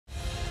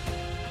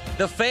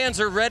The fans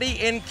are ready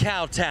in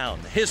Cowtown.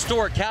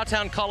 Historic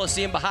Cowtown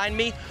Coliseum behind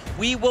me.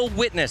 We will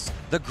witness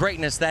the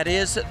greatness that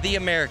is the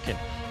American.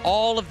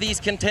 All of these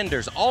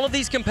contenders, all of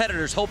these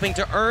competitors hoping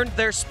to earn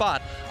their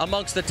spot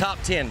amongst the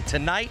top 10.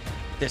 Tonight,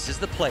 this is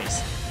the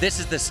place. This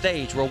is the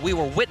stage where we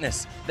will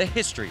witness the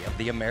history of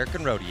the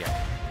American Rodeo.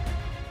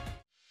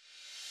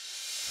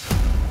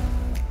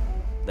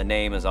 The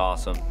name is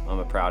awesome. I'm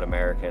a proud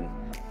American.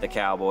 The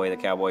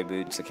cowboy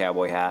boots, the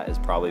cowboy hat is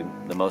probably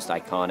the most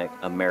iconic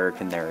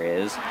American there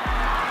is.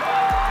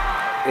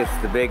 It's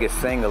the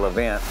biggest single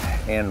event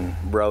in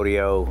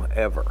rodeo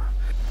ever.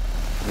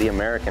 The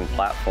American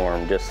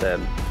platform just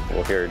said,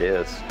 well, here it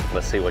is.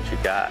 Let's see what you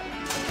got.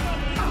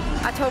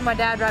 I told my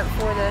dad right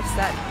before this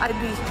that I'd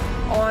be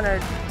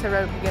honored to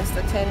rope against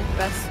the 10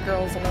 best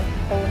girls in the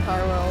whole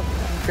entire world.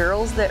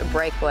 Girls that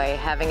breakaway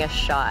having a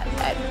shot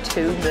at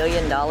 $2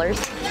 million.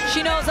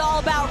 She knows all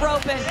about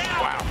roping.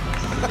 Wow.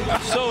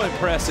 So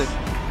impressive.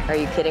 Are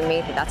you kidding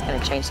me? That's going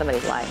to change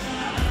somebody's life.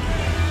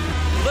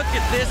 Look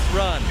at this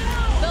run.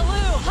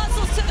 Baloo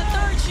hustles to the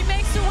third. She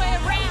makes her way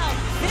around.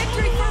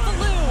 Victory for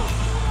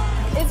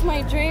Baloo. It's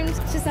my dream.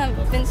 Just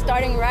I've been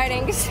starting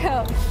riding, so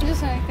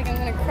I think I'm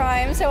going to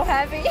cry. I'm so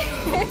happy.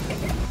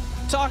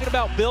 Talking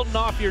about building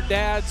off your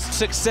dad's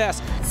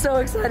success. So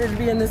excited to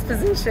be in this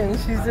position.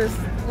 She's just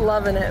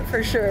loving it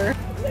for sure.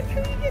 Look who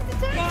you get to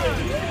take.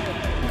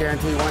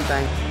 Guarantee you one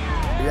thing.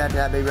 You have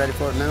to be ready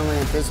for it mentally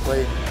and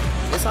physically.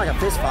 It's like a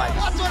fist fight.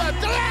 That's what I'm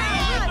doing!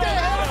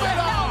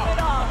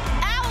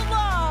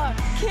 Outlaw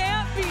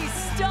can't be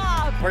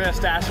stopped. We're gonna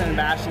stash and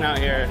bashing out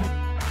here.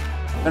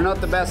 They're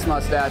not the best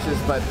mustaches,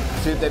 but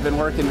shoot, they've been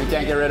working. We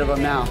can't get rid of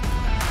them now.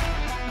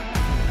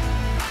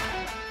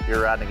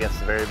 You're riding against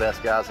the very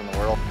best guys in the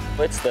world.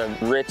 It's the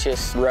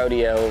richest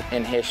rodeo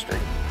in history.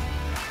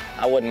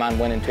 I wouldn't mind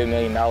winning $2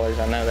 million,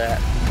 I know that.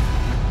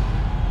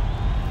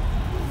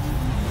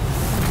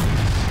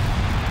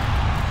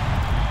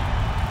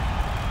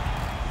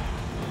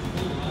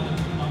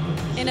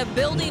 In a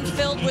building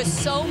filled with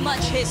so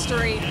much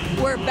history,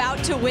 we're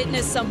about to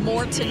witness some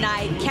more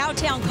tonight.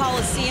 Cowtown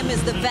Coliseum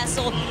is the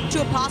vessel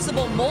to a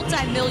possible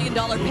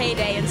multi-million-dollar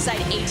payday inside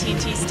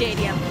AT&T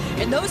Stadium.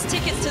 And those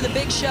tickets to the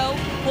big show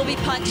will be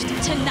punched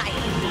tonight.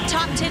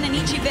 Top 10 in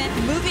each event,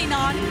 moving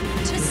on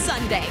to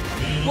Sunday.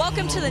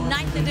 Welcome to the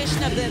 9th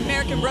edition of the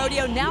American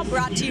Rodeo, now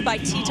brought to you by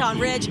Teton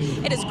Ridge.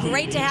 It is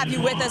great to have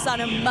you with us on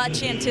a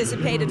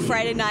much-anticipated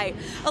Friday night.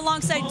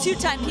 Alongside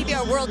two-time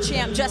PBR World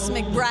Champ Justin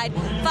McBride,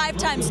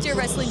 5-time steer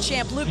wrestling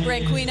champ Luke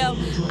Branquino,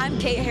 I'm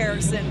Kate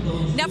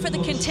Harrison. Now for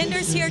the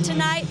contenders here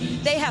tonight,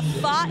 they have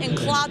fought and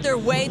clawed their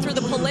way through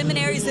the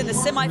preliminaries and the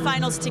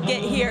semifinals to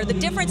get here. The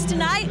difference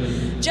tonight,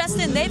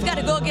 Justin, they've got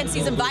to go against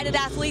these invited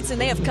athletes,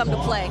 and they have come to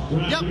play.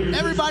 Yep,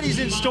 everybody's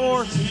in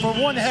store for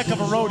one heck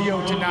of a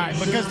rodeo tonight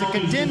because the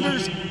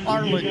contenders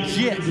are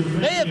legit.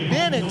 They have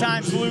been at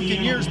times, Luke,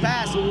 in years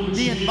past,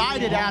 the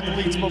invited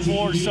athletes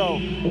before, so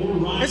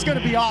it's going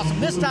to be awesome.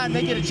 This time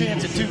they get a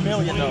chance at $2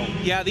 million, though.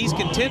 Yeah, these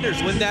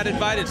contenders win that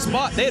invited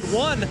spot. They had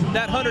won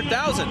that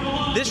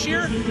 $100,000. This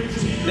year,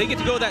 they get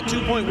to go that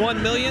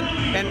 $2.1 million,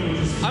 and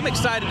I'm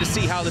excited to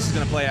see how this is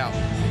going to play out.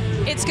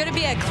 It's going to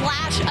be a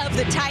clash of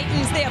the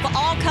Titans. They have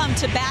all come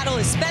to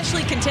battle,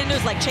 especially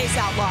contenders like Chase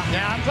Outlaw.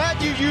 Yeah, I'm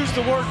glad you used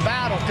the word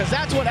battle, because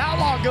that's what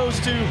Outlaw goes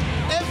to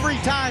every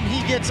time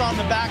he gets on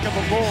the back of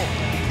a bull.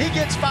 He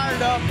gets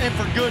fired up, and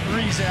for good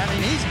reason. I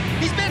mean,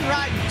 he's been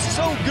riding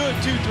so good,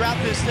 too,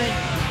 throughout this thing.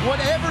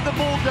 Whatever the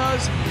bull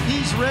does,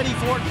 he's ready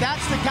for it.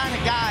 That's the kind of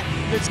guy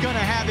that's going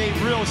to have a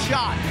real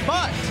shot.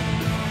 But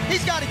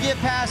he's got to get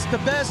past the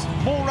best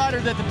bull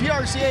rider that the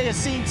PRCA has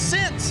seen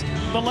since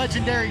the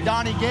legendary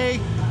Donnie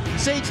Gay.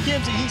 Sage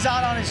Kimsey, he's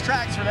out on his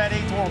tracks for that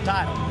 8th world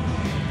title.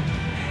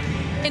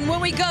 And when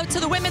we go to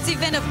the women's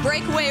event of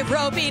breakaway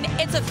roping,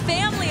 it's a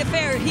family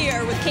affair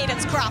here with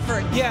Cadence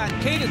Crawford. Yeah,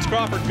 and Cadence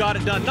Crawford got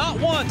it done, not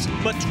once,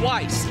 but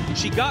twice.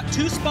 She got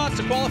 2 spots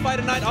to qualify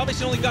tonight,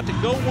 obviously only got to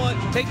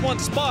take one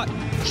spot.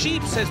 She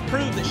has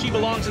proved that she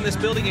belongs in this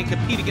building and can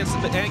compete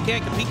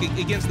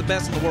against the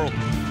best in the world.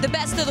 The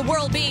best of the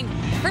world being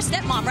her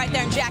stepmom right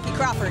there in Jackie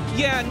Crawford.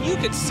 Yeah, and you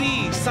could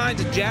see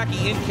signs of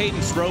Jackie in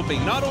Cadence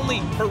roping. Not only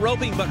her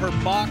roping, but her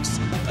box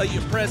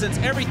presence,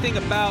 everything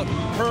about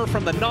her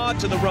from the nod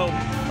to the rope.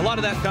 A lot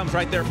of that comes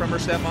right there from her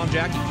stepmom,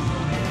 Jackie.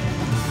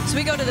 So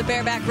we go to the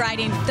bareback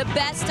riding. The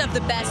best of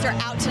the best are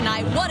out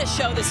tonight. What a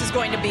show this is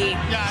going to be.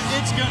 Yeah,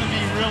 it's going to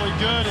be really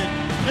good,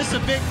 and this is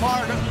a big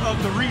part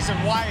of the reason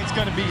why it's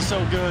going to be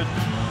so good.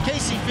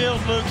 Casey Field,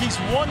 Luke, he's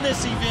won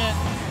this event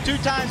 2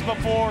 times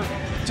before.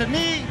 To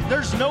me,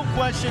 there's no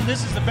question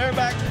this is the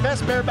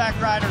best bareback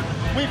rider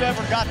we've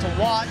ever got to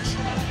watch.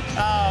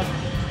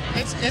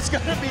 It's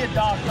going to be a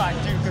dogfight,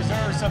 too, because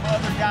there are some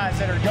other guys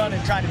that are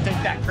gunning trying to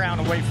take that crown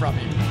away from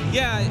him.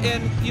 Yeah,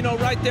 and, you know,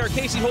 right there,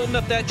 Casey holding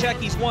up that check,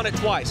 he's won it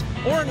twice.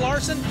 Orrin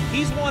Larson,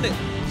 he's won it.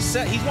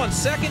 He's won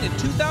second in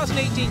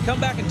 2018,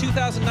 come back in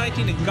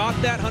 2019 and got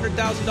that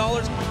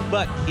 $100,000,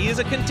 but he is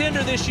a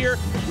contender this year.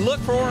 Look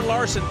for Orrin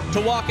Larson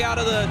to walk out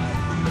of the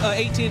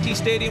AT&T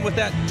Stadium with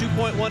that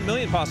 $2.1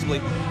 million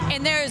possibly.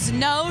 And there is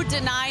no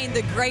denying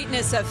the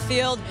greatness of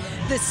Field.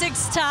 The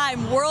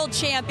 6-time world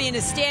champion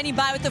is standing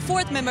by with the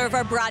 4th member of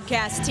our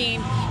broadcast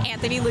team,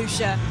 Anthony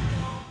Lucia.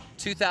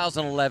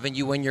 2011,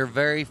 you win your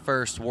very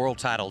first world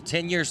title.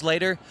 10 years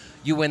later,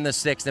 you win the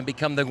 6th and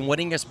become the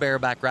winningest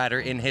bareback rider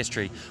in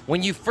history.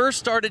 When you first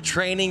started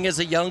training as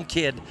a young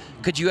kid,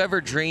 could you ever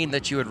dream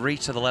that you would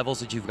reach to the levels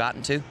that you've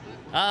gotten to?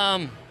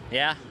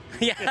 Yeah,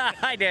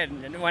 I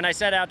did. When I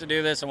set out to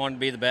do this, I wanted to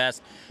be the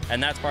best,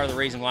 and that's part of the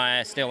reason why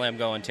I still am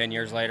going 10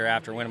 years later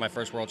after winning my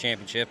first world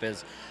championship.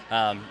 Is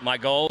my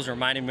goals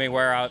reminding me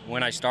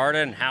when I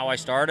started and how I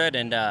started,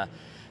 and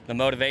the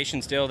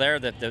motivation's still there.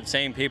 That the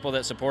same people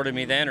that supported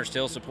me then are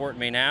still supporting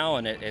me now,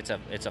 and it's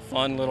a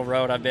fun little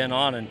road I've been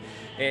on, and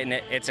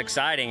it's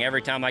exciting.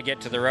 Every time I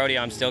get to the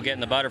rodeo, I'm still getting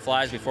the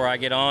butterflies before I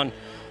get on.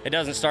 It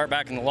doesn't start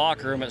back in the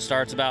locker room. It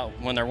starts about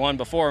when they're one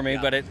before me,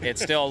 but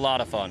it's still a lot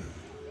of fun.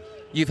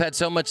 You've had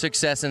so much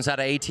success inside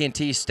of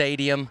AT&T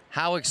Stadium.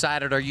 How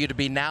excited are you to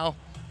be now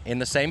in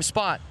the same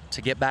spot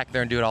to get back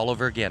there and do it all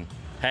over again?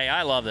 Hey,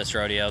 I love this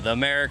rodeo. The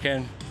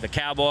American, the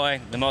cowboy,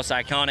 the most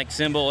iconic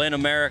symbol in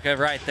America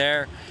right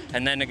there.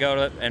 And then to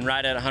go and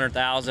ride at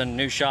 100,000,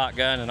 new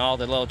shotgun and all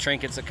the little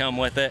trinkets that come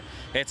with it.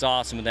 It's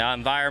awesome. The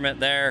environment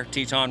there,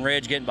 Teton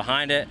Ridge getting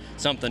behind it,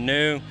 something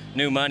new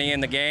money in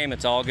the game,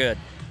 it's all good.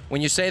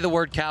 When you say the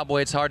word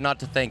cowboy, it's hard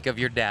not to think of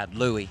your dad,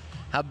 Louie.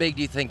 How big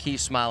do you think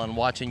he's smiling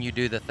watching you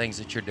do the things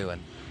that you're doing?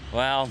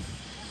 Well,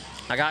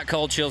 I got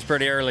cold chills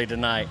pretty early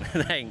tonight,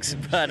 thanks.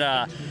 But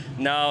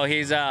no,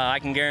 I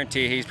can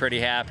guarantee he's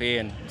pretty happy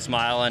and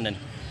smiling and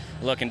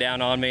looking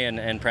down on me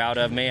and proud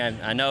of me.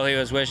 I know he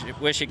was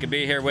wish he could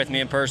be here with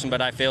me in person,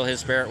 but I feel his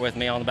spirit with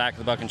me on the back of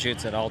the buck and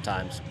chutes at all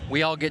times.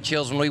 We all get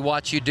chills when we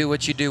watch you do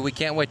what you do. We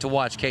can't wait to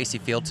watch Casey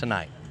Field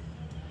tonight.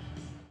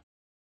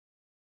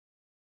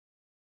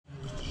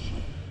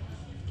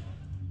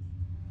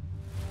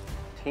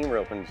 Team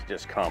roping's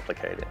just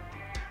complicated.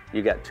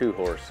 You got 2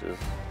 horses,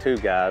 2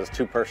 guys,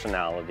 2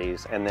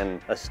 personalities, and then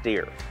a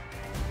steer.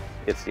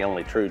 It's the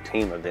only true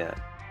team event.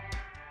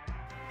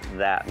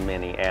 That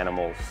many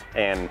animals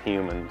and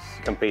humans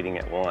competing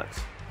at once.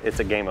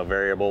 It's a game of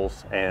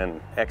variables and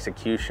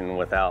execution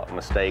without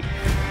mistake.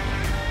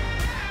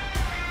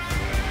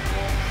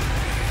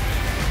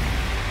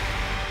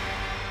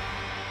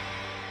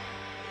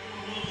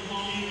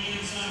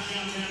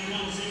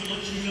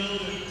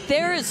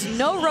 There is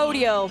no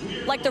rodeo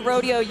like the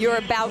rodeo you're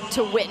about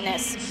to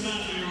witness.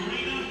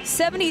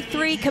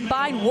 73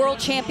 combined world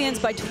champions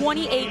by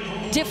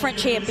 28 different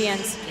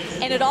champions.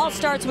 And it all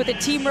starts with a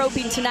team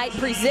roping tonight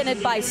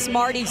presented by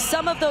Smarty.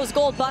 Some of those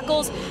gold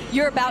buckles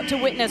you're about to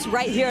witness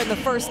right here in the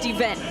first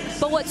event.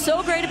 But what's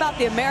so great about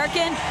the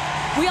American,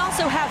 we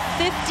also have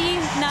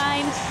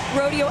 59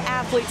 rodeo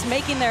athletes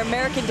making their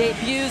American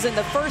debuts, and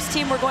the first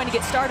team we're going to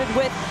get started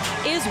with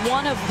is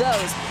one of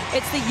those.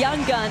 It's the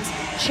young guns,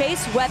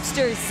 Chase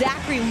Webster,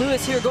 Zachary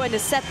Lewis, who are going to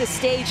set the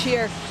stage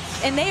here.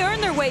 And they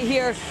earned their way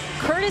here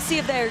courtesy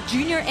of their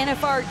junior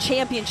NFR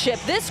championship.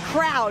 This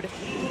crowd,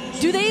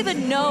 do they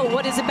even know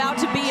what is about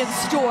to be in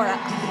store?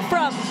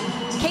 From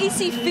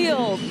Casey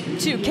Field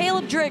to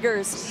Caleb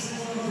Driggers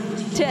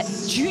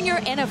to junior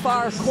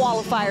NFR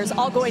qualifiers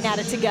all going at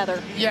it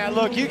together. Yeah,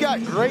 look, you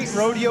got great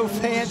rodeo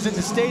fans in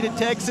the state of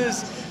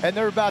Texas, and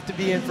they're about to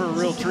be in for a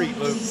real treat,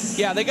 Luke.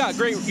 Yeah, we got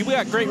great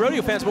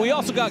rodeo fans, but we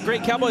also got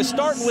great cowboys,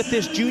 starting with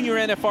this junior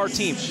NFR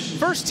team.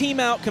 First team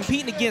out,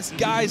 competing against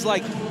guys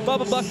like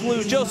Bubba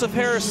Buckaloo, Joseph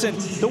Harrison,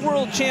 the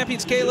world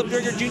champions, Caleb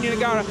Drigger, Junior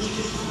Nagara.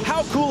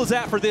 How cool is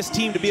that for this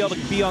team to be able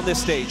to be on this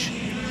stage?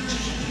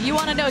 You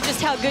want to know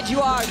just how good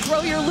you are?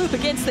 Throw your loop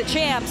against the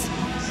champs.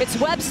 It's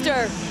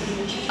Webster.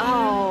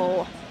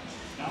 Oh,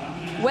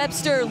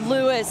 Webster,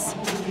 Lewis,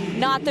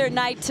 not their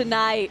night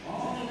tonight.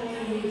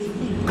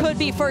 Could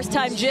be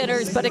first-time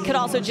jitters, but it could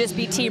also just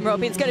be team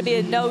roping. It's going to be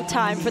a no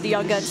time for the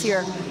young guns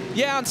here.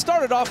 Yeah, and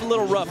started off a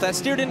little rough. That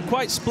steer didn't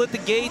quite split the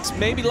gates,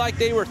 maybe like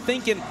they were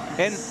thinking,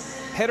 and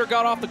header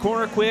got off the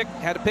corner quick,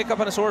 had to pick up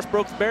on his horse,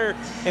 broke the barrier.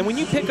 And when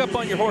you pick up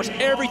on your horse,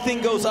 everything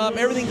goes up,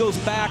 everything goes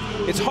back.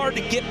 It's hard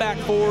to get back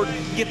forward,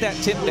 get that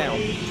tip down.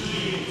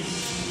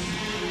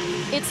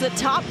 It's the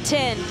top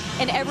 10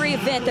 in every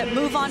event that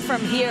move on from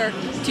here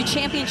to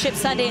Championship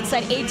Sunday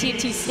inside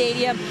AT&T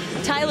Stadium.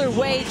 Tyler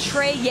Wade,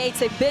 Trey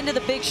Yates, they've been to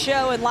the big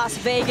show in Las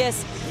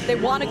Vegas. They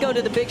want to go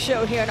to the big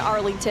show here in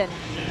Arlington.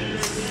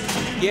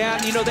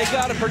 Yeah, you know, they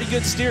got a pretty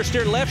good steer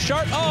left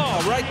sharp.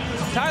 Oh, right.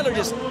 Tyler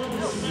just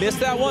missed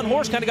that one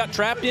horse, kind of got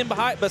trapped in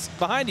behind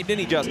him, didn't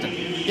he, Justin?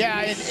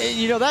 Yeah, and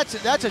you know, that's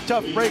a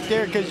tough break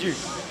there because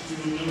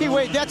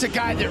Wade, that's a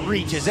guy that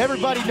reaches.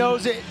 Everybody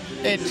knows it.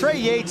 And Trey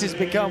Yates has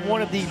become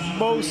one of the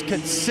most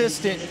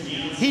consistent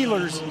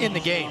healers in the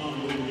game.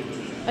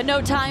 A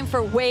no time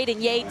for Wade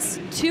and Yates.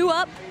 2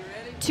 up,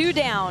 2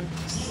 down.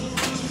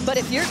 But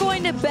if you're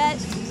going to bet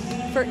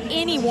for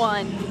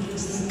anyone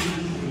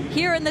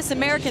here in this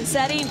American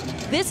setting,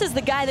 this is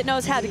the guy that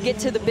knows how to get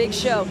to the big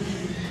show.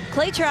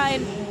 Clay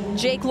Tryon,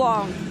 Jake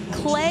Long.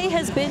 Clay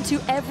has been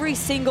to every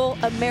single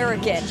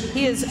American.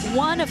 He is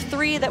one of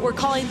 3 that we're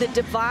calling the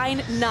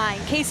Divine 9.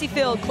 Casey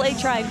Field, Clay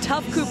Tryon,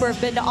 Tuff Cooper have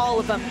been to all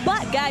of them.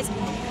 But guys,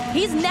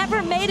 He's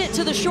never made it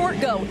to the short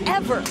go,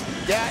 ever.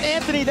 Yeah,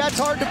 Anthony, that's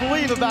hard to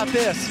believe about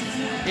this.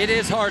 It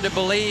is hard to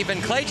believe,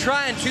 and Clay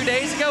Tryon 2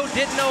 days ago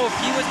didn't know if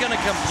he was going to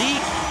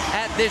compete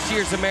at this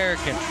year's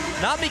American.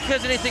 Not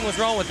because anything was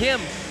wrong with him,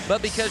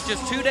 but because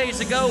just 2 days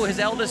ago, his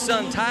eldest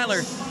son,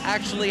 Tyler,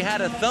 actually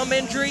had a thumb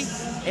injury,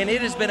 and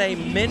it has been a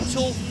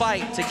mental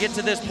fight to get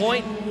to this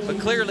point, but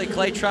clearly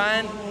Clay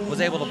Tryon was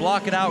able to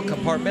block it out,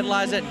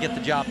 compartmentalize it, and get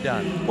the job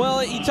done.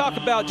 Well, you talk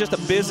about just a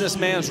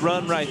businessman's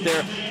run right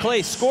there.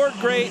 Clay scored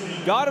great,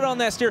 got it on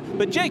that steer,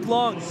 but Jake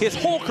Long, his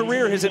whole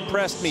career has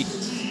impressed me.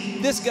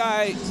 This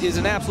guy is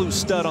an absolute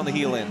stud on the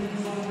heel end.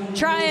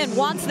 Tryon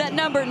wants that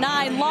number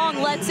 9. Long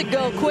lets it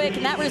go quick,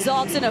 and that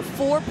results in a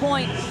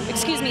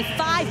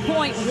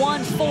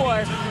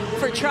 5.14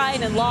 for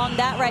Tryon and Long.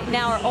 That right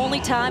now our only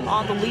time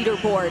on the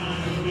leaderboard.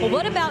 Well,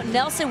 what about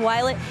Nelson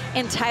Weilet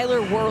and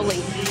Tyler Worley?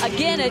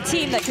 Again, a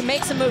team that can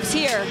make some moves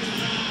here.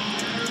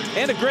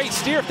 And a great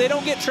steer. If they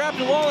don't get trapped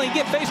in the wall and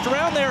get faced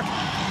around there,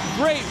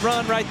 great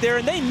run right there.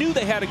 And they knew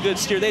they had a good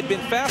steer. They'd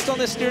been fast on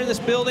this steer in this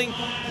building.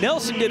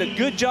 Nelson did a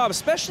good job,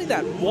 especially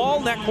that wall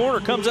in that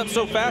corner comes up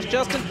so fast,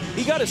 Justin.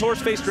 He got his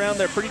horse faced around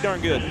there pretty darn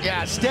good.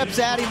 Yeah, steps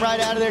at him right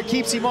out of there,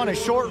 keeps him on a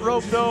short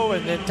rope though,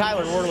 and then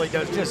Tyler Worley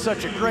does just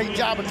such a great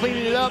job of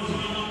cleaning it up.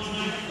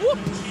 Whoop,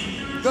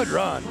 good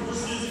run.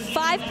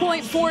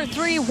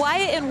 5.43.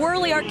 Wyatt and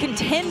Worley are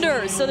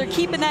contenders, so they're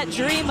keeping that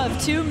dream of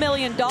 $2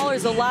 million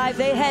alive.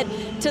 They head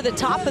to the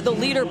top of the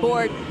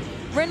leaderboard.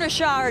 Bryn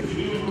Richard,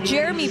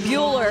 Jeremy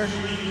Bueller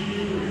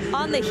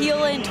on the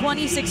heel end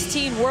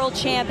 2016 world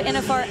champ,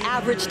 NFR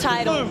average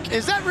title. Luke,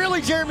 is that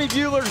really Jeremy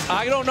Bueller?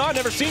 I don't know. I've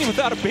never seen him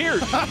without a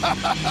beard.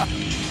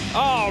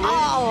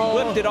 Oh,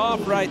 flipped it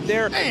off right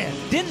there. Man.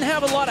 Didn't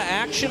have a lot of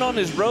action on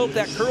his rope.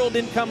 That curl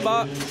didn't come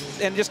up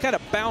and just kind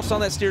of bounced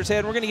on that steer's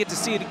head. We're going to get to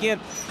see it again.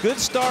 Good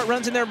start,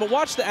 runs in there, but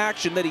watch the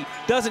action that he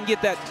doesn't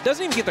get that,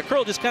 doesn't even get the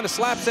curl, just kind of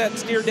slaps that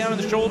steer down in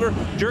the shoulder,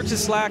 jerks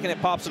his slack, and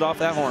it pops it off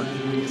that horn.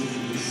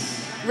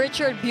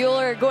 Richard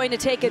Bueller going to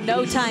take a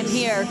no time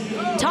here.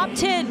 Top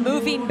 10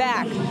 moving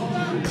back.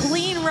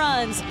 Clean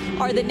runs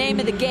are the name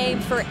of the game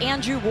for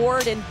Andrew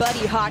Ward and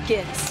Buddy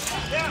Hawkins.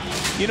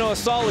 You know, a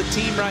solid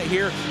team right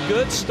here.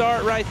 Good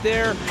start right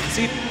there.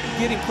 See,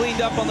 get him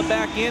cleaned up on the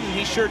back end, and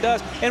he sure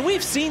does. And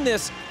we've seen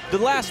this the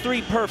last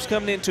 3 perfs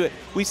coming into it.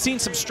 We've seen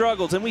some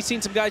struggles, and we've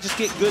seen some guys just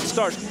get good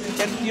starts.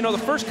 And, you know, the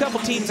first couple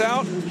teams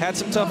out had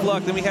some tough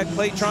luck. Then we had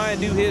Clay try and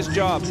do his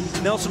job.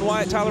 Nelson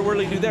Wyatt, Tyler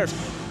Worley do theirs.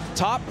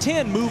 Top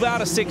 10 move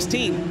out of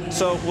 16,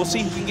 so we'll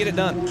see who can get it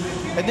done.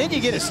 And then you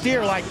get a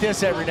steer like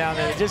this every now and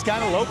then. It just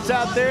kind of lopes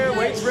out there,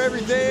 waits for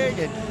everything,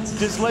 and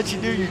just lets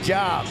you do your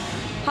job.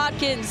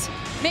 Hawkins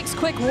makes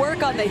quick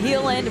work on the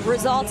heel end,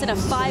 results in a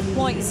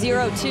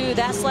 5.02.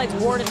 That slides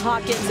Ward and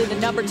Hawkins into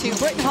number 2.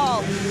 Britton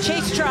Hall,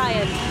 Chase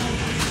Tryon.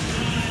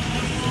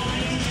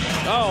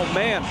 Oh,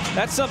 man,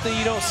 that's something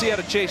you don't see out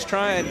of Chase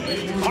Tryon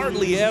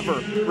hardly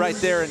ever right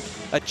there. And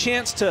a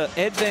chance to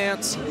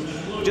advance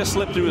just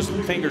slipped through his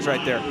fingers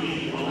right there.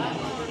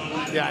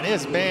 Yeah, and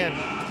his man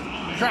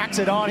cracks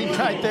it on him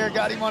right there,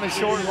 got him on a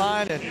short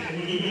line. And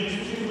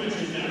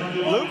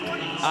Luke?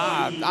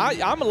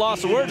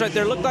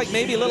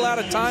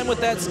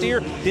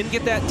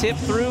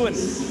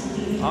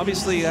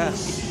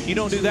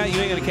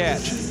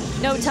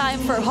 No time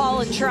for Hall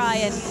and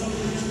Tryon.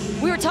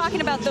 We were talking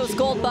about those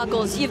gold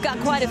buckles. You've got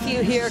quite a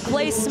few here.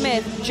 Clay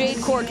Smith, Jade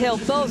Corkhill,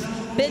 both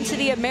been to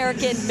the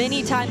American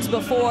many times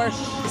before,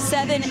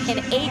 7 and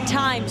 8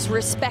 times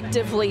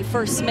respectively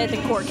for Smith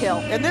and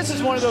Corkhill. And this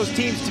is one of those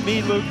teams to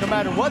me, Luke, no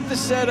matter what the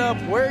setup,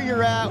 where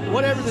you're at,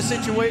 whatever the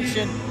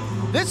situation,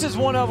 this is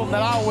one of them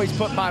that I always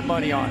put my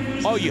money on.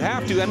 Oh, you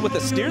have to, and with the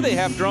steer they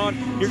have drawn,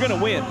 you're gonna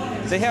win.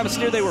 They have a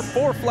steer they were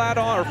 4 flat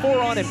on, or 4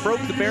 on, and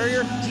broke the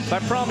barrier. I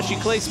promise you,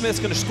 Clay Smith's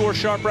gonna score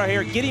sharp right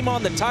here. Get him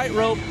on the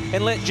tightrope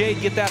and let Jade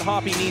get that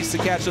hop he needs to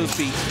catch those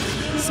feet.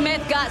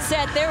 Smith got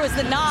set, there was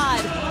the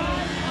nod.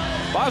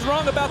 I was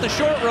wrong about the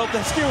short rope.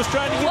 The steer was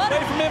trying to get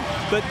away from him,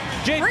 but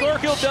Jade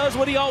Corkhill does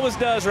what he always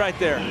does right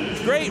there.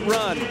 Great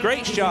run,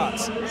 great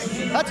shots.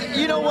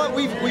 You know what,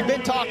 we've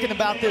been talking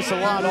about this a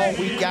lot all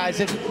week, guys,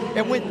 and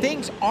when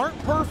things aren't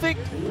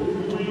perfect,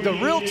 the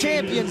real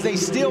champions, they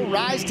still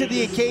rise to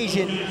the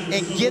occasion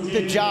and get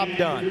the job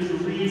done.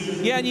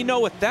 Yeah, and you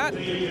know, with that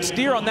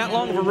steer on that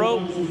long of a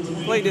rope,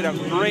 Clay did a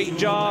great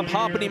job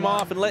hopping him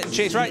off and letting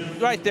Chase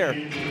right there.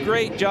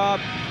 Great job.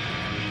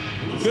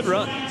 Good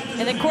run.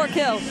 And then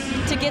Corkhill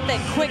to get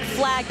that quick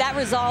flag. That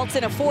results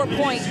in a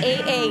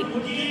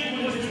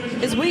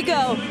 4.88. As we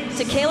go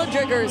to Caleb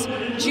Driggers,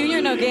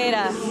 Junior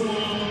Nogueira,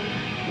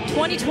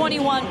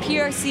 2021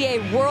 PRCA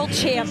World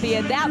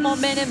Champion. That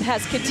momentum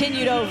has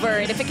continued over,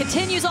 and if it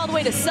continues all the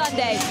way to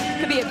Sunday, it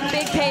could be a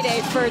big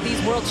payday for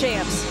these world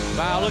champs.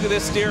 Wow, look at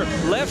this steer.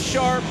 Left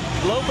sharp,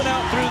 loping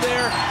out through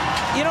there.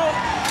 You know,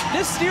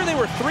 this steer they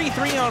were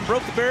 3-3 on,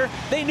 broke the barrier.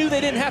 They knew they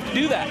didn't have to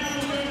do that.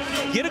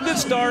 Get a good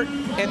start,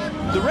 and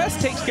the rest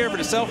takes care of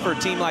itself for a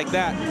team like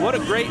that. What a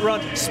great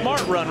run,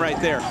 smart run right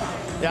there.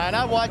 Yeah, and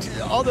I watch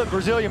all the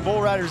Brazilian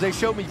bull riders. They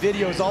show me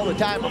videos all the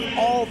time of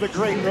all the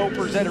great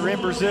ropers that are in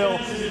Brazil.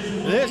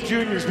 This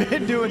junior's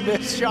been doing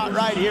this shot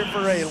right here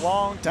for a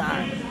long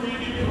time.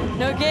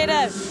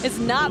 Nogueira is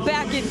not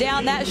backing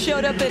down. That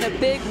showed up in a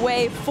big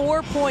way.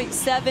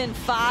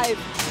 4.75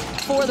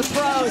 for the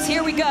pros.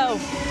 Here we go.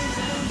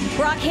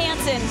 Brock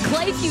Hansen,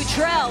 Clay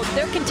Futrell,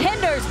 they're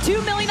contenders,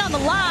 $2 million on the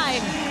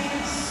line.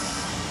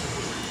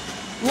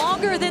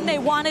 Longer than they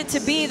wanted to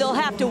be. They'll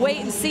have to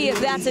wait and see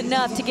if that's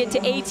enough to get to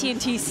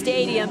AT&T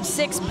Stadium.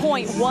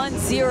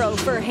 6.10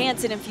 for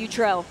Hansen and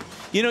Futrell.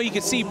 You know, you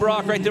can see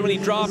Brock right there when he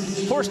dropped.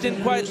 Horse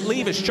didn't quite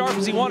leave as sharp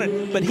as he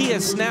wanted, but he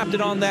has snapped it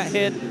on that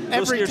head.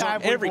 Every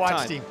time every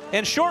time. Him.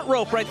 And short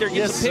rope right there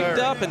gets picked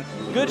up, and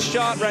good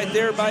shot right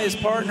there by his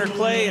partner,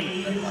 Clay.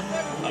 And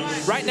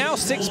right now,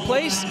 6th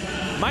place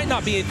might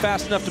not be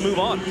fast enough to move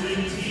on.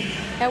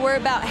 And we're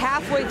about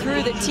halfway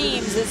through the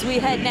teams as we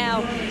head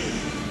now.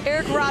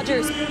 Eric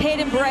Rogers,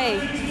 Peyton Bray.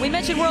 We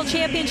mentioned World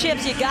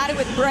Championships. You got it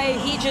with Bray.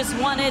 He just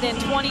won it in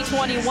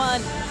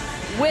 2021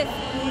 with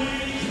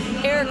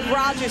Eric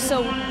Rogers.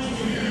 So,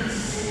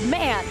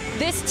 man,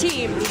 this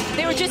team,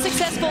 they were just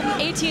successful in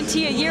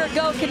AT&T a year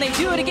ago. Can they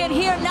do it again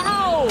here?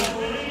 No!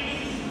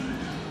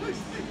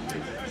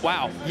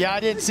 Wow. Yeah, I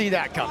didn't see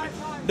that coming.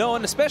 No,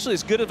 and especially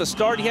as good of a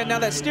start he had. Now,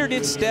 that steer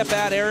did step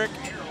at Eric,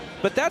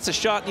 but that's a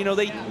shot, you know,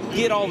 they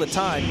get all the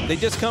time. They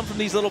just come from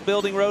these little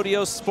building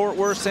rodeos, Fort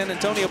Worth, San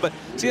Antonio, but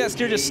see that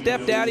steer just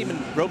stepped at him and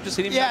rope just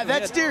hit him. Yeah,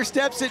 that steer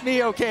steps at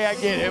me, okay, I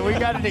get it. We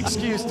got an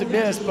excuse to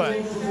miss,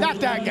 but not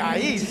that guy.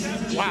 He's,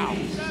 wow,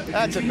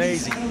 that's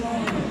amazing.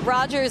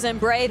 Rogers and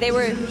Bray, they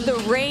were the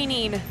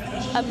reigning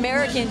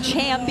American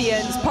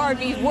champions,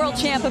 pardon me, world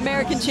champ,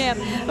 American champ,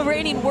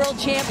 reigning world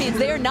champions.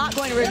 They are not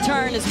going to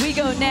return as we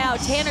go now.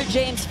 Tanner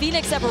James,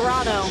 Phoenix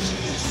Everano.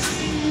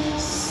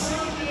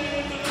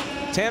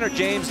 Tanner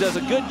James does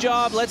a good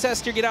job, lets that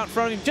steer get out in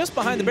front of him just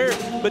behind the barrier,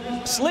 but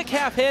slick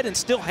half head and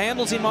still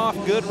handles him off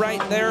good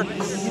right there.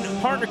 You know,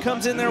 partner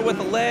comes in there with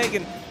a leg,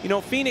 and you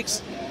know,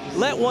 Phoenix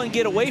let one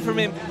get away from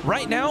him.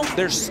 Right now,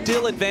 they're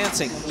still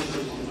advancing.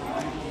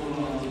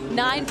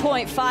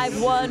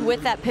 9.51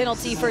 with that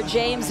penalty for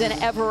James and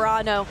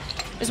Everano.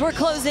 As we're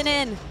closing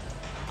in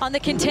on the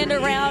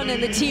contender round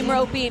and the team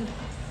roping,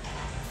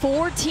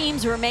 4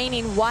 teams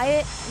remaining.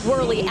 Wyatt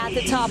Worley at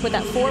the top with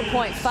that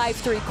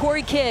 4.53.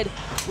 Corey Kidd,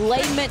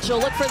 Lane Mitchell,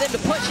 look for them to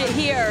push it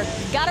here.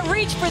 Got to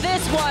reach for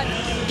this one.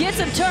 Get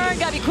some turn,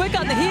 got to be quick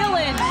on the heel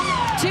in.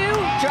 2,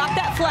 drop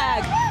that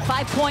flag.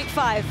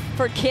 5.5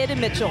 for Kidd and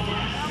Mitchell.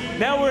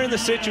 Now we're in the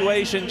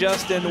situation,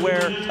 Justin,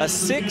 where a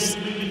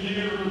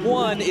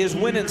 6-1 is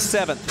winning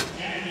 7th.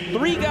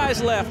 3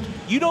 guys left.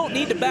 You don't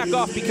need to back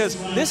off because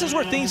this is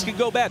where things could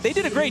go bad. They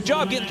did a great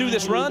job getting through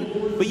this run,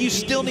 but you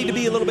still need to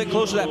be a little bit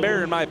closer to that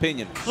barrier, in my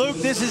opinion. Luke,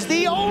 this is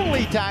the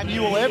only time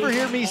you will ever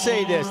hear me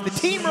say this. The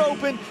team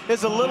roping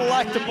is a little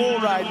like the bull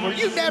riding, where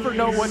you never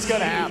know what's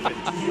going to happen.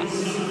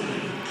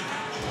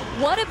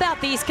 What about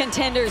these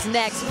contenders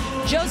next?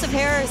 Joseph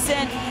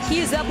Harrison,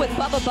 he's up with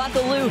Bubba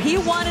Buckaloo. He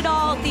won it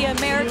all at the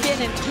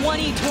American in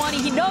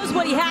 2020. He knows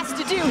what he has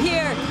to do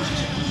here.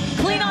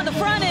 Clean on the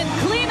front end,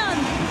 clean on,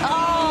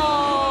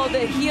 oh,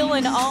 the heel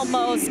and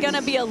almost.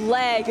 Gonna be a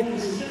leg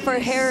for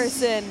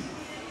Harrison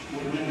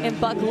and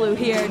Buckaloo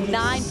here,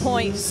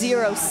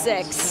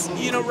 9.06.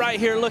 You know, right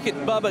here, look at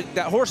Bubba.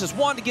 That horse is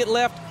wanting to get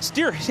left.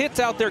 Steer hits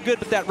out there good,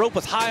 but that rope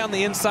was high on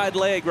the inside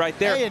leg right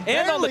there, hey,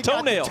 and on the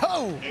toenail.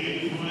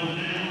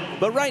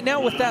 But right now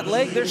with that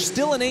leg, they're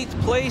still in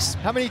 8th place.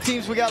 How many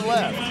teams we got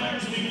left?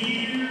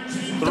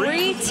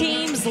 3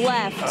 teams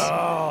left.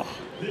 Oh.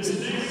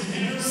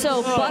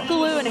 So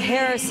Buckaloo and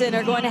Harrison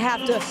are going to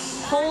have to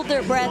hold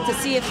their breath to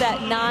see if that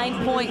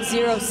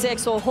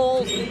 9.06 will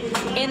hold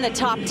in the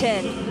top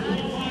 10.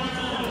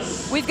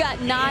 We've got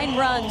 9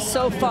 runs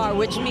so far,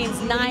 which means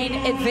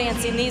 9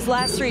 advancing. These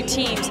last 3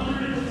 teams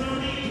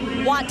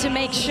want to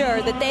make sure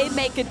that they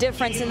make a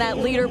difference in that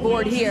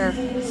leaderboard here.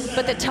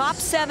 But the top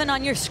 7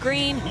 on your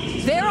screen,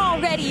 they're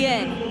already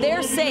in.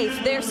 They're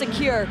safe, they're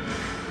secure.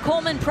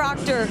 Coleman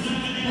Proctor,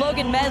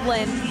 Logan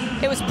Medlin.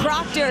 It was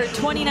Proctor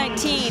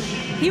 2019.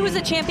 He was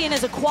a champion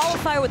as a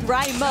qualifier with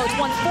Ryan Moats,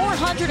 won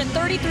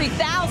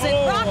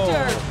 $433,000.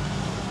 Proctor.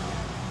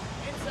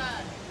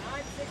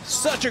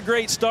 Such a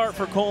great start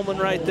for Coleman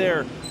right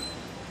there.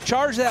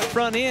 Charged that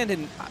front end,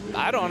 and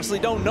I honestly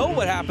don't know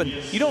what happened.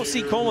 You don't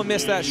see Coleman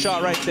miss that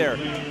shot right there.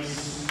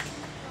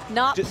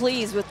 Not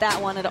pleased with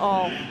that one at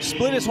all.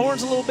 Split his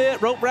horns a little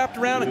bit, rope wrapped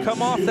around and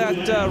come off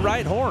that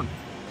right horn.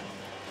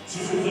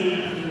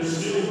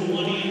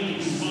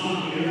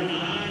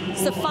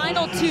 It's the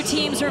final 2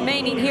 teams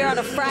remaining here on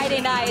a Friday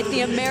night at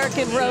the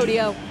American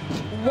Rodeo.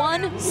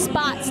 1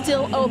 spot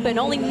still open,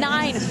 only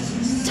 9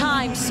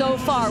 times so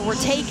far. We're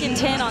taking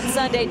 10 on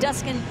Sunday.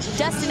 Dustin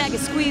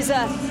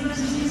Agasquiza,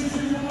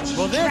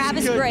 well,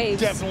 Travis Graves.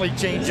 Definitely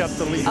change up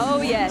the lead.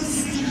 Oh,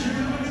 yes.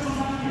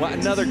 Well,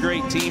 another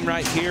great team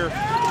right here.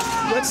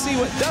 Let's see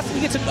what Dustin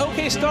gets an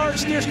okay start.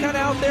 Steer's kind of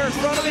out there in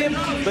front of him,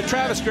 but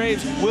Travis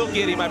Graves will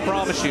get him, I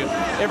promise you,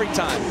 every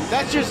time.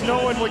 That's just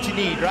knowing what you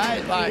need,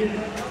 right?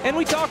 And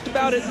we talked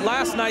about it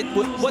last night,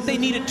 what they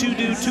needed to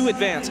do to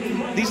advance.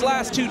 These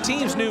last 2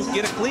 teams knew,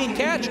 get a clean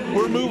catch,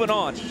 we're moving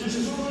on.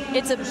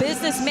 It's a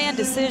businessman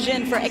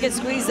decision for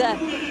Egasquiza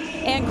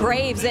and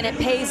Graves, and it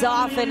pays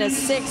off in a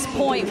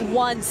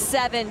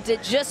 6.17.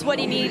 Did just what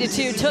he needed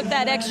to, took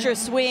that extra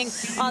swing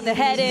on the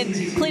head end,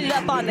 cleaned it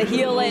up on the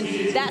heel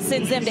end. That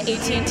sends them to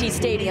AT&T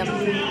Stadium.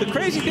 The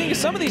crazy thing is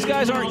some of these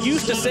guys aren't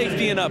used to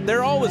safetying up.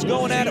 They're always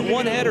going at it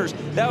one-headers.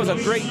 That was a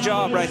great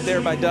job right there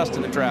by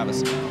Dustin and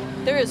Travis.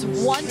 There is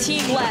one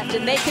team left,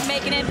 and they can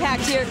make an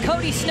impact here.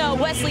 Cody Snow,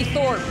 Wesley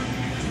Thorpe.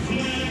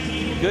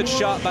 Good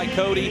shot by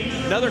Cody.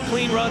 Another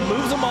clean run,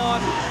 moves them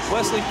on.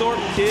 Wesley Thorpe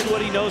did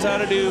what he knows how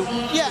to do.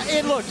 Yeah,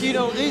 and look, you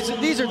know,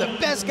 these are the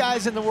best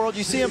guys in the world.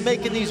 You see them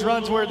making these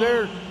runs where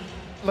they're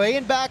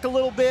laying back a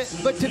little bit.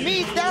 But to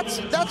me, that's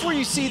where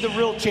you see the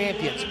real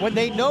champions, when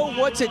they know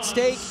what's at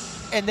stake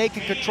and they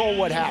can control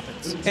what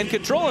happens. And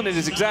controlling it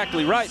is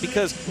exactly right,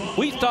 because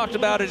we've talked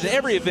about it in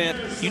every event.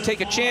 You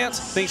take a chance,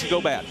 things can go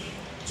bad.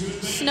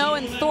 Snow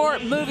and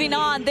Thorpe moving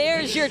on.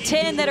 There's your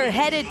 10 that are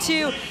headed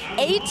to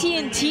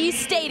AT&T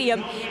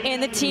Stadium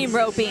in the team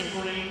roping.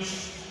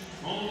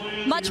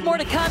 Much more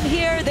to come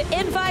here. The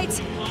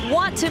invites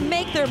want to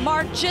make their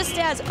mark just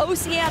as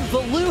Ocean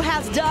Veloux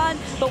has done.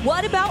 But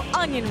what about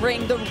Onion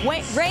Ring? The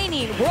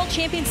reigning world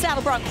champion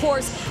saddle bronc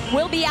horse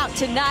will be out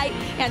tonight.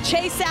 And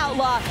Chase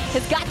Outlaw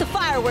has got the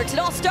fireworks. It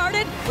all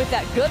started with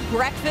that good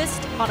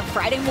breakfast on a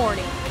Friday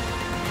morning.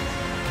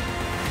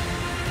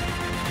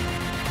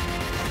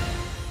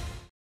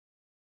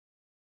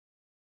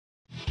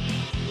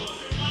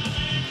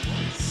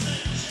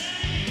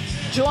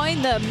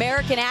 Join the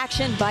American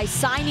action by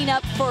signing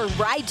up for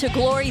Ride to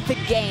Glory, the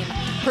game.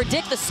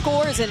 Predict the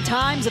scores and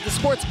times of the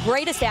sport's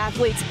greatest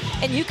athletes,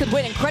 and you could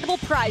win incredible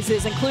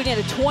prizes, including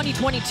a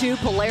 2022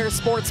 Polaris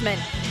Sportsman.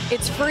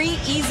 It's free,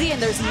 easy, and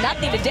there's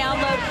nothing to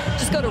download.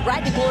 Just go to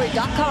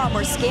ridetoglory.com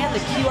or scan the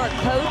QR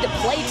code to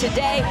play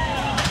today.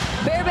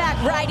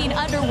 Bareback riding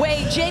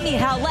underway. Jamie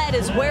Howlett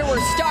is where we're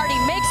starting.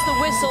 Makes the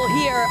whistle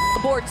here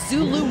aboard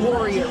Zulu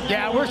Warrior.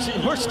 Yeah,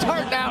 we're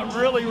starting out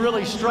really,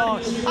 really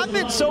strong. I've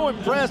been so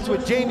impressed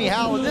with Jamie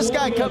Howlett. This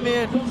guy come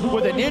in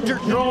with an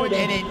injured groin,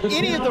 and in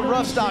any of the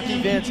rough stock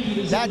events,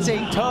 that's a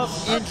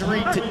tough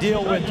injury to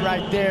deal with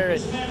right there.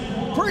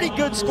 And pretty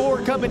good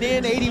score coming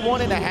in,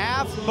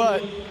 81.5,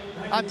 but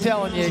I'm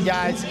telling you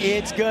guys,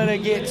 it's gonna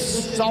get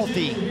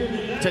salty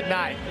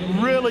tonight.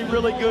 Really,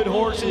 really good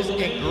horses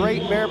and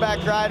great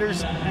bareback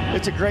riders.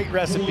 It's a great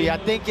recipe. I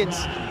think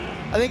it's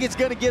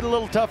gonna get a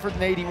little tougher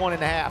than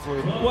 81.5,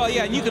 Lou. Well,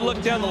 yeah, and you can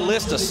look down the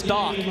list of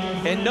stock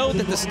and know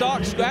that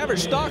the average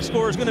stock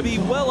score is gonna be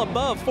well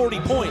above 40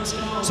 points.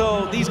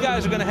 So these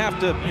guys are gonna have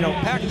to, you know,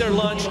 pack their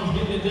lunch,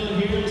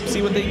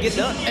 see what they can get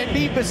done. And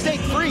be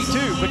mistake-free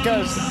too,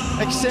 because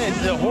like I said,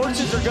 the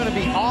horses are gonna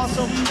be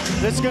awesome.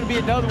 This is gonna be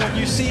another one.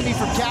 You see me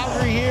from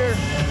Calgary here.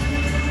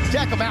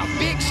 Check them out.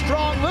 Big,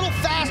 strong, a little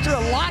faster,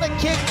 a lot of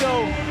kick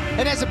though.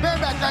 And as a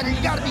bareback rider,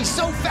 you gotta be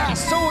so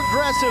fast, so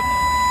aggressive.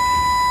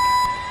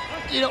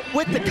 You know,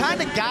 with the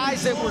kind of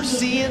guys that we're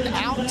seeing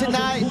out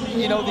tonight,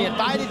 you know, the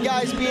invited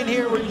guys being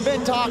here, we've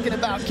been talking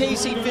about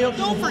Casey Field.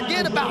 Don't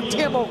forget about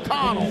Tim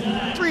O'Connell,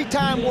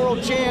 3-time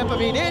world champ. I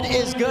mean, it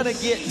is gonna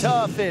get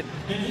tough. And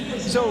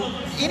so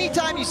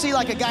anytime you see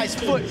like a guy's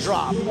foot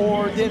drop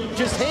or them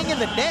just hanging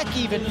the neck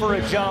even for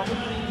a jump,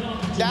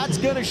 that's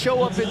gonna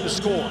show up in the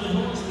score.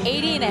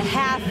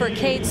 80.5 for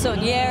Kate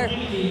Saunier.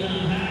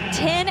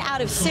 10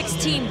 out of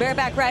 16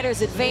 bareback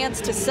riders advance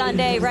to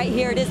Sunday. Right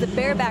here it is, the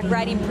bareback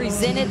riding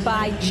presented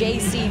by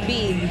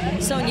JCB.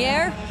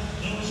 Saunier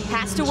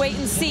has to wait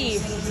and see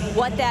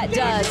what that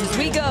does as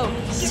we go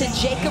to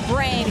Jacob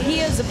Rain.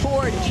 He is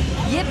aboard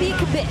Yippee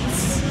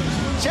Kibitz.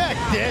 Check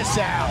this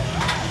out.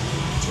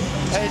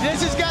 Hey,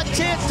 this has got a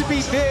chance to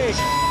be big.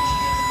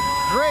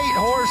 Great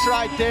horse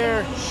right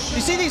there.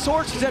 You see these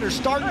horses that are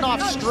starting off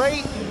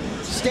straight,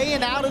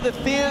 staying out of the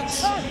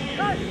fence.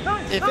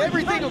 If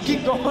everything will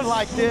keep going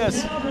like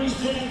this,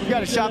 we've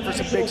got a shot for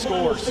some big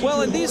scores.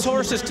 Well, and these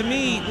horses, to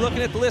me, looking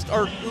at the list,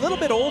 are a little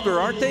bit older,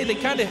 aren't they? They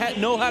kind of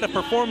know how to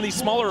perform these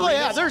smaller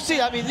arenas. Oh,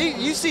 yeah,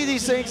 you see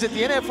these things at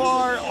the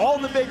NFR, all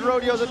the big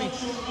rodeos. I mean,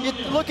 you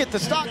look at the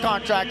stock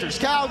contractors,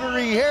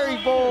 Calgary, Harry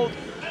Bold,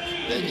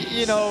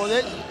 you know,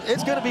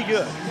 it's going to be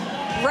good.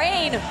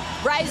 Rain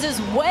rises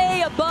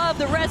way above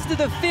the rest of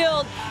the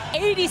field.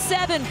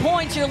 87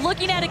 points. You're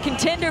looking at a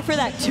contender for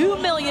that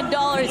 $2 million.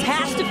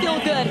 Has to feel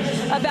good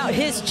about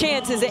his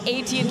chances at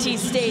AT&T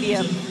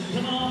Stadium.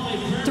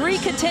 3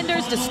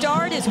 contenders to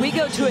start as we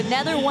go to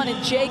another one in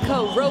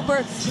Jayco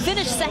Roper.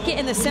 Finished second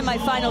in the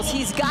semifinals.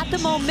 He's got the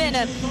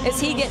momentum as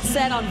he gets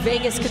set on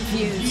Vegas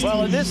Confused.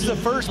 Well, and this is the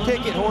first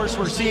picket horse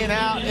we're seeing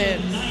out.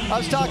 And I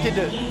was talking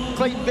to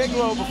Clayton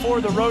Bigelow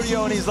before the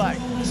rodeo, and he's like,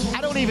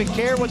 I don't even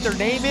care what their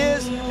name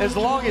is. As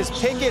long as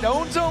Pickett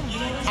owns them,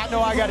 I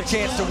know I got a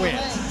chance to win.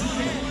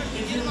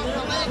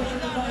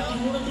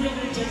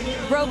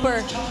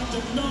 Roper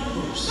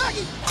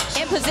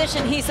in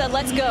position. He said,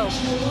 let's go.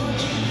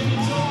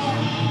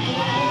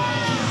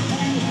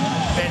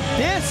 And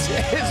this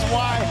is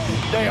why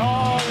they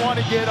all want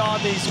to get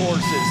on these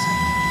horses.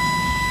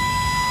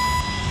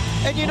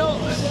 And you know,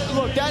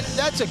 look,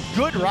 that's a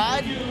good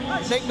ride.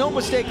 Make no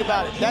mistake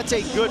about it, that's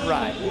a good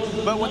ride.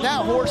 But when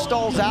that horse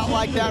stalls out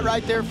like that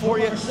right there for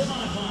you,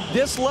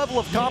 this level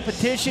of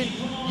competition,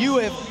 you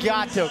have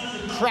got to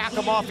crack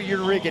him off of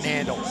your rigging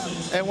handle.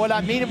 And what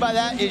I mean by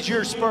that is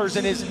your spurs,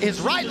 and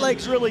his right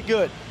leg's really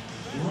good.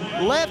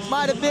 Left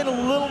might have been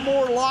a little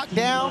more locked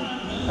down.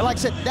 And like I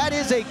said, that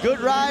is a good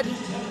ride,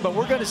 but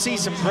we're going to see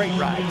some great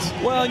rides.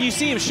 Well, and you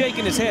see him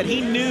shaking his head.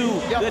 He knew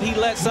that he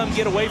let some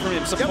get away from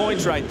him, some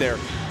points right there.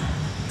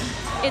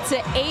 It's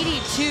an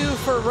 82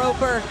 for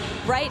Roper.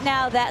 Right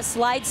now, that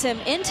slides him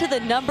into the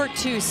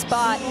 #2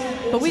 spot.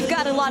 But we've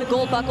got a lot of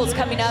gold buckles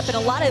coming up and a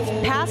lot of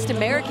past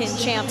American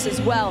champs as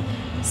well.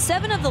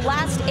 7 of the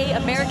last 8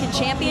 American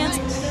champions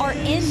are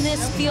in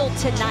this field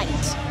tonight.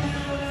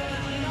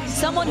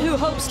 Someone who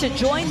hopes to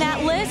join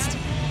that list,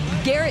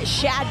 Garrett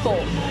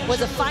Shadbolt,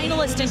 was a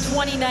finalist in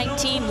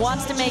 2019,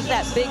 wants to make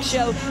that big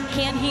show.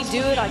 Can he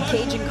do it on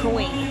Cajun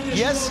Queen?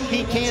 Yes,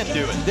 he can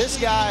do it. This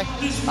guy,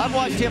 I've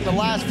watched him the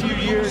last few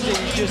years, and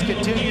he's just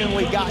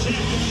continually gotten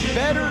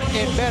better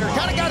and better.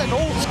 Kind of got an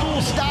old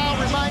school style,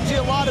 reminds you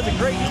a lot of the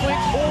great Clint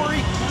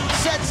Corey.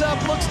 Sets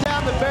up, looks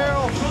down the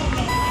barrel.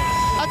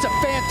 That's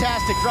a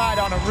fantastic ride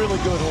on a really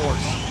good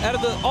horse. Out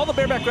of all the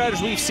bareback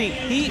riders we've seen,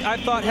 he, I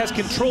thought, has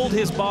controlled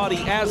his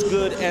body as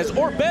good as,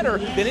 or better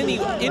than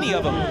any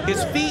of them.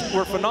 His feet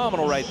were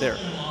phenomenal right there.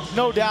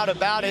 No doubt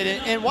about it,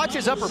 and watch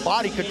his upper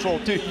body control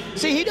too.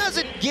 See, he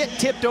doesn't get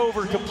tipped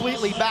over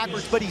completely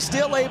backwards, but he's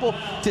still able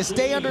to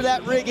stay under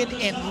that rigging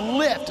and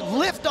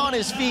lift on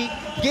his feet,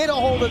 get a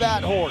hold of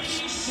that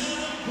horse.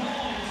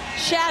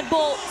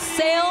 Shadbolt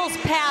sails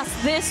past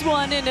this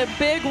one in a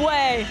big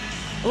way.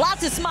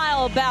 Lots to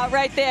smile about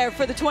right there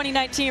for the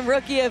 2019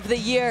 Rookie of the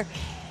Year.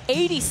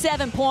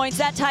 87 points,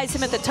 that ties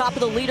him at the top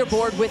of the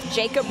leaderboard with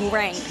Jacob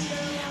Rain.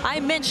 I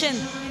mentioned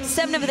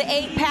 7 of the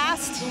 8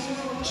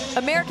 past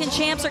American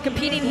champs are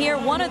competing here.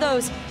 One of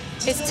those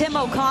is Tim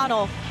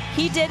O'Connell.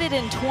 He did it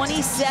in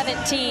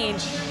 2017,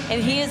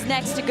 and he is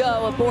next to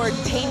go aboard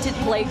Painted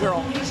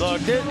Playgirl.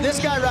 Look, this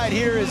guy right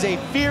here is a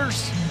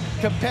fierce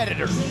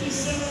competitor.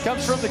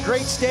 Comes from the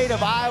great state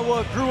of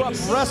Iowa, grew up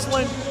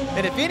wrestling,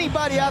 and if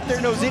anybody out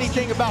there knows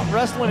anything about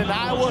wrestling in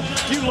Iowa,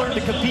 you learn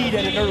to compete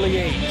at an early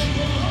age.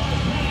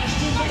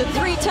 The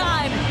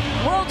 3-time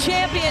world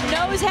champion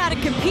knows how to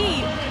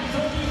compete.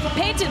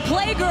 Painted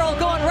Playgirl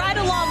going right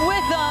along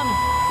with them.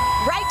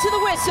 Right to the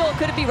whistle,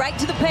 could it be right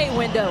to the pay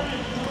window?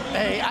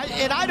 Hey,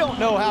 I don't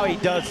know how he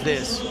does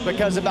this,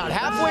 because about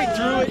halfway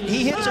through it,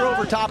 he hits her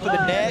over top of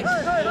the neck,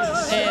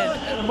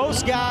 and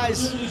most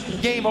guys,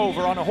 game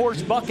over on a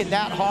horse bucking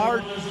that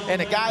hard, and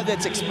a guy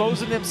that's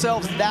exposing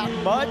themselves that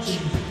much.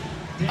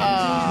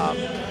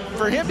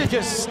 For him to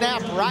just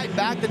snap right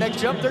back the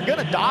next jump, they're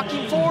going to dock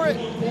him for it,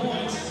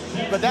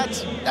 but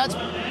that's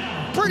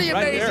pretty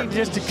amazing right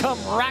just to come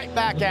right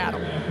back at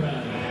him.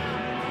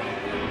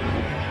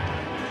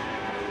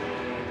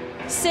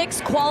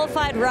 6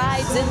 qualified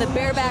rides in the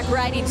bareback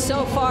riding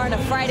so far on a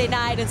Friday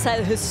night inside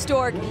the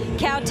historic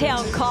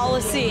Cowtown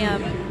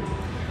Coliseum.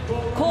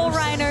 Cole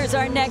Reiner is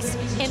our next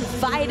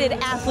invited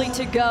athlete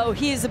to go.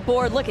 He is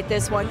aboard, look at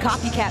this one,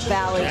 Copycat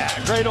Valley.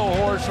 Yeah, great old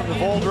horse from the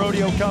Bold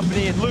Rodeo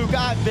Company. And Luke,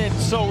 I've been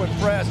so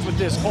impressed with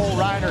this Cole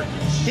Reiner.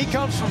 He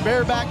comes from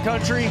bareback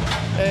country,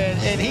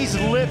 and he's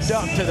lived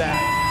up to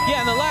that.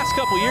 Yeah, in the last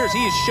couple years,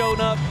 he has shown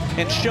up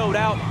and showed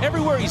out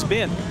everywhere he's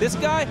been. This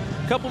guy,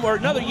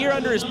 another year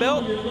under his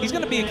belt, he's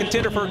going to be a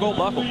contender for a gold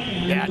buckle.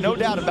 Yeah, no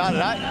doubt about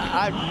it.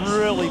 I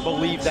really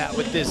believe that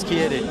with this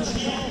kid. And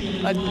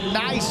a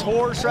nice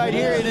horse right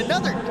here, and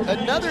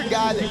another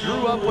guy that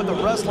grew up with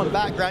a wrestling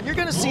background. You're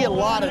going to see a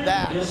lot of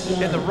that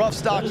in the rough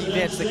stock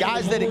events. The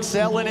guys that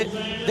excel in it,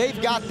 they've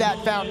got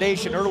that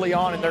foundation early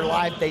on in their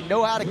life. They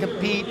know how to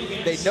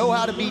compete, they know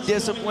how to be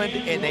disciplined,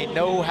 and they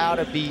know how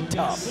to be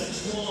tough.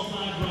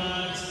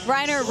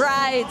 Reiner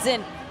rides,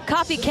 and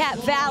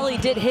Copycat Valley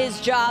did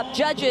his job.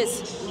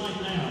 Judges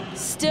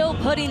still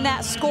putting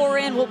that score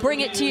in. We'll bring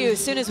it to you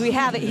as soon as we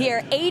have it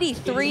here.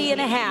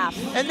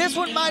 83.5. And this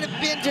one might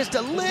have been just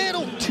a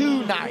little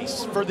too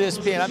nice for this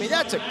pin. I mean,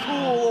 that's a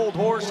cool old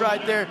horse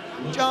right there.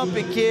 Jump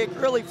and kick,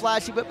 really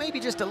flashy, but maybe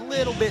just a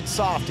little bit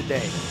soft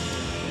today.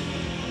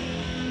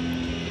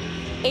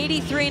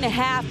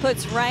 83.5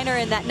 puts Reiner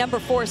in that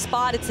 #4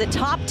 spot. It's the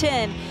top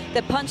 10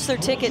 that punched their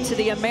ticket to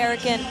the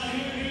American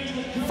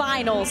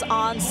Finals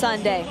on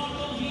Sunday.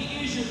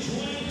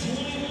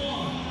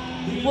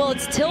 Well,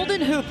 it's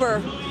Tilden Hooper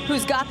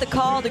who's got the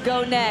call to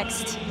go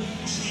next.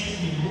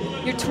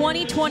 Your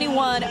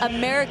 2021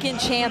 American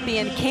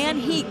champion. Can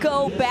he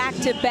go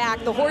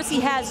back-to-back? The horse he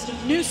has,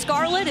 New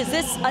Scarlet, is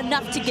this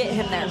enough to get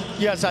him there?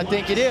 Yes, I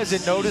think it is.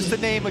 And notice the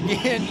name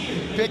again,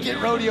 Pickett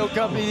Rodeo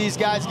Company. These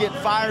guys get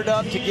fired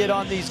up to get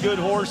on these good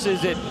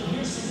horses. And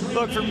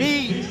look, for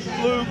me,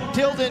 Luke,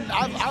 Tilden,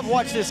 I've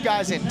watched this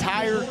guy's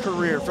entire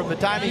career from the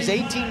time he's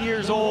 18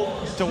 years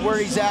old to where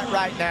he's at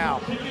right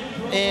now.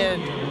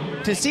 And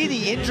to see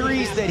the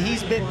injuries that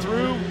he's been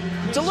through,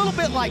 it's a little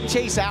bit like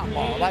Chase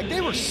Outlaw. Like, they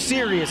were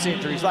serious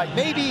injuries. Like,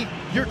 maybe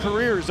your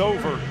career is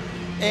over.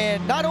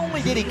 And not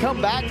only did he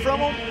come back from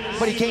them,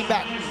 but he came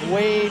back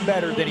way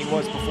better than he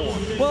was before.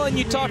 Well, and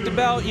you talked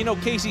about, you know,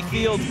 Casey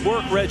Field's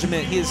work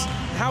regimen,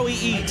 how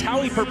he eats,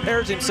 how he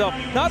prepares himself,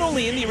 not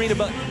only in the arena,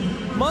 but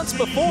months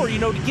before, you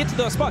know, to get to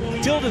the spot.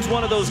 Tilden's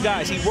one of those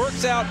guys. He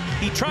works out,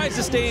 he tries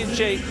to stay in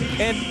shape,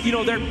 and, you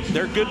know,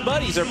 they're good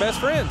buddies, they're best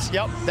friends.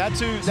 Yep, that's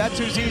who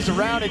he's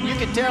around, and you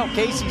can tell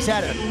Casey's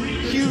had a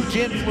huge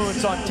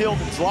influence on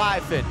Tilden's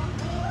life, and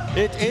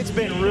it's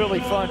been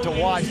really fun to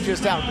watch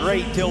just how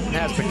great Tilden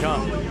has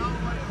become.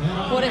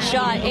 What a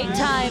shot.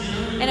 8-time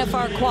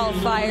NFR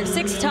qualifier,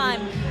 6-time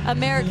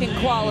American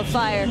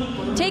qualifier.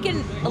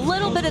 Taking a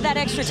little bit of that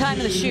extra time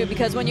in the chute,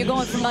 because when you're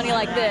going for money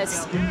like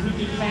this,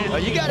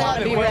 you got to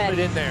have it welded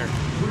in there.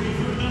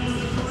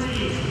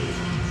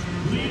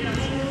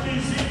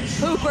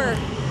 Hooper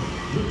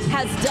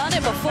has done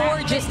it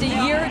before just a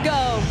year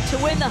ago to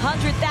win the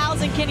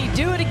 $100,000. Can he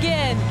do it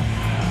again?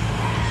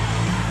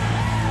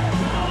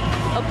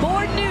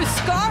 Aboard new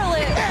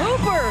Scarlet.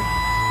 Hooper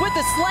with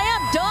the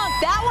slam dunk.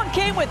 That one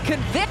came with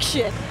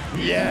conviction.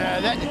 Yeah,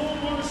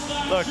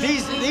 look,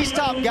 these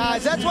top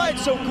guys, that's why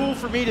it's so cool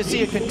for me to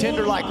see a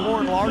contender like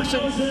Warren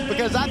Larson,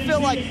 because I feel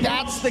like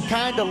that's the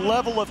kind of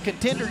level of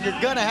contender you're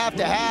going to have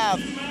to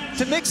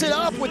mix it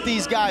up with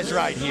these guys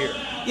right here.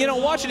 You know,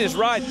 watching his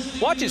ride,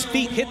 watch his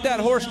feet hit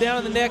that horse down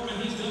in the neck,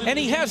 and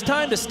he has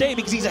time to stay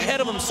because he's ahead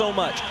of him so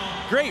much.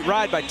 Great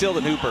ride by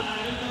Tilden Hooper.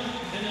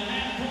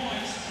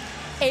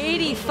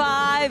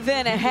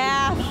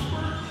 85.5.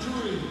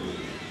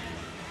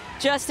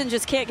 Justin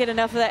just can't get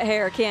enough of that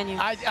hair, can you?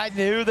 I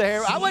knew the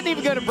hair. I wasn't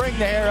even going to bring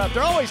the hair up.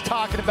 They're always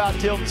talking about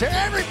Tilden's hair.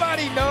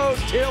 Everybody knows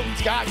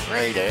Tilden's got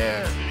great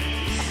hair.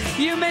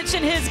 You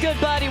mentioned his good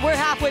buddy. We're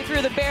halfway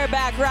through the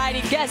bareback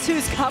riding. Guess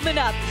who's coming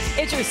up?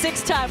 It's your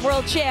 6-time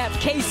world champ,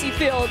 Casey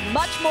Field.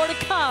 Much more to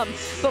come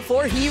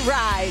before he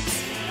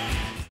rides.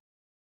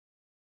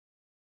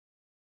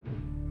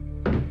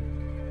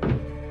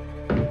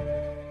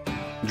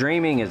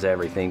 Dreaming is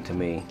everything to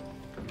me.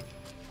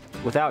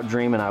 Without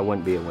dreaming, I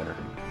wouldn't be a winner.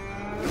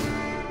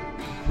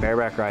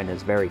 Bareback riding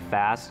is very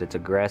fast, it's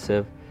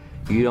aggressive.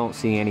 You don't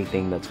see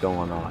anything that's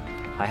going on.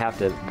 I have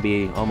to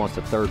be almost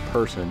a third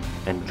person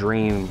and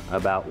dream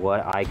about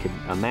what I could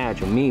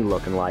imagine me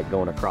looking like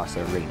going across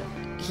the arena.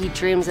 He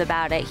dreams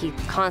about it, he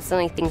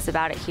constantly thinks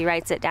about it, he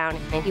writes it down,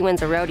 and he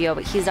wins a rodeo,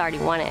 but he's already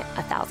won it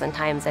 1,000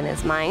 times in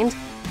his mind.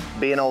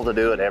 Being able to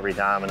do it every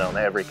time and on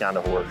every kind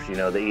of horse, you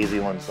know, the easy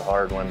ones, the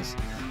hard ones,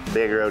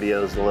 big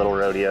rodeos, the little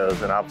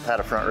rodeos, and I've had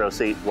a front row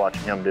seat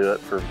watching him do it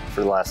for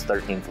the last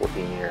 13,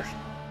 14 years.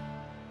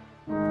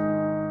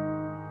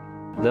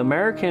 The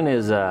American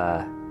is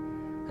a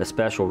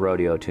special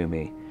rodeo to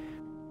me.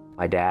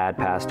 My dad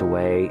passed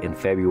away in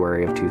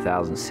February of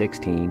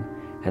 2016,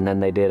 and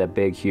then they did a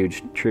big,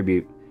 huge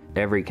tribute.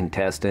 Every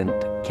contestant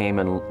came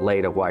and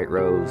laid a white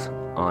rose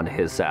on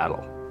his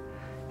saddle.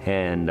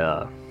 And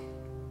that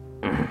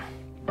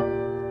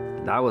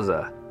was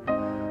a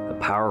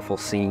powerful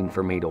scene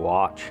for me to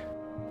watch.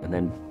 And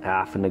then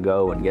having to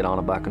go and get on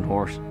a bucking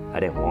horse, I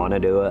didn't want to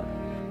do it.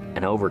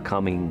 And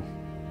overcoming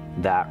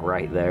that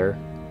right there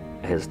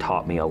has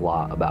taught me a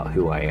lot about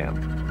who I am.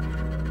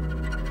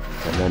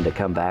 And then to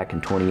come back in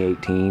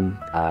 2018,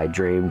 I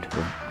dreamed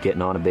of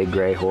getting on a big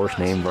gray horse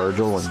named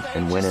Virgil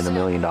and winning $1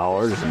 million.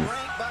 And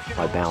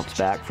I bounced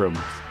back from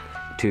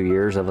 2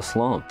 years of a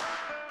slump.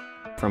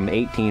 From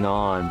 18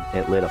 on,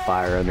 it lit a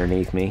fire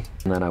underneath me.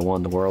 And then I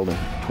won the world in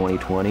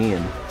 2020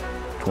 and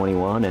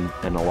 21, and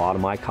a lot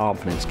of my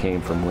confidence came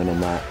from winning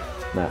that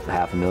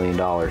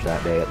 $500,000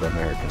 that day at the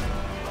American.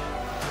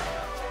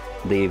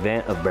 The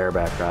event of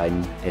bareback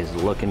riding is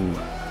looking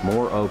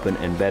more open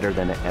and better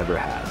than it ever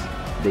has.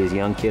 These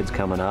young kids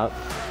coming up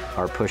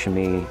are pushing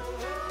me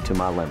to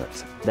my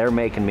limits. They're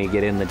making me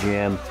get in the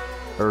gym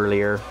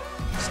earlier,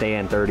 stay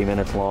in 30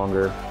 minutes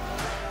longer.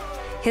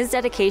 His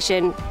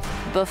dedication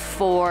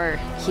before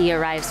he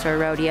arrives to a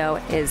rodeo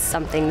is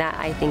something that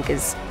I think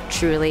is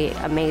truly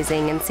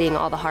amazing, and seeing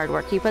all the hard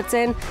work he puts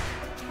in,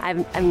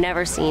 I've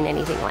never seen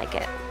anything like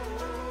it.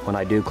 When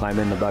I do climb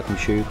in the bucking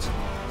chutes,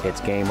 it's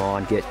game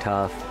on, get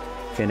tough,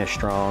 finish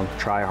strong,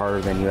 try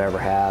harder than you ever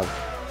have.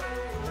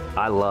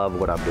 I love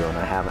what I'm doing.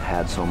 I haven't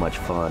had so much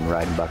fun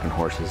riding bucking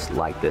horses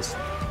like this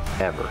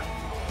ever.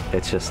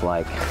 It's just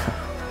like,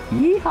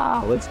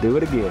 yeehaw, let's do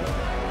it again.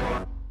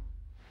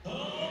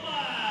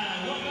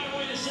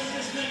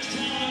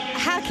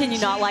 How can you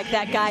not like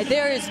that guy?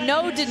 There is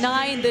no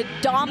denying the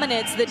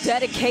dominance, the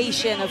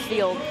dedication of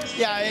Field.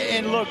 Yeah,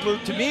 and look,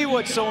 Luke, to me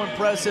what's so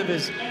impressive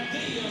is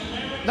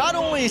not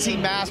only has he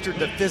mastered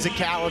the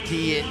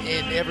physicality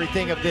and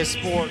everything of this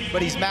sport,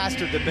 but he's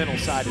mastered the mental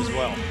side as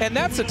well. And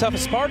that's the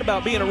toughest part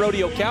about being a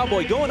rodeo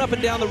cowboy, going up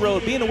and down the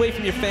road, being away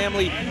from your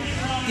family.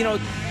 You know,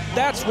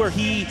 that's where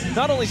he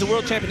not only is a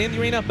world champion in the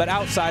arena, but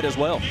outside as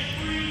well.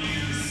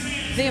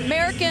 The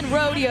American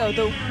Rodeo,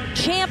 the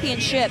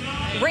championship,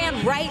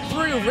 ran right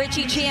through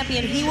Richie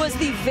Champion. He was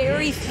the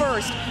very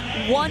first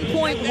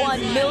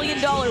 $1.1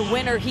 million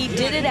winner. He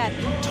did it at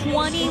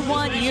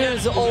 21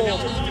 years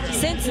old.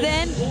 Since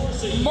then,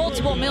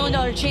 multiple $1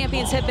 million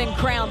champions have been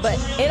crowned, but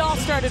it all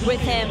started with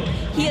him.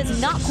 He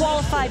has not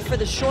qualified for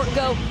the short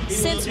go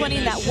since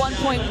winning that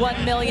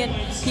 $1.1 million.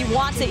 He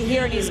wants it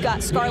here, and he's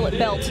got Scarlet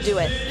Bell to do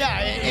it. Yeah,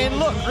 and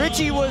look,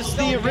 Richie was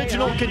the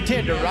original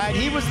contender, right?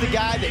 He was the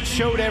guy that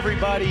showed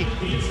everybody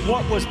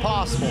what was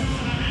possible.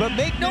 But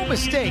make no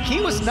mistake, he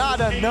was not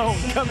unknown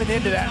coming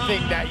into that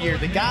thing that year.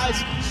 The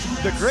guys,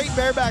 the great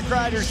bareback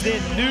riders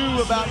then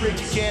knew about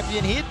Richie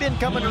Champion. He had been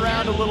coming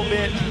around a little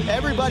bit.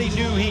 Everybody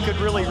knew he could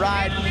really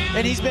ride,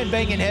 and he's been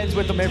banging heads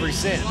with them ever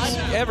since.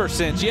 Ever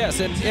since,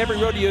 yes. And every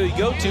rodeo you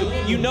go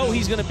to, you know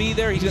he's going to be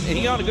there. He's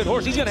on a good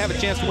horse. He's going to have a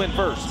chance to win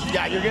first.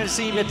 Yeah, you're going to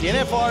see him at the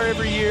NFR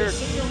every year,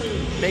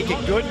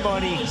 making good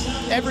money.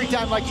 Every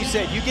time, like you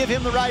said, you give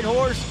him the right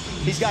horse,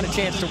 he's got a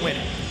chance to win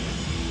it.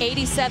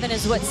 87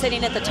 is what's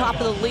sitting at the top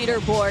of the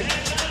leaderboard.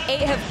 8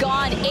 have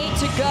gone, 8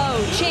 to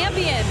go.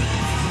 Champion,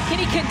 can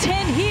he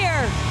contend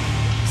here?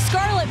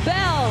 Scarlet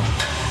Bell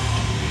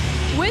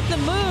with the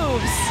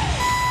moves.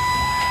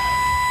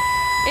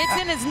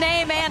 It's in his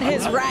name and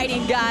his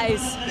riding,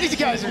 guys. These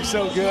guys are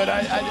so good.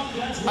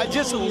 I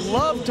just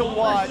love to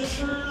watch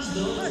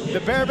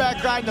the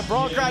bareback riding, the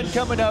bronc riding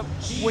coming up.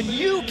 When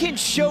you can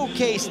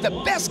showcase the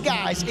best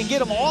guys and get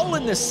them all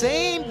in the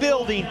same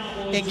building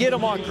and get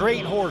them on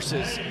great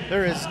horses,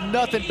 there is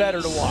nothing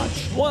better to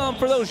watch. Well,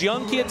 for those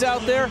young kids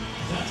out there,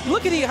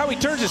 look at how he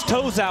turns his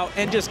toes out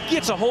and just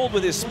gets a hold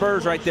with his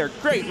spurs right there.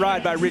 Great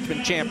ride by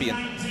Richmond Champion.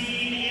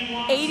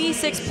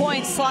 86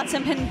 points slots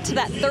him into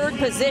that 3rd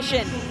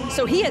position.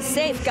 So he is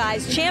safe,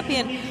 guys.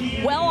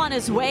 Champion well on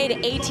his way to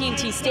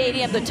AT&T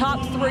Stadium. The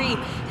top 3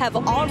 have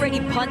already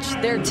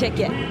punched their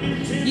ticket.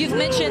 You've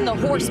mentioned the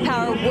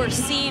horsepower we're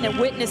seeing and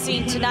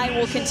witnessing tonight.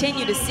 We'll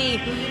continue to see.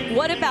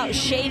 What about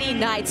Shady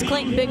Nights?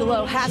 Clayton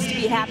Bigelow has to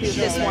be happy with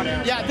this one.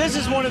 Yeah, this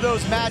is one of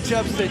those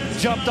matchups that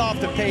jumped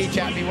off the page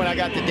at me when I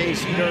got the day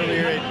sheet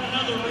earlier.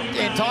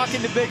 And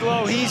talking to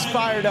Bigelow, he's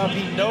fired up.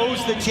 He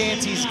knows the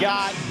chance he's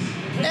got.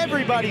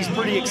 Everybody's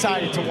pretty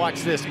excited to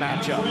watch this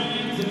matchup.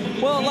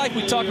 Well, like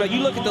we talked about,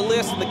 you look at the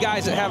list and the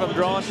guys that have them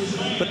drawn,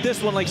 but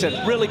this one, like I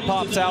said, really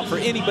pops out for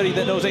anybody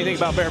that knows anything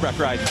about bareback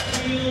riding.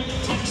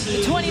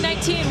 The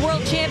 2019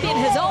 world champion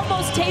has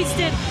almost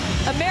tasted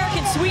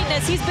American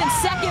sweetness. He's been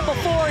second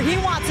before. He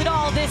wants it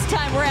all this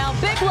time around.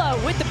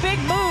 Bigelow with the big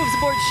moves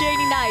aboard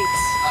Shady Nights.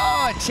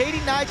 Oh, and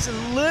Shady Nights a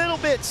little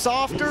bit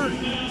softer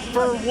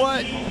for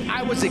what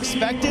I was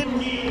expecting.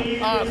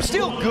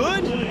 Still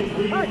good,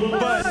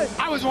 but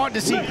I was wanting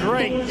to see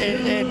great,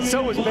 and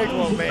so was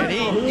Bigelow, man.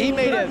 He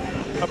made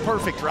a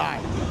perfect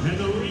ride.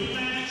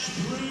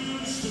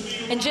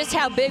 And just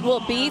how big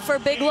will be for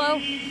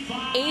Bigelow?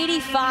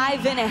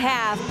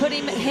 85.5,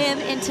 putting him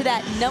into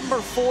that number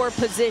 4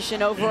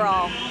 position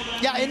overall.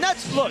 Yeah, and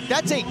that's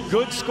a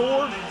good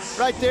score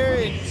right there.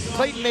 And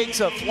Clayton makes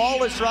a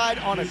flawless ride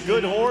on a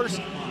good horse,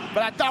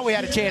 but I thought we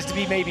had a chance to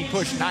be maybe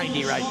push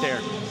 90 right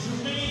there.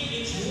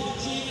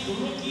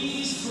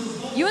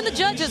 You and the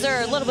judges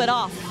are a little bit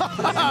off.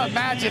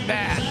 Imagine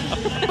that.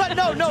 But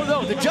no,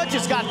 the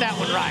judges got that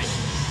one right.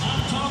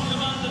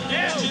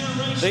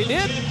 They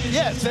did?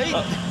 Yes, hey.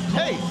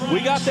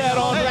 We got that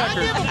on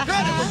record. I give them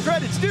credit where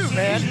credit's due,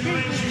 man.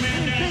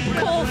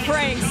 Cole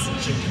Franks,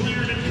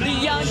 the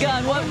young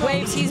gun, what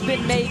waves he's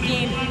been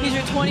making. He's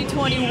your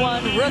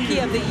 2021 Rookie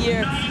of the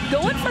Year.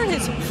 Going for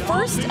his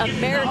first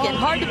American.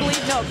 Hard to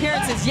believe no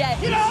appearances yet.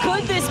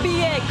 Could this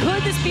be it?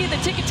 Could this be the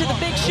ticket to the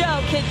big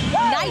show? Can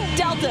Knight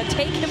Delta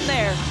take him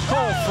there?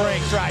 Cole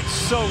Franks rides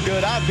so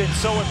good. I've been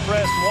so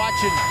impressed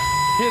watching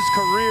his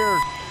career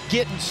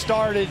getting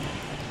started.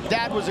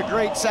 Dad was a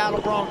great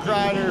saddle bronc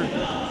rider,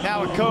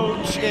 now a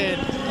coach, and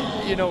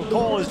you know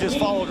Cole has just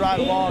followed right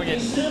along. And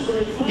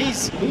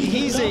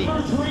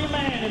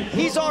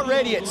he's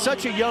already at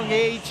such a young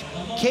age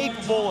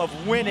capable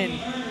of winning,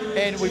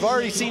 and we've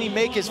already seen him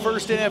make his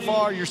first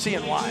NFR. You're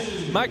seeing why.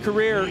 My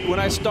career, when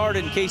I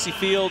started in Casey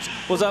Fields,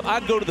 was up.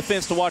 I'd go to the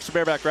fence to watch the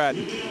bareback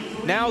riding.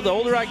 Now, the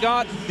older I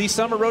got, these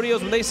summer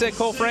rodeos, when they said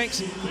Cole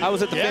Franks, I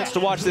was at the fence to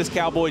watch this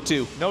cowboy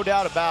too. No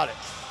doubt about it.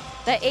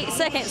 That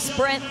 8-second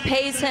sprint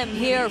pays him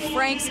here.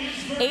 Franks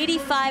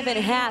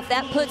 85.5.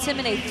 That puts him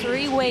in a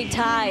 3-way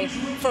tie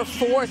for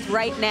 4th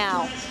right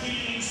now.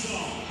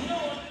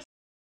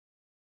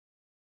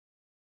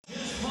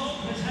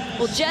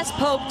 Well, Jess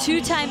Pope,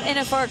 2-time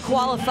NFR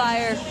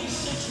qualifier,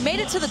 made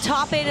it to the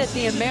top 8 at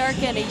the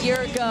American a year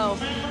ago.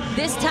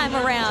 This time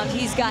around,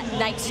 he's got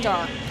Night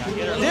Star.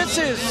 This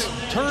is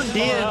turned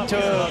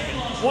into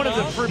one of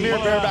the premier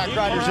bareback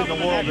riders in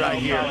the world right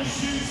here.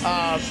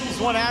 He's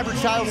won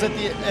average titles at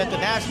the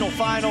national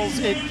finals.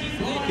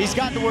 He's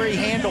gotten to where he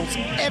handles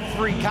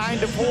every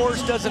kind of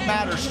horse. Doesn't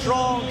matter,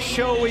 strong,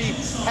 showy,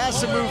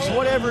 has some moves,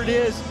 whatever it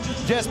is.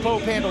 Jess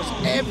Pope handles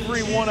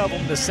every one of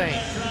them the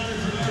same.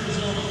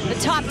 The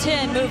top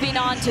 10 moving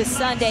on to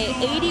Sunday.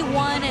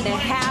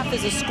 81.5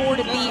 is a score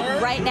to beat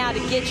right now to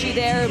get you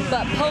there.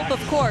 But Pope,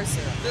 of course,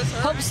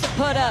 hopes to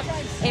put up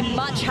a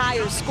much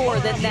higher score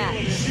than that.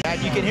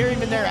 And you can hear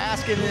him in there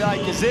asking,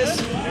 like,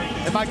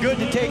 am I good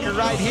to take her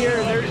right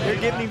here? And they're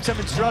giving him some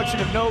instruction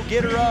of no,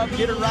 get her up,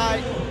 get her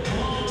right.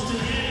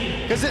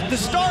 Because the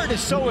start is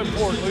so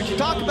important. We can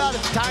talk about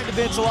its timed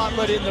events a lot,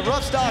 but in the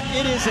rough stock,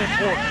 it is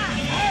important.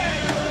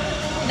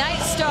 Night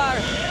Star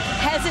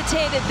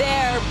hesitated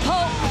there.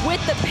 Pope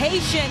with the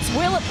patience.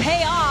 Will it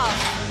pay off?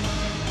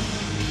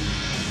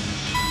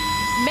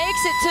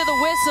 Makes it to the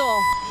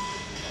whistle.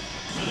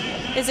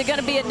 Is it going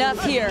to be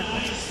enough here?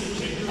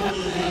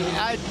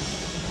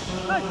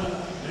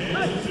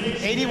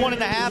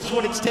 81.5 is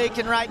what it's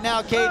taking right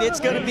now, Kate. It's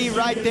going to be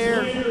right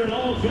there,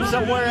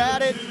 somewhere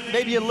at it,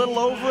 maybe a little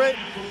over it,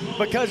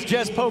 because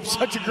Jess Pope's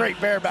such a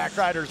great bareback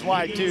rider is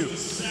why, too.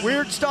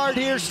 Weird start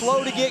here,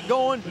 slow to get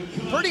going,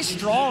 pretty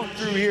strong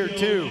through here,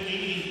 too.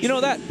 You know,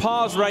 that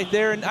pause right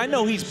there, and I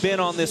know he's been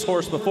on this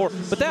horse before,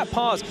 but that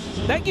pause,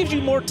 that gives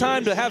you more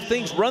time to have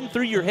things run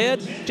through your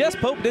head. Jess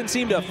Pope didn't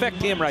seem to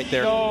affect him right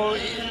there. No,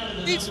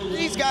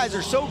 these guys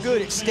are so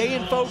good at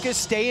staying focused,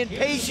 staying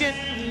patient,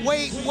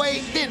 wait,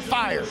 then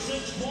fire.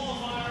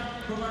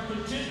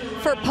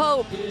 For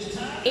Pope,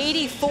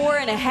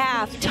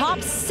 84.5.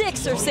 Top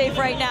 6 are safe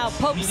right now.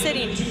 Pope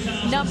sitting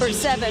number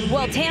 7.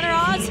 Well, Tanner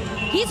Oz,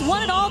 he's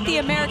won it all at the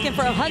American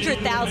for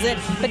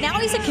 $100,000, but now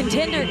he's a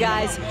contender,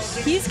 guys.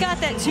 He's got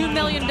that $2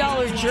 million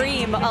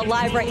dream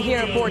alive right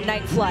here aboard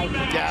Night Flight.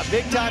 Yeah,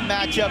 big time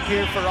matchup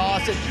here for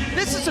Oz. And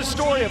this is a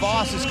story of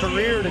Oz's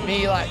career to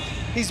me. Like,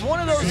 he's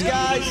one of those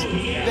guys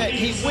that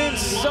he wins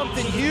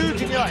something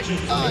huge and you're like,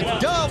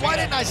 duh, why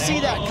didn't I see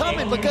that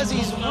coming? Because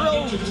he's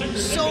rode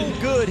so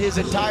good his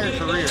entire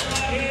career.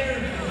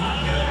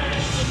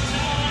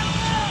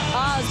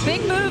 Oz, big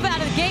move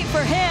out of the gate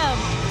for him.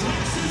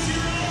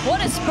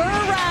 What a spur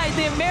ride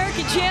the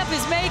American champ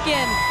is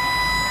making.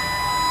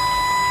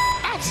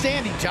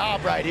 Outstanding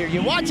job right here.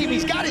 You watch him,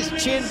 he's got his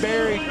chin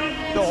buried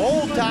the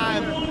whole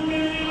time.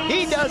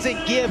 He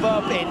doesn't give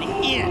up an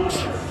inch.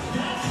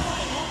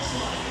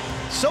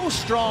 So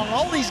strong,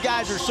 all these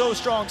guys are so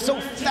strong,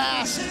 so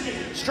fast,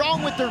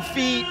 strong with their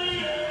feet,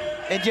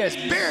 and just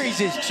buries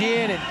his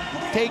chin and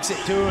takes it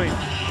to him.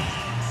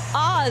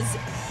 Oz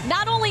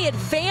not only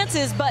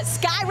advances, but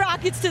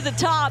skyrockets to the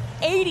top,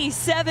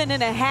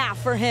 87.5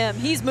 for him.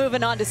 He's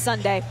moving on to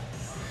Sunday.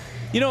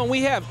 You know,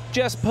 we have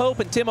Jess Pope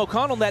and Tim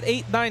O'Connell in that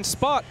 8-9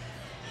 spot.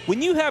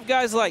 When you have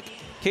guys like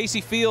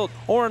Casey Field,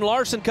 Orrin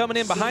Larson coming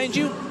in behind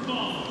you,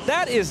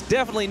 that is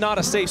definitely not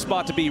a safe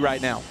spot to be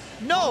right now.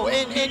 No,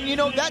 and you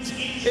know,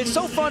 it's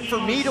so fun for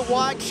me to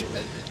watch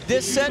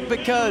this set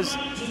because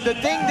the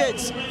thing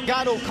that's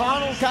got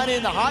O'Connell kind of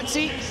in the hot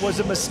seat was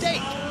a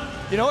mistake.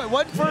 You know, it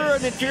wasn't for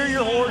an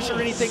inferior horse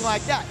or anything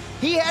like that.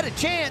 He had a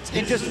chance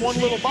and just one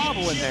little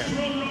bobble in there.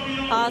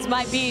 Oz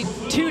might be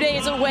 2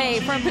 days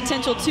away from a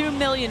potential $2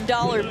 million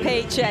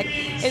paycheck.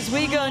 As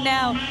we go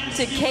now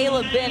to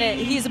Caleb Bennett,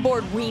 he's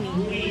aboard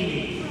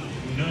Weenie.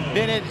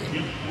 Bennett,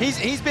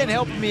 he's been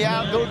helping me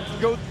out,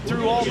 go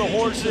through all the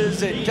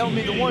horses and telling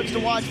me the ones to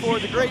watch for,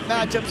 the great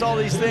matchups, all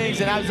these things.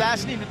 And I was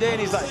asking him today,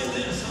 and he's like,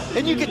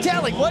 and you could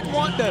tell he wasn't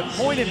wanting to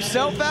point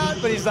himself out,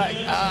 but he's like,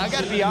 I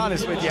got to be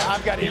honest with you,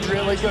 I've got a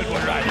really good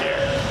one right here.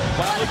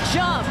 What a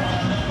jump.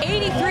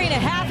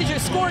 83.5 is your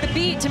score to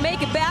beat to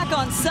make it back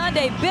on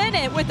Sunday.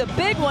 Bennett with a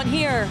big one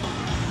here.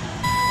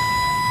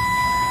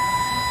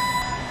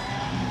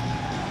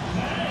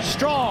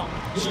 Strong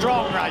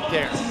right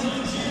there.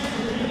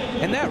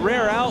 And that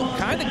rare out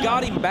kind of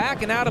got him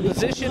back and out of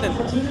position.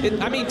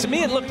 And I mean, to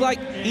me, it looked like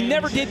he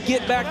never did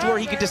get back to where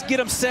he could just get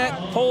him set,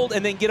 hold,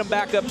 and then get him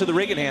back up to the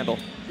rigging handle.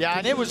 Yeah,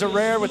 and it was a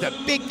rare with a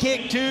big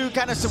kick too,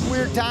 kind of some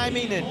weird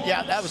timing, and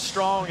yeah, that was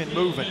strong and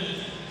moving.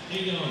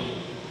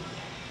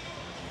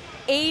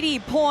 80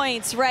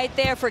 points right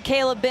there for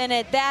Caleb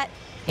Bennett. That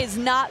is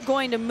not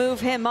going to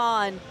move him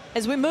on.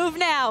 As we move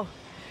now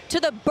to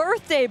the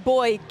birthday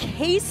boy,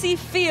 Casey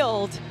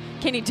Field.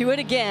 Can he do it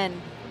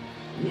again?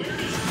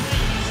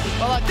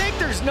 Well, I think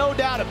there's no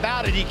doubt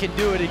about it, he can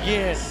do it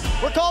again.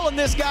 We're calling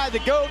this guy the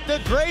GOAT, the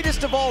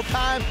greatest of all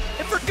time,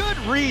 and for good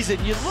reason.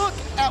 You look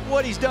at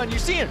what he's done. You're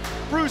seeing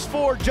Bruce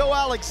Ford, Joe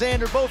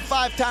Alexander, both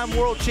 5-time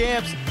world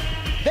champs.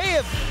 They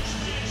have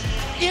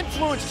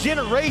influenced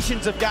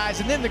generations of guys,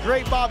 and then the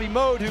great Bobby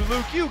Mode, who,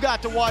 Luke, you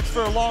got to watch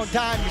for a long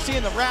time. You're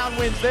seeing the round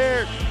wins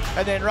there,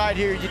 and then right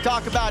here, you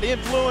talk about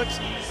influence,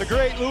 the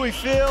great Louis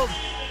Field.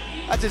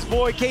 That's his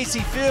boy, Casey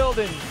Field,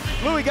 and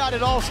Louis got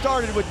it all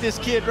started with this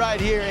kid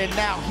right here, and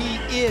now he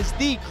is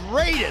the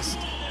greatest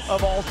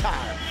of all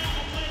time.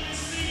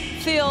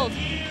 Field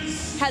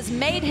has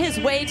made his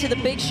way to the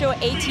big show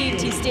at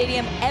AT&T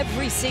Stadium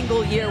every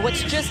single year.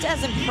 What's just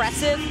as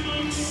impressive,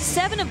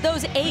 7 of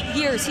those 8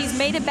 years, he's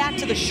made it back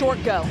to the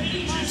short go.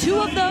 2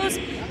 of those,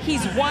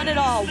 he's won it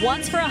all.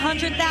 Once for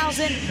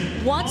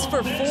 $100,000, once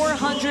for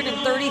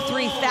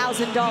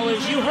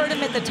 $433,000. You heard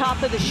him at the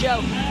top of the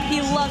show.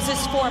 He loves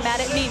this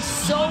format. It means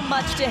so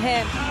much to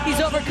him.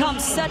 He's overcome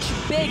such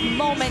big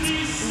moments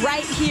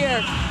right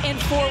here in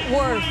Fort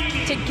Worth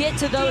to get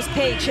to those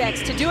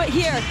paychecks. To do it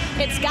here,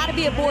 it's got to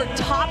be aboard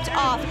topped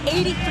off.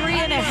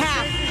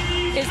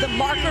 83.5 is the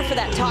marker for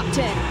that top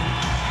 10.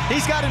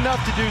 He's got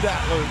enough to do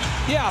that, Luke.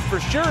 Yeah, for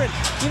sure. And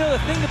you know the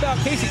thing about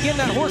Casey getting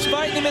that horse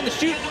fighting him in the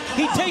chute,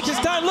 he takes his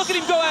time. Look at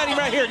him go at him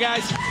right here,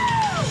 guys.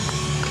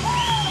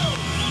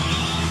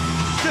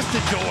 just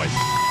enjoy.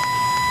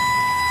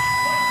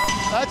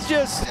 That's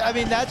just, I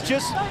mean, that's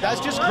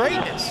just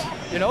greatness.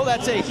 You know,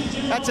 that's a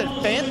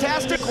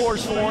fantastic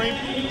horse for him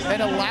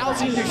and allows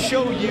him to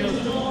show you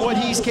what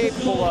he's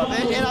capable of.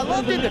 And I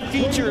loved in the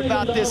feature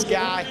about this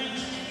guy.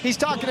 He's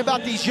talking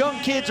about these young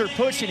kids are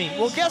pushing him.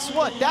 Well, guess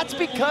what? That's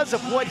because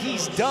of what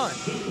he's done.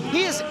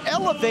 He has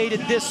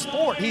elevated this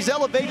sport. He's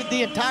elevated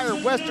the entire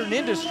Western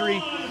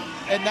industry,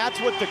 and that's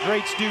what the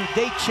greats do.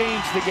 They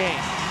change the game.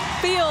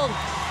 Field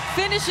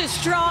finishes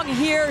strong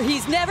here.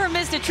 He's never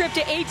missed a trip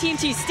to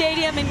AT&T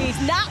Stadium, and he's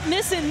not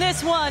missing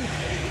this one.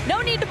 No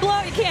need to blow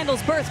out your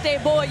candles, birthday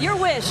boy. Your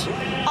wish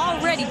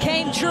already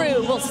came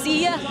true. We'll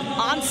see you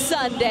on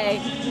Sunday,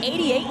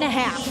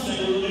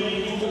 88.5.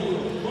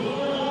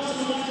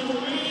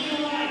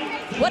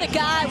 What a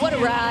guy, what a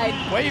ride.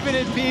 Waving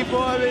at people,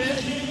 I mean,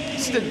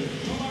 just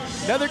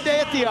another day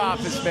at the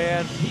office,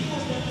 man.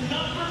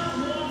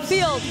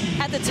 Field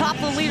at the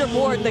top of the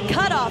leaderboard. The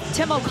cutoff,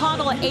 Tim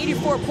O'Connell at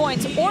 84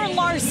 points. Orrin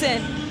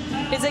Larson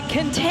is a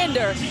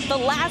contender, the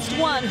last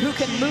one who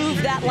can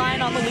move that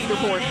line on the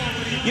leaderboard.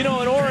 You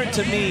know, and Orrin,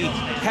 to me,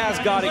 has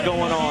got it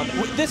going on.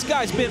 This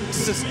guy's been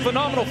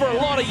phenomenal for a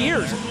lot of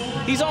years.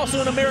 He's also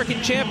an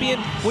American champion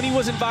when he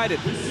was invited.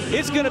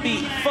 It's going to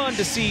be fun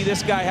to see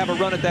this guy have a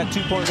run at that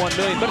 $2.1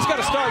 million, but it's got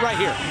to start right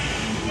here.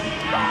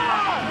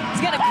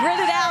 He's going to grit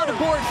it out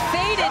aboard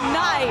Faded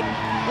Night.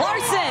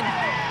 Larson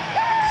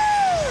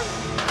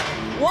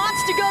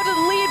wants to go to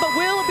the lead, but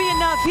will it be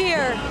enough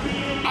here?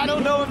 I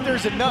don't know if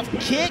there's enough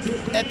kick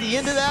at the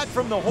end of that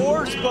from the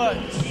horse, but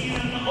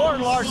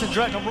Orrin Larson's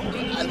right.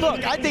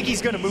 Look, I think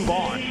he's going to move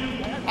on.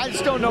 I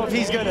just don't know if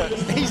he's going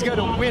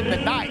to win the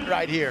night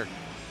right here.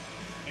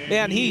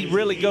 And he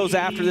really goes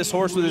after this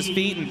horse with his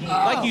feet. And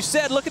like you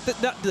said, look at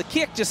the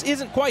kick just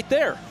isn't quite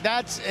there.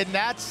 That's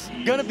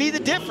going to be the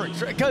difference,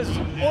 because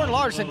Orrin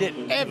Larson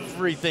did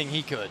everything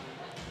he could.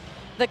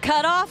 The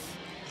cutoff,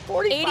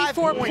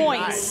 84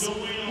 points.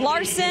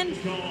 Larson,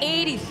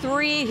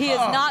 83. He is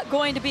not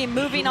going to be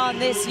moving on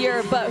this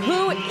year, but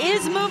who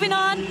is moving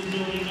on?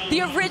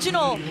 The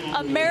original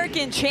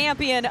American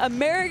champion,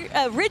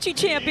 Richie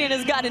Champion,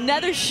 has got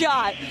another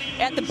shot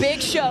at the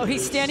big show.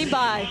 He's standing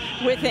by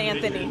with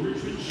Anthony.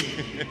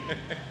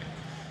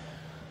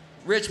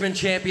 Richmond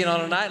champion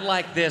on a night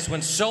like this,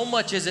 when so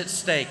much is at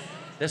stake,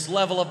 this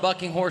level of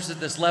bucking horses,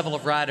 this level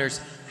of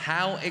riders,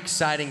 how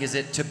exciting is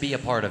it to be a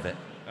part of it?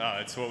 Oh,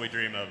 it's what we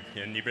dream of.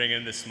 And you bring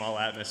in this small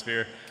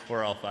atmosphere,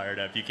 we're all fired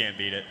up. You can't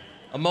beat it.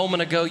 A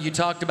moment ago, you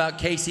talked about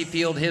Casey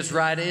Field, his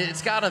ride.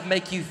 It's got to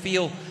make you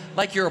feel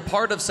like you're a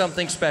part of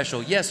something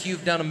special. Yes,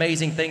 you've done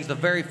amazing things, the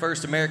very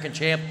first American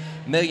champ,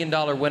 $1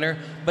 million winner,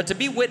 but to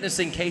be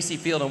witnessing Casey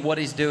Field and what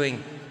he's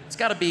doing, it's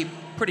got to be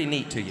pretty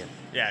neat to you.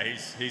 Yeah,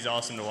 he's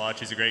awesome to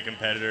watch. He's a great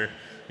competitor.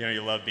 You know,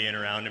 you love being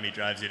around him. He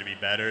drives you to be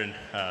better, and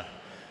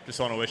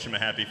just want to wish him a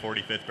happy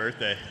 45th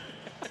birthday.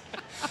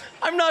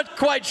 I'm not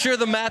quite sure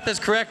the math is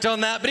correct on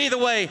that, but either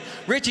way,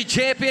 Richie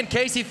Champion,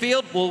 Casey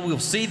Field, we'll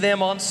see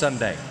them on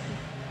Sunday.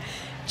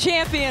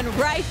 Champion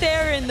right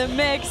there in the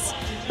mix,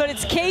 but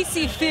it's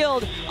Casey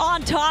Field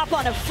on top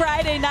on a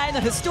Friday night in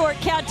the historic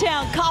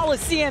Cowtown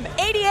Coliseum,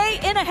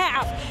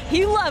 88.5.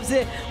 He loves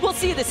it. We'll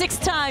see the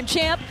 6-time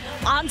champ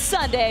on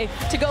Sunday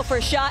to go for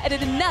a shot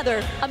at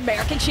another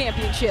American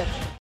championship.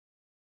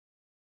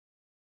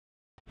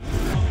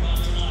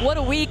 What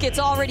a week it's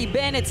already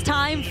been. It's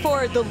time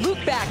for the look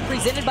back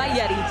presented by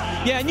Yeti.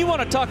 Yeah, and you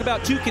want to talk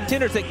about two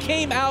contenders that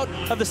came out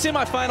of the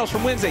semifinals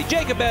from Wednesday.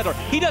 Jacob Edler,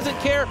 he doesn't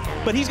care,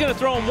 but he's going to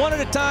throw them one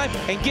at a time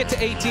and get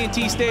to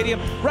AT&T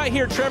Stadium. Right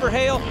here, Trevor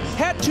Hale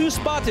had 2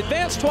 spots,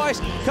 advanced twice,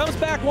 comes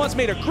back once,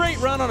 made a great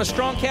run on a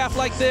strong calf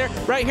like there.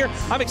 Right here,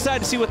 I'm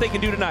excited to see what they can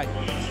do tonight.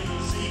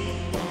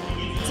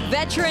 It's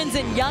veterans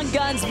and young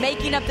guns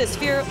making up this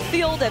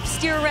field of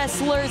steer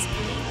wrestlers.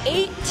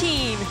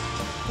 18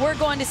 we're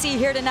going to see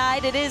here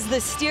tonight. It is the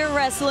steer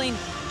wrestling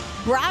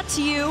brought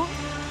to you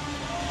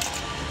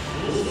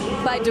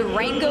by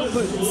Durango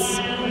Boots.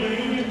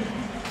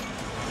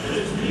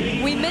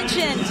 We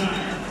mentioned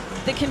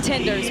the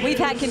contenders. We've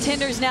had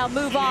contenders now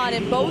move on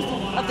in both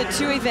of the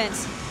 2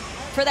 events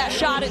for that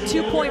shot at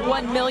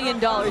 $2.1 million.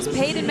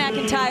 Peyton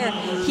McIntyre,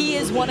 he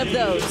is one of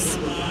those.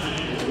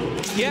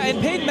 Yeah,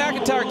 and Peyton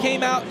McIntyre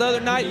came out the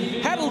other night,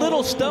 had a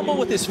little stumble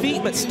with his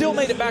feet, but still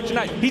made it back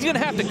tonight. He's going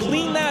to have to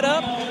clean that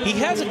up. He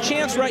has a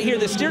chance right here.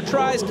 The steer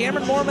tries.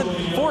 Cameron Mormon,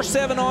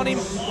 4-7 on him.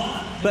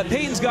 But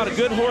Peyton's got a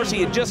good horse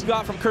he had just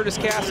got from Curtis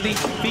Cassidy.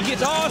 He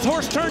gets, oh, his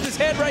horse turns his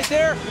head right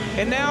there.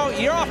 And now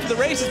you're off to the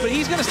races, but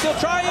he's going to still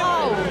try him.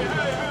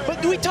 Oh.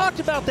 But we talked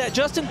about that,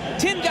 Justin.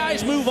 10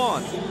 guys move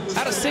on.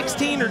 Out of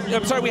 16, or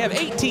I'm sorry, we have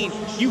 18.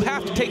 You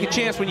have to take a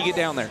chance when you get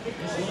down there.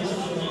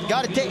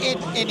 Got to take in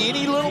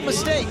any little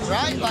mistake,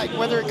 right? Like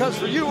whether it comes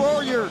for you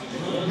or your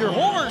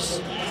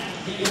horse,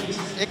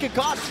 it could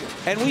cost you.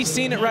 And we've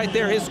seen it right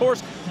there. His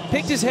horse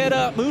picked his head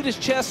up, moved his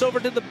chest over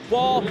to the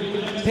wall,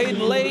 Peyton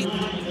late.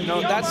 You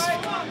know, that's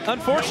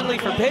unfortunately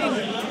for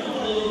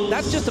Peyton,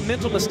 that's just a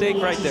mental mistake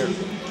right there.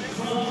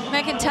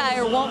 Second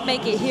tire won't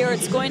make it here.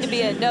 It's going to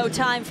be a no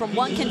time from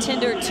one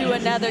contender to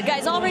another.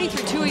 Guys, already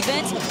through 2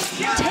 events,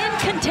 10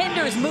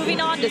 contenders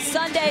moving on to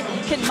Sunday.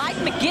 Can Mike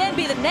McGinn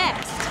be the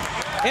next?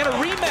 And a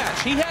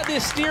rematch. He had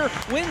this steer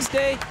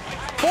Wednesday,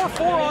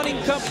 4-4 on him,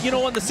 in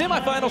the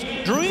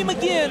semifinals, drew him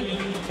again,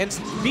 and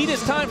beat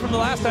his time from the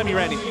last time he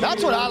ran him.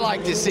 That's what I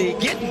like to see,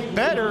 getting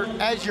better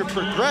as you're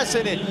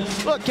progressing. And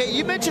look, Kate,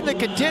 you mentioned the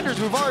contenders.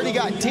 We've already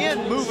got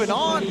 10 moving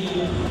on.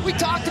 We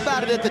talked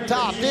about it at the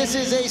top. This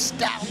is a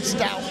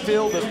stout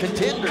field of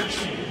contenders.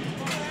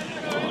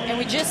 And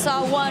we just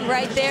saw one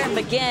right there,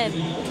 McGinn,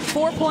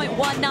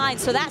 4.19,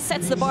 so that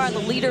sets the bar on the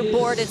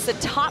leaderboard. It's the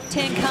top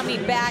 10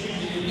 coming back.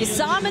 You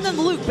saw him in the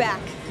loop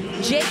back,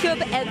 Jacob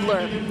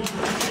Edler.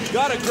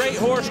 Got a great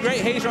horse,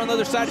 great hazer on the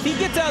other side. If he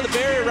gets out of the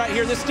barrier right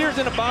here, this steer's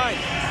in a bind.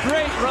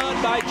 Great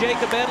run by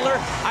Jacob Edler.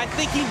 I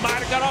think he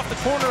might have got off the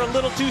corner a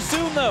little too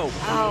soon, though.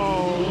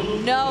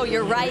 Oh, no,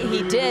 you're right,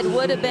 he did.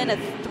 Would have been a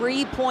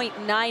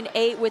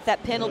 3.98 with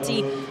that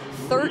penalty,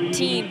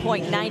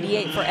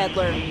 13.98 for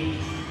Edler.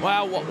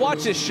 Wow,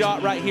 watch this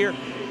shot right here.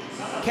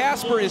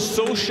 Casper is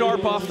so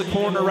sharp off the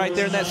corner right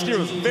there, and that steer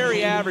was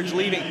very average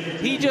leaving.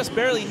 He just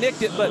barely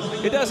nicked it, but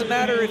it doesn't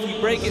matter if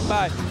you break it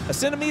by a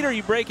centimeter,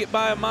 you break it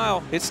by a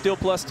mile, it's still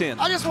plus 10.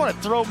 I just want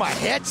to throw my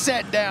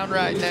headset down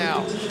right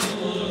now.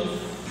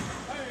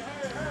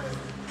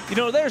 You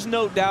know, there's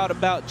no doubt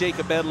about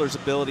Jacob Edler's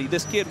ability.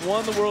 This kid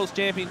won the World's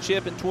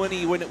Championship in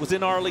 20 when it was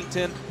in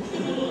Arlington.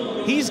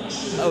 He's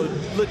a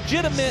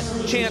legitimate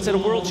chance at a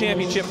World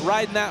Championship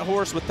riding that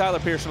horse with Tyler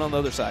Pearson on the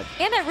other side.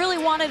 And I really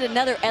wanted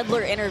another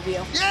Edler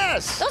interview.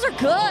 Yes! Those are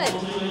good.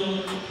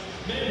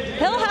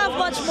 He'll have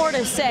much more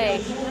to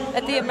say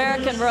at the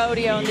American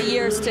Rodeo in the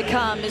years to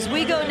come. As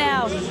we go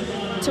now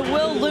to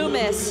Will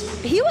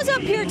Loomis. He was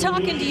up here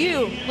talking to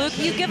you. Luke,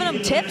 you giving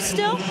them tips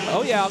still?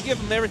 Oh yeah, I'll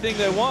give them everything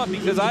they want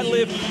because I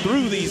lived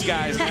through these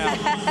guys now.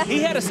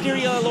 He had a steer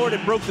Yellow Lord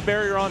and broke the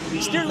barrier on.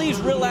 Steer leaves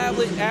real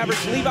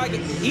average.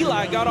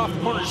 Eli got off the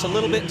corner just a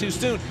little bit too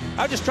soon.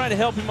 I was just trying to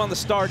help him on the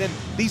start, and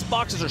these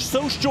boxes are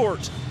so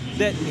short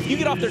that if you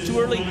get off there too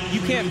early,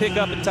 you can't pick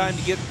up in time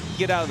to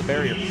get out of the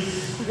barrier.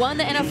 Won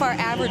the NFR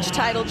average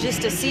title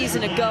just a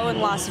season ago in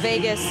Las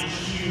Vegas.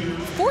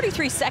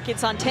 43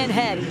 seconds on 10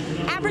 head.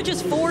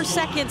 Averages 4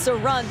 seconds a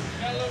run.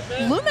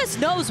 Loomis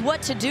knows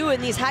what to do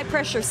in these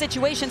high-pressure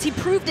situations. He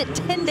proved it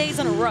 10 days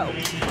in a row.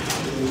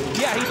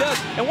 Yeah, he does.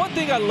 And one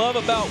thing I love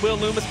about Will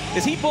Loomis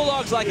is he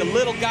bulldogs like a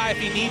little guy if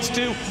he needs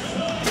to.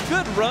 It's a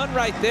good run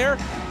right there.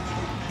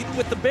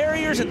 With the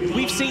barriers, and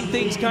we've seen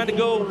things kind of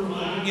go,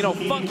 you know,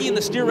 funky in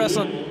the steer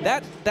wrestling.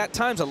 That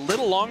time's a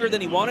little longer than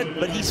he wanted,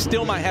 but he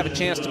still might have a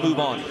chance to move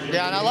on.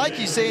 Yeah, and I like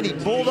you saying he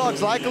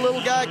bulldogs like a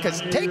little guy,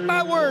 because take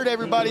my word,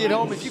 everybody at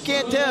home, if you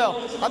can't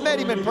tell, I met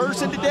him in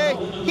person today.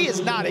 He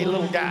is not a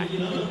little guy.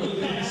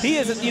 He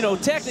isn't, you know,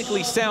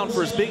 technically sound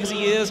for as big as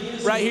he is.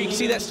 Right here, you can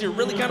see that steer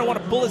really kind of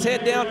want to pull his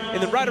head down, and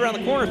then right around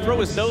the corner, throw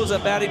his nose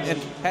up at him, and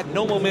had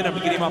no momentum to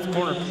get him off the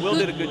corner. Will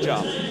did a good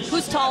job.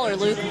 Who's taller,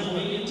 Luke?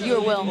 You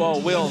or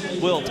Will? Well,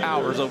 Will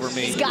towers over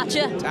me. He's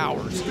gotcha.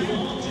 Towers.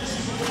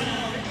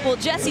 Well,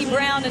 Jesse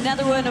Brown,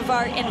 another one of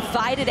our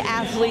invited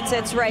athletes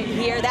that's right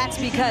here. That's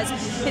because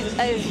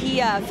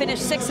he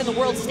finished 6th in the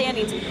world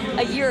standings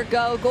a year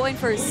ago, going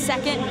for his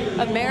 2nd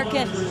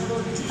American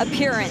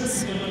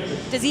appearance.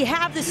 Does he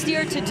have the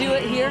steer to do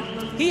it here?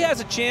 He has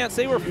a chance.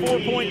 They were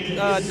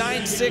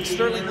 4.96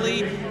 Sterling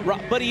lead,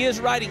 but he is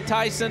riding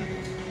Tyson.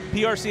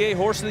 PRCA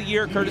Horse of the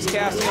Year, Curtis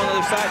Cassidy on the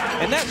other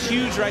side, and that's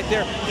huge right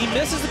there. He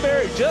misses the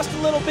barrier just a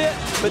little bit,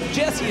 but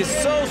Jesse is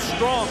so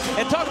strong.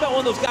 And talk about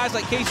one of those guys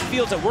like Casey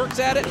Fields that works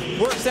at it,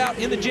 works out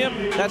in the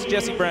gym, that's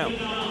Jesse Brown.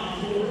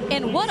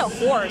 And what a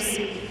horse.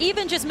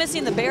 Even just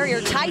missing the barrier,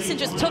 Tyson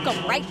just took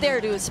him right there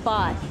to his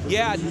spot.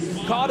 Yeah,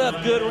 caught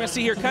up good. We're gonna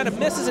see here, kind of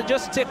misses it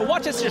just a tick, but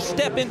watch us just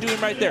step into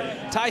him right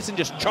there. Tyson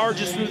just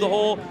charges through the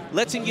hole,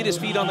 lets him get his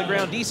feet on the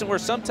ground decent, where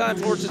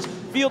sometimes horses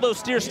feel those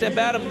steers step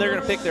at them, they're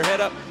gonna pick their head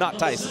up, not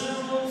Tyson.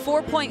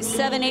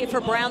 4.78 for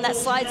Brown. That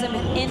slides him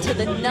into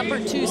the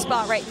 #2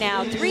 spot right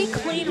now. 3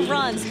 clean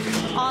runs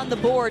on the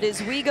board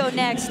as we go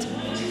next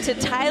to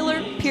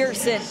Tyler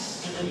Pearson,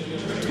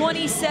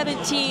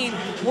 2017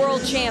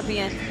 world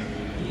champion.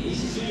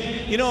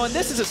 You know, and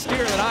this is a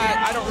steer that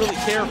I don't really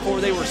care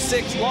for. They were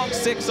long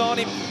 6 on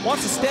him,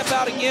 wants to step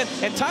out again,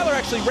 and Tyler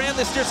actually ran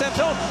this steer San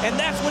Antonio, and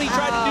that's what he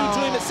tried to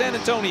do to him at San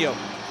Antonio.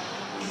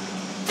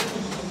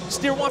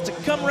 Steer wants to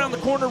come around the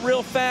corner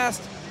real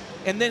fast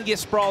and then get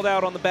sprawled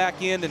out on the back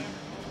end. And,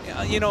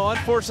 you know,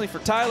 unfortunately for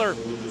Tyler,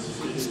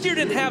 steer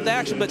didn't have the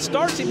action, but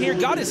starts him here,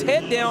 got his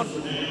head down.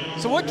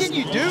 So what can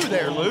you do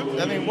there, Luke?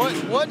 I mean,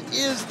 what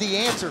is the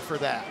answer for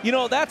that? You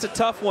know, that's a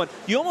tough one.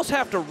 You almost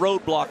have to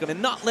roadblock him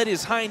and not let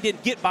his hind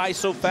end get by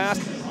so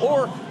fast.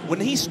 Or when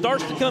he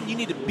starts to come, you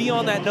need to be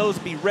on that nose,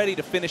 be ready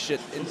to finish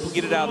it and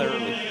get it out of there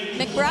early.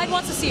 McBride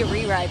wants to see a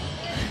reride.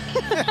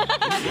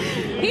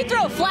 He'd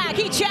throw a flag,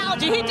 he'd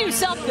challenge you, he'd do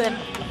something.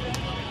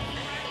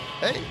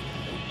 Hey,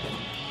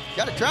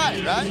 gotta try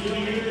it, right?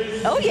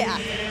 Oh yeah.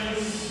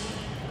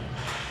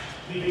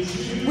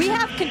 We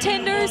have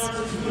contenders,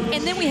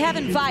 and then we have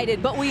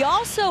invited, but we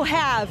also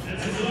have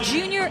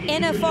junior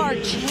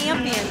NFR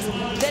champions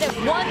that have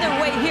won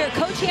their way here.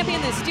 Co-champion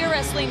of the steer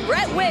wrestling,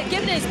 Rhett Witt,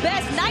 giving his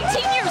best,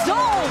 19 years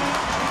old.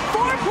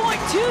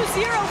 4.20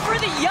 for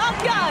the young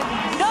gun.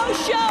 No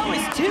show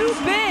is too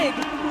big.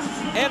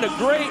 And a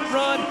great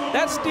run.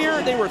 That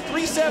steer, they were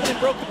 3-7 and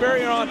broke the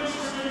barrier on.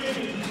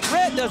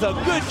 Rhett does a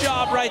good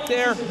job right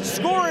there,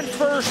 scoring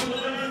first.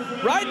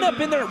 Riding up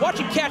in there, watch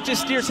him catch his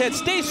steer's head,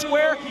 stays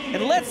square,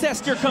 and lets that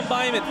steer come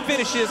by him and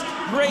finishes.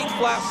 Great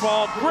flat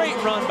fall, great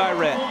run by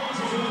Rhett.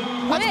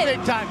 That's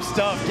big time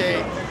stuff,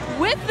 Kate.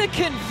 With the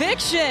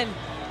conviction,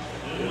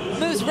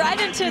 moves right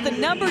into the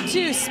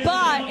 #2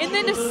 spot, and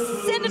then to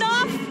send it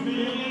off,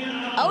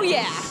 oh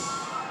yeah.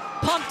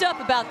 Pumped up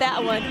about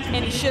that one,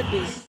 and he should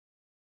be.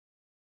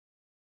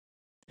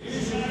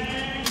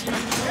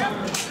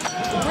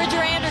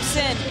 Bridger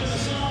Anderson.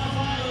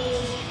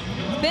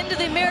 Been to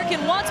the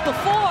American once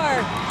before,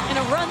 and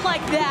a run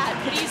like that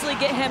could easily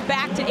get him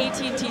back to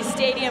AT&T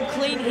Stadium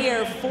clean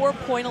here,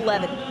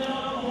 4.11.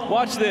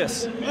 Watch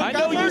this. Look, I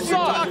know you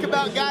saw it. Talk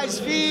about guys'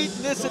 feet,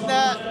 this and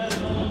that.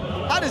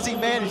 How does he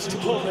manage to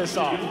pull this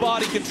off?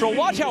 Body control.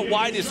 Watch how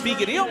wide his feet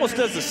get. He almost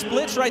does the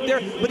splits right there,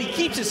 but he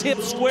keeps his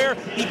hips square.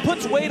 He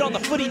puts weight on the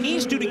foot he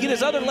needs to get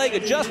his other leg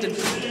adjusted.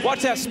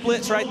 Watch that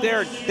splits right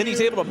there. Then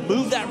he's able to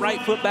move that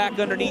right foot back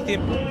underneath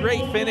him.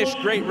 Great finish,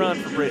 great run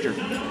for Bridger.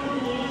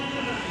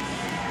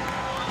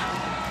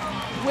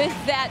 With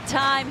that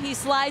time, he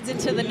slides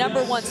into the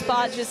 #1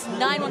 spot, just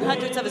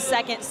 9/100ths of a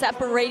second,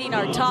 separating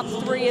our top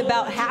 3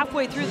 about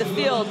halfway through the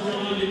field.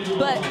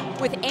 But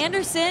with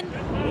Anderson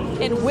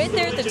and Witt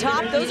there at the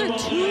top, those are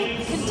 2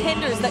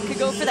 contenders that could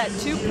go for that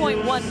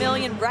 $2.1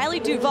 million. Riley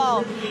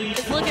Duvall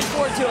is looking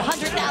forward to a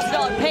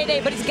 $100,000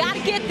 payday, but he's got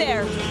to get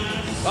there.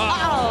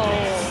 Oh.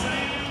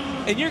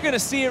 And you're going to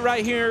see it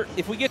right here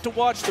if we get to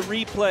watch the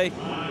replay.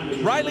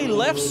 Riley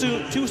left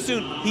too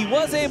soon. He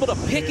was able to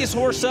pick his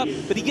horse up,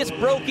 but he gets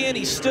broke in.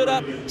 He stood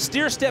up,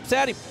 steer steps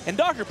at him, and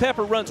Dr.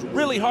 Pepper runs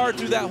really hard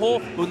through that hole.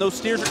 When those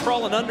steers are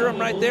crawling under him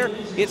right there,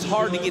 it's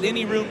hard to get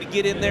any room to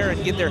get in there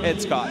and get their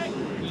heads caught.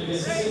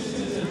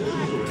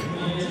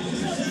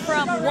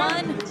 From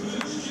one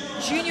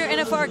junior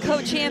NFR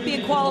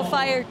co-champion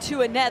qualifier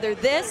to another,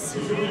 this,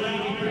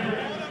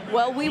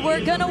 well, we were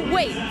gonna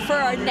wait for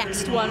our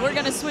next one. We're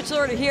gonna switch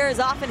order here, as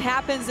often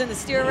happens in the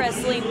steer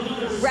wrestling.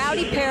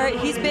 Rowdy Parrott,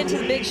 he's been to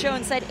the big show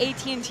inside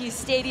AT&T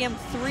Stadium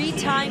 3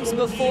 times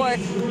before.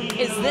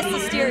 Is this a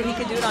steer he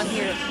could do it on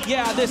here?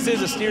 Yeah, this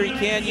is a steer he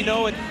can, you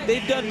know, and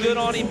they've done good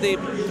on him. They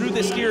threw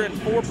this steer in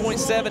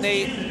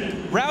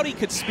 4.78. Rowdy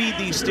could speed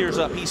these steers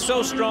up. He's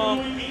so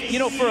strong. You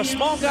know, for a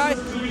small guy,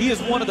 he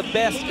is one of the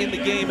best in the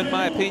game, in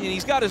my opinion.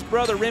 He's got his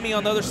brother Remy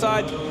on the other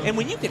side, and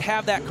when you can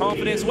have that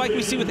confidence, like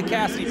we see with the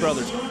Cassidy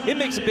brothers, it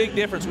makes a big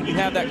difference when you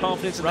have that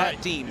confidence in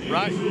that team.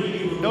 Right,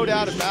 no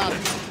doubt about it.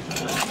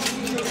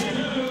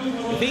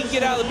 If he can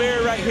get out of the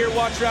barrier right here,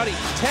 watch Rowdy.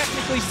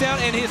 Technically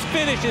sound, and his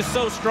finish is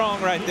so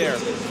strong right there.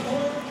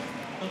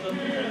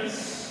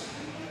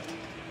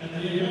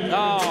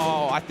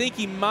 Oh, I think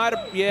he might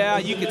have, yeah,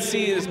 you could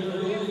see his,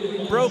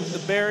 broke the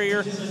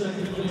barrier.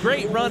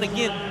 Great run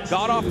again,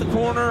 got off the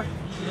corner.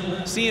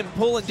 See him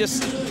pulling,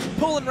 just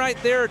pulling right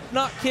there,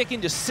 not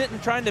kicking, just sitting,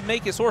 trying to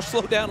make his horse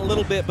slow down a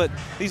little bit, but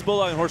these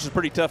bulldogging horses are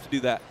pretty tough to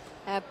do that.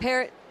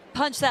 Parrott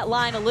punched that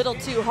line a little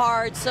too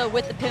hard, so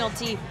with the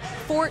penalty,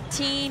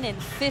 14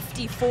 and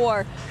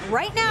 54.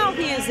 Right now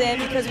he is in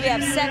because we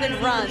have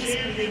 7 runs.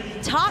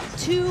 Top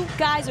 2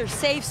 guys are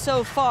safe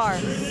so far.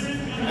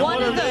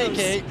 One of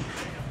those,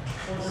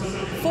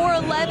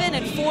 411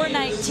 and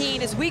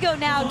 419, as we go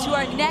now to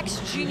our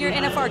next junior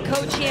NFR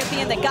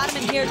co-champion that got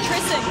him in here,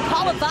 Tristan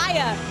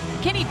Kalavaya.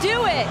 Can he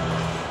do it?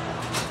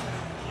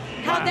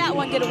 How'd that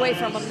one get away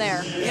from him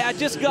there? Yeah,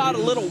 just got a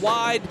little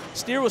wide.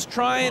 Steer was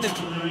trying,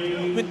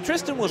 and when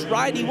Tristan was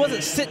riding, he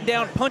wasn't sitting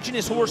down, punching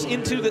his horse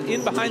in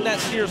behind that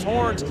steer's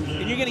horns,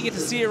 and you're gonna get to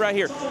see it right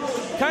here.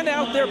 Kind of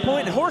out there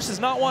pointing, horse is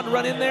not wanting to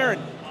run in there,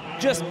 and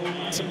just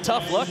some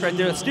tough luck right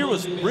there. The steer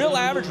was real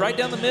average right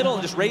down the middle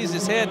and just raised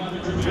his head.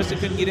 Tristan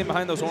couldn't get in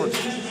behind those horns.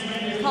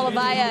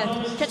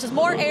 Kalavaya catches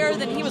more air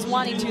than he was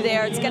wanting to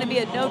there. It's gonna be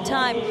a no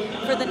time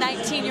for the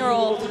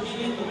 19-year-old.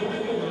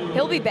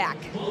 He'll be back.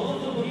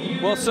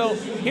 Well, so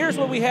here's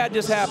what we had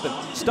just happen.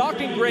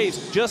 Stockton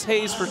Graves just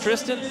hazed for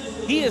Tristan.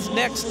 He is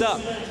next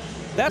up.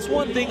 That's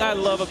one thing I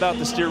love about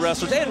the steer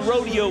wrestlers and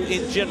rodeo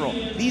in general.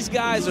 These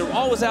guys are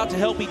always out to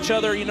help each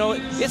other. You know,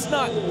 it's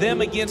not them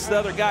against the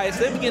other guy. It's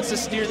them against the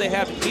steer they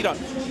have to compete on.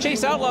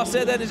 Chase Outlaw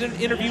said that in his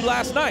interview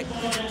last night.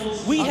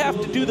 We have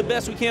to do the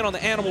best we can on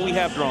the animal we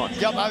have drawn.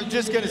 Yep, I was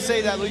just going to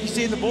say that. Look, you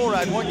see in the bull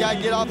ride, one guy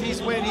get off,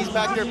 he's winning, he's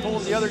back there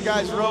pulling the other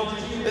guy's rope.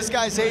 This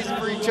guy's hazing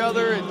for each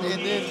other, and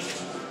then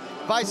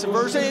vice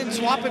versa, and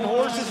swapping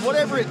horses,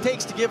 whatever it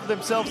takes to give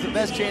themselves the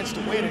best chance to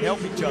win and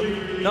help each other.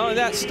 Not only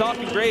that,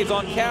 Stockton Graves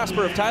on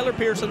Casper of Tyler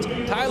Pearson's.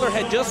 Tyler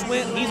had just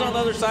went, he's on the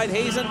other side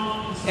hazing.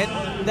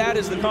 And that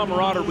is the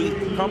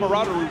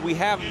camaraderie we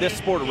have in this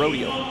sport of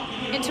rodeo.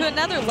 And to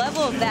another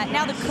level of that,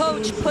 now the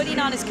coach putting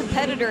on his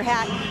competitor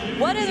hat,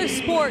 what other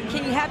sport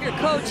can you have your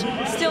coach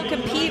still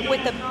compete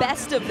with the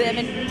best of them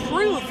and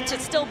prove to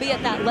still be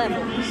at that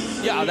level?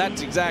 Yeah,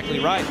 that's exactly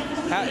right.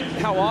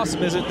 How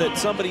awesome is it that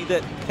somebody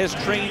that has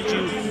trained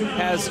you,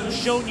 has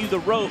shown you the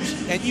ropes,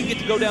 and you get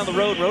to go down the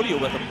road and rodeo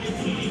with them?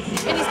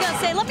 And he's going to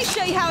say, let me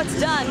show you how it's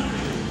done.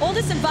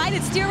 Oldest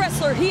invited steer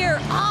wrestler here.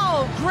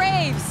 Oh,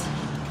 Graves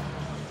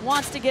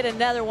wants to get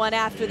another one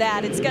after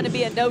that. It's going to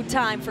be a no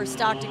time for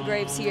Stockton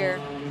Graves here.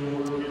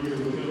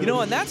 You know,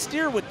 and that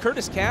steer with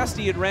Curtis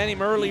Cassidy had ran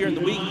him earlier in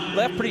the week,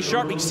 left pretty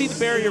sharp. You can see the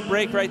barrier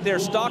break right there.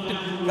 Stockton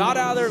got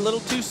out of there a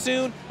little too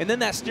soon, and then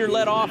that steer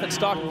let off, and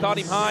Stockton caught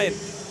him high, and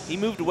he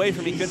moved away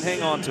from him. He couldn't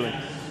hang on to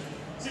him.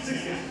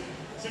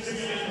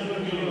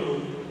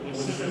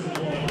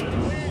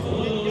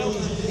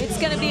 It's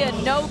going to be a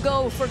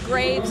no-go for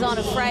Graves on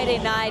a Friday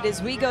night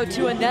as we go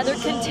to another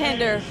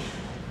contender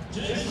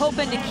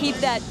hoping to keep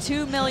that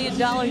 $2 million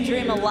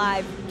dream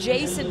alive,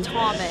 Jason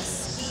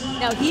Thomas.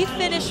 Now, he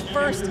finished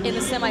first in the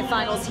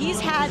semifinals. He's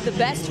had the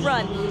best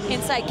run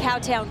inside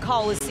Cowtown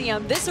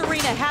Coliseum. This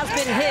arena has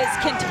been his.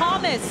 Can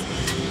Thomas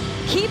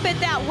keep it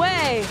that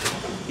way?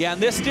 Yeah,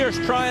 and this steer's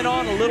trying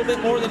on a little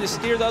bit more than his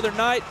steer the other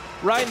night.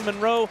 Ryan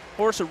Monroe,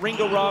 horse of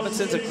Ringo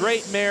Robinson's a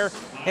great mare.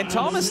 And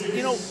Thomas,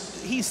 you know,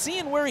 he's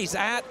seeing where he's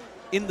at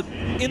in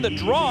the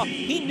draw.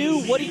 He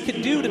knew what he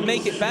could do to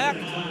make it back,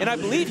 and I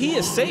believe he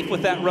is safe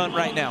with that run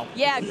right now.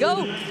 Yeah,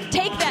 go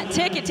take that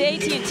ticket to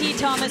AT&T,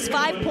 Thomas.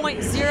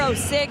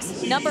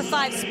 5.06, number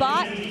 5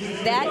 spot.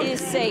 That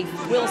is safe.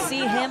 We'll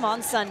see him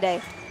on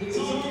Sunday.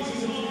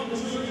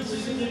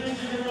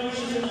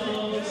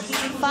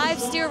 5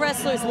 steer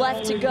wrestlers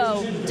left to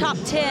go. Top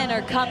 10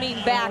 are coming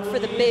back for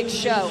the big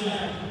show.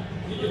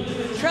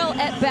 Trell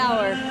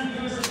Ettbauer,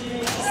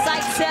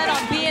 sight set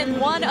on being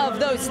one of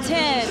those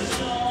 10.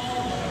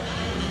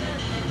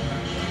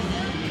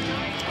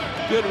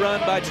 Good run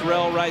by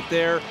Terrell right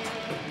there.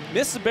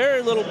 Missed the barrier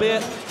a little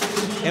bit,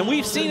 and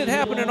we've seen it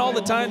happen in all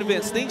the timed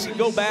events. Things can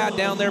go bad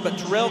down there, but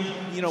Terrell,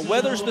 you know,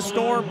 weathers the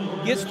storm,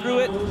 gets through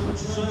it.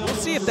 We'll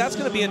see if that's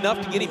going to be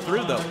enough to get him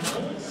through, though.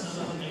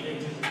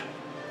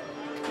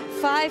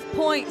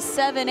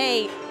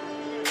 5.78.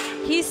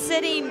 He's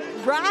sitting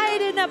right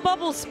in that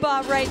bubble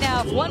spot right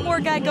now. If one more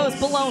guy goes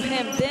below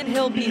him, then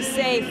he'll be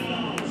safe.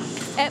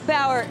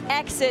 Ettbauer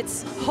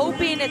exits,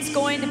 hoping it's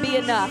going to be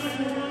enough.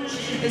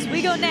 As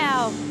we go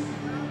now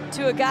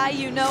to a guy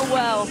you know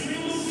well,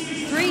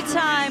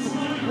 3-time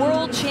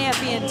world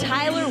champion,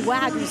 Tyler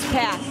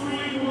Waguspak.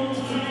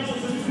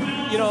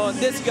 You know,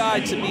 this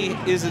guy to me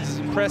is as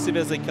impressive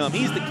as they come.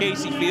 He's the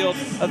Casey Field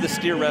of the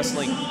steer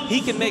wrestling.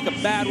 He can make a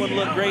bad one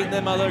look great, and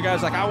then other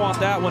guys like, I want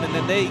that one, and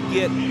then they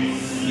get,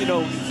 you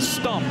know,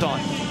 stomped on.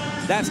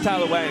 That's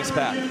Tyler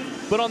Waguspak.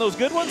 But on those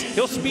good ones,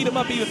 he'll speed them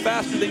up even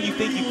faster than you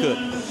think you could.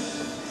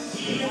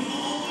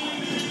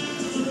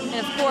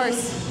 And of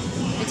course,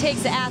 it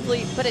takes the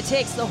athlete, but it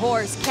takes the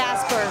horse.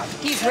 Casper,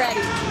 he's ready.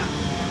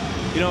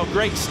 You know,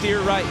 great steer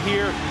right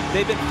here.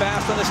 They've been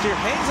fast on the steer.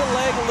 Hangs a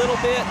leg a little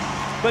bit,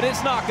 but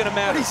it's not going to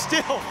matter. But he's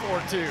still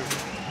 4-2.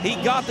 He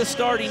got the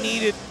start he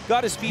needed,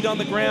 got his feet on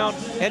the ground,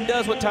 and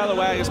does what Tyler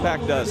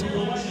Waguspak does.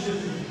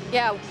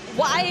 Yeah,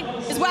 why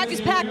is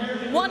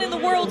Waguspak one in the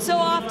world so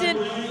often?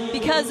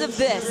 Because of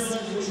this.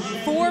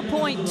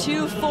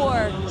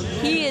 4.24.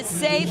 He is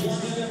safe.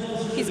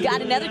 He's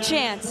got another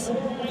chance.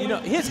 You know,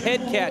 his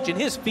head catch and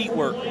his feet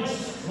work.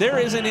 There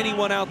isn't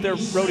anyone out there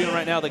rodeoing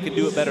right now that can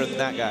do it better than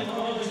that guy.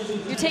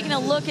 You're taking a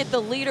look at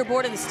the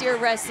leaderboard of the steer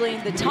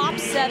wrestling. The top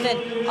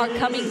 7 are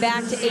coming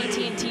back to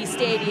AT&T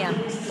Stadium.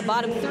 The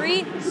bottom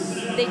 3,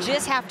 they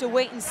just have to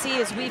wait and see,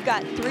 as we've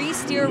got 3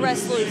 steer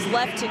wrestlers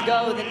left to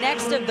go. The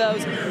next of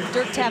those,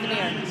 Dirk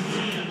Tavernier.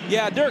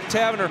 Yeah, Dirk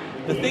Tavernier,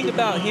 the thing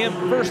about him,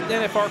 first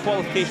NFR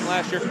qualification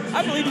last year,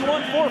 I believe he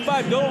won 4 or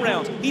 5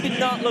 go-arounds. He did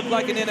not look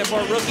like an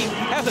NFR rookie.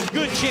 Has a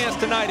good chance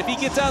tonight. If he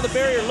gets out of the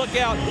barrier, look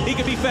out, he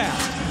could be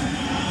fast.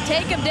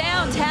 Take him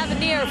down,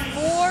 Tavernier,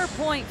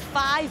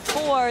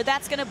 4.54.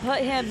 That's gonna put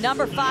him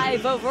number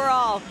 5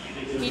 overall.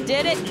 He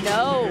did it?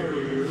 No.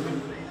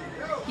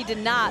 He did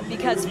not,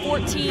 because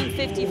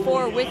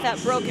 14.54 with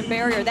that broken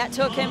barrier. That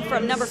took him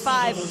from number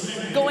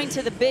 5 going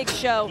to the big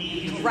show,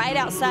 right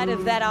outside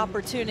of that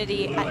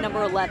opportunity at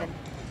number 11.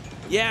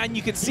 Yeah, and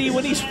you can see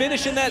when he's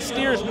finishing that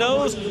steer's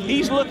nose,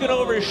 he's looking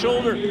over his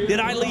shoulder. Did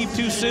I leave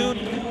too soon?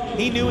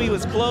 He knew he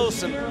was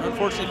close, and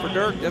unfortunately for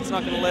Dirk, that's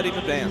not going to let him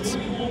advance.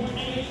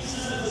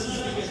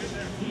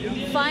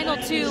 Final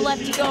 2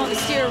 left to go in the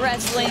steer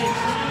wrestling.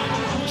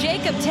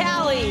 Jacob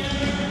Talley.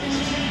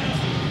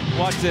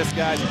 Watch this,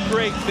 guys.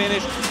 Great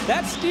finish.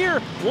 That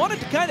steer wanted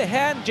to kind of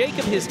hand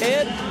Jacob his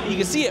head. You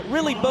can see it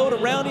really bowed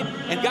around him,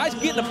 and guys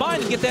getting a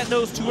bind to get that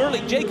nose too early.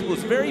 Jacob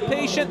was very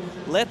patient,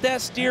 let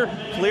that steer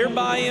clear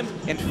by him,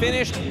 and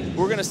finished.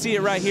 We're going to see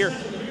it right here.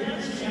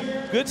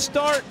 Good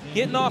start,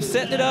 getting off,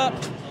 setting it up.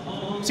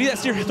 See that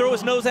steer throw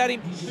his nose at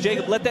him?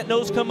 Jacob let that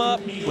nose come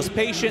up, was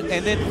patient,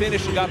 and then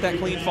finished and got that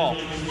clean fall.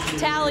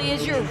 Talley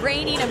is your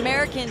reigning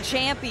American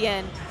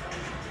champion.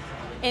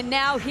 And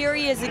now here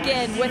he is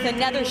again with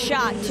another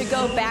shot to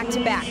go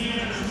back-to-back.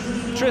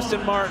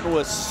 Tristan Martin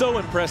was so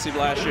impressive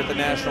last year at the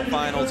National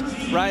Finals,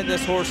 riding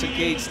this horse in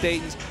Gage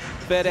Staten's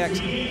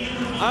FedEx.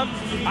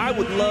 I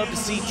would love to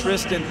see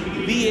Tristan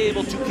be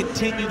able to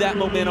continue that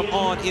momentum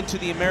on into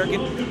the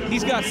American.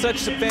 He's got such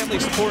some family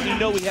support. You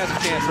know he has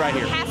a chance right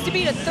here. Has to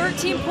beat a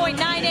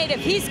 13.98. If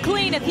he's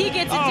clean, if he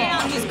gets it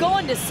down, he's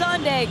going to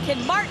Sunday.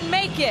 Can Martin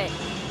make it?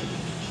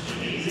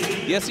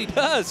 Yes, he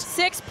does.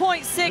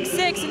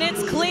 6.66, and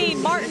it's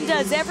clean. Martin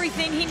does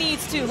everything he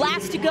needs to.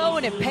 Last to go,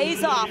 and it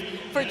pays off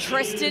for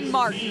Tristan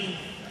Martin.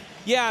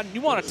 Yeah, you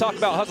want to talk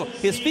about hustle.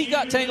 His feet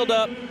got tangled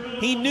up.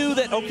 He knew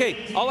that,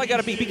 okay, all I got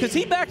to be, because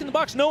he backed in the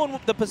box knowing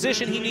the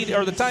position he needed,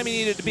 or the time he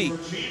needed to be.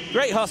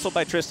 Great hustle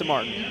by Tristan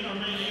Martin.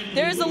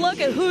 There's a look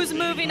at who's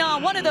moving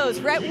on. One of those,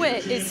 Rhett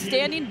Witt, is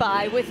standing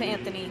by with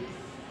Anthony.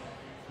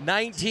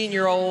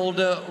 19-year-old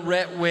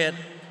Rhett Witt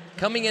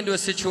coming into a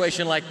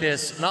situation like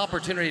this, an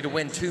opportunity to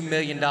win $2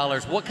 million.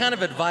 What kind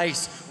of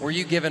advice were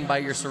you given by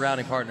your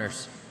surrounding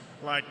partners?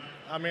 Like,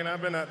 I mean,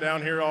 I've been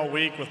down here all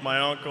week with my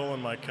uncle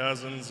and my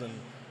cousins and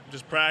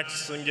just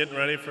practicing, getting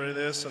ready for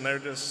this, and they're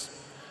just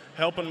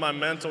helping my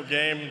mental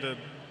game to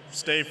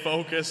stay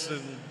focused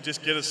and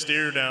just get a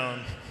steer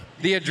down.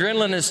 The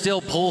adrenaline is still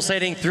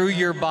pulsating through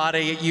your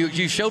body.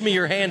 You showed me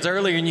your hands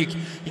earlier, and you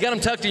got them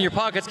tucked in your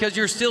pockets because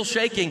you're still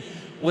shaking.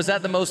 Was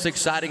that the most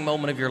exciting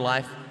moment of your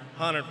life?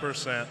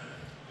 100%.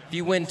 If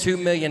you win $2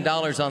 million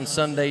on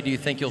Sunday, do you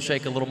think you'll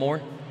shake a little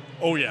more?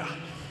 Oh, yeah.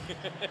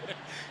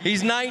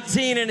 He's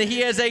 19, and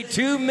he has a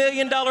 $2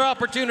 million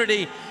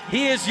opportunity.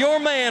 He is your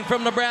man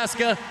from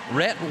Nebraska,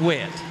 Rhett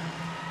Witt.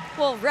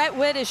 Well, Rhett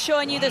Witt is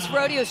showing you this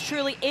rodeo is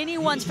truly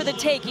anyone's for the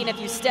taking if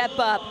you step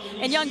up.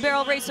 And young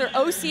barrel racer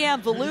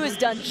Ocean Valou has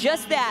done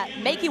just that,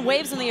 making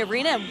waves in the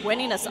arena and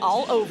winning us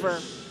all over.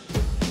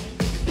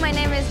 My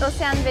name is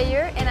Ocean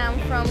Veilleux, and I'm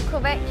from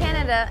Quebec,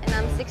 Canada, and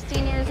I'm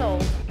 16 years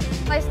old.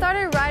 I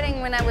started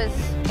riding when I was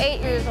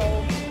 8 years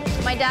old.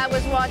 My dad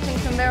was watching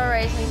some barrel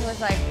racing and was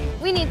like,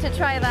 we need to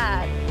try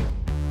that.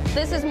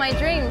 This is my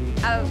dream.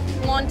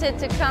 I've wanted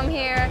to come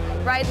here,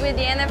 ride with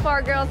the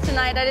NFR girls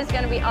tonight. That is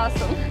going to be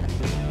awesome.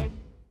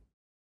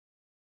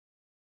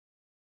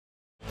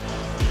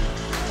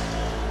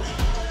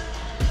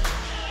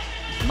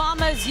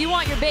 Mamas, you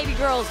want your baby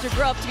girls to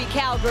grow up to be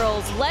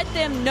cowgirls. Let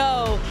them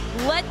know,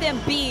 let them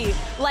be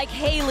like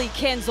Haley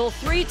Kinsel,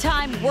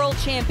 3-time world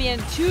champion,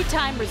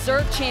 2-time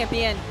reserve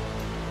champion.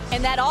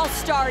 And that all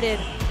started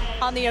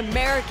on the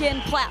American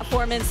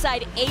platform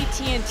inside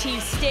AT&T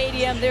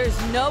Stadium. There's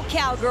no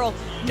cowgirl,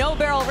 no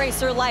barrel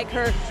racer like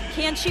her.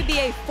 Can she be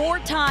a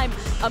 4-time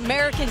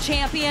American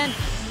champion?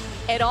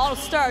 It all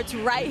starts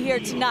right here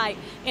tonight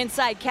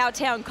inside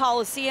Cowtown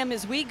Coliseum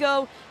as we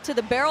go to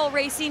the barrel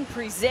racing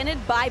presented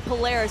by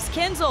Polaris.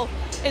 Kinsel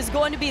is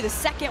going to be the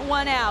second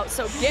one out,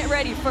 so get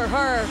ready for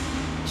her.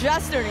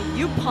 Justin, are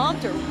you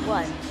pumped or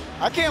what?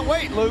 I can't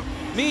wait, Luke.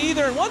 Me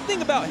either. And one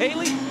thing about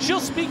Haley, she'll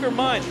speak her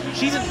mind.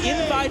 She's an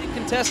invited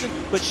contestant,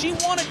 but she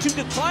wanted to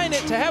decline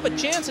it to have a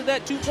chance at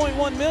that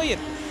 $2.1 million.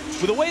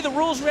 With the way the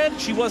rules read,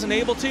 she wasn't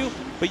able to,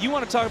 but you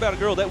want to talk about a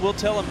girl that will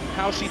tell him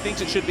how she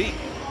thinks it should be.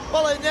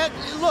 Well, and that,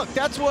 look,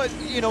 that's what,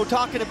 you know,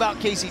 talking about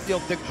Casey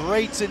Field, the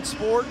greats in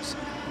sports,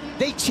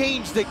 they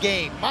changed the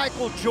game.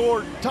 Michael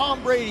Jordan,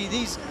 Tom Brady,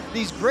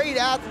 these great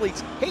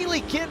athletes. Haley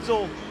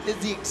Kinsel is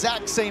the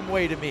exact same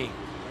way to me.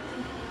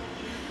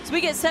 So we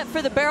get set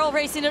for the barrel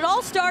racing. It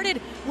all started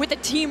with the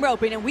team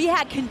roping, and we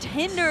had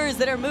contenders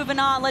that are moving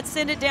on. Let's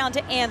send it down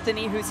to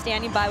Anthony, who's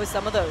standing by with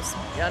some of those.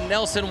 Yeah,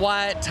 Nelson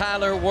Wyatt,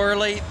 Tyler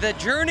Worley. The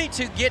journey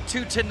to get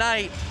to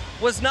tonight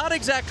was not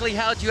exactly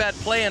how you had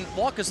planned.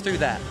 Walk us through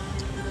that.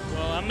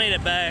 Well, I made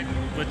it back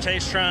with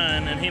Chase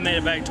Trine, and he made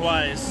it back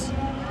twice.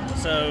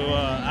 So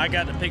I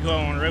got to pick who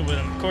I want to rope with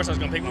him. Of course, I was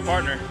going to pick my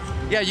partner.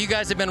 Yeah, you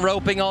guys have been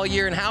roping all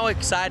year, and how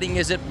exciting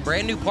is it?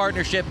 Brand new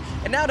partnership,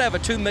 and now to have a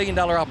 $2 million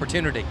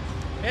opportunity.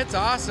 It's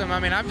awesome. I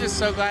mean, I'm just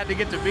so glad to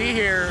get to be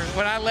here.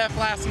 When I left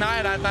last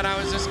night, I thought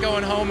I was just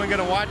going home and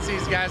going to watch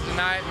these guys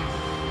tonight,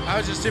 and I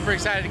was just super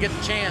excited to get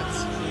the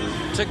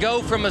chance. To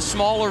go from a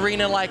small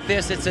arena like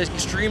this, it's an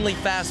extremely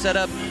fast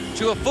setup,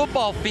 to a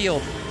football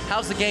field,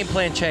 how's the game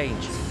plan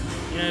change?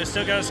 You know,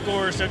 still got to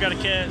score, still got to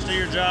catch, do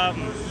your job,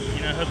 and,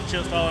 you know, hope the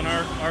chips fall in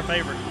our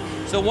favor.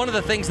 So one of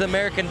the things the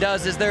American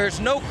does is there's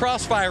no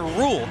crossfire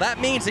rule. That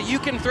means that you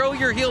can throw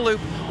your heel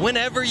loop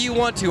whenever you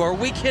want to. Or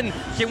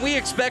can we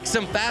expect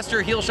some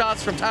faster heel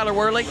shots from Tyler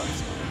Worley?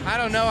 I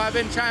don't know. I've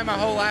been trying my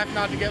whole life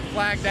not to get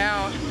flagged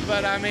out,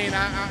 but I mean,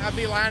 I'd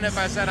be lying if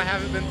I said I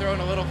haven't been throwing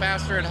a little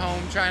faster at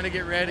home trying to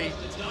get ready.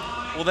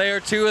 Well, they are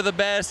two of the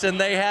best, and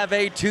they have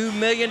a $2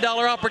 million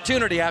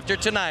opportunity after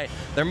tonight.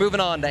 They're moving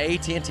on to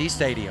AT&T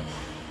Stadium.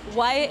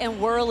 Wyatt and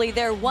Worley,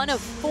 they're one of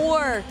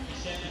 4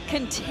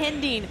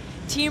 contending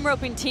team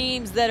roping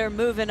teams that are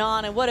moving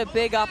on, and what a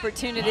big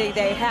opportunity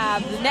they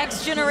have. The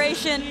next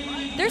generation,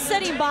 they're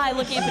setting by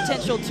looking at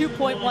potential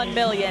 $2.1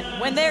 million.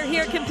 When they're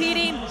here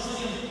competing,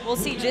 we'll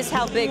see just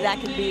how big that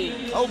can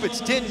be. Hope it's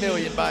 $10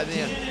 million by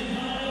then.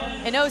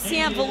 And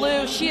Ocean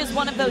Valou, she is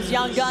one of those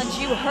young guns.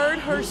 You heard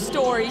her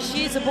story.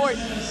 She's aboard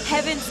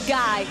Heaven's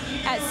guy.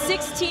 At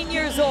 16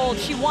 years old,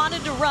 she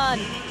wanted to run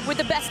with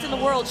the best in the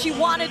world. She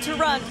wanted to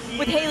run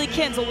with Haley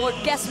Kinsel. Well,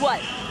 guess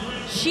what?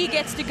 She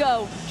gets to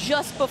go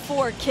just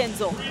before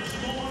Kinsel.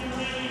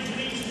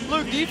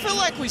 Luke, do you feel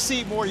like we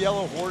see more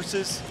yellow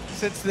horses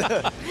since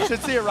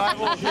the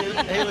arrival of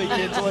Haley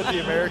Kinsel at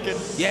the American?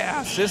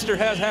 Yeah, sister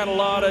has had a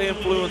lot of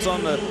influence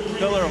on the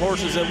color of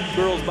horses that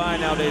girls buy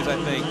nowadays, I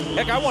think.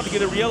 Heck, I want to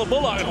get a yellow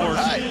bulldog horse.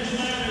 Right.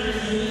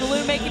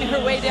 Blue making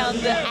her way down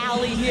the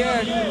alley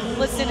here.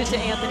 Let's send it to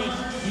Anthony.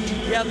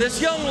 Yeah, this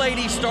young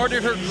lady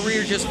started her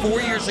career just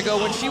 4 years ago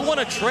when she won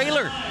a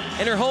trailer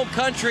in her home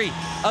country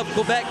of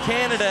Quebec,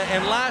 Canada,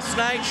 and last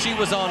night she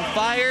was on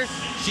fire.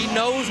 She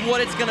knows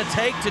what it's going to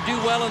take to do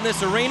well in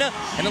this arena,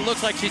 and it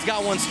looks like she's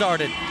got one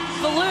started.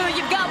 Baloo,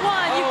 you've got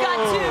one, you've got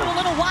two, a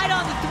little wide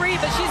on the three,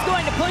 but she's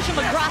going to push him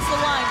across the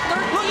line.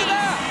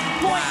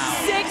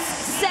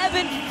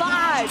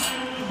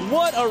 13.675.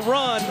 What a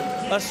run,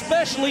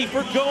 especially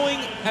for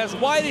going as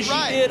wide as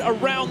she did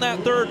around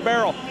that third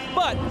barrel.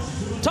 But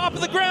top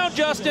of the ground,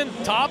 Justin.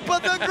 Top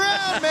of the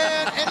ground,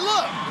 man. And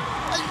look,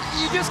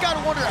 you just got to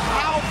wonder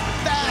how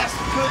fast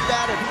could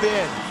that have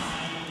been?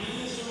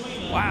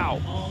 Wow.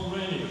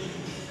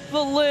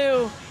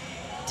 Baloo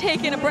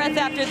taking a breath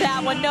after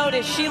that one.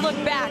 Notice she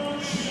looked back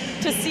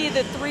to see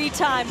the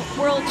three-time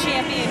world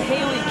champion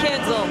Haley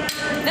Kinsel.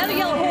 Another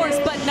yellow horse,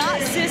 but not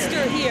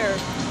sister here.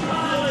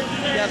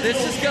 Yeah,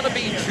 this is going to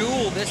be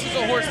Jewel. This is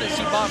a horse that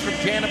she bought from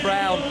Jana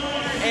Brown.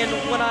 And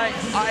when I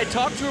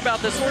talked to her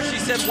about this horse, she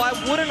said, why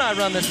wouldn't I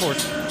run this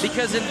horse?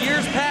 Because in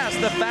years past,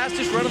 the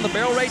fastest run in the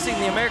barrel racing,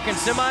 the American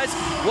semis,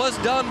 was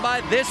done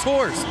by this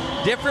horse.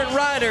 Different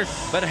rider,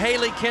 but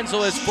Haley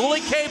Kinsel is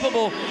fully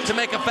capable to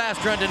make a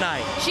fast run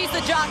tonight. She's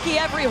the jockey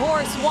every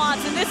horse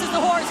wants, and this is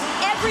the horse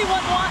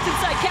everyone wants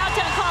inside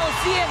Cowtown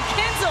Coliseum.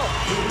 Kinsel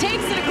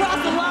takes it across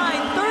the line,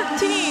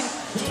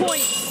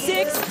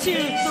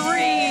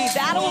 13.623.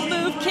 That'll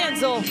move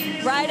Kinsel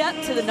right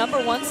up to the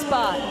 #1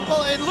 spot.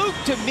 Well, and Luke,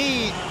 to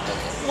me,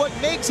 what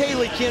makes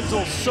Haley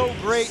Kinsel so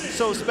great and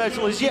so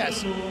special is,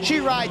 yes, she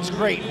rides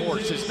great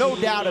horses, no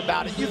doubt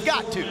about it. You've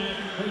got to.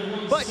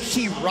 But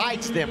she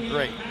rides them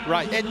great.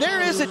 Right. And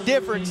there is a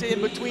difference in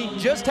between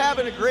just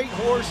having a great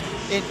horse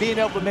and being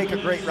able to make a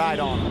great ride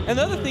on them. And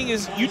the other thing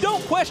is, you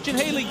don't question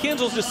Haley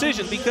Kinsel's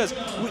decision because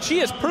she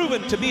has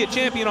proven to be a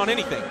champion on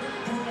anything.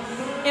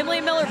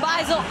 Emily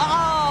Miller-Beisel,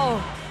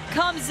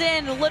 comes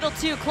in a little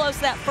too close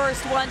that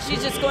first one.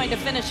 She's just going to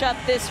finish up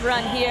this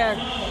run here.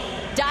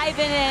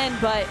 Diving in,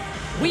 but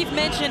we've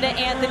mentioned it,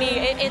 Anthony,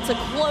 it's a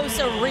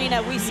close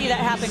arena. We see that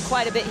happen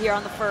quite a bit here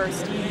on the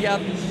first. Yeah,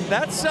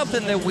 that's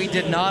something that we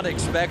did not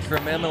expect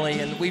from Emily,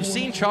 and we've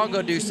seen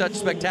Chongo do such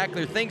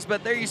spectacular things,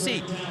 but there you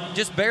see,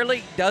 just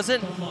barely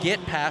doesn't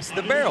get past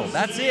the barrel.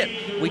 That's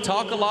it. We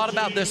talk a lot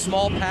about this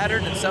small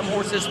pattern, and some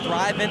horses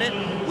thrive in it.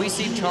 We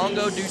see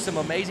Chongo do some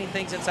amazing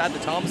things inside the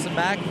Thomason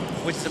back,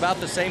 which is about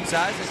the same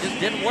size. It just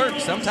didn't work.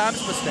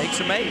 Sometimes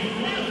mistakes are made.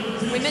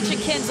 We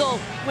mentioned Kinsel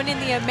winning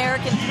the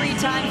American 3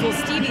 times. Well,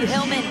 Stevie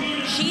Hillman,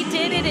 she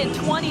did it in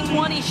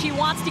 2020. She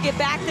wants to get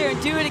back there and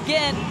do it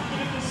again.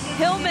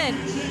 Hillman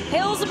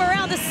hills him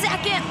around the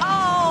second.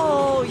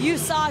 Oh, you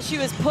saw she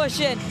was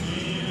pushing.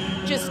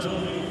 Just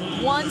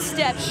one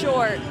step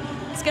short.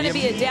 It's going to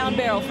be a down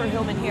barrel for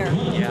Hillman here.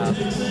 Yeah,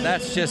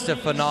 that's just a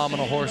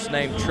phenomenal horse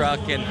named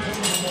Truck. And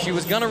she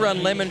was going to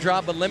run Lemon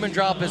Drop, but Lemon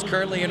Drop is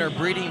currently in her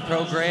breeding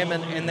program.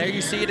 And there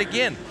you see it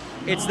again.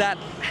 It's that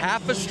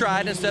half a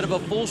stride instead of a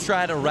full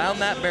stride around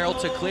that barrel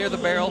to clear the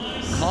barrel.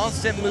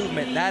 Constant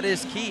movement, that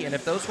is key. And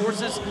if those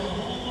horses,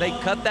 they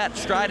cut that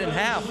stride in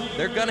half,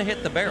 they're going to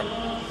hit the barrel.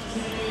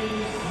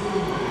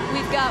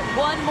 We've got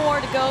one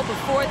more to go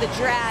before the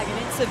drag, and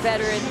it's a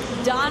veteran,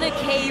 Donna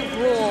K.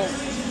 Rule.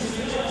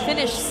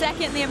 Finished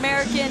second in the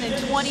American in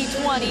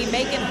 2020,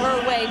 making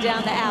her way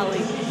down the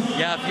alley.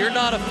 Yeah, if you're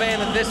not a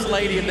fan of this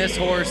lady and this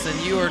horse, then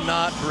you are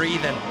not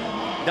breathing.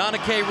 Donna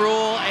K.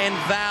 Rule and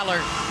Valor.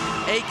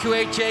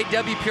 AQHA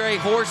WPRA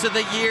Horse of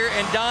the Year,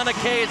 and Donna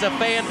K is a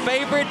fan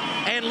favorite,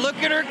 and look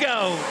at her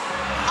go.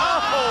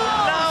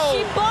 Oh, no!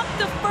 She bumped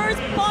the first,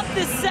 bumped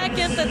the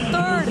second, the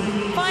third,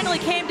 finally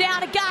came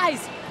down. And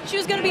guys, she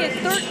was gonna be at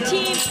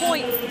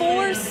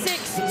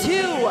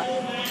 13.462,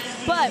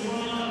 but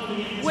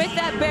with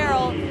that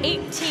barrel,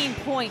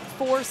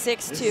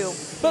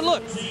 18.462. But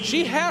look,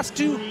 she has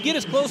to get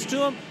as close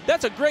to him.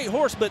 That's a great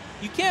horse, but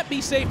you can't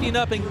be safetying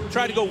up and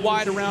try to go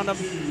wide around him.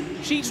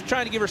 She's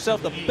trying to give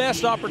herself the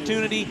best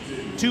opportunity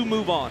to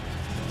move on.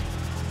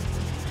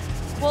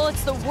 Well,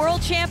 it's the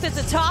world champ at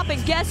the top,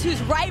 and guess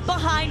who's right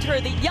behind her?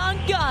 The young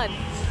gun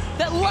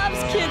that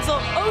loves Kinsel,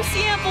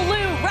 Ocean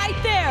Baloo,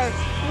 right there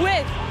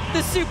with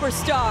the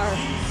superstar.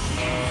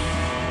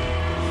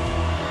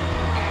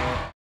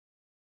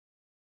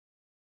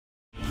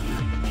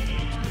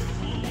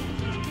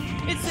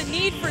 It's the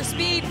Need for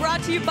Speed,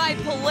 brought to you by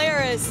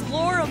Polaris.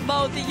 Laura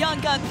Moe, the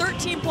young gun,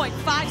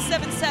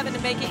 13.577 to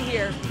make it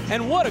here.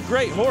 And what a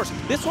great horse.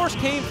 This horse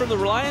came from the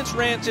Reliance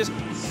Ranches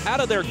out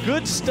of their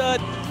good stud,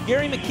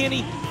 Gary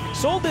McKinney.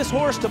 Sold this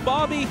horse to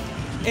Bobby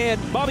and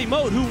Bobby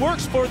Moat, who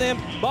works for them.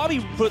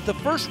 Bobby put the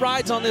first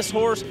rides on this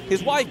horse.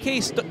 His wife,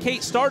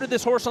 Kate, started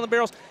this horse on the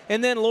barrels,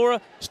 and then Laura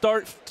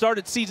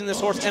started seizing this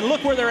horse. And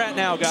look where they're at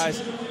now,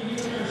 guys.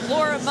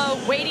 Laura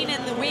Moat waiting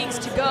in the wings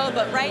to go,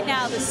 but right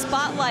now the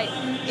spotlight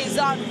is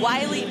on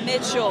Wiley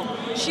Mitchell.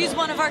 She's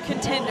one of our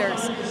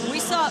contenders. We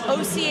saw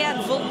Ocean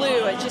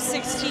Valou at just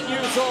 16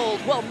 years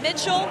old. Well,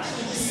 Mitchell,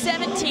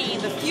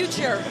 17, the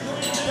future,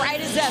 bright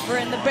as ever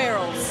in the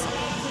barrels.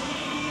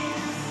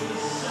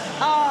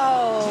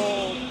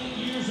 Oh.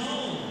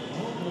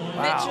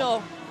 Wow.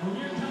 Mitchell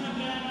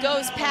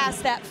goes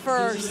past that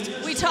first.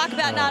 We talk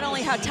about not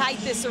only how tight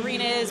this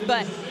arena is,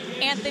 but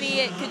Anthony,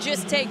 it could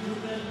just take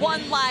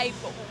one light,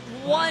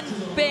 one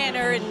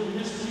banner, and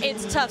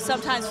it's tough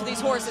sometimes for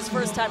these horses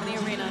first time in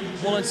the arena.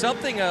 Well, and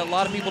something a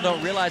lot of people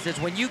don't realize is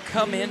when you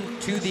come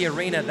into the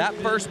arena, that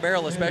first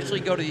barrel, especially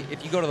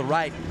if you go to the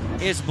right,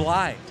 is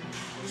blind.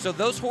 So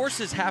those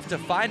horses have to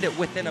find it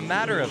within a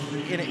matter of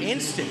an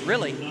instant,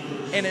 really.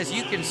 And as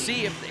you can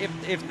see,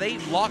 if they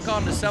lock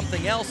onto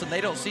something else and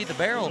they don't see the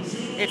barrel,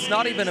 it's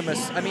not even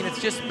I mean,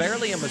 it's just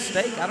barely a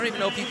mistake. I don't even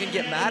know if you can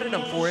get mad at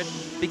them for it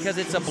because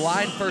it's a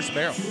blind first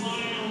barrel.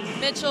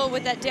 Mitchell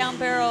with that down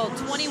barrel,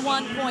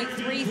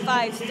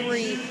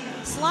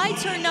 21.353.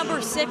 Slides her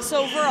number 6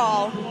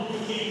 overall,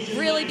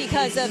 really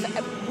because of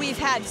we've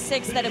had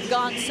 6 that have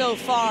gone so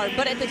far.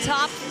 But at the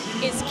top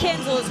is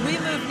Kinzel as we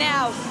move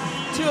now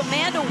to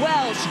Amanda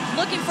Welsh,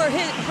 looking for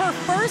her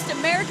first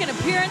American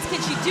appearance.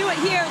 Can she do it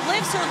here?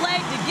 Lifts her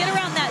leg to get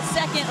around that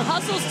second,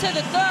 hustles to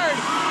the third.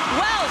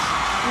 Welsh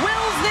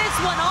wills this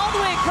one all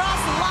the way across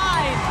the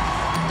line.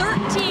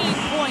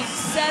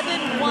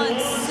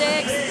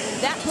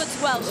 13.716. That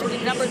puts Welsh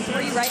at number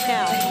 3 right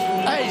now.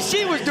 Hey,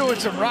 she was doing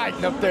some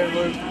riding up there,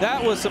 Luke.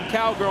 That was some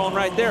cowgirling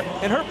right there.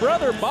 And her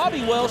brother,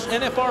 Bobby Welsh,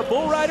 NFR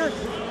bull rider,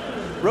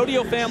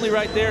 rodeo family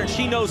right there, and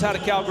she knows how to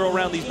cowgirl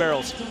around these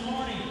barrels.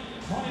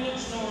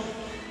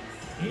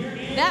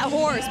 That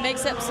horse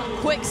makes up some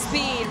quick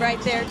speed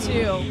right there,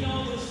 too.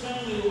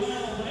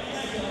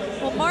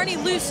 Well, Marnie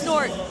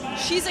Loosnort,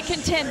 she's a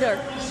contender.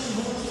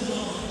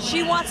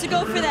 She wants to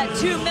go for that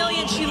 $2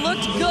 million. She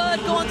looked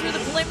good going through the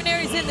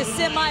preliminaries in the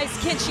semis.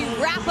 Can she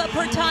wrap up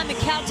her time in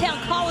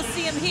Cowtown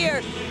Coliseum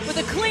here with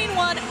a clean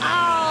one?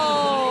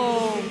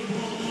 Oh!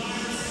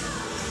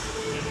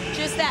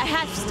 Just that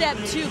half step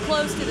too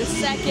close to the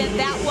second.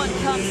 That one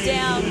comes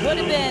down. Would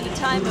have been a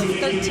time of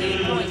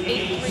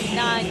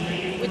 13.839.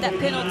 With that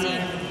penalty,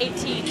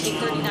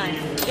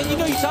 18.839. And you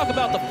know, you talk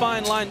about the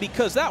fine line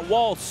because that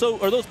wall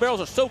those barrels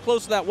are so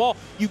close to that wall.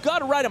 You got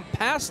to ride them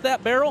past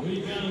that barrel,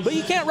 but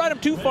you can't ride them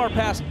too far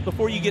past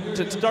before you get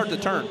to start the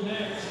turn.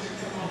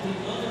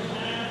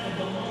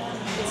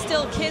 It's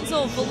still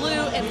Kinzel,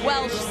 Valou, and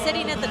Welsh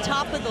sitting at the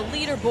top of the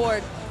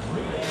leaderboard.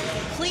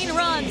 Clean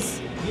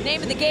runs,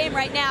 name of the game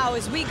right now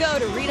as we go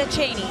to Rita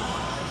Cheney.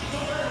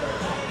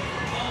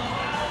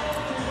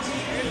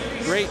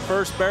 Great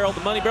first barrel.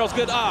 The money barrel's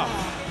good. Ah.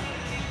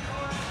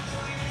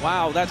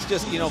 Wow, that's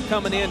just, you know,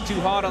 coming in too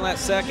hot on that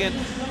second.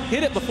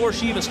 Hit it before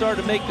she even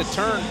started to make the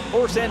turn.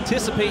 Horse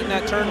anticipating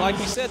that turn. Like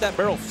we said, that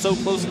barrel's so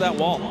close to that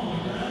wall.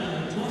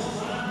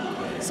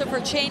 So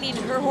for Cheney and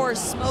her horse,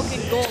 Smoking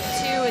Gold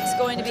 2, it's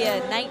going to be a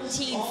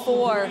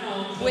 19-4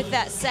 with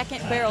that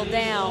second barrel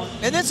down.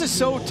 And this is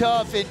so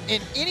tough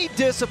in any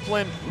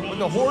discipline when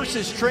the horse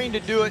is trained to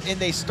do it and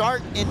they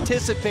start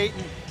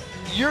anticipating.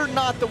 You're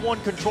not the one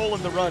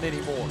controlling the run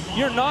anymore.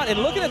 You're not, and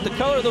looking at the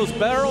color of those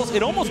barrels,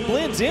 it almost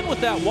blends in with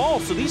that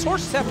wall, so these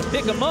horses have to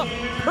pick them up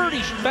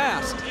pretty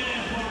fast.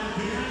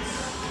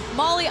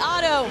 Molly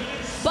Otto,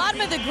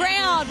 bottom of the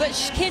ground, but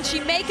can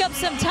she make up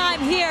some time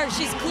here?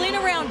 She's clean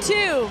around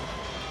 2.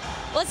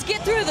 Let's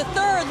get through the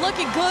third,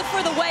 looking good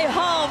for the way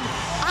home.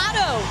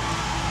 Otto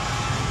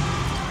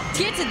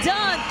gets it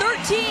done,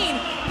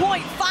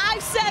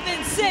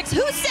 13.576.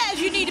 Who says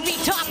you need to be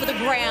top of the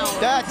ground?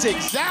 That's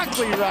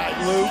exactly right,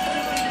 Luke.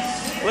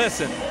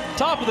 Listen,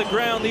 top of the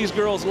ground these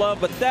girls love,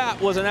 but that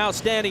was an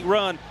outstanding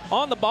run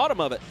on the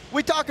bottom of it.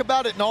 We talk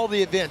about it in all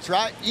the events,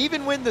 right?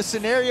 Even when the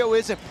scenario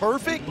isn't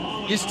perfect,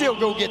 you still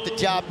go get the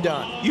job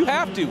done. You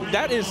have to.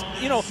 That is,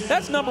 you know,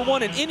 that's number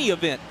one in any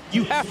event.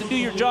 You have to do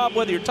your job,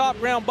 whether you're top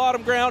ground,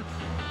 bottom ground.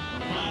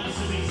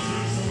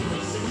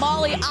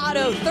 Molly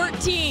Otto,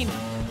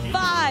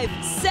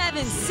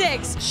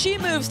 13.576. She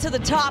moves to the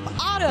top.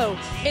 Otto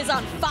is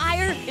on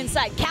fire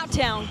inside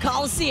Cowtown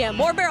Coliseum.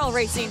 More barrel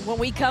racing when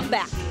we come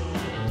back.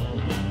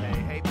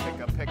 Hey,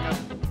 pick up.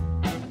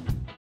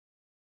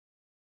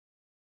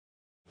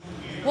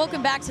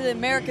 Welcome back to the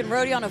American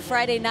Rodeo on a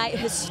Friday night.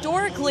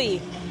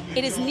 Historically,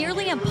 it is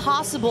nearly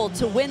impossible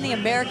to win the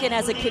American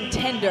as a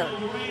contender.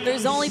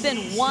 There's only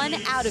been 1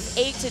 out of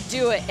 8 to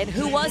do it. And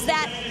who was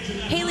that?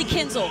 Haley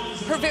Kinzel,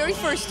 her very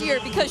first year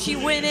because she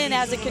went in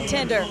as a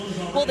contender.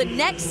 Well, the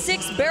next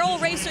 6 barrel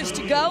racers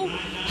to go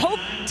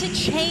hope to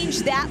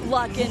change that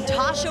luck. And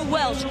Tasha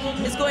Welsh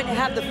is going to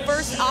have the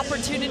first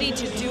opportunity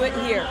to do it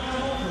here.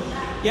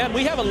 Yeah, and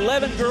we have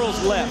 11 girls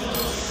left.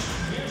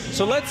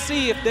 So let's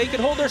see if they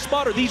can hold their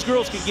spot or these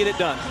girls can get it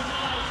done.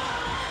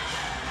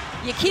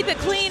 You keep it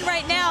clean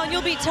right now and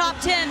you'll be top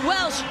 10.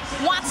 Welsh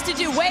wants to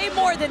do way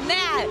more than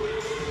that.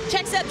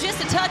 Checks up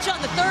just a touch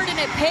on the third and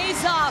it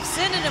pays off,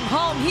 sending him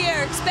home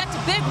here. Expect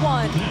a big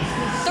one.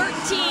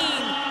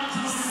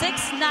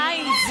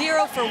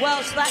 13.690 for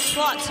Welsh. That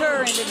slots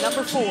her into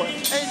number 4.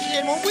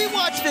 And when we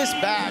watch this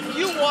back,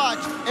 you watch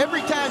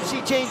every time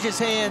she changes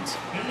hands,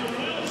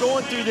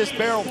 going through this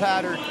barrel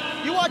pattern,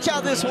 you watch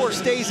how this horse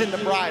stays in the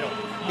bridle.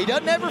 He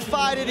doesn't ever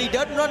fight it. He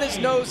doesn't run his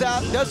nose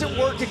out. Doesn't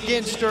work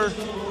against her.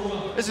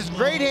 This is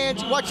great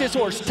hands. Watch this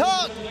horse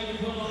tuck.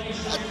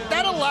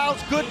 That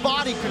allows good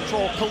body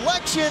control.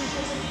 Collection,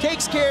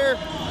 takes care,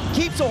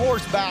 keeps a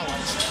horse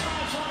balanced.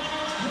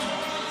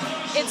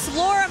 It's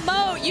Laura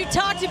Moat. You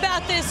talked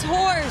about this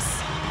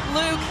horse,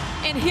 Luke,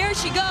 and here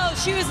she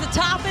goes. She was the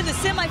top in the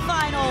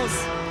semifinals.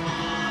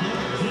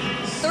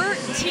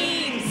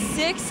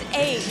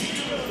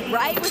 13.68,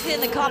 right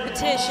within the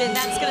competition.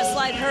 That's going to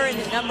slide her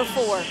into number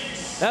 4.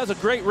 That was a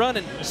great run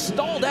and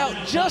stalled out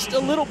just a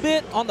little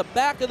bit on the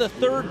back of the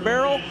third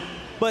barrel,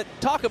 but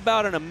talk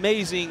about an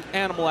amazing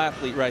animal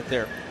athlete right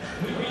there.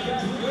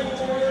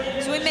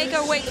 So we make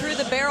our way through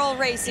the barrel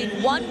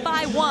racing one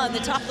by one. The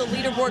top of the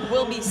leaderboard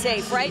will be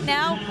safe. Right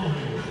now,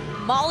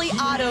 Molly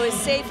Otto is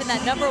safe in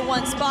that number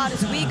 1 spot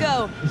as we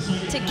go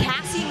to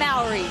Cassie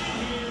Mowry.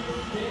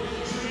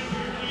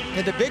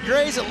 And the big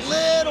gray's a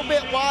little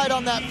bit wide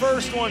on that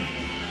first one.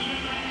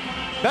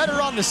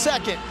 Better on the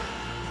second.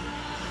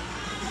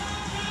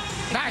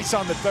 Nice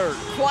on the third.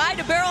 Quite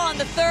a barrel on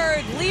the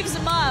third, leaves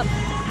him up.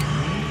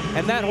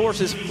 And that horse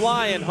is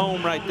flying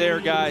home right there,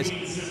 guys.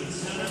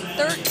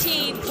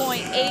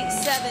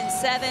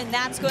 13.877,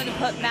 that's going to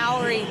put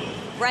Mowry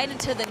right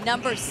into the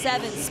number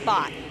 7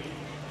 spot.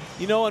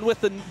 You know, and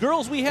with the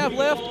girls we have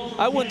left,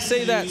 I wouldn't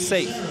say that's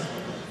safe.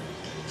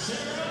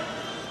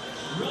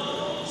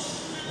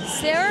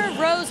 Sarah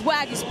Rose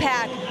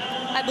Wagispack,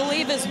 I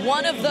believe, is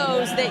one of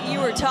those that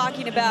you were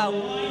talking about.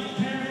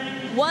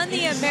 Won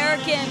the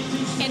American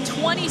in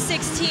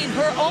 2016,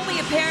 her only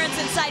appearance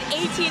inside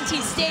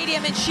AT&T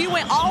Stadium, and she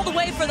went all the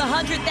way for the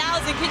 100,000.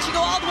 Can she go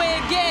all the way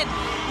again?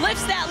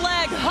 Lifts that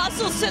leg,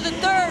 hustles to the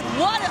third.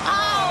 What,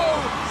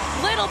 oh,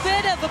 little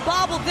bit of a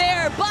bobble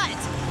there, but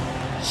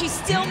she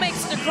still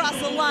makes it across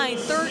the line.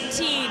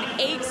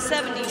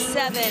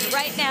 13.877,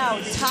 right now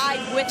tied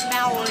with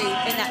Mowry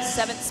in that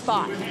 7th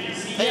spot.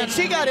 And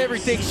she got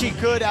everything she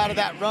could out of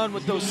that run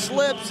with those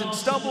slips and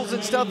stumbles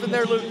and stuff in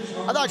there, Luke.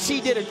 I thought she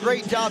did a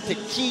great job to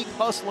keep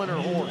hustling her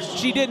horse.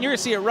 She did, and you're gonna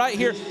see it right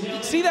here.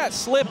 See that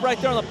slip right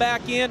there on the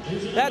back end?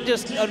 That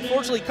just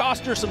unfortunately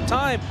cost her some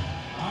time.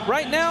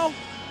 Right now,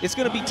 it's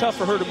gonna be tough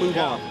for her to move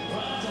on.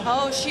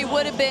 Oh, she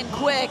would have been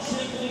quick.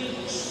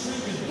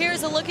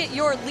 Here's a look at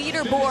your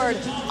leaderboard.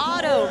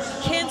 Otto,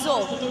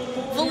 Kinzel,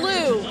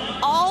 Valou,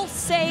 all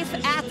safe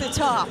at the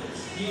top.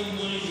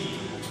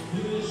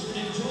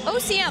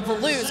 OCM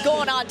Valou's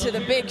going on to the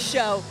big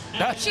show.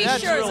 That's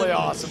sure really is a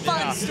awesome.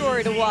 Fun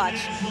story to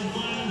watch.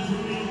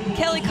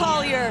 Kelly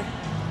Collier,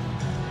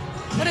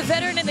 what a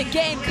veteran in the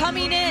game,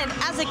 coming in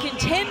as a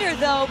contender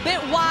though,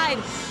 bit wide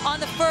on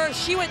the first.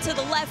 She went to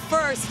the left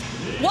first.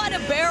 What a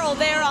barrel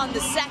there on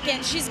the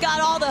second. She's got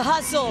all the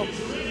hustle.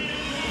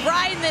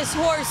 Riding this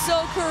horse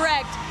so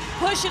correct,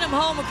 pushing him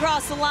home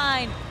across the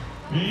line.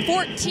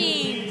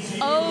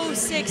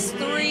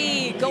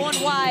 14.063,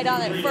 going wide on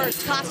that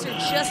first, cost her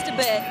just a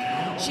bit.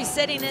 She's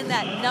sitting in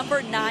that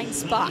number 9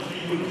 spot.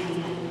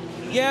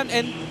 Yeah,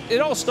 and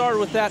it all started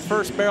with that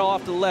first barrel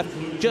off to the left.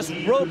 Just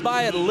rode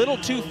by it a little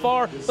too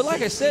far. But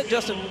like I said,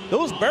 Justin,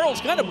 those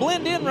barrels kind of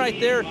blend in right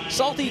there.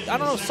 Salty, I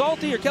don't know if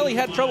Salty or Kelly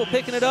had trouble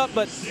picking it up,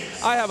 but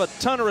I have a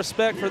ton of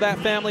respect for that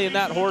family and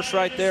that horse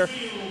right there.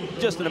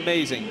 Just an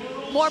amazing.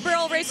 More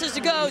barrel racers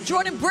to go.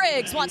 Jordan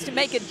Briggs wants to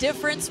make a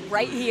difference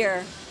right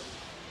here.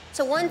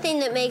 So one thing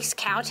that makes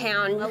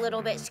Cowtown a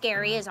little bit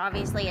scary is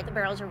obviously the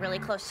barrels are really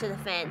close to the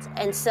fence.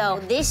 And so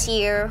this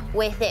year,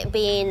 with it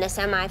being the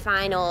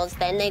semifinals,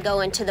 then they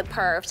go into the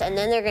perfs, and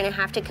then they're gonna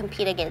have to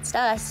compete against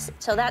us.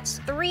 So that's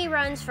 3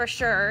 runs for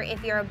sure.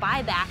 If you're a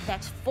buyback,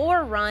 that's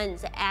 4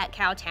 runs at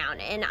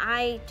Cowtown, and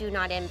I do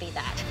not envy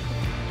that.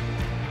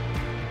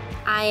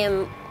 I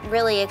am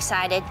really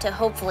excited to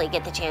hopefully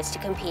get the chance to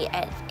compete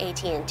at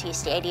AT&T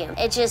Stadium.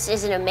 It just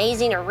is an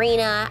amazing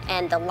arena,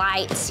 and the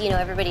lights, you know,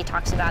 everybody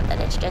talks about that.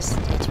 It's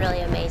really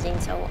amazing,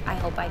 so I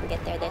hope I can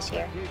get there this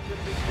year.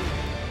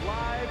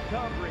 Live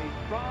coverage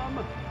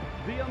from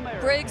the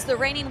American. Briggs, the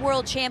reigning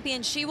world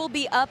champion, she will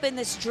be up in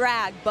this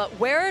drag, but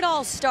where it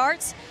all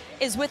starts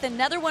is with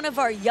another one of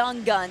our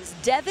young guns.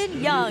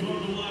 Devin Young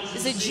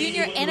is a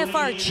junior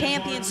NFR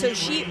champion, so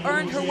she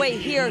earned her way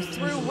here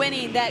through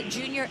winning that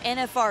junior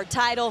NFR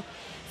title.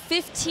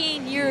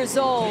 15 years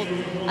old,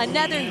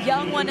 another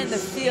young one in the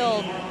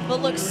field,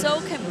 but looks so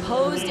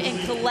composed and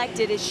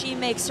collected as she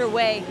makes her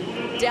way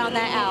down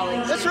that alley.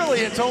 That's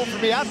really its home for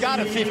me. I've got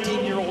a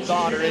 15-year-old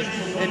daughter,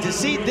 and to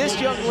see this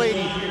young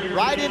lady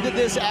right into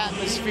this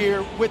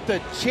atmosphere with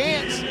the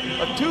chance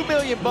of $2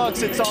 million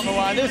that's on the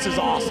line, this is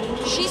awesome.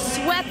 She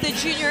swept the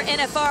junior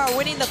NFR,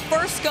 winning the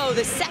first go,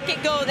 the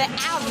second go, the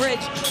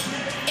average,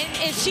 And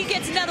if she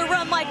gets another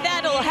run like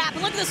that, it'll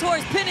happen. Look at this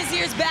horse, pin his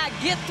ears back,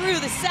 get through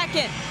the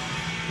second.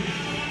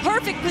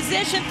 Perfect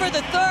position for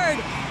the third.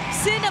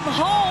 Send him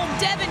home,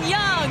 Devin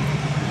Young.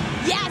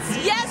 Yes,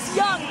 yes,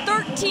 Young,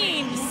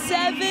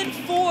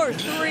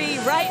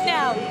 13-7-4-3 right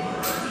now.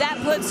 That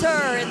puts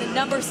her in the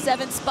number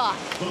 7 spot.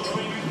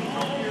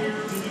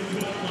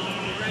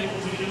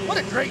 What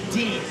a great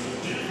team.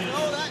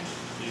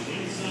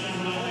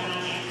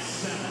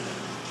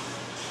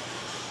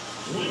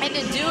 And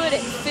to do it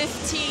at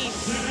 15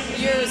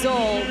 years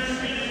old.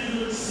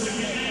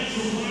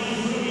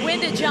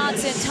 Wenda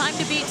Johnson, time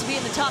to beat to be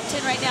in the top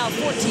 10 right now,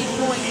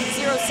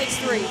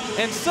 14.063.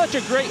 And such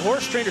a great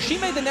horse trainer. She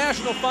made the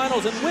national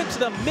finals and went to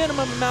the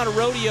minimum amount of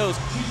rodeos.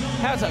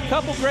 Has a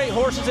couple great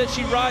horses that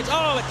she rides.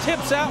 Oh, it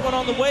tips that one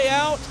on the way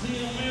out.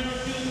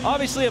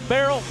 Obviously, a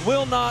barrel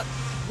will not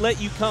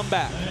let you come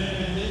back.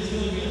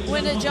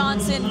 Wenda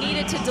Johnson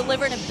needed to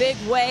deliver in a big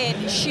way,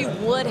 and she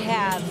would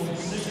have.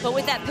 But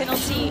with that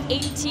penalty,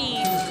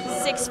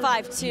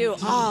 18-6-5-2,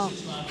 oh,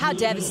 how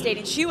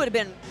devastating. She would have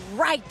been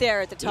right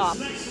there at the top.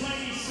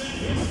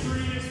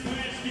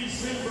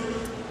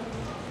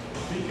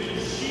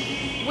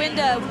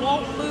 Wenda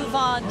won't move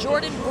on.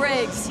 Jordan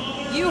Briggs,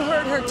 you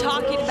heard her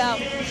talking about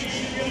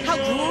how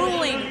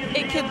grueling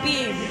it could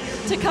be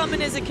to come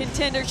in as a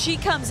contender. She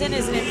comes in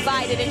as an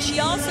invited, and she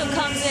also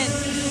comes in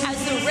as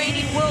the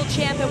reigning world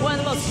champion, one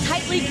of the most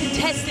tightly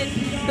contested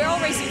barrel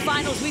racing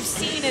finals we've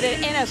seen at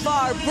an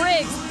NFR.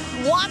 Briggs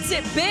wants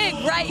it big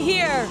right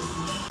here.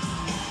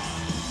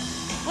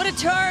 What a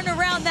turn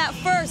around that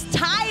first.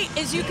 Tight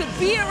as you could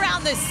be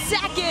around the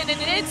second,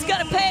 and it's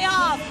gonna pay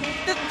off.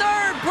 The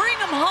third, bring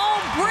him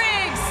home,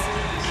 Briggs.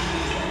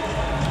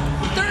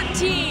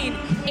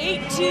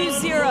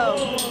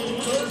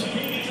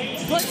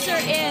 13-8-2-0. Puts her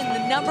in the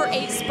number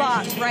 8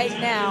 spot right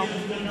now.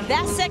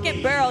 That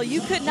second barrel,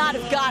 you could not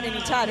have got any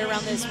tighter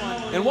around this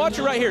one. And watch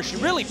her right here. She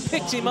really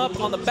picks him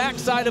up on the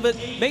backside of it.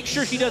 Make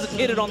sure she doesn't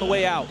hit it on the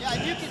way out.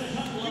 Yeah, you can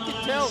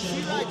tell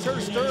she rides her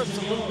stirrups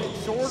a little bit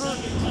shorter.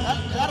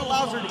 That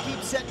allows her to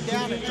keep setting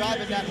down and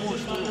driving that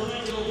horse through.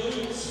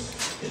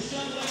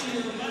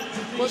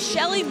 Well,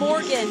 Shelly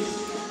Morgan,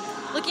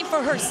 looking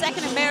for her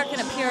second American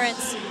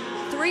appearance,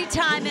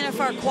 3-time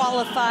NFR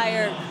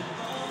qualifier,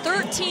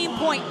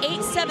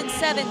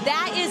 13.877.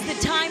 That is the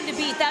time to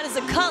beat. That is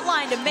a cut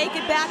line to make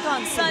it back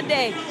on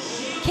Sunday.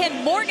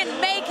 Can Morgan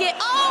make it?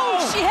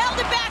 Oh, she held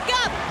it back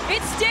up.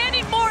 It's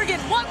Standing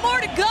Morgan. One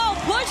more to go.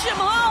 Push him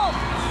home.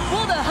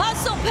 Will the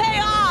hustle pay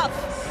off?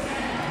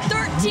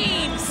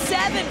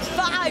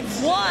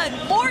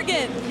 13-7-5-1.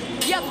 Morgan,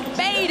 you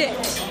made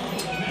it.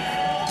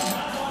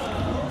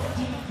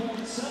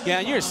 Yeah,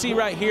 and you're gonna see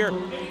right here,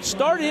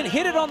 started in,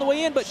 hit it on the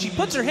way in, but she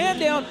puts her hand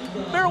down.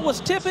 Barrel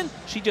was tipping.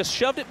 She just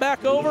shoved it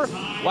back over.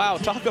 Wow,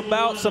 talk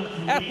about some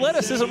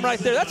athleticism right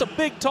there. That's a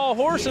big, tall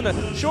horse and a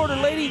shorter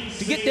lady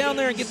to get down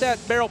there and get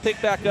that barrel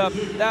picked back up.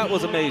 That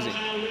was amazing.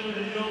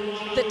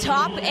 The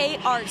top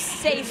 8 are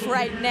safe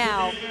right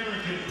now.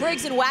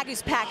 Briggs and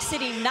Wagyu's pack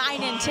sitting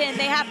 9 and 10.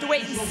 They have to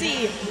wait and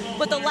see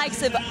what the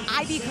likes of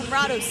Ivy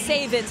Camrado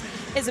Sabins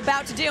is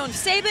about to do. And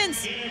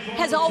Sabins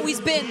has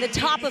always been the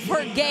top of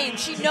her game.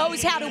 She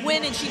knows how to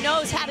win, and she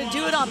knows how to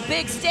do it on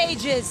big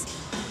stages.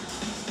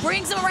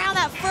 Brings him around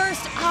that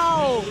first,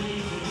 oh,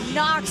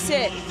 knocks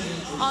it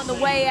on the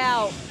way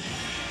out.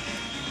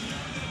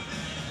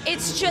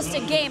 It's just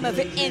a game of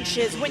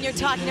inches when you're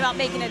talking about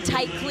making a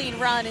tight, clean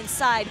run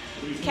inside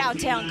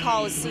Cowtown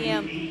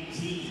Coliseum.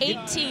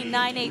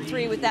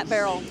 18-9-8-3 with that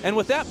barrel. And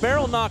with that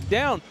barrel knocked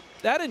down,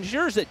 that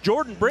ensures that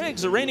Jordan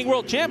Briggs, the reigning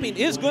world champion,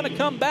 is going to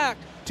come back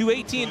to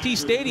AT&T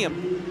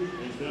Stadium.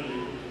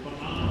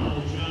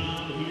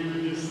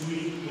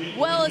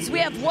 Well, as we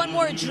have one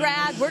more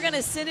drag, we're going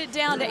to send it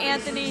down to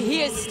Anthony.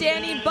 He is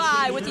standing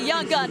by with the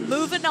young gun.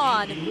 Moving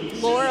on,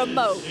 Laura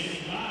Moat.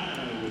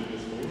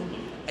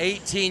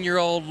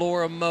 18-year-old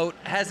Laura Moat.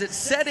 Has it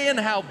set in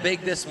how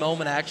big this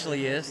moment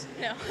actually is?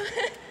 No,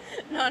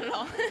 not at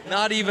all.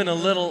 Not even a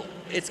little.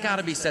 It's got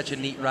to be such a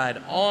neat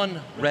ride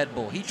on Red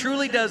Bull. He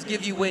truly does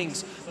give you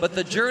wings, but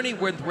the journey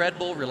with Red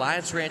Bull,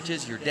 Reliance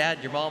Ranches, your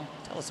dad, your mom,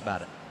 tell us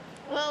about it.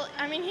 Well,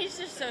 I mean, he's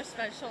just so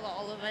special to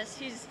all of us.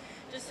 He's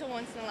just a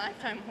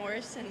once-in-a-lifetime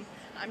horse, and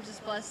I'm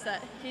just blessed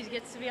that he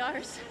gets to be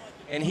ours.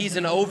 And he's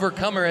an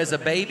overcomer as a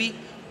baby,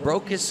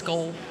 broke his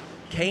skull,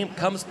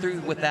 comes through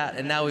with that,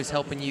 and now he's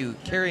helping you,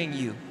 carrying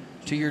you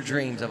to your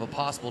dreams of a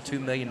possible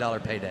 $2 million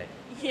payday.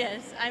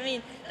 Yes, I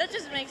mean, that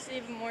just makes it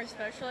even more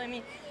special. I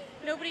mean,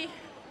 nobody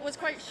was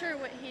quite sure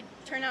what he'd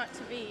turn out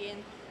to be,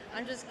 and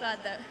I'm just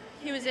glad that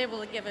he was able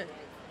to give a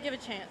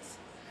chance.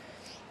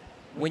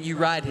 When you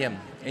ride him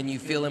and you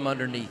feel him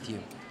underneath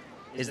you,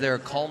 is there a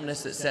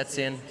calmness that sets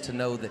in to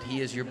know that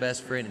he is your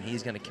best friend and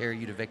he's going to carry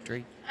you to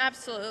victory?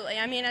 Absolutely.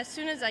 I mean, as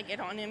soon as I get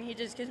on him, he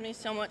just gives me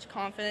so much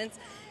confidence,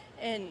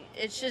 and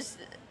it's just,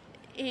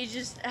 he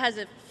just has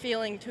a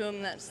feeling to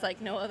him that's like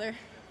no other.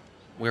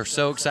 We're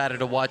so excited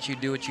to watch you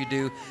do what you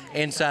do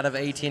inside of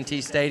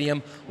AT&T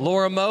Stadium.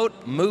 Laura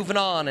Moat moving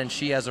on, and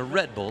she has a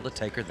Red Bull to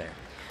take her there.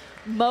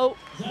 Mo,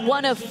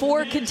 one of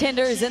 4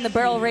 contenders in the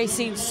barrel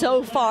racing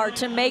so far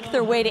to make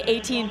their way to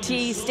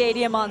AT&T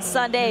Stadium on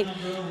Sunday.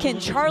 Can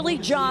Charlie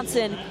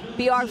Johnson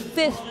be our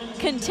 5th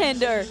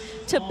contender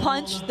to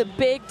punch the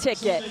big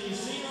ticket?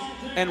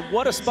 And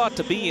what a spot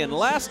to be in.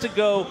 Last to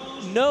go,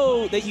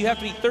 know that you have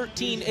to be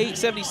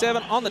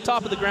 13.877 on the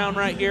top of the ground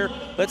right here.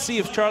 Let's see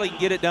if Charlie can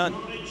get it done.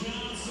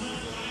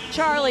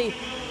 Charlie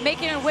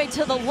making her way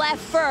to the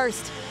left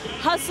first.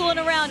 Hustling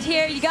around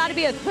here, you got to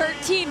be a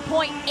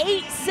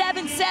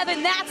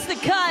 13.877. That's the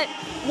cut.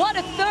 What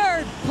a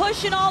third,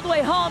 pushing all the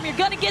way home. You're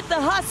going to get the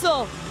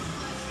hustle.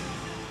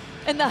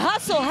 And the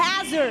hustle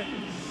has her.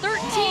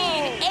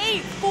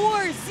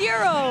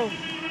 13.840.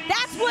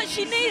 That's what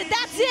she needed.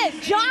 That's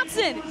it.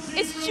 Johnson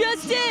is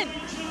just in.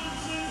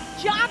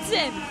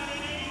 Johnson,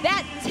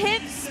 that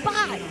 10th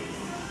spot.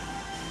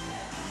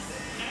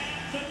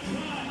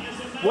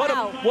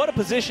 What a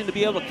position to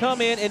be able to come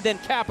in and then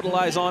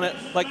capitalize on it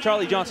like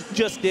Charlie Johnson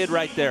just did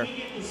right there.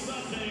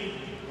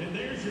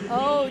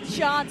 Oh,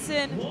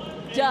 Johnson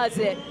does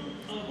it.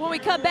 When we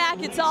come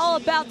back, it's all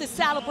about the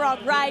saddle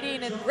bronc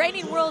riding, and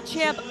reigning world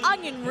champ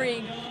Onion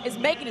Ring is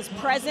making his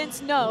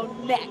presence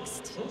known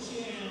next.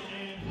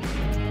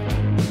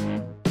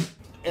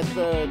 At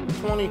the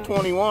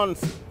 2021,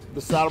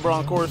 the Saddle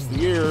Bronc Horse of the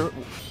Year,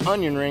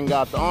 Onion Ring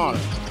got the honor.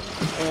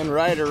 And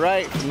Ryder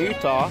Wright from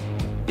Utah,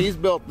 he's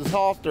built this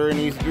halter and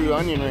he's drew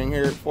Onion Ring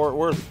here at Fort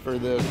Worth for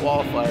the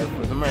qualifier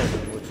for the American,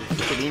 which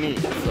is pretty neat.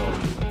 So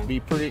it'll be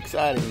pretty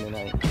exciting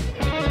tonight.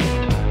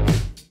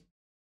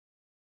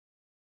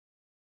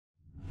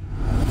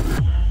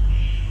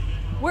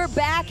 We're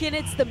back, and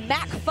it's the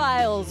Mac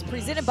Files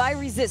presented by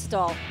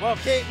Resistol. Well,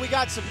 Kate, we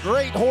got some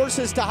great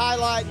horses to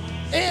highlight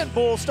and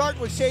bulls, starting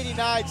with Shady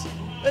Nights.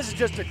 This is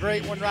just a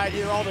great one right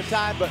here all the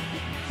time, but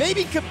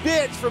Baby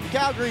Kibitz from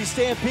Calgary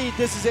Stampede.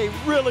 This is a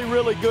really,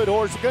 really good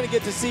horse. We're going to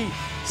get to see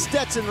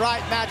Stetson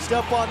Wright matched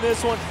up on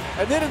this one.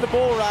 And then in the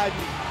bull riding,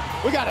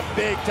 we got a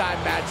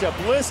big-time matchup.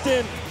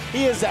 Liston,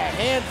 he is a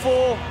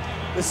handful.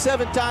 The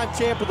 7-time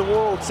champ of the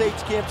world,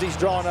 Sage Kimsey's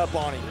drawn up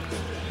on him.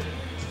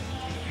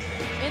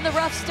 In the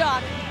rough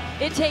stock,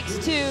 it takes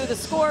 2, the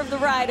score of the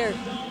rider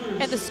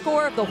and the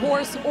score of the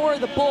horse or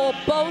the bull.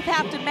 Both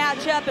have to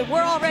match up, and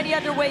we're already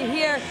underway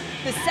here.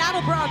 The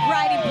saddle bronc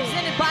riding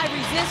presented by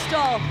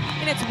Resistol,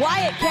 and it's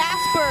Wyatt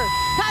Casper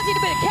causing a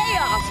bit of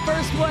chaos.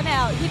 First one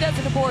out, he does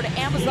it aboard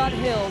Amazon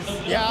Hills.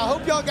 Yeah, I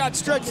hope y'all got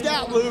stretched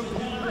out, Luke,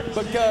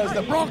 because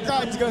the bronc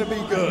ride's gonna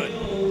be good.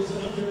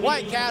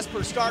 Wyatt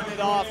Casper starting it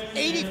off,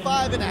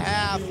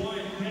 85.5.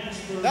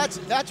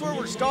 That's where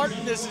we're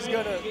starting. This is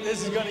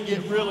gonna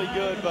get really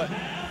good, but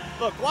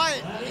look,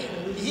 Wyatt,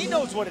 he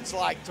knows what it's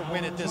like to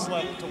win at this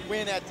level, to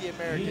win at the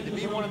American, to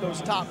be one of those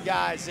top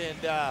guys, and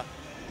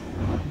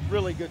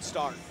really good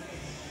start.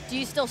 Do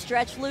you still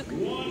stretch, Luke?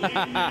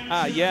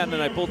 Yeah, and then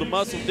I pulled the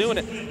muscle doing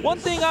it. One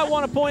thing I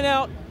want to point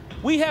out,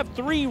 we have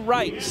 3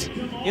 rights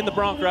in the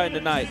bronc ride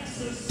tonight.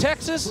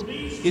 Texas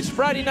is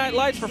Friday night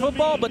lights for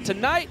football, but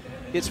tonight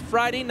it's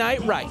Friday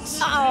night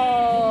rights.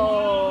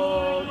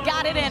 Oh,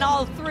 got it in.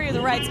 All 3 of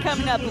the rights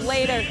coming up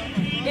later.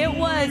 It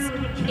was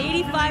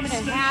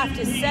 85.5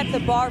 to set the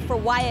bar for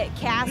Wyatt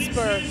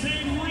Casper,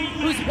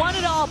 who's won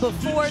it all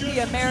before the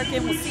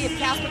American. We'll see if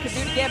Casper can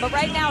do it again, but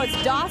right now it's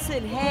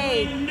Dawson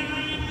Hay.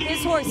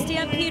 His horse,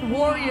 Stampede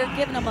Warrior,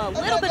 giving him a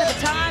little bit of a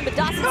time, but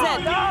Dawson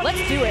said,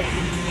 let's do it.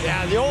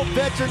 Yeah, the old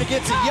veteran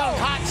against a young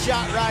hot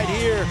shot right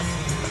here.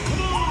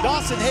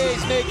 Dawson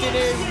Hay's making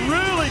a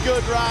really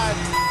good ride.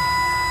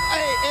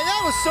 Hey, and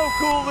that was so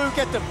cool, Luke,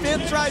 at the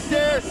fence right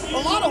there.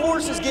 A lot of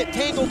horses get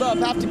tangled up,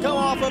 have to come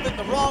off of it in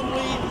the wrong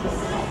lead.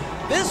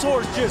 This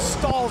horse just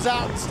stalls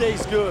out and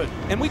stays good.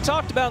 And we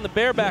talked about in the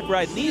bareback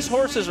ride, these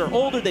horses are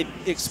older, they've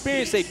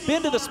experienced, they've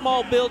been to the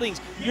small buildings,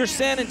 your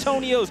San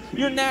Antonios,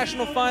 your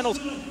national finals.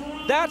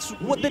 That's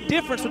what the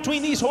difference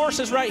between these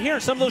horses right here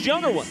and some of those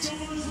younger ones.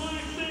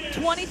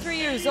 23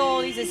 years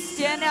old, he's a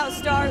standout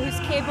star who's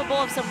capable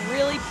of some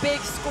really big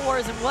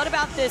scores. And what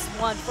about this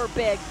one for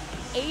big?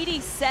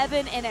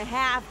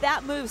 87.5,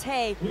 that moves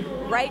Hay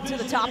right to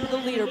the top of the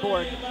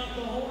leaderboard.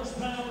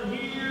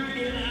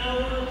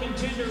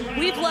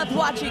 We've loved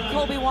watching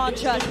Colby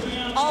Wanchuk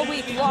all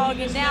week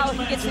long, and now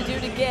he gets to do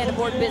it again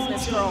aboard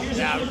Business Girl.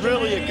 Yeah,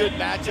 really a good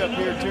matchup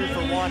here too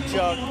for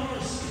Wanchuk.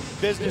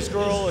 Business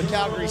Girl, a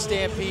Calgary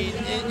Stampede.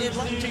 And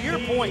to your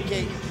point,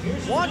 Kate,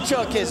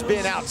 Wanchuk has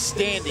been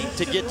outstanding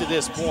to get to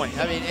this point.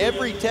 I mean,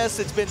 every test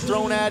that's been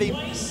thrown at him,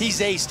 he's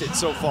aced it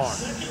so far.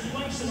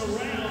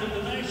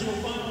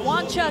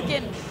 Wanchuk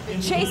and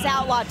Chase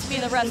Outlaw, to me,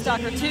 in the ref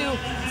stock are 2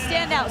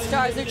 standout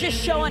stars. They're just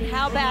showing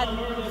how bad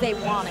they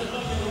want it.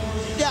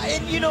 Yeah,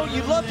 and you know,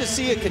 you love to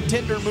see a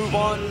contender move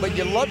on, but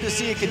you love to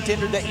see a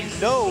contender that you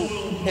know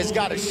has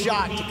got a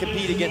shot to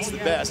compete against the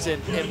best,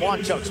 and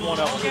Wanchuk's one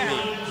of them for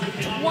me.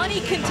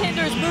 20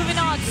 contenders moving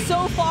on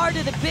so far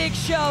to the big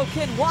show.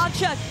 Can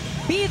Wanchuk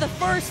be the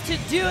first to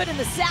do it in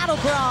the saddle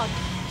bronc?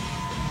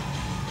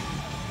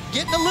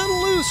 Getting a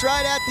little loose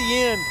right at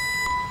the end.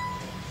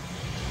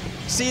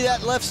 See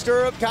that left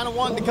stirrup kind of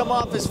wanting to come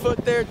off his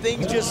foot there.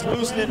 Things just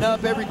loosening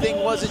up.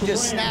 Everything wasn't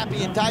just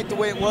snappy and tight the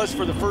way it was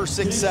for the first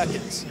 6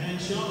 seconds.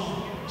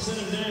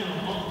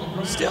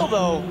 Still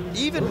though,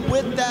 even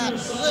with that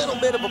little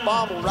bit of a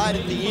bobble right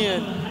at the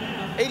end,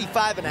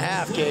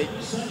 85.5, Kate.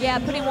 Yeah,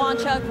 putting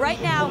Wanchuk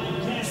right now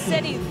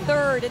sitting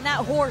third, and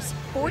that horse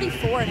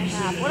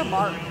 44.5. What a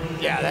mark.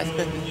 Yeah, that's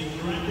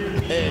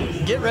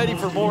hey, get ready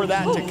for more of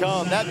that to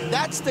come.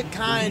 That's the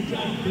kind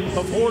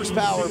of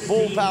horsepower,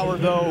 bull power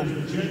though,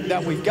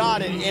 that we've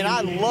got, and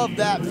I love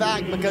that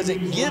fact because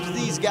it gives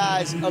these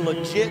guys a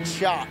legit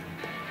shot.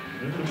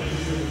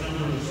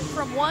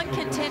 From one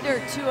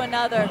contender to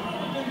another.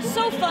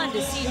 So fun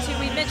to see, too.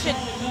 We mentioned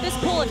this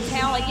pool of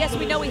talent. Yes,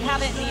 we know we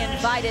have it in the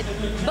invited,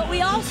 but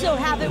we also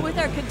have it with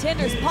our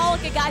contenders.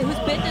 Pollock, a guy who's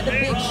been to the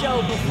big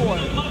show before.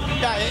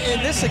 Yeah,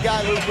 and this is a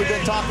guy, Luke, we've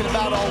been talking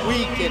about all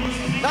week.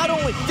 And not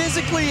only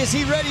physically is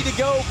he ready to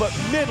go, but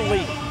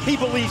mentally, he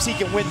believes he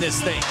can win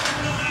this thing.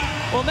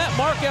 Well, that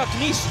mark out to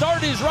me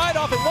started his ride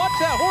off, and watch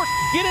that horse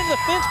get into the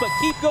fence, but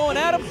keep going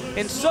at him,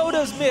 and so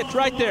does Mitch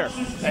right there.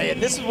 Hey,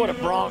 and this is what a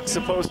bronc's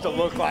supposed to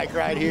look like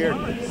right here.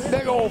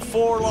 Big old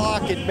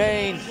forelock and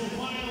mane.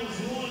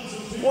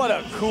 What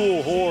a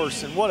cool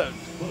horse, and what a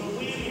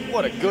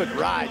good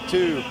ride,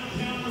 too,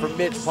 from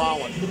Mitch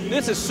Pollock.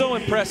 This is so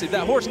impressive.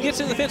 That horse gets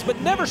in the fence, but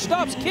never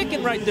stops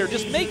kicking right there.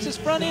 Just makes his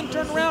front end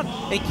turn around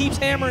and keeps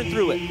hammering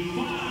through it.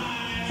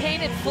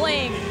 Painted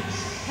Fling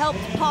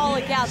helped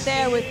Pollock out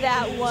there with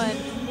that one.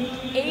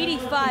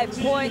 85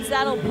 points,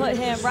 that'll put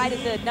him right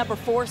at the number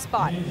 4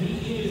 spot.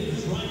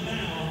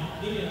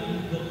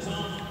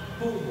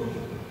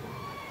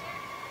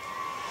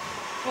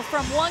 Well,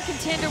 from one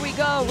contender we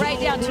go right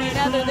down to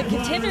another. The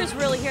contenders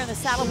really here in the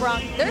Saddle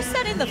Bronc, they're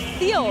setting the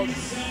field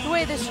the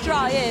way this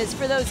draw is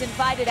for those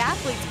invited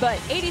athletes, but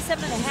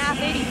 87.5,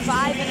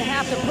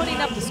 85.5, they're putting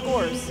up the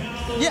scores.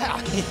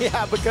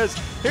 Yeah, because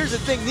here's the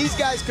thing, these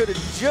guys could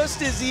have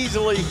just as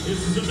easily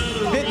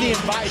been the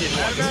invited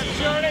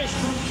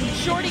ones.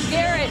 Shorty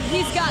Garrett,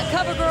 he's got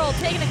Cover Girl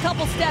taking a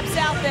couple steps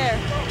out there.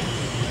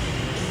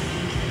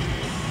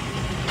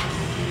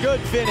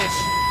 Good finish.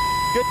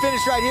 Good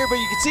finish right here, but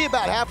you can see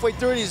about halfway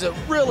through it, he's a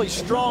really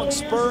strong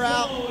spur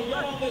out.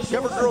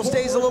 Cover Girl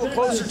stays a little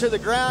closer to the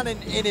ground,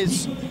 and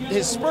his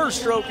spur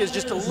stroke is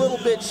just a little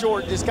bit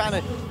short, just kind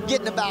of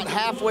getting about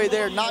halfway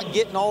there, not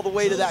getting all the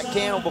way to that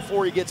cantle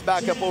before he gets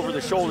back up over the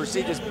shoulder.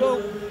 See, just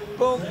boom,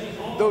 boom.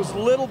 Those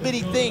little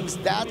bitty things,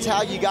 that's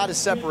how you got to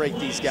separate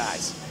these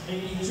guys.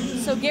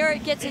 So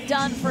Garrett gets it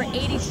done for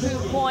 82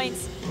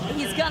 points.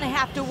 He's going to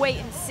have to wait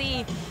and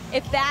see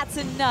if that's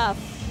enough.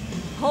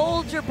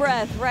 Hold your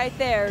breath right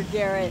there,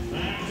 Garrett.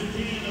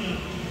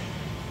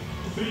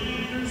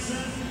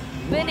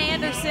 Ben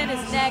Anderson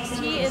is next.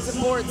 He is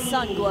aboard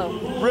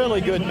Sunglow. Really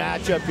good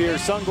matchup here.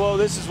 Sunglow,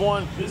 this is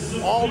one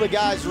all the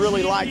guys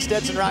really like.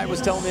 Stetson Wright was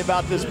telling me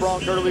about this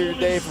bronc earlier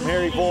today from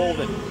Harry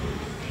Vold. And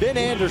Ben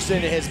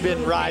Anderson has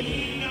been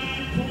riding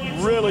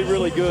really,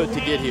 really good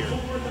to get here.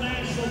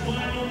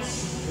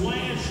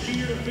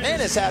 And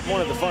has had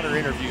one of the funner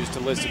interviews to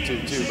listen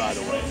to, too, by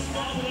the way.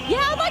 Yeah,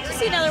 I'd like to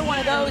see another one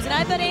of those, and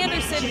I bet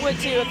Anderson would,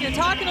 too. If you're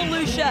talking to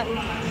Lucia,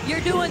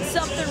 you're doing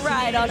something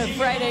right on a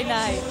Friday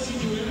night.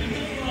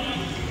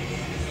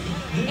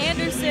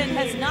 Anderson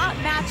has not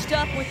matched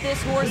up with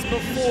this horse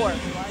before.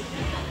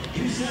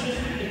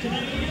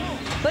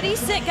 But he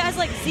sent guys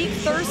like Zeke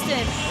Thurston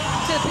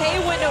to the pay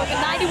window with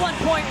a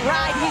 91-point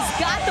ride. He's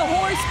got the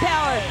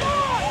horsepower.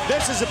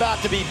 This is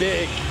about to be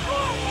big.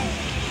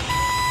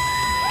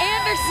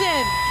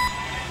 Anderson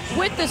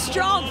with the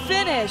strong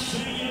finish.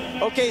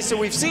 Okay, so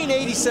we've seen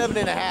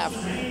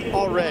 87.5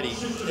 already,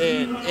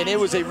 and it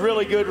was a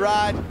really good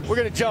ride. We're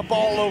gonna jump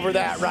all over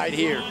that right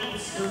here.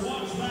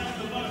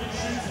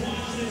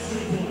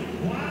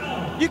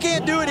 You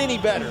can't do it any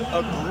better.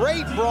 A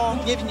great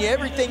bronc, giving you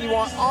everything you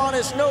want.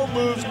 Honest, no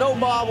moves, no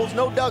bobbles,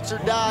 no ducks or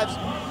dives.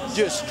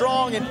 Just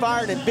strong and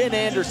fired, and Ben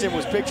Anderson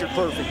was picture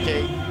perfect,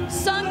 Kate.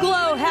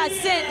 Sunglow has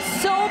sent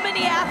so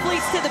many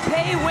athletes to the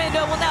pay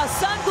window. Well, now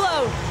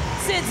Sunglow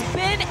sends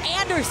Ben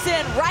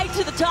Anderson right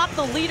to the top of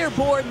the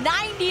leaderboard.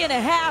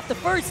 90.5, the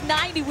first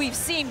 90 we've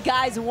seen,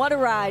 guys, and what a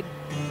ride.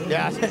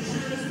 Yeah,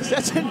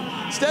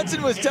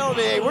 Stetson was telling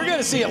me, hey, we're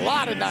gonna see a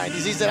lot of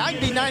 90s. He said, I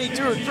can be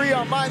 92 or 3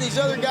 on mine. These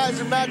other guys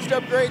are matched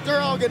up great.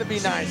 They're all gonna be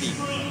 90.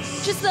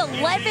 Just the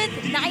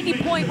 11th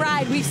 90-point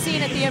ride we've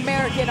seen at the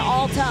American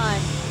all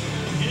time.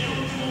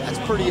 That's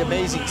a pretty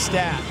amazing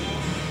stat.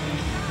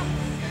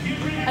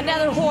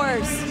 Another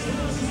horse.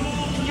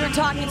 You were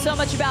talking so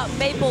much about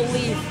Maple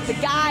Leaf. The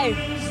guy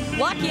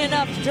lucky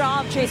enough to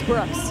draw him, Chase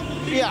Brooks.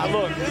 Yeah,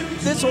 look,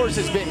 this horse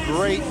has been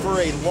great for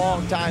a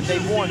long time.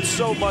 They've won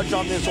so much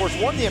on this horse.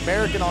 Won the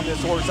American on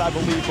this horse, I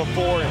believe,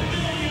 before.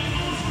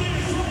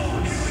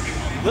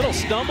 Little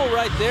stumble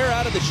right there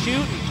out of the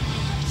chute.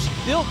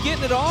 Still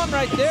getting it on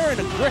right there, and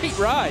a great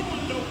ride.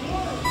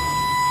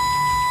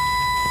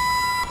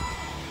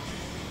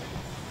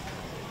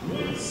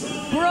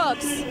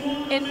 Brooks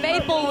in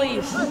Maple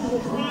Leaf.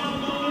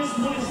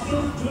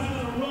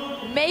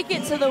 Make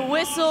it to the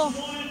whistle.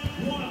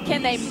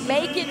 Can they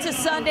make it to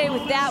Sunday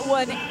with that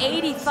one?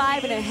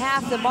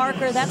 85.5, the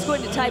marker. That's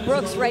going to tie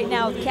Brooks right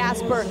now with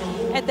Casper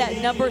at that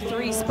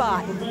 #3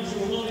 spot.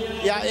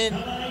 Yeah,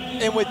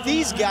 and with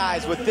these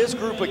guys, with this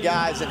group of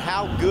guys and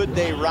how good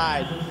they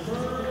ride,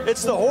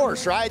 it's the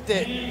horse, right,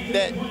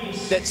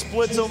 that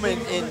splits them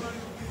and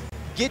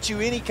gets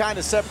you any kind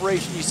of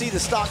separation. You see the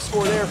stock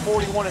score there,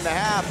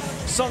 41.5.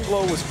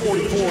 Sunglow was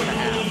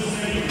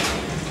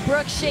 44.5.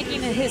 Brooks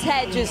shaking his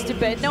head just a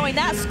bit, knowing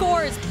that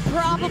score is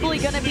probably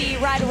going to be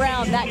right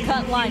around that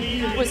cut line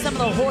with some of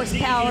the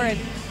horsepower and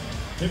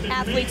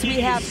athletes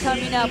we have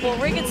coming up. Well,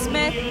 Regan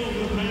Smith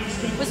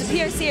was a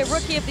PRCA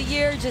Rookie of the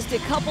Year just a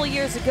couple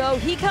years ago.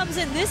 He comes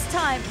in this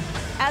time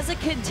as a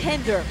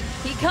contender.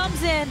 He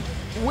comes in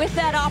with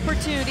that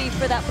opportunity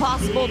for that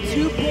possible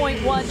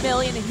 $2.1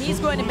 million, and he's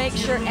going to make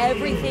sure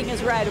everything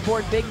is right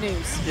aboard Big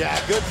News. Yeah,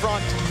 good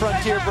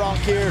frontier bronc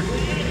here.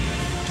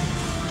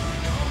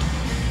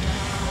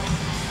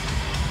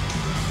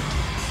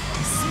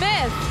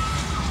 Smith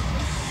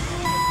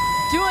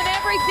doing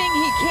everything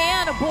he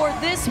can aboard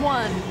this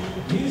one.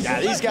 Yeah,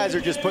 these guys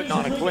are just putting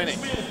on a clinic.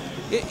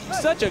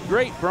 Such a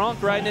great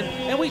bronc riding,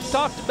 and we've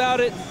talked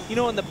about it, you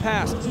know, in the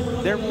past.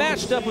 They're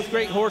matched up with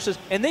great horses,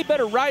 and they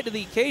better ride to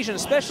the occasion,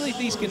 especially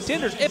these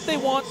contenders, if they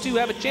want to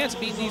have a chance of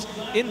beating these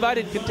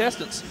invited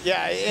contestants.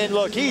 Yeah, and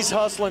look, he's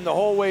hustling the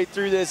whole way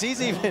through this.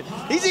 He's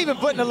even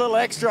putting a little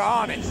extra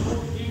on it.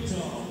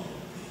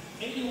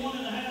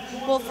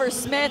 Well, for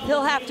Smith,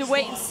 he'll have to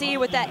wait and see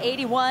what that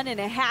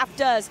 81.5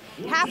 does.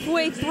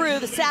 Halfway through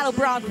the saddle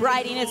bronc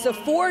riding, it's a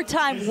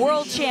 4-time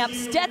world champ,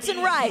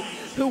 Stetson Wright,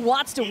 who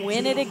wants to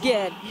win it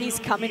again. He's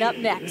coming up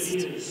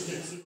next.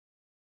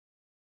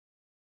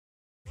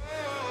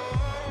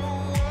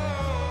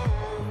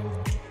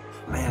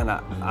 Man,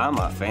 I'm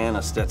a fan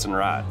of Stetson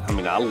Wright. I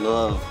mean, I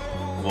love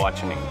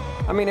watching him.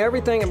 I mean,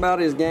 everything about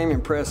his game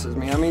impresses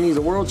me. I mean, he's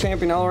a world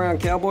champion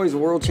all-around cowboy, he's a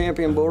world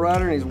champion bull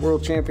rider, and he's a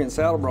world champion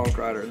saddle bronc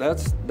rider.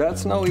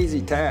 That's no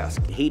easy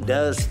task. He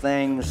does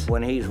things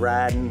when he's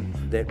riding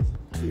that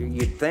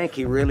you'd think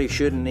he really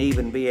shouldn't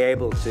even be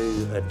able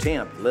to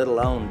attempt, let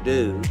alone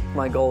do.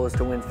 My goal is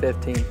to win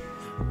 15.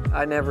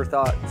 I never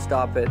thought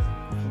stop at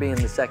being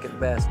the second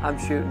best. I'm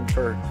shooting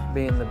for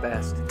being the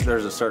best.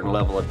 There's a certain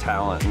level of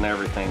talent and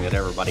everything that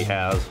everybody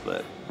has,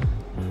 but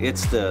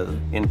it's the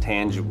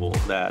intangible,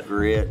 that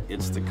grit,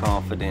 it's the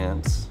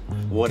confidence.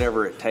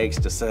 Whatever it takes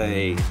to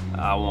say,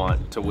 I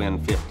want to win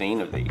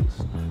 15 of these.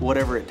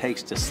 Whatever it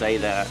takes to say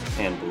that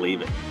and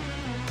believe it.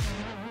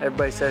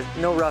 Everybody says,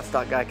 no rough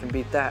stock guy can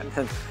beat that.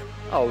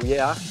 Oh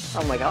yeah?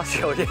 I'm like, I'll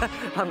show you.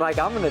 I'm like,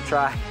 I'm gonna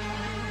try.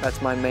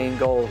 That's my main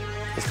goal,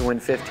 is to win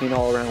 15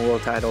 all-around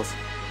world titles.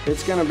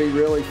 It's going to be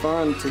really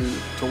fun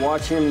to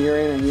watch him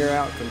year in and year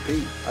out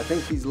compete. I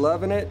think he's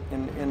loving it,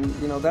 and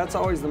you know, that's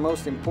always the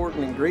most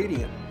important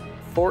ingredient.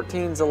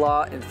 14's a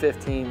lot and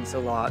 15's a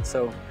lot,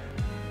 so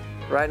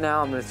right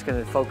now I'm just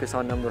going to focus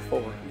on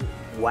 #4.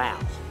 Wow.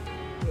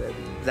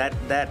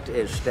 That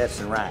is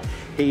Stetson Wright.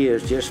 He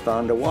is just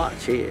fun to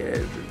watch.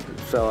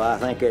 So I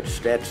think it's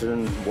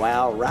Stetson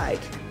Wow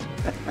Wright.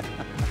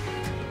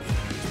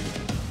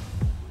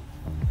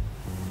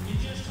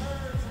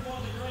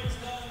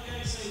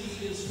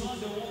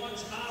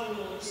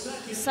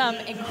 Some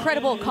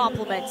incredible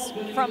compliments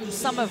from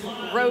some of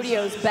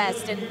rodeo's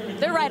best, and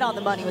they're right on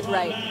the money with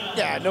Wright.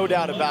 Yeah, no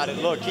doubt about it.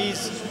 Look,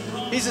 he's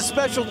a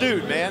special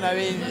dude, man. I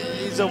mean,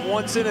 he's a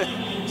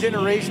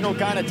once-in-a-generational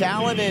kind of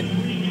talent,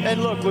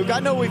 and look, Luke, I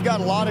know we've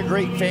got a lot of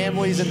great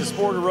families in the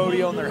sport of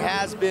rodeo, and there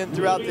has been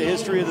throughout the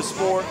history of the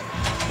sport,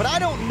 but I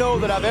don't know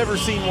that I've ever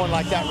seen one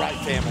like that Wright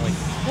family.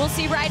 We'll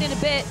see Wright in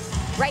a bit.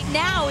 Right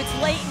now,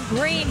 it's Leighton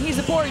Green. He's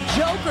aboard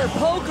Joker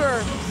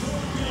Poker.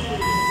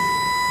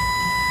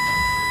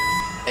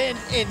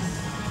 And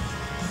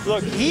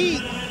look,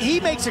 he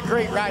makes a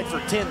great ride for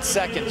 10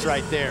 seconds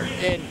right there.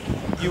 And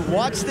you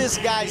watch this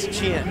guy's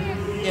chin.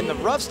 In the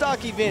rough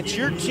stock events,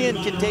 your chin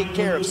can take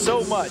care of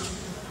so much.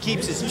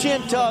 Keeps his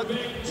chin tucked,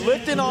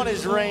 lifting on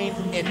his rein,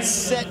 and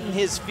setting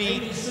his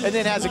feet, and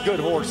then has a good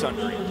horse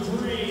under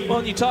him.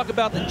 Well, you talk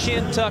about the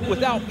chin tuck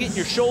without getting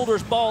your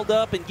shoulders balled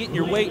up and getting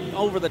your weight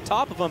over the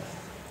top of them.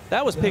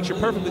 That was picture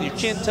perfect with your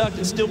chin tucked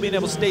and still being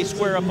able to stay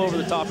square up over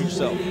the top of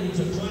yourself.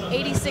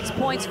 86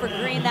 points for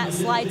Green. That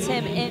slides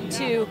him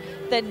into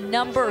the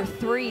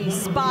 #3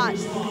 spot.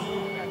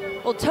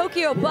 Well,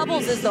 Tokyo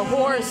Bubbles is the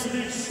horse.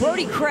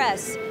 Brody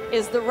Kress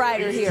is the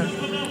rider here.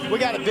 We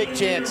got a big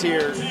chance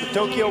here.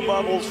 Tokyo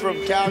Bubbles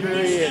from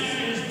Calgary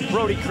and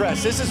Brody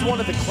Kress. This is one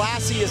of the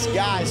classiest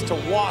guys to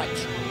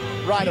watch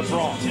ride a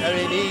bronc. I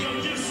mean,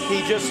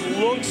 he just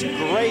looks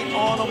great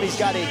on him. He's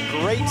got a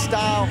great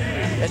style,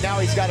 and now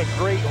he's got a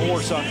great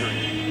horse under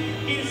him.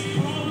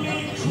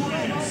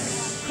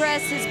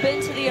 Kress has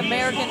been to the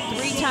American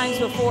 3 times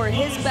before.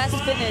 His best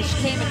finish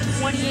came in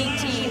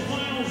 2018.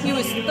 He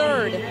was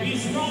 3rd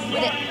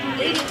with an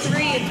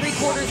 83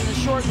 3/4 in the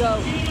short go.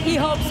 He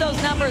hopes those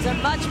numbers are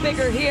much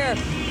bigger here.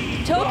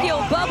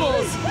 Tokyo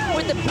Bubbles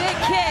with the big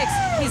kicks.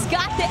 He's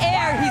got the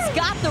air. He's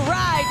got the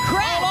ride.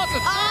 Kress.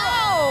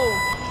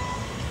 Oh!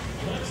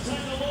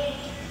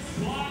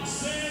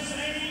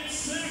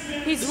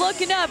 He's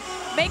looking up,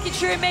 making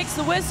sure he makes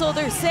the whistle.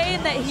 They're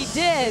saying that he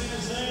did.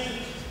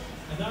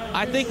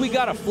 I think we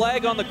got a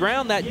flag on the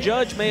ground. That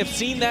judge may have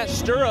seen that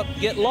stirrup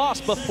get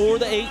lost before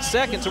the 8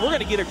 seconds. So we're going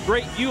to get a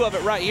great view of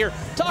it right here.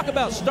 Talk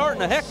about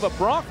starting a heck of a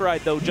bronc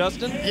ride, though,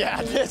 Justin.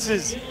 Yeah, this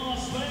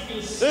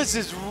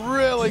is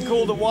really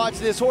cool to watch.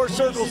 This horse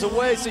circles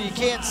away so you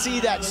can't see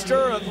that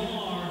stirrup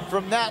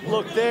from that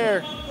look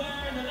there.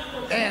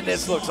 Man,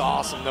 this looks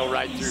awesome, though,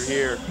 right through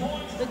here.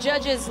 The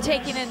judges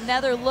taking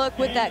another look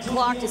with that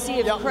clock to see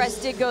if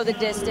Crest did go the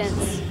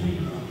distance.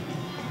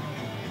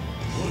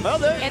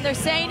 Well, and they're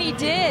saying he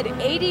did.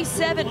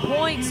 87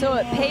 points, so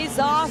it pays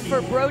off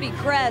for Brody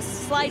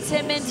Crest. Slides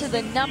him into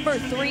the number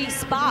 3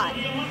 spot.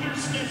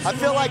 I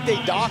feel like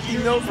they docked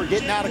him, though, for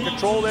getting out of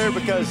control there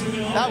because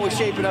that was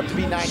shaping up to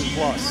be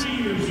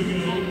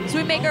 90+. So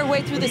we make our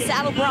way through the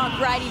saddle bronc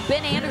riding.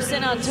 Ben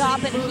Anderson on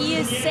top, and he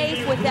is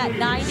safe with that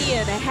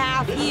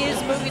 90.5. He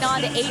is moving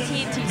on to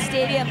AT&T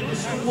Stadium.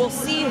 We'll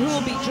see who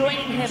will be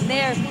joining him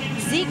there.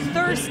 Zeke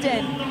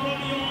Thurston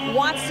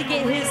wants to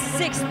get his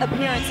 6th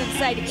appearance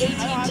inside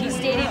AT&T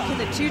Stadium. Can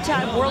the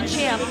 2-time world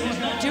champ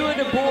do it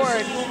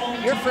aboard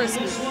your first?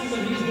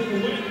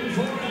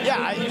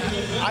 Yeah,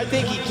 I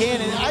think he can,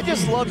 and I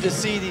just love to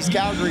see these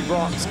Calgary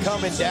Broncs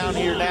coming down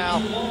here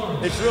now.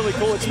 It's really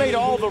cool. It's made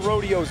all the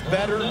rodeos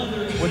better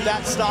with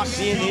that stock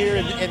being here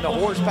and the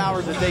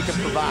horsepower that they can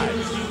provide.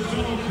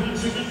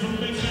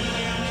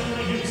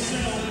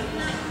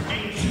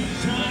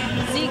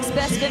 Zeke's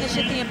best finish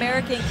at the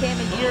American came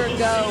a year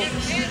ago.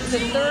 The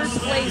 3rd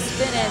place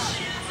finish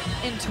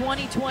in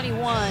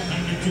 2021.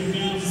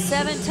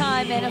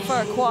 7-time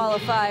NFR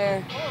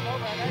qualifier.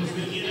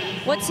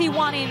 What's he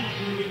wanting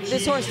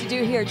this horse to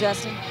do here,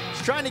 Justin?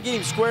 He's trying to get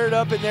him squared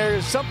up in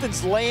there.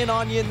 Something's laying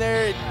on you in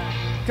there.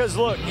 Because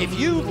look, if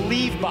you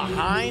leave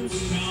behind,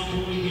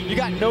 you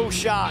got no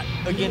shot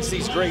against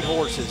these great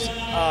horses.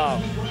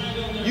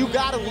 You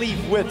got to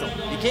leave with them.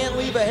 You can't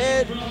leave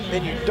ahead,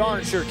 and you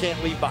darn sure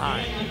can't leave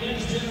behind.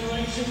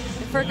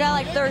 For a guy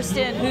like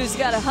Thurston, who's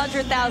got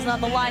 $100,000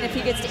 on the line if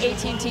he gets to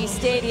AT&T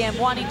Stadium,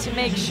 wanting to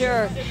make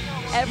sure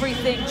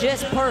everything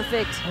just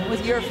perfect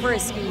with your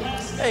frisky.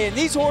 Hey, and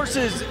these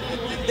horses,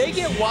 they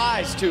get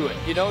wise to it.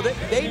 You know,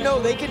 they know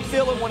they can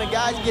feel it when a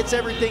guy gets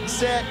everything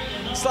set,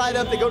 slide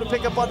up, they go to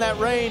pick up on that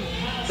rein.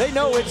 They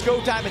know it's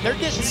go time, and they're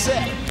getting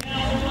set.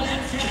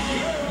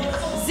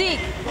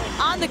 Zeke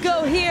on the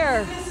go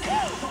here.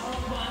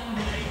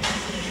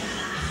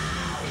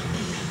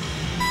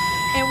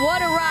 And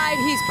what a ride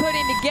he's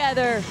putting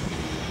together.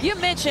 You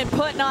mentioned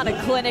putting on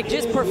a clinic,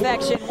 just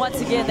perfection once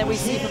again that we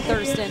see from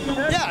Thurston.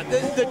 Yeah,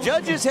 the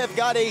judges have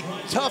got a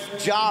tough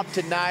job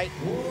tonight,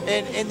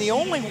 and the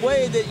only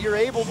way that you're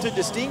able to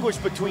distinguish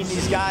between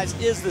these guys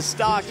is the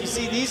stock. You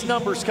see these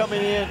numbers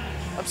coming in.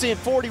 I'm seeing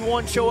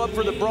 41 show up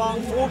for the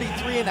Bronc,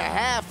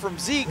 43.5 from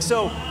Zeke,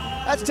 so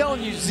that's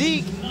telling you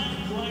Zeke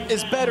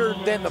is better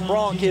than the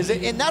Bronc is,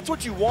 and that's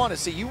what you want to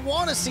see. You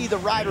want to see the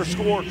rider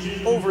score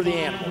over the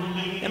animal.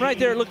 And right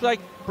there, it looked like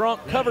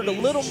Bronc covered a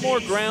little more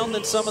ground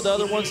than some of the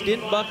other ones,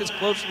 didn't buck as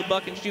close to the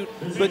buck and shoot,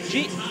 but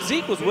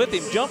Zeke was with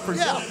him, jump for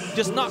jump,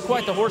 just not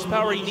quite the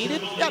horsepower he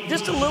needed. Yeah,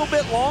 just a little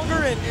bit longer,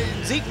 and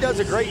Zeke does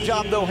a great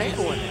job, though,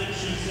 handling it.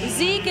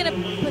 Zeke in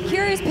a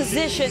precarious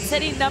position,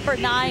 sitting number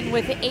 9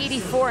 with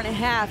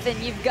 84.5, and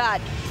you've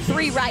got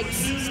 3 rights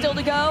still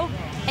to go,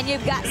 and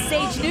you've got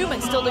Sage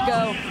Newman still to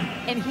go,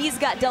 and he's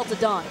got Delta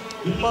Dawn.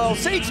 Well,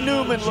 Sage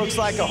Newman looks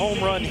like a home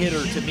run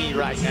hitter to me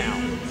right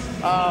now.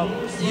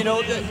 You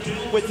know,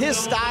 with his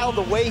style,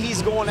 the way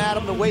he's going at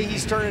him, the way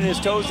he's turning his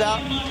toes out,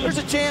 there's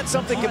a chance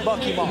something can buck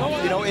him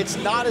off. You know, it's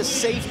not a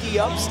safety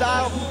up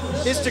style,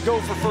 it's to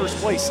go for first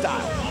place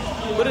style.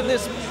 But in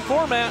this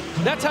format,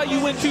 that's how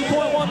you win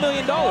 $2.1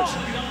 million.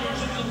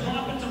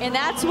 And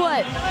that's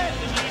what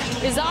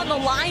is on the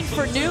line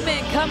for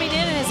Newman, coming in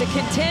as a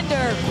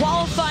contender,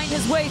 qualifying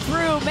his way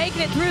through,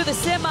 making it through the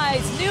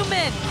semis.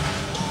 Newman.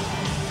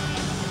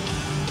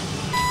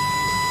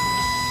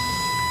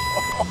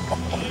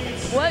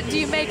 What do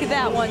you make of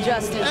that one,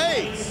 Justin?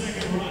 Hey,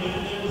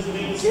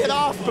 get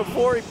off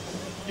before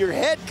your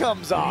head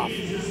comes off.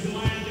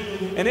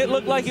 And it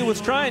looked like he was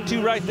trying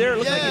to right there. It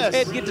looked like his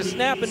head get to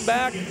snapping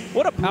back.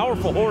 What a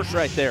powerful horse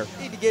right there.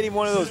 Need to get him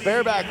one of those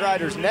bareback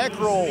riders neck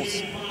rolls.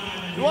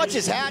 You watch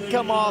his hat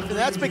come off, and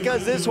that's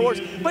because this horse,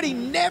 but he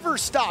never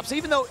stops,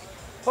 even though,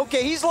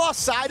 okay, he's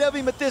lost sight of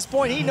him at this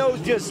point. He knows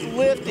just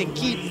lift and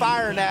keep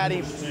firing at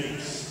him,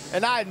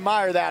 and I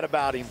admire that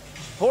about him.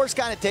 Horse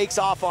kind of takes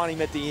off on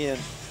him at the end.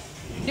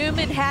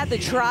 Newman had the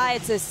try.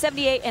 It's a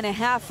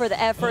 78.5 for the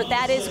effort.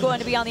 That is going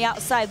to be on the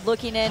outside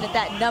looking in at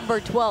that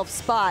number 12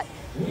 spot.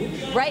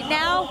 Right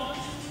now,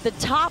 the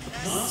top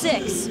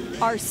 6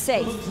 are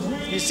safe.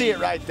 You see it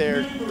right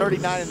there,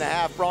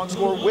 39.5 Bronc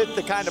score with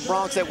the kind of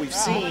Broncs that we've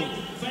seen.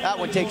 That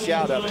one takes you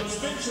out of it.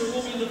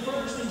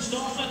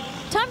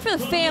 Time for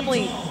the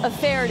family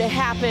affair to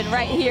happen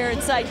right here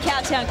inside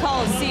Cowtown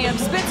Coliseum.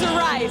 Spencer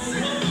Rice,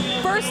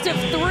 first of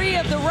 3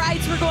 of the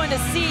rides we're going to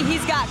see.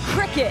 He's got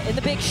Cricket in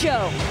the big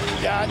show.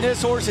 Yeah, and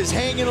this horse is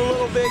hanging a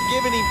little bit,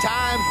 giving him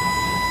time.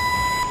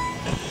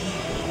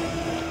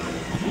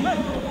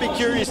 Be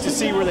curious to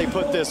see where they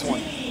put this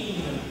one.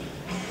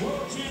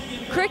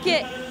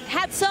 Cricket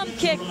had some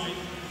kick,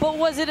 but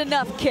was it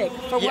enough kick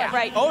for what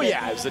right? Oh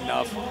yeah, it was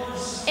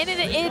enough. And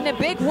in a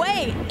big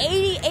way,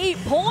 88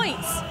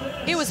 points.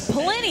 It was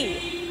plenty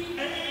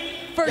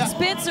for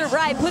Spencer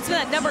Wright, puts him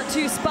in that number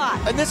 2 spot.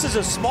 And this is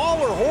a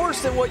smaller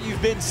horse than what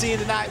you've been seeing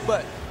tonight,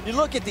 but you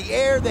look at the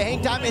air, the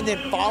hang time, and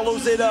then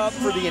follows it up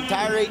for the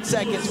entire 8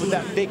 seconds with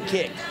that big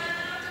kick.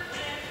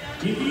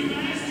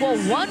 Well,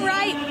 1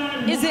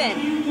 right is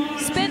in.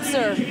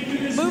 Spencer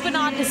moving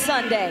on to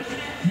Sunday.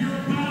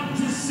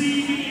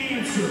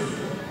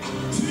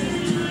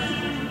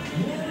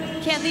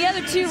 Can the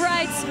other 2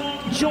 rights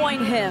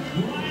join him?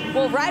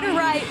 Well, Rider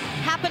Wright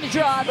happened to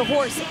draw the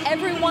horse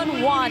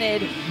everyone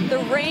wanted, the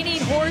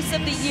reigning horse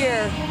of the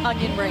year,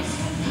 Onion Ring.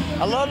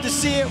 I love to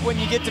see it when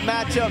you get to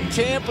match up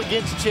champ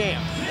against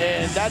champ,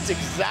 and that's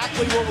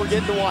exactly what we're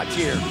getting to watch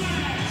here.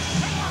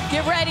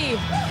 Get ready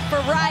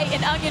for Wright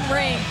and Onion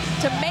Ring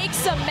to make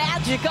some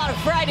magic on a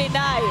Friday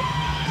night.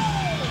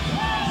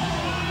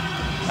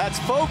 That's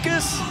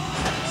focus,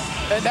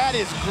 and that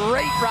is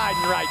great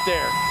riding right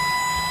there.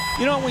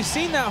 You know, we've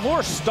seen that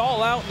horse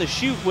stall out in the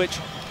chute, which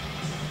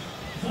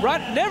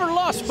never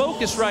lost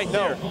focus right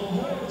there.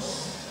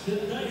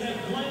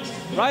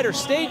 Rider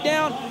stayed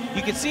down.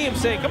 You can see him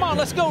saying, come on,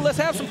 let's go, let's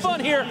have some fun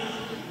here.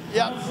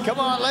 Yep, come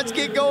on, let's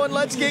get going,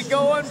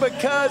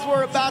 because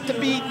we're about to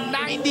be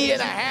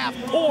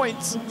 90.5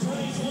 points.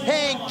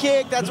 Hang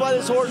kick, that's why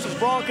this horse is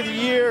Bronc of the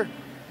Year,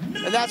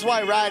 and that's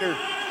why Rider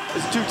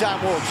is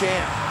 2-time world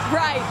champ.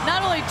 Right,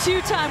 not only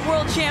 2-time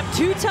world champ,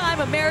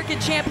 2-time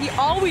American champ. He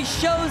always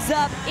shows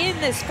up in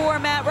this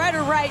format.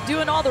 Rider Wright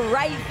doing all the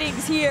right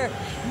things here.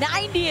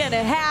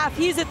 90.5,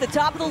 he's at the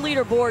top of the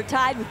leaderboard,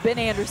 tied with Ben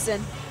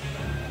Anderson.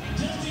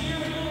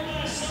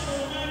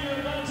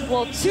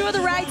 Well, 2 of the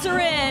rights are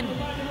in,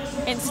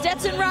 and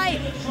Stetson Wright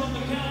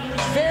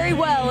very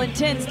well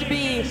intends to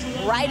be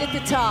right at the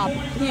top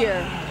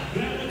here.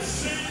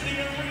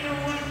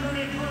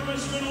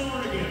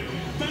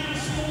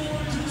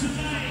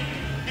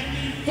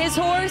 His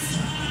horse,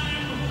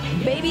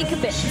 Baby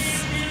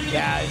Kibitz.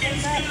 Yeah,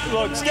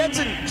 look,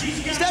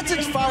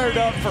 Stetson's fired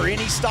up for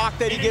any stock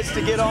that he gets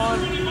to get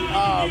on,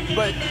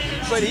 but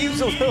he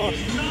was a little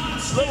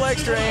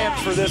extra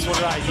amped for this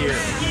one right here.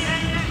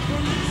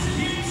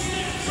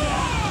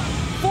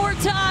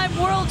 4-time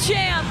world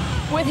champ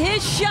with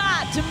his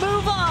shot to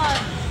move on.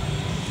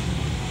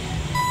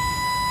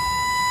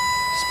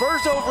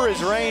 Spurs over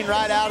his rein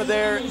right out of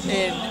there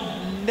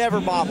and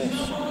never bobbles.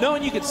 No,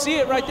 and you can see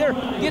it right there.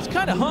 He gets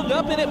kind of hung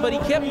up in it, but he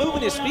kept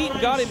moving his feet and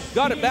got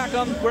it back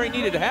on where he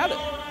needed to have it.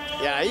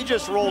 Yeah, he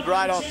just rolled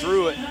right on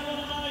through it.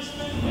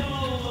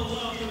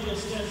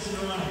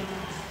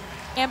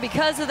 And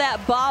because of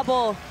that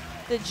bobble,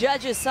 the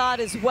judges saw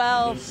it as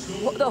well.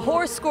 The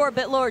horse score a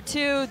bit lower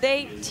too.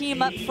 They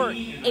team up for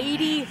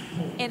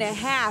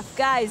 80.5.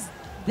 Guys,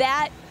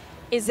 that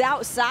is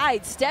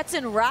outside.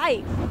 Stetson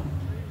Wright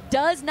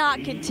does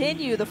not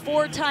continue. The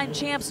 4-time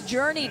champ's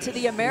journey to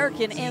the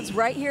American ends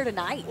right here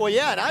tonight. Well,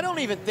 yeah, and I don't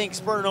even think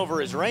spurring over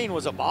his rein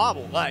was a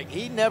bobble. Like,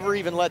 he never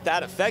even let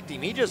that affect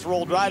him. He just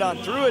rolled right on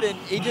through it, and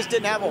he just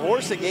didn't have a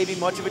horse that gave him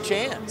much of a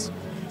chance.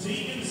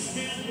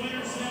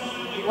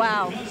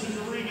 Wow.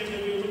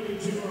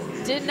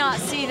 Did not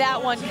see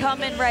that one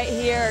coming right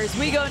here. As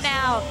we go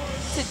now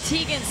to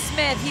Tegan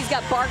Smith. He's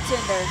got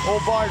Bartender. Oh,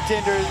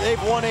 Bartender.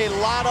 They've won a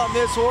lot on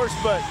this horse,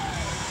 but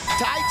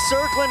tight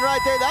circling right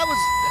there.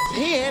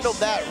 He handled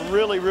that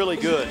really, really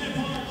good.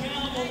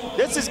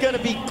 This is going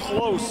to be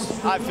close,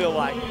 I feel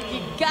like.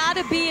 You got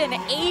to be an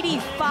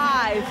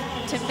 85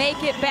 to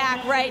make it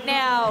back right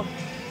now.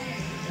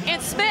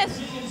 And Smith,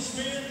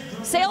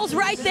 Sales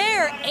right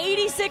there,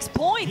 86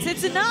 points.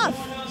 It's enough.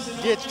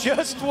 It's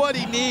just what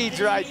he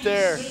needs right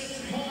there.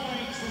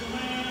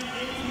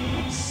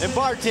 And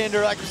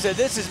Bartender, like I said,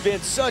 this has been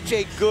such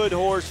a good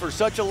horse for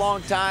such a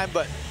long time,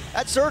 but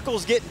that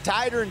circle's getting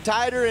tighter and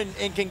tighter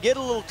and can get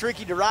a little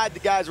tricky to ride, the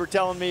guys were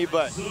telling me,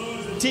 but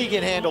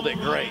Tegan handled it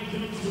great.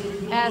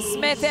 As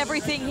Smith,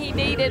 everything he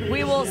needed,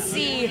 we will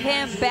see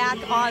him back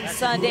on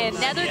Sunday.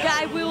 Another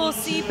guy we will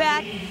see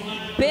back,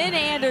 Ben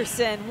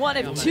Anderson, one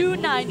of 2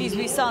 90s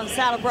we saw in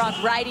Saddle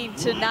Bronc riding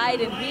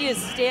tonight, and he is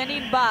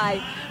standing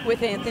by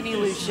with Anthony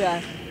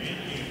Lucia.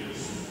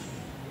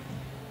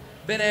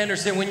 Ben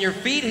Anderson, when your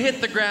feet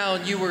hit the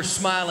ground, you were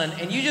smiling,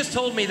 and you just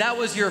told me that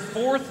was your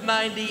 4th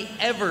 90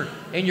 ever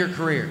in your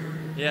career.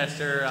 Yes,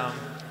 sir.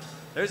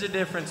 There's a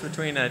difference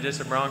between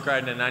just a bronc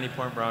ride and a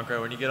 90-point bronc ride.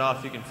 When you get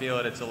off, you can feel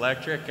it. It's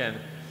electric, and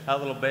that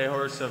little bay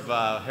horse of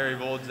Harry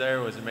Vold's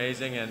there was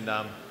amazing, and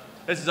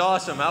this is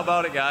awesome. How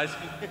about it, guys?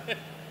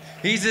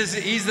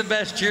 He's the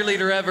best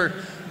cheerleader ever.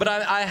 But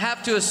I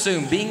have to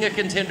assume, being a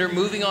contender,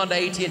 moving on to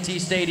AT&T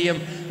Stadium,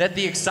 that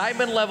the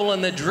excitement level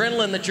and the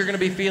adrenaline that you're going to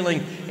be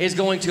feeling is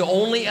going to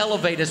only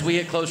elevate as we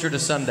get closer to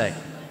Sunday.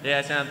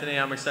 Yes, Anthony,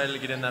 I'm excited to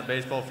get in that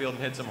baseball field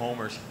and hit some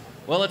homers.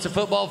 Well, it's a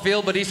football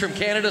field, but he's from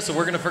Canada, so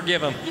we're going to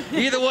forgive him.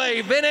 Either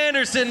way, Ben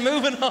Anderson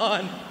moving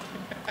on.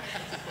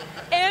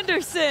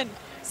 Anderson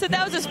So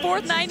that was his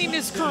 4th 90 in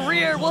his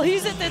career. Well,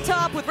 he's at the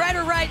top with right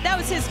or right. That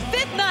was his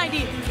 5th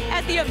 90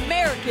 at the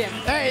American.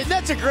 Hey, and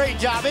that's a great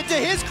job. And to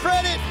his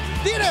credit,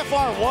 the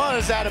NFR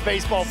was at a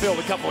baseball field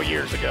a couple of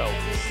years ago.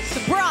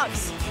 The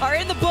Broncs are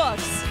in the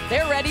books.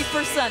 They're ready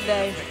for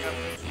Sunday.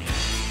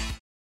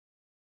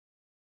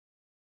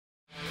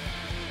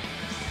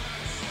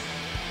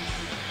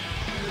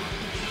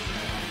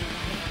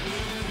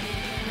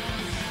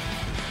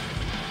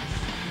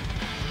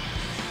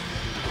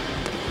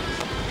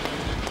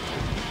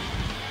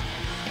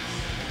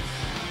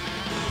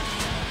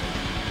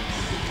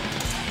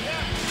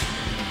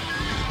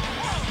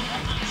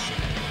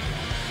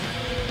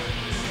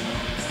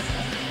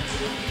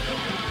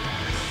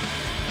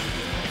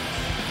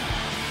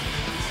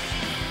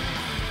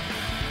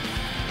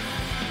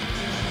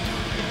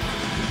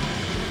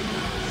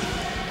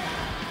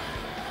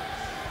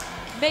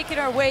 Making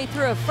our way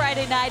through a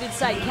Friday night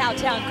inside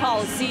Cowtown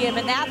Coliseum,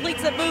 and the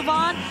athletes that move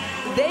on,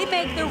 they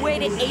make their way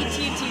to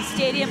AT&T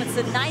Stadium. It's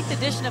the 9th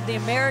edition of the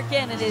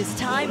American, and it is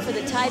time for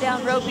the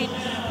tie-down roping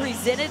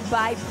presented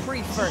by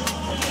Preferred.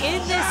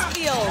 In this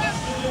field,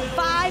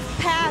 5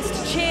 past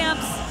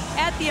champs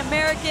at the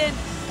American.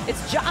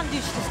 It's John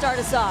Douche to start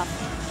us off.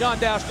 John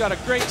Douche got a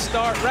great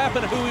start,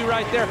 wrapping a hooey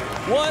right there.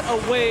 What a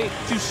way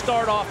to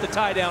start off the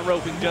tie-down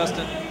roping,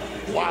 Justin.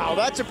 Wow,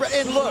 that's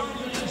and look,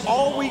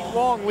 all week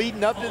long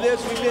leading up to this,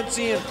 we've been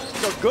seeing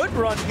a good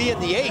run be in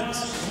the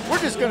 8s. We're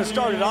just going to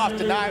start it off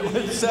tonight with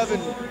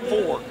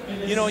 7-4.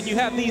 You know, and you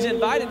have these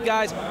invited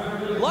guys.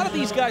 A lot of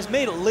these guys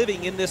made a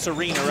living in this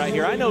arena right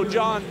here. I know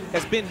John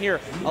has been here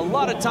a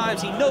lot of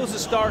times. He knows the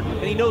start,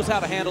 and he knows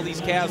how to handle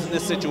these calves in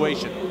this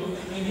situation.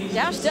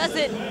 Douche does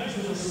it.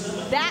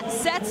 That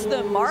sets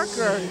the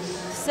marker,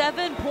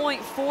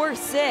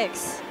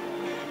 7.46.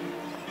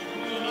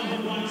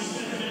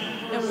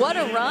 And what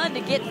a run to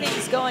get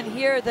things going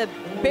here. The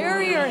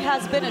barrier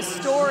has been a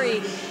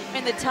story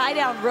in the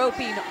tie-down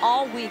roping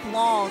all week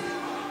long.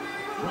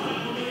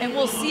 And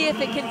we'll see if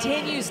it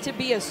continues to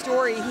be a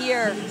story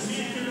here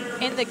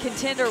in the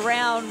contender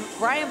round.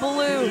 Ryan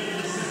Ballou,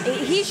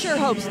 he sure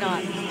hopes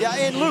not. Yeah,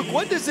 and Luke,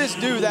 what does this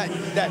do,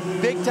 that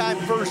big-time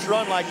first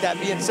run like that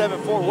being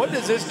 7-4, what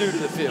does this do to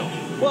the field?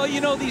 Well, you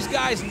know, these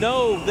guys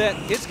know that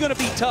it's going to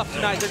be tough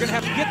tonight. They're going to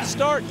have to get the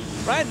start.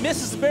 Ryan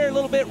misses the barrier a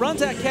little bit, runs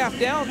that calf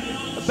down.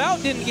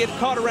 About didn't get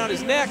caught around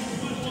his neck.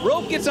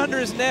 Rope gets under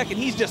his neck, and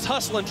he's just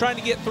hustling, trying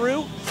to get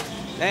through.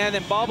 And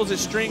then bobbles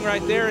his string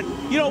right there. And,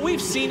 you know, we've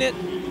seen it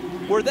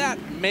where that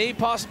may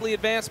possibly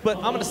advance, but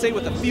I'm going to say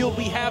with the field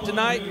we have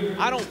tonight,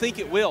 I don't think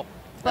it will.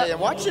 Hey, and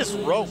watch this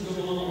rope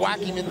whack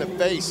him in the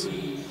face.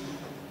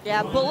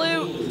 Yeah,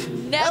 Ballou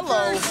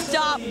never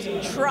stopped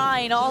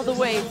trying all the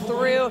way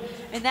through,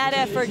 and that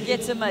effort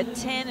gets him a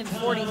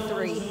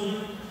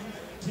 10-43.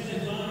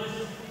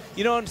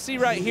 You know, and see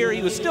right here,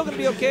 he was still going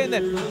to be okay, and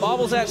then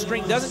bobbles that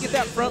string, doesn't get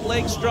that front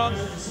leg strung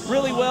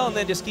really well, and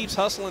then just keeps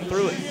hustling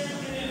through it.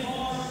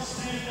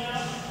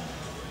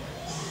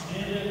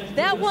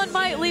 That one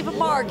might leave a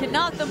mark, and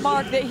not the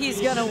mark that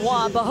he's going to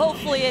want, but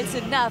hopefully it's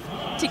enough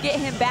to get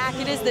him back.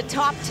 It is the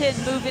top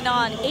 10 moving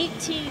on.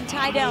 18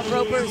 tie-down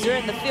ropers are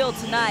in the field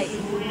tonight.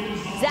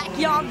 Zach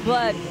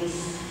Youngblood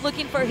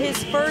looking for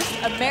his first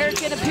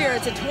American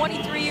appearance at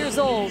 23 years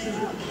old.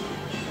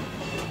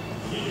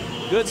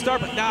 Good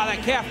start, but now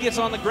that calf gets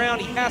on the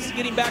ground. He has to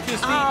get him back to his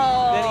feet.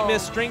 Then he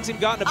misstrings him,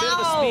 got in a bit of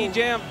a speed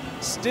jam.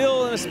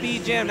 Still in a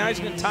speed jam. Now he's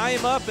going to tie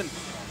him up, and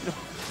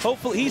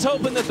hopefully he's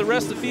hoping that the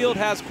rest of the field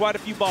has quite a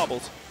few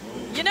bobbles.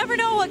 You never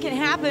know what can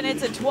happen.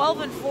 It's a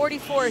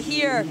 12-44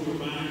 here.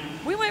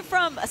 We went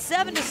from a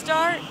 7 to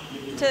start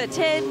to a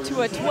 10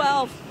 to a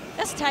 12.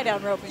 That's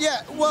tie-down roping.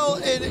 Yeah,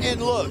 well,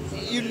 and look,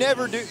 you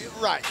never do,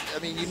 right. I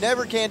mean, you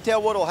never can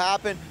tell what will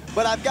happen,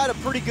 but I've got a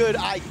pretty good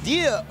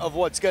idea of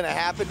what's going to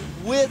happen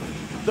with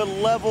the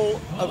level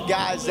of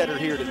guys that are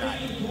here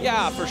tonight.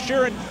 Yeah, for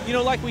sure. And, you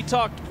know, like we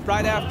talked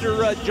right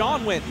after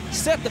John went,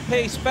 set the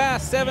pace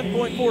fast,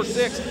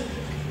 7.46.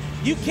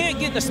 You can't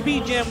get in a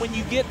speed jam when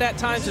you get that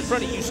times in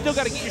front of you. You still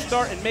got to get your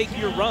start and make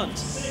your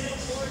runs.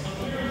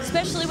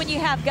 Especially when you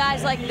have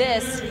guys like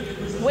this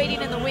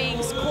waiting in the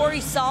wings. Corey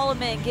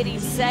Solomon getting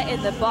set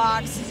in the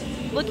box,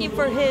 looking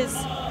for his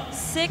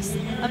 6th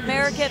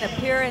American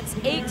appearance,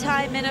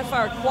 8-time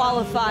NFR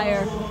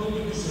qualifier.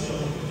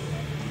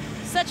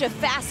 Such a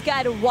fast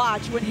guy to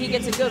watch when he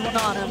gets a good one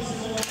on him.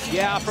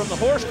 Yeah, from the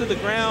horse to the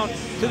ground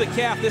to the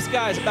calf, this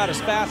guy's about as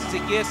fast as he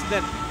gets. And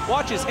then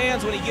watch his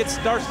hands when he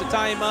starts to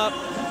tie him up.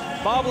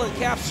 Bobbling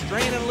calf,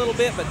 straining a little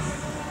bit, but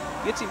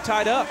gets him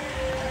tied up.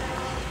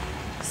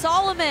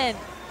 Solomon.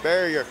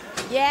 Barrier.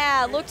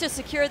 Yeah, looked to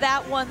secure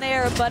that one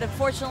there, but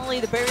unfortunately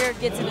the barrier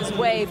gets in his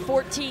way.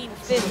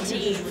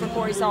 14-15 for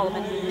Corey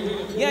Solomon.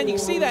 Yeah, and you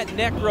can see that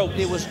neck rope.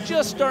 It was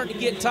just starting to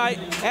get tight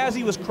as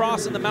he was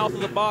crossing the mouth of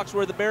the box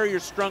where the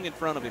barrier's strung in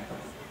front of him.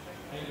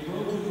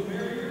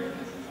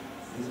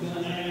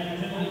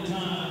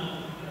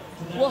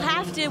 We'll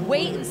have to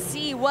wait and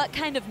see what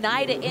kind of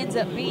night it ends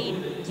up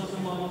being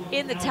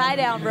in the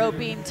tie-down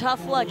roping.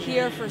 Tough luck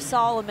here for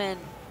Solomon.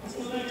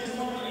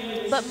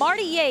 But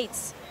Marty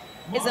Yates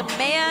is a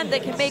man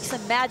that can make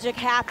some magic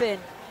happen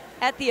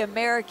at the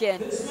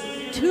American.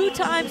 2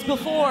 times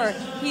before,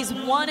 he's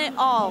won it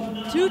all.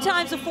 2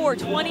 times before,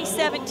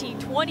 2017,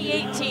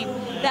 2018,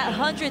 that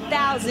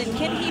 100,000.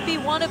 Can he be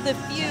one of the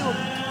few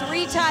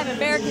 3-time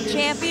American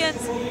champions?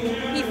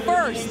 He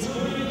first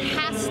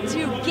has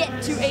to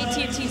get to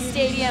AT&T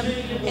Stadium,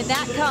 and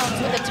that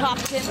comes with a top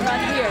 10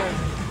 run here.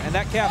 And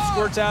that calf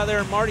squirts out of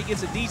there, and Marty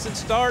gets a decent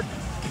start.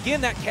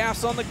 Again, that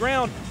calf's on the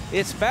ground.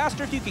 It's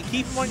faster if you can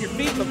keep him on your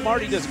feet, but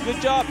Marty does a good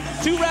job.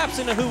 2 wraps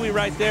in a hui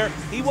right there.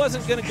 He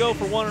wasn't going to go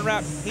for 1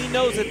 wrap. He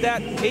knows that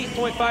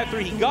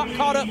 8.53, he got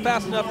caught up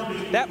fast enough.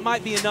 That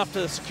might be enough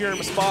to secure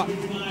him a spot.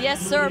 Yes,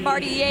 sir,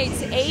 Marty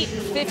Yates,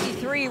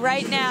 8.53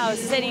 right now,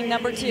 sitting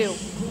number 2.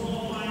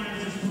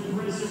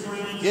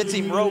 Gets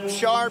him rope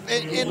sharp.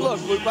 And look,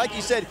 Luke, like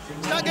you said,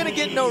 he's not going to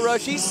get no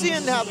rush. He's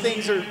seeing how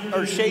things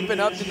are shaping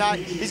up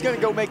tonight. He's going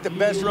to go make the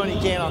best run he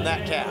can on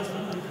that calf.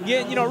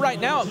 Yeah, you know, right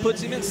now it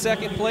puts him in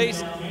 2nd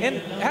place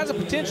and has a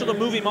potential to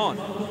move him on.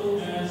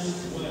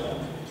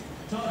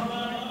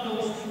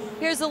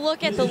 Here's a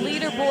look at the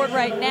leaderboard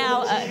right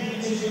now.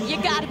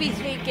 You got to be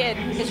thinking,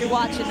 as you're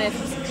watching this,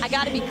 I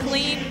got to be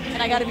clean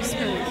and I got to be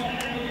smooth.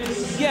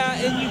 Yeah,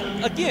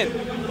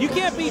 and you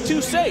can't be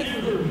too safe.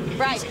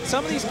 Right.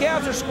 Some of these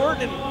calves are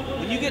squirting, and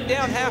when you get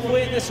down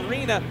halfway in this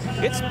arena,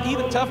 it's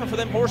even tougher for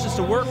them horses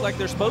to work like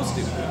they're supposed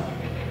to.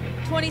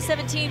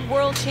 2017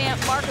 world champ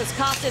Marcos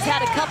Costas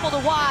had a couple to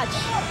watch.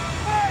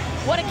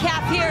 What a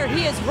calf here.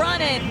 He is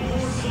running,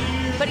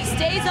 but he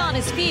stays on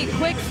his feet.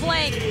 Quick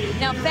flank.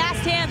 Now fast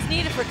hands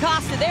needed for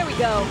Costa. There we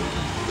go.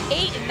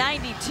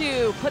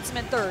 8.92 puts him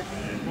in 3rd.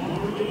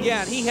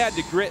 Yeah, and he had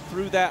to grit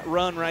through that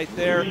run right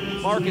there.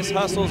 Marcus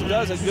hustles,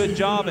 does a good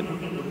job,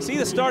 and see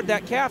the start,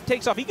 that calf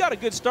takes off. He got a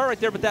good start right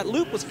there, but that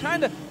loop was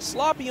kind of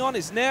sloppy on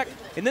his neck,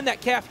 and then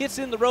that calf hits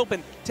in the rope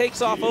and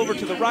takes off over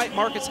to the right.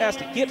 Marcus has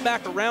to get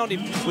back around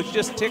him, which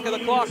just tick of the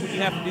clock when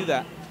you have to do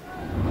that.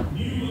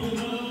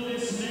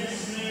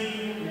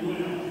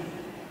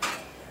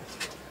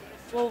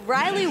 Well,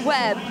 Riley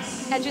Webb,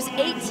 at just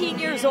 18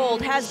 years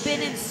old, has been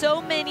in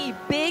so many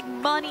big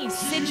money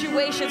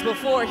situations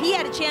before. He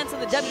had a chance in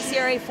the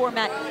WPRA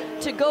format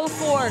to go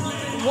for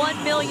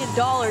 $1 million.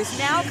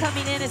 Now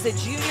coming in as a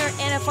junior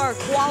NFR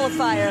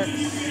qualifier.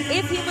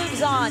 If he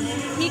moves on,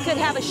 he could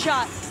have a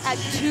shot at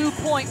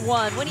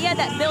 2.1. When he had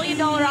that $1 million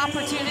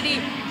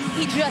opportunity,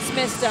 he just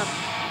missed him.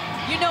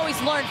 You know he's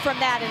learned from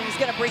that, and he's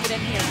going to bring it in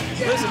here.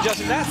 Listen,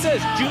 Justin, that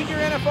says junior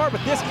NFR,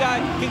 but this guy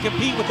can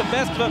compete with the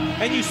best of them,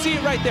 and you see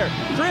it right there.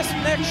 Crisp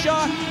next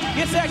shot,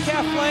 gets that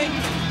calf flank,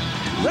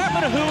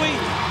 wrapping a hui.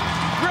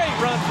 Great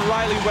run for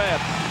Riley Webb.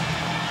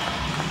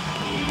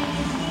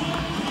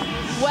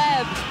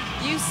 Webb,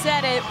 you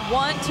said it,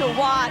 one to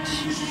watch.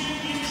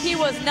 He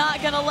was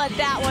not going to let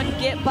that one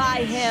get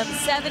by him.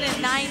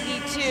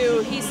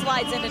 7.92, he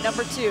slides into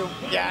number 2.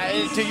 Yeah,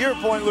 and to your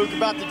point, Luke,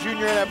 about the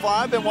junior NFL,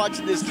 I've been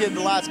watching this kid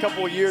the last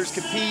couple of years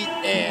compete,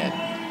 and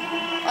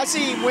I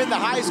see him win the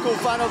high school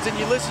finals, and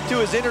you listen to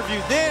his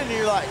interview then, and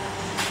you're like,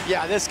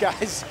 yeah, this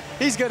guy's,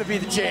 he's going to be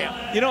the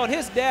champ. You know, and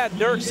his dad,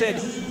 Dirk,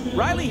 said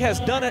Riley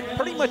has done it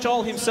pretty much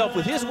all himself.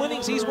 With his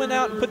winnings, he's went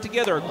out and put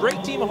together a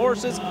great team of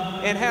horses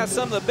and has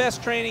some of the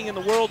best training in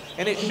the world,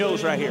 and it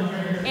shows right here.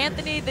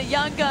 Anthony, the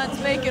young guns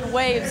making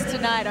waves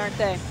tonight, aren't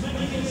they?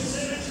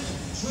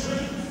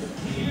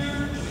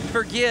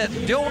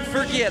 Don't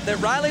forget that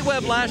Riley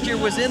Webb last year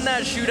was in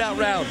that shootout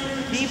round.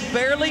 He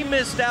barely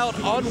missed out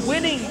on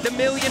winning the $1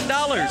 million.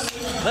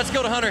 Let's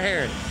go to Hunter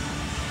Herron.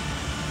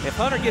 If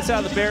Hunter gets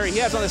out of the barrier, he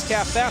has on his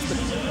calf fast, but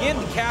again,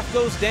 the calf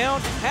goes down,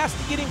 has to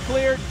get him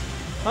cleared.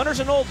 Hunter's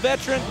an old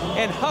veteran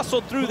and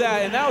hustled through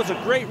that, and that was a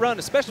great run,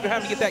 especially for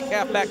having to get that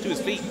calf back to his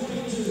feet.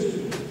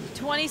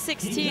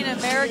 2016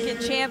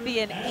 American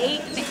champion,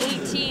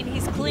 8.18.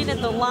 He's cleaning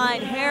the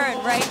line.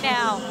 Herron right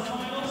now,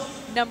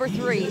 number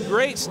 3.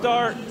 Great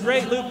start,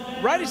 great loop.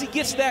 Right as he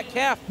gets that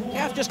calf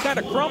just kind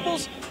of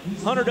crumbles.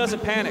 Hunter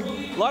doesn't panic.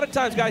 A lot of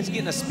times guys get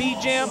in a speed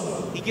jam.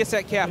 He gets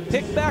that calf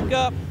picked back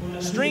up,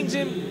 strings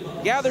him,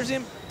 gathers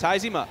him,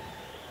 ties him up.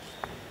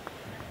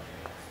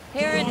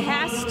 Herron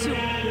has to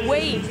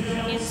wait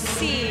and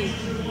see.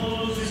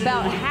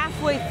 About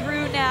halfway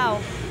through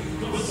now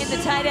in the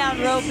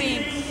tie-down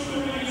roping.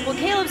 Well,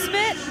 Caleb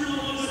Smith,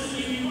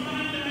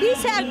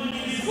 he's had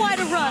quite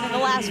a run in the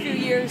last few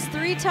years.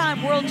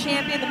 3-time world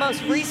champion, the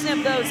most recent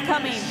of those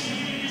coming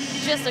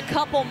just a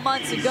couple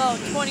months ago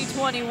in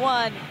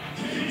 2021.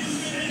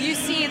 You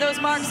see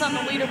those marks on the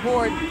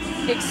leaderboard.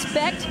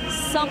 Expect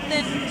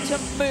something to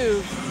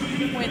move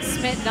when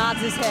Smith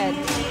nods his head.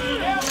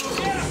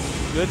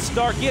 Good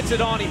start, gets it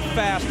on him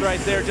fast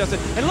right there, Justin.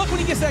 And look when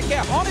he gets that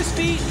calf on his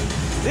feet.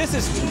 This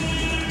is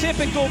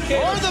typical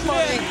Caleb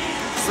Smith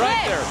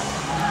right there.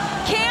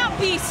 Can't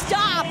be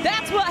stopped.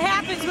 That's what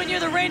happens when you're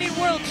the reigning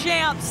world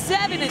champ.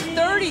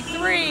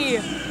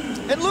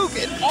 7.33. And Luke,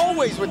 it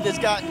always with this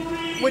guy,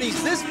 when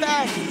he's this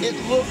fast, it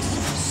looks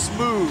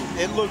smooth,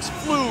 it looks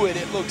fluid,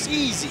 it looks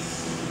easy.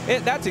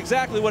 That's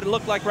exactly what it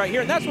looked like right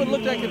here, and that's what it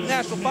looked like in the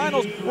national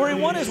finals where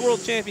he won his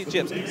world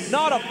championships.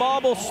 Not a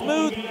bobble,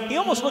 smooth. He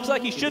almost looks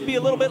like he should be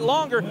a little bit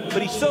longer,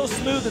 but he's so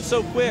smooth and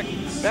so quick.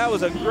 That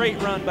was a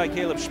great run by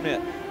Caleb Schmidt.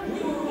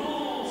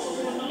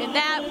 And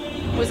that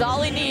was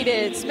all he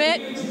needed.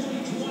 Schmidt,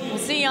 we'll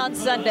see you on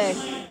Sunday.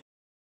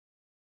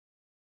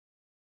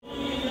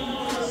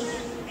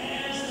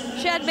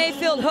 Chad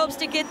Mayfield hopes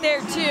to get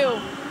there too.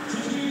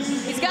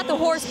 He's got the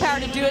horsepower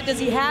to do it. Does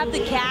he have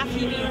the calf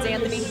he needs,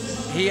 Anthony?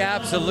 He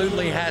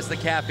absolutely has the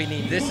calf he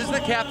needs. This is the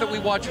calf that we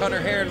watched Hunter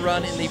Heron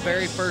run in the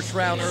very first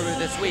round earlier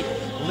this week.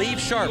 Leave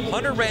sharp.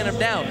 Hunter ran him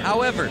down.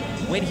 However,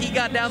 when he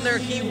got down there,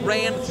 he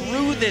ran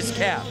through this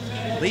calf.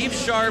 Leave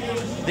sharp.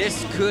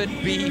 This could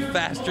be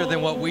faster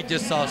than what we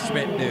just saw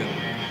Schmidt do.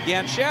 Yeah,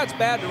 and Shad's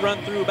bad to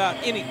run through about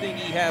anything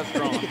he has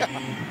drawn.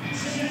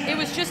 It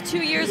was just 2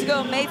 years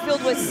ago,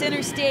 Mayfield was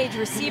center stage,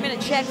 receiving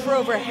a check for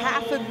over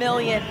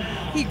 $500,000.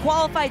 He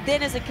qualified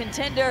then as a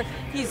contender.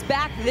 He's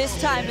back this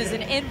time as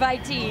an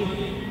invitee.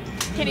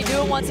 Can he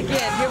do it once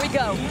again? Here we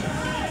go.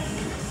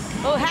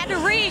 Oh, had to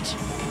reach,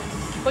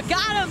 but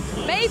got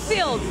him.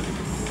 Mayfield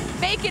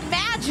making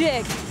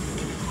magic.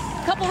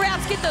 Couple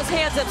rounds, get those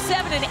hands up.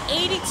 7 and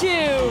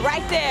 82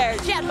 right there.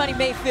 Chad Money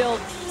Mayfield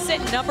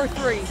sitting number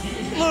 3.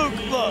 Luke,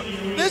 look,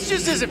 this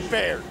just isn't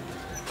fair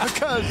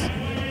because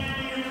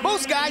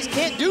most guys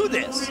can't do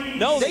this.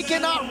 No, they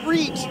cannot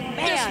reach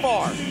this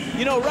far.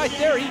 You know, right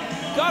there, he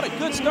got a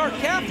good start.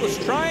 Calf was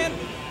trying,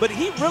 but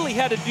he really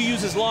had to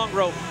use his long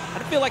rope. I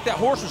feel like that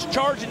horse was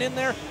charging in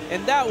there,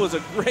 and that was a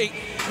great,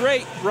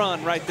 great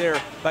run right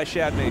there by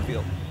Shad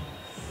Mayfield.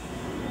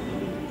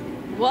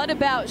 What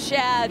about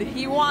Shad?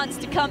 He wants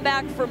to come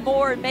back for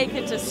more and make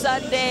it to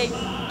Sunday.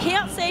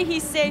 Can't say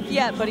he's safe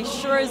yet, but he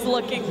sure is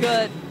looking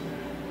good.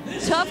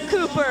 Tough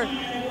Cooper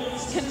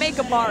can make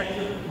a mark,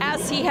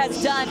 as he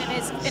has done in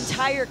his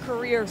entire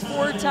career.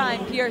 4-time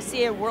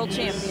PRCA world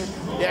champion.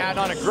 Yeah, and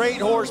on a great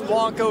horse,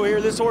 Blanco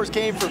here. This horse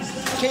came from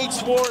Kate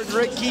Swart and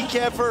Rick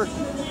Kekeffer.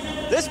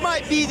 This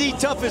might be the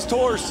toughest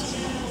horse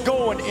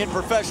going in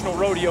professional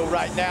rodeo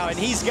right now, and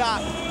he's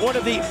got one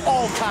of the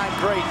all-time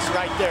greats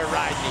right there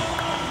riding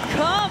him.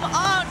 Come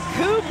on,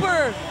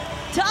 Cooper.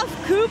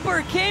 Tough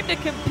Cooper came to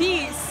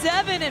compete,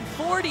 7 and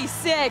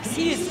 46.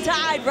 He is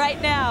tied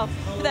right now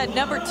for that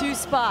number 2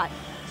 spot.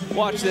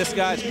 Watch this,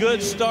 guys.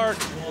 Good start.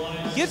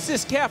 Gets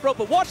this calf rope,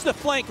 but watch the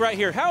flank right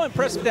here. How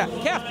impressive that.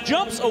 Calf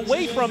jumps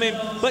away from him,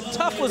 but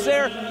Tough was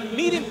there,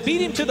 beat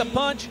him to the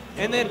punch,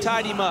 and then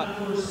tied him up.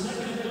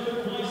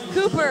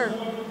 Cooper,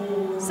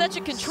 such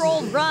a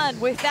controlled run.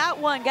 With that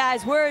one,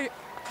 guys, we're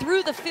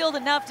through the field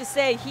enough to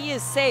say he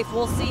is safe.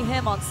 We'll see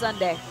him on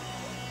Sunday.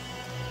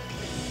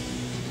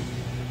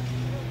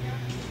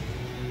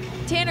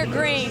 Tanner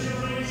Green,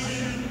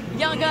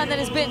 young gun that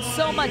has been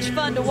so much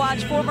fun to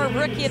watch, former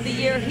Rookie of the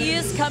Year. He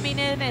is coming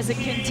in as a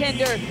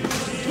contender.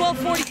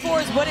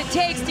 12:44 is what it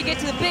takes to get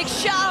to the big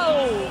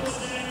show.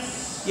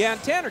 Yeah,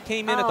 and Tanner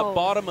came in at the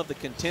bottom of the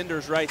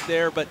contenders right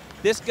there, but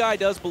this guy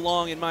does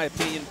belong, in my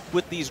opinion,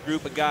 with these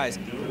group of guys.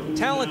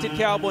 Talented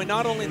cowboy,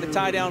 not only in the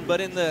tie down,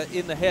 but in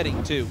the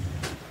heading too.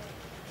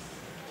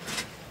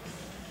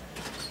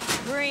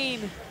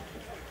 Green,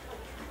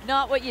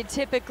 not what you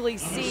typically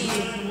see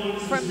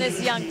from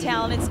this young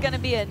talent. It's going to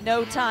be a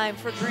no time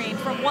for Green.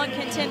 From one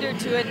contender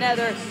to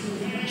another,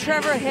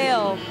 Trevor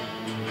Hale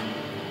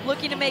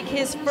looking to make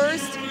his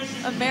first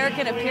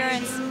American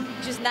appearance,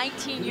 just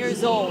 19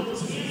 years old.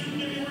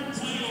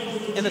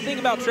 And the thing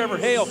about Trevor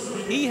Hale,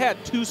 he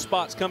had 2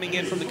 spots coming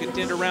in from the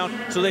contender round,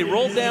 so they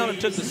rolled down and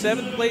took the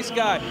 7th place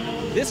guy.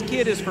 This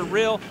kid is for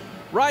real,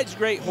 rides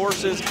great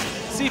horses.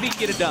 See if he can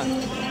get it done.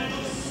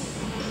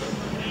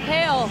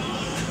 Hale,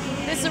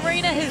 this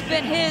arena has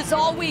been his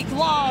all week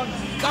long.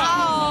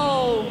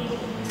 Oh!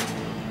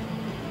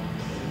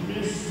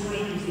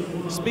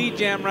 Speed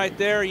jam right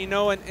there, you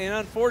know, and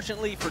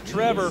unfortunately for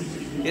Trevor,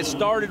 it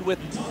started with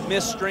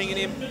misstringing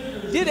him.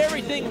 Did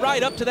everything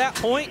right up to that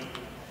point,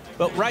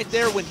 but right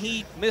there when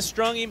he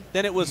misstrung him,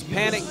 then it was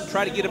panic,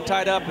 try to get him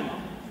tied up, and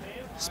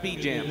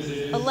speed jam.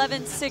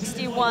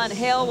 11:61,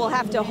 Hale will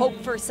have to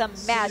hope for some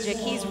magic.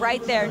 He's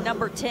right there,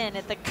 number 10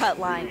 at the cut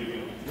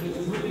line.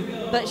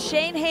 But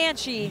Shane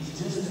Hanchey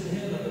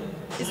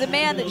is a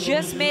man that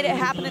just made it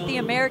happen at the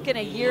American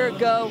a year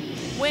ago,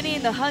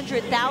 winning the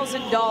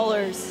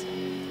 $100,000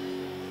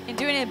 and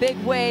doing it in a big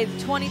way. The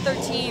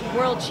 2013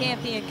 world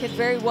champion could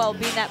very well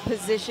be in that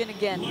position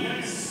again.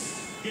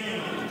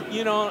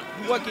 You know,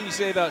 what can you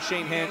say about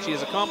Shane Hanchey? He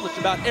has accomplished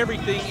about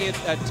everything in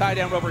a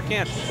tie-down rubber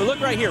can. But look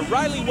right here,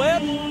 Riley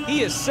Webb,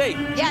 he is safe.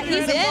 Yeah,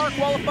 he's in. Our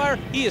qualifier,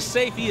 he is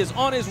safe. He is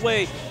on his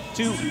way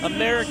to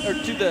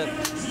the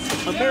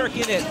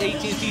American at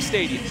AT&T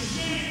Stadium.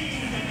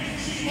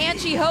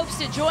 Hanchey hopes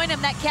to join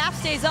him. That calf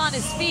stays on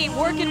his feet,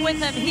 working with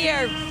him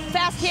here.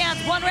 Fast hands,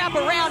 one wrap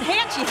around.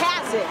 Hanchey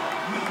has it.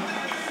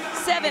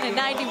 7 and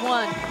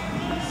 91.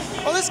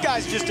 Well, this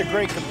guy's just a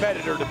great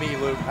competitor to me,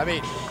 Luke. I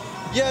mean,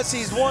 yes,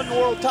 he's won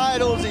world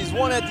titles. He's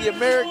won at the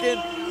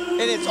American.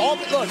 And it's all,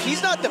 look,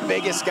 he's not the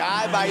biggest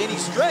guy by any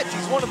stretch.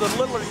 He's one of the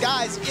littler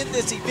guys in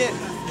this event,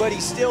 but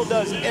he still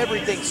does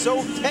everything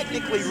so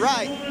technically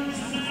right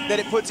that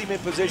it puts him in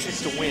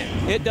positions to win.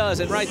 It does,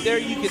 and right there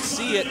you can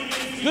see it.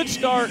 Good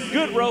start,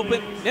 good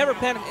roping, never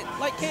panic.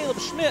 Like Caleb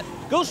Schmidt,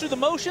 goes through the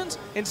motions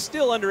and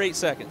still under 8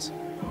 seconds.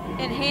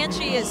 And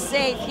Hanchey is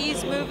safe.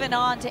 He's moving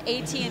on to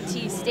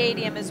AT&T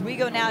Stadium as we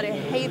go now to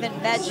Haven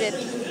Medjid.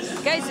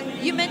 Guys,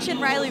 you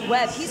mentioned Riley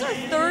Webb. He's our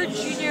 3rd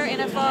junior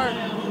NFR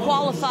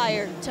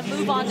qualifier to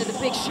move on to the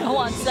big show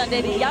on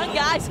Sunday. The young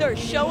guys are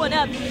showing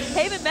up.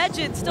 Haven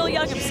Medjid, still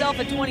young himself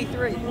at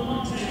 23.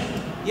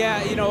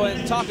 Yeah, you know,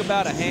 and talk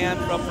about a hand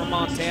from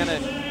Montana.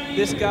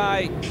 This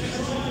guy,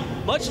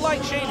 much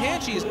like Shane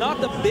Hanchey, is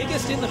not the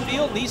biggest in the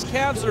field. These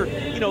calves are,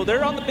 you know,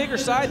 they're on the bigger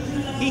side.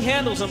 He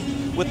handles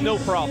them with no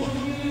problem.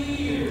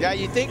 Yeah,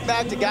 you think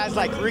back to guys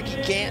like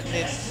Ricky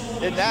Canton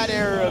in that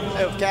era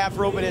of calf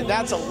roping, and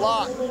that's a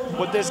lot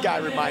what this guy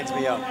reminds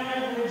me of.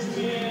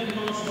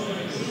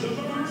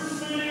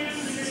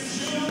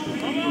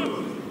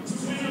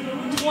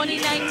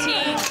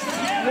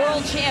 '19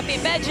 world champion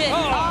Medjid.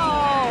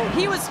 Oh,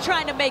 he was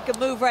trying to make a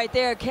move right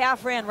there.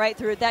 Calf ran right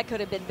through it. That could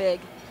have been big.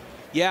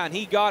 Yeah, and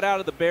he got out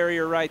of the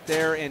barrier right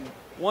there, and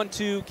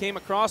 1-2 came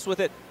across with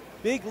it.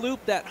 Big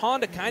loop. That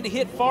Honda kind of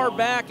hit far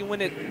back, and when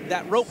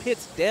that rope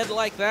hits dead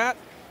like that,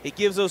 it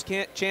gives those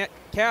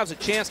calves a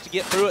chance to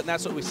get through it, and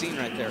that's what we've seen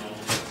right there.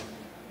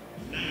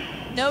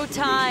 No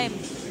time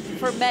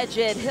for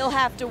Medjid. He'll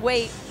have to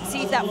wait,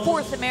 see if that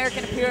 4th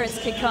American appearance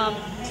can come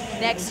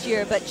next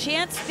year. But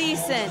Chance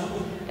Thiessen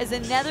is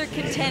another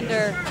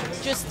contender,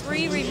 just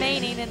 3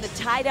 remaining in the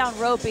tie-down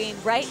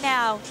roping. Right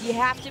now, you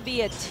have to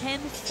be a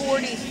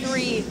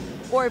 10:43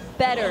 or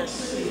better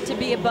to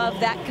be above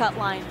that cut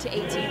line to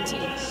AT&T.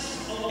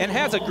 And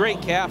has a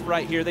great calf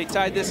right here. They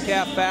tied this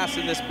calf fast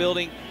in this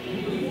building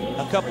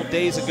a couple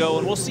days ago,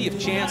 and we'll see if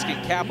Chance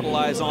can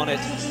capitalize on it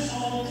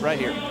right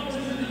here.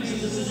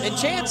 And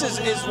Chance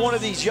is one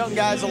of these young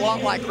guys, a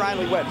lot like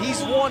Riley Webb.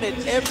 He's won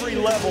at every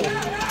level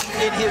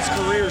in his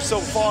career so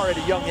far at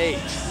a young age.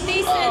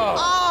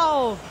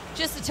 Thiessen,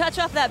 just to touch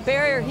off that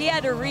barrier, he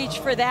had to reach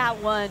for that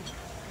one.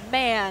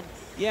 Man.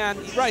 Yeah,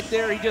 and right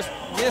there, he just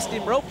missed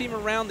him, roped him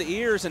around the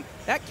ears, and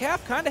that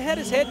calf kind of had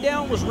his head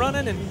down, was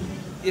running, and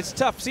it's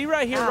tough. See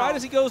right here, right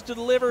as he goes to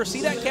deliver,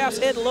 see that calf's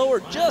head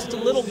lowered just a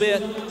little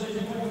bit.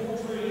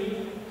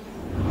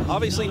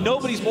 Obviously,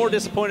 nobody's more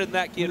disappointed than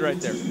that kid right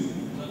there.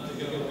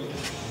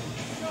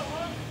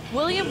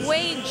 William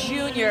Wayne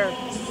Jr.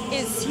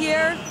 is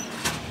here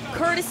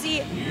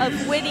courtesy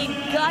of winning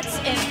Guts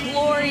and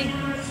Glory.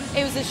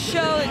 It was a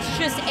show that's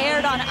just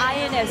aired on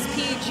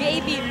INSP.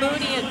 JB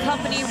Mooney and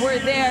company were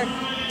there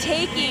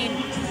taking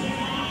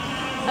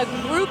a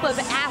group of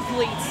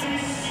athletes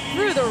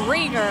through the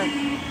ringer,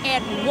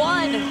 and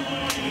one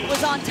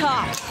was on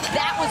top.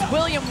 That was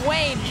William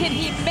Wayne. Can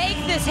he make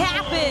this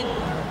happen?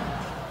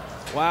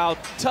 Wow,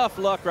 tough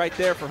luck right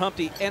there for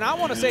Humpty. And I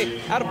want to say,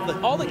 out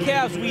of all the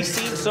calves we've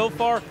seen so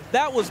far,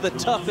 that was the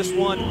toughest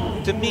one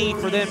to me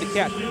for them to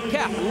catch.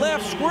 Calf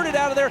left, squirted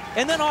out of there,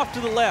 and then off to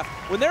the left.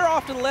 When they're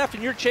off to the left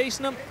and you're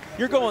chasing them,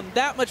 you're going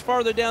that much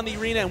farther down the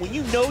arena, and when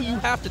you know you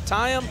have to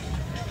tie them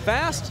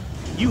fast,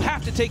 you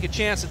have to take a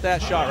chance at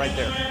that shot right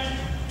there.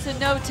 So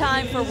no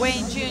time for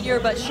Wayne Jr.,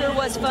 but sure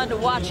was fun to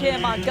watch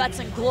him on Guts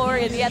and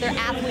Glory and the other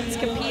athletes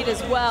compete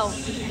as well.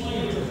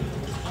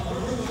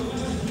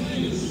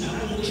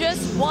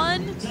 Just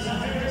 1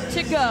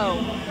 to go.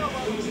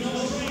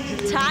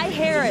 Ty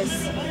Harris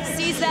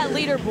sees that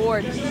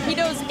leaderboard. He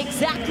knows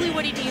exactly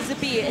what he needs to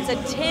be. It's a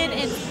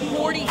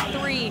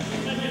 10:43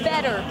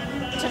 better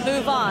to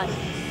move on.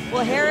 Will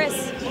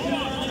Harris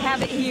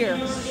have it here?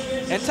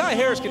 And Ty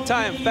Harris can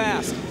tie him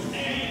fast.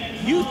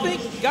 You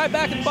think, guy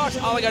back in the box,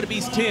 all I got to be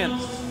is 10.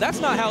 That's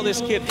not how this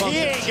kid functions.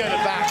 He ain't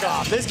gonna back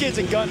off. This kid's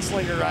a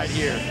gunslinger right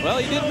here. Well,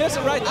 he didn't miss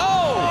it right.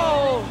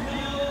 Oh!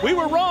 We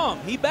were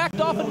wrong. He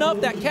backed off enough.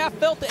 That calf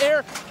felt the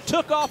air,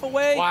 took off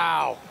away.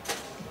 Wow.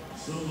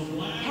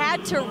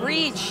 Had to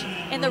reach,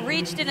 and the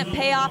reach didn't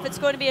pay off. It's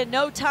going to be a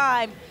no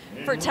time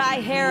for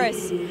Ty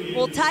Harris.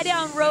 Well,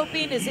 tie-down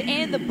roping is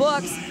in the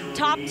books.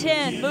 Top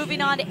 10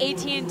 moving on to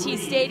AT&T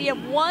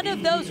Stadium. One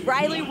of those,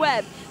 Riley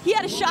Webb. He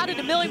had a shot at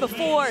 $1 million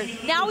before.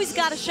 Now he's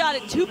got a shot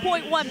at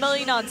 $2.1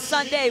 million on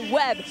Sunday.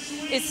 Webb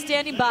is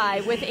standing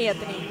by with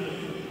Anthony.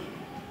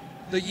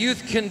 The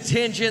youth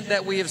contingent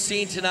that we have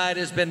seen tonight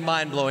has been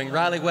mind-blowing.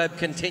 Riley Webb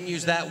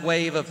continues that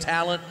wave of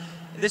talent.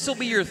 This will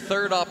be your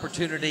 3rd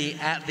opportunity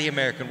at the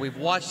American. We've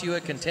watched you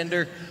at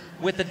Contender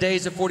with the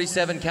Days of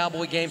 47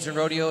 Cowboy Games and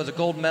Rodeo as a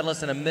gold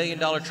medalist and $1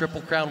 million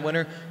Triple Crown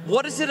winner.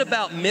 What is it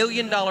about $1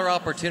 million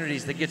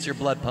opportunities that gets your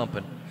blood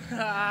pumping?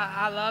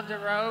 I love to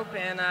rope,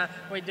 and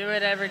we do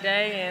it every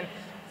day. And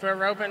for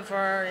roping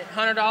for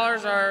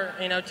 $100 or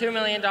 $2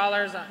 million,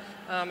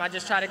 I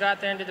just try to go out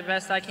there and do the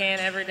best I can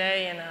every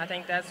day, and I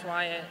think that's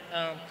why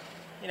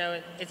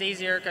it's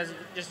easier, because you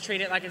just treat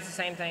it like it's the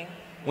same thing.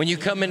 When you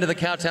come into the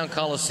Cowtown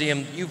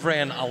Coliseum, you've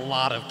ran a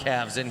lot of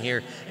calves in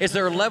here. Is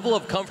there a level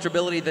of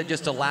comfortability that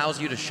just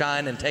allows you to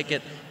shine and take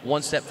it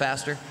one step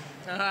faster?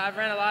 I've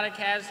ran a lot of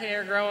calves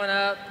here growing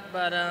up,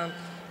 but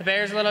the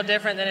Bear's a little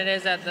different than it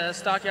is at the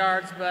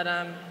stockyards, but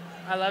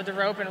I love to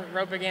rope and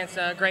rope against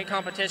great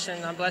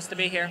competition. I'm blessed to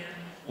be here.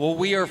 Well,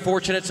 we are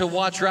fortunate to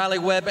watch Riley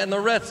Webb and the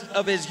rest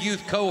of his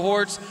youth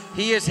cohorts.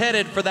 He is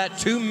headed for that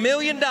 $2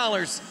 million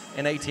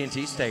in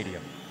AT&T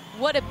Stadium.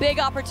 What a big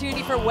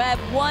opportunity for Webb,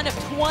 one of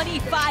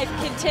 25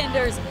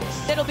 contenders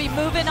that'll be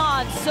moving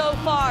on so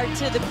far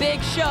to the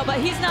big show, but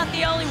he's not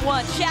the only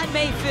one. Chad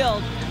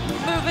Mayfield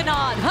moving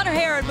on, Hunter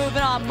Heron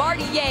moving on,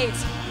 Marty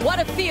Yates. What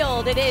a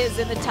field it is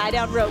in the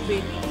tie-down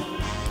roping.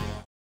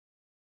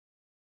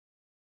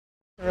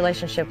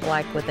 Relationship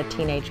like with a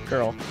teenage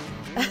girl.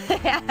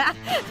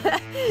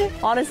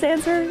 Honest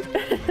answer?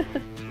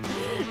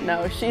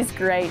 No, she's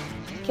great.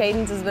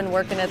 Cadence has been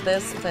working at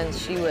this since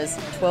she was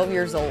 12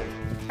 years old.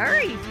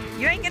 Hurry!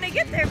 You ain't gonna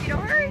get there if you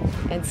don't hurry.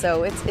 And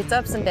so it's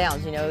ups and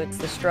downs, you know, it's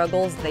the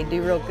struggles, they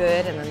do real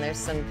good, and then there's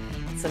some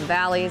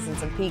valleys and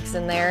some peaks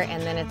in there,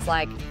 and then it's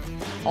like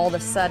all of a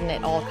sudden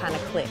it all kind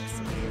of clicks.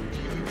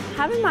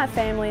 Having my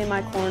family in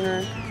my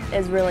corner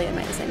is really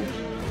amazing.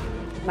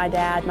 My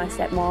dad, my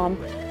stepmom,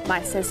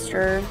 my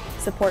sister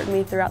supporting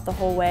me throughout the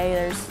whole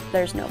way.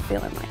 There's no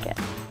feeling like it.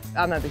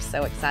 I'm gonna be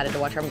so excited to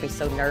watch her. I'm gonna be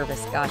so nervous.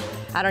 Gosh,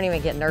 I don't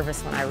even get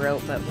nervous when I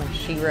rope, but when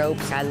she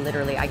ropes,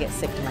 I get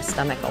sick to my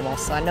stomach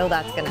almost. So I know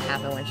that's gonna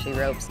happen when she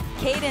ropes.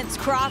 Cadence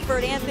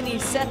Crawford, Anthony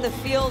set the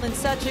field in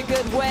such a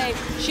good way.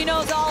 She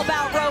knows all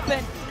about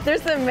roping.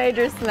 There's some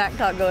major smack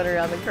talk going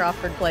around the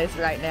Crawford place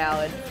right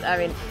now.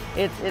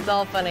 It's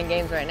all fun and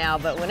games right now,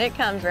 but when it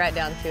comes right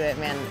down to it,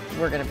 man,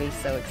 we're gonna be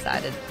so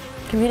excited.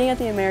 Competing at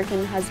the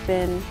American has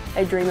been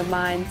a dream of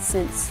mine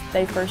since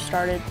they first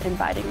started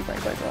inviting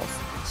breakaway girls.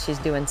 She's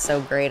doing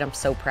so great. I'm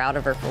so proud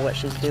of her for what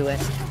she's doing.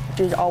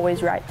 She's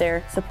always right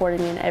there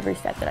supporting me in every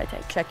step that I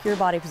take. Check your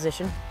body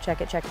position.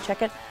 Check it, check it,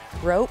 check it.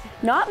 Rope.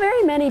 Not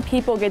very many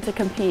people get to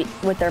compete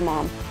with their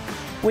mom.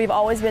 We've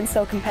always been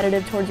so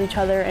competitive towards each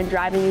other and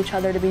driving each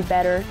other to be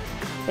better.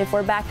 If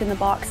we're backed in the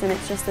box and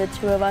it's just the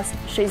two of us,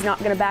 she's not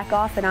gonna back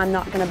off and I'm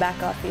not gonna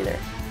back off either.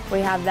 We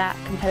have that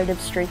competitive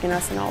streak in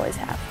us and always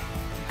have.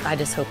 I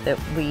just hope that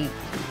we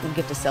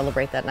get to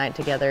celebrate that night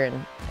together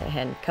and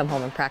come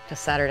home and practice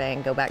Saturday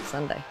and go back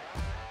Sunday.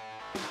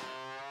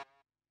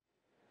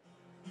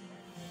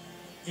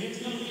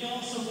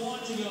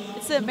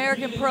 It's the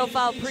American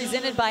Profile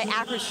presented by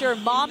Acrisure.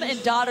 Mom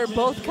and daughter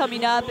both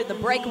coming up in the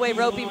breakaway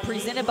roping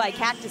presented by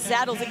Cactus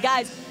Saddles. And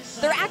guys,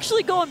 they're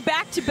actually going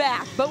back to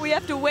back, but we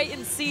have to wait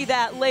and see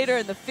that later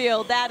in the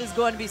field. That is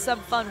going to be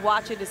some fun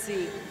watching to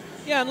see.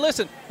 Yeah, and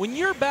listen, when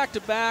you're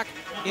back-to-back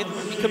and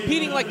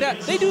competing like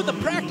that, they do the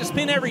practice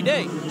pin every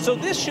day. So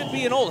this should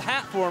be an old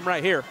hat for them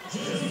right here.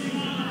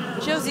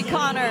 Josie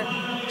Connor,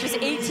 just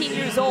 18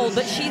 years old,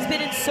 but she's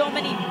been in so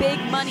many big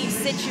money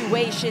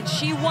situations.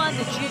 She won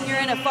the Junior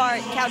NFR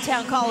at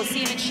Cowtown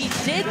Coliseum, and she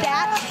did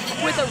that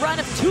with a run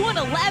of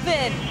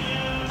 2:11.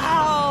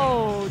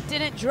 Oh,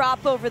 didn't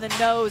drop over the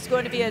nose.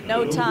 Going to be a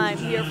no time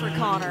here for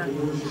Connor.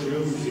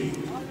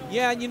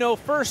 Yeah, you know,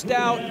 first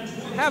out,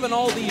 having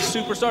all these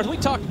superstars. We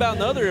talked about in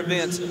the other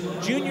events,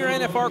 Junior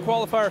NFR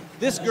qualifier.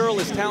 This girl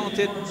is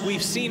talented.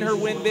 We've seen her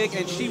win big,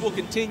 and she will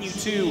continue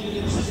to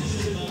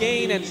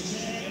gain and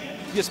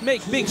just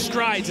make big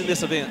strides in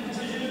this event.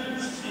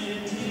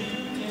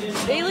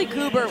 Bailey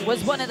Goober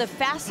was one of the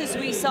fastest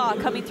we saw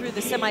coming through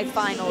the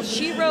semifinals.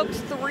 She roped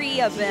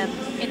 3 of them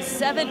in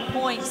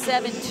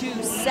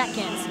 7.72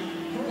 seconds.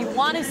 You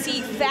want to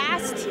see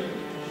fast?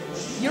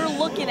 You're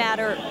looking at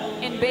her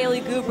in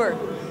Bailey Goober,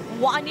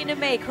 wanting to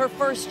make her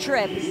first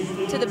trip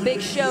to the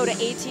big show to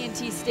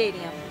AT&T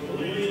Stadium.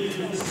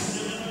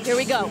 Here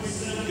we go.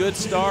 Good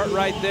start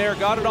right there.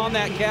 Got it on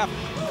that calf.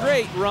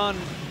 Great run.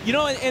 You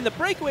know, and the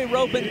breakaway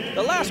roping,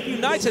 the last few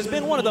nights has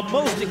been one of the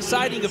most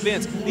exciting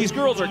events. These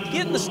girls are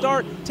getting the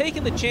start,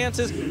 taking the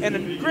chances, and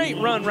a great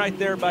run right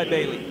there by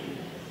Bailey.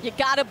 You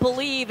gotta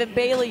believe, and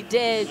Bailey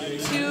did,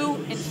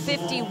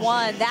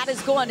 2:51. That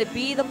is going to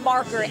be the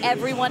marker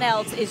everyone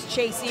else is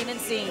chasing and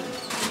seeing.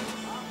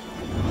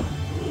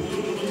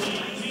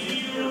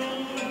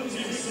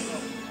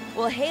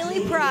 Well,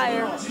 Harley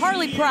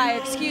Pryor,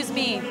 excuse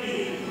me.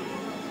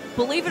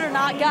 Believe it or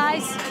not,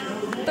 guys,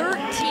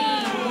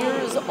 13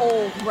 years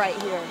old right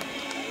here.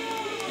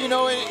 You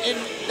know, and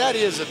that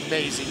is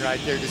amazing right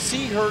there. To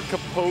see her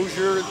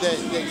composure that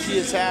she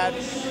has had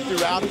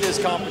throughout this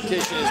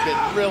competition has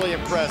been really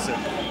impressive.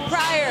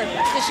 Pryor,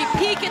 does she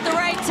peak at the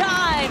right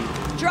time?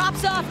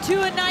 Drops off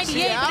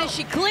 2:98, but is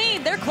she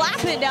clean? They're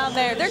clapping down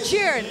there. They're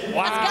cheering.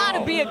 Wow. That's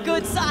gotta be a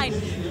good sign.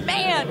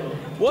 Man,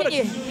 can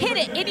you hit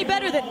it any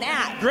better than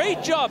that?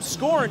 Great job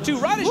scoring, too.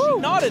 Right as she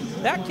nodded,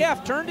 that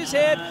calf turned his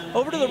head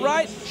over to the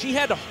right. She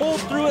had to hold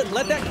through it,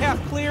 let that calf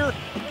clear.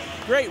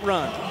 Great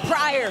run.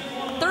 Pryor,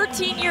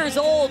 13 years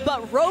old,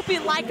 but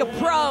roping like a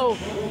pro,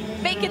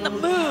 making the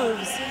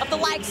moves of the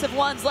likes of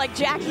ones like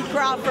Jackie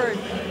Crawford.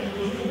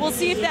 We'll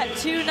see if that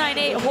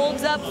 2:98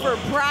 holds up for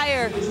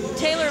Pryor.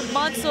 Taylor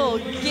Munsell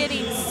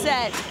getting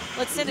set.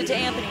 Let's send it to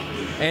Anthony.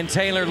 And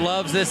Taylor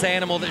loves this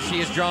animal that she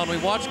has drawn. We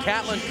watched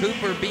Catlin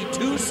Cooper be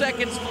 2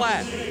 seconds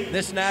flat.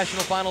 This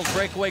national finals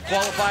breakaway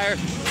qualifier,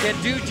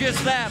 can do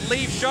just that.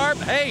 Leave sharp.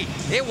 Hey,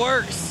 it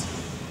works.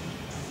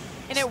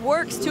 And it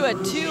works to a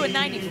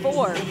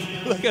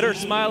 2.94. Look at her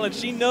smiling.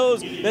 She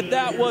knows that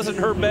that wasn't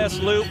her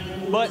best loop,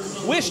 but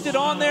wished it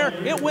on there.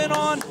 It went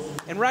on,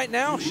 and right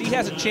now she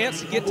has a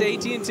chance to get to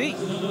AT&T.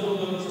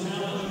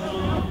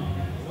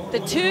 The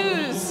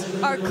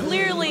twos are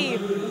clearly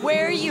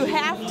where you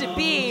have to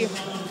be.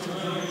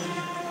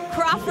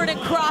 Crawford and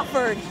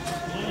Crawford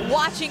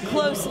watching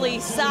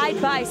closely,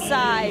 side by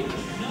side,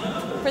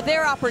 for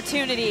their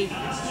opportunity.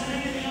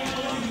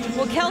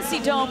 Well, Kelsey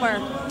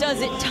Domer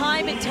does it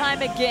time and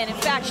time again. In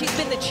fact, she's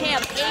been the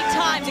champ 8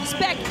 times.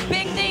 Expect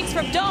big things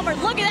from Domer.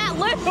 Look at that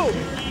loop.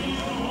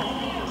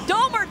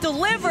 Domer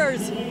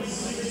delivers.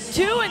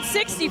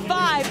 2.65.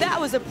 That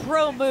was a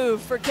pro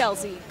move for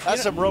Kelsey.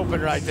 That's some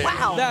roping right there.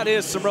 Wow. That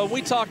is some rope.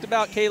 We talked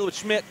about Caleb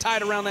Schmidt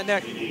tight around that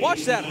neck.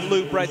 Watch that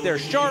loop right there.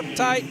 Sharp,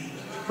 tight,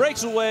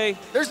 breaks away.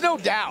 There's no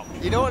doubt.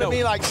 You know what I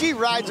mean? Like, she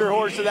rides her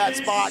horse to that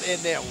spot and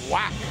then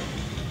whack.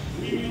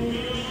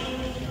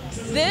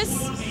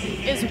 This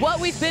is what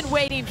we've been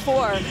waiting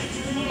for.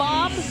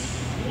 Mom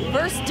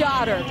versus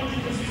daughter.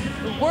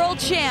 The world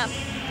champ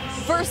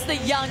versus the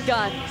young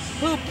gun,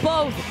 who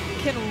both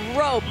can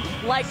rope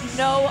like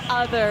no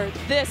other.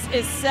 This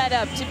is set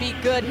up to be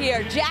good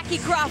here. Jackie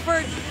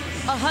Crawford,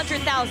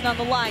 $100,000 on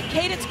the line.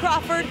 Cadence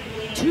Crawford,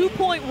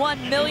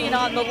 $2.1 million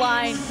on the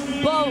line.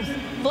 Both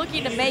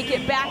looking to make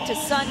it back to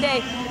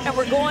Sunday. And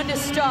we're going to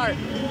start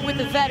with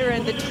the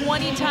veteran, the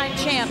 20-time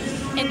champ,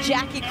 and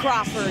Jackie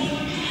Crawford.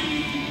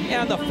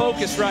 And the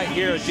focus right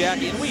here of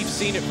Jackie, and we've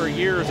seen it for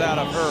years out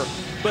of her,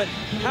 but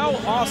how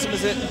awesome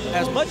is it,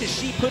 as much as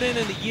she put in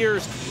the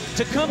years,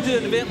 to come to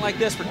an event like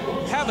this, for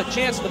have a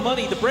chance of the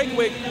money the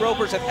breakaway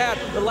ropers have had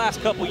the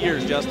last couple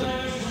years, Justin.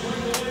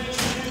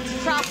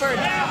 Crawford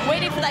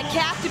waiting for that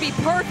calf to be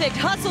perfect,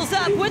 hustles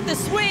up with the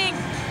swing.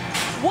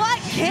 What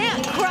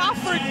can't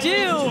Crawford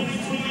do?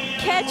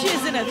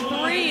 Catches in a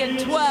 3 and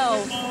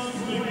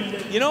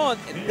 12. You know,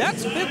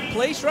 that's 5th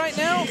place right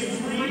now,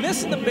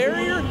 missing the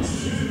barrier.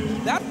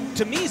 That,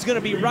 to me, is going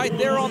to be right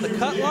there on the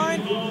cut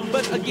line.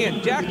 But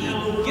again, Jackie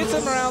gets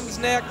him around his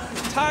neck,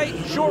 tight,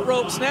 short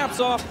rope, snaps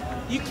off.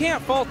 You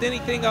can't fault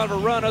anything out of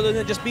a run other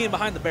than just being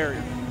behind the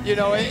barrier. You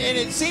know, and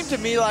it seemed to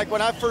me like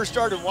when I first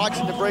started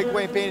watching the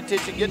breakaway and paying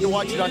attention, getting to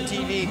watch it on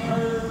TV,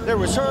 there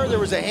was her, there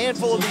was a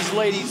handful of these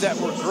ladies that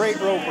were great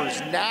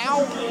ropers.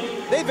 Now,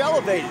 they've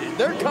elevated it.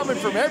 They're coming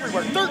from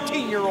everywhere.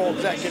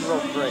 13-year-olds that can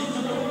rope great.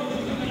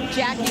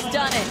 Jackie's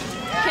done it.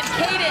 Can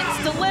Cadence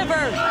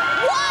deliver?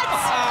 What?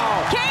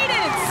 Wow.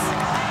 Cadence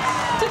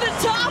to the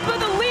top of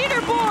the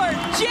leaderboard.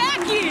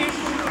 Jackie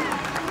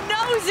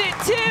knows it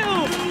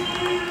too.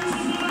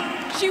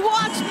 She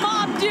watched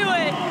Mom do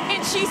it,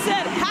 and she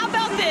said, how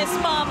about this,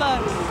 Mama?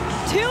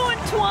 2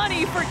 and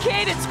 20 for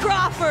Cadence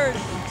Crawford.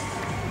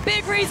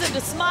 Big reason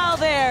to smile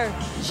there.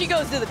 She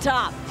goes to the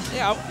top.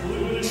 Yeah,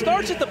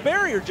 starts at the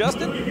barrier,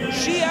 Justin.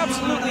 She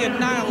absolutely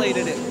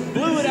annihilated it.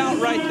 Blew it out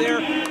right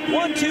there.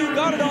 1-2,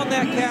 got it on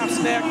that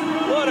calf's neck.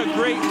 What a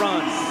great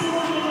run.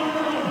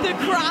 The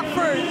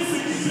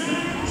Crawfords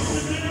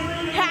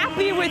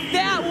happy with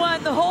that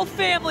one. The whole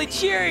family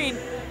cheering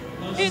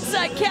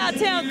inside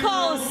Cowtown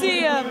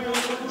Coliseum.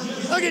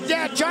 Look at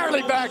Dad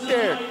Charlie back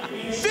there.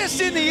 Fist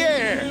in the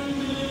air.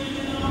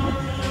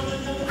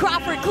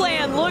 Crawford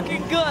clan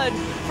looking good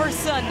for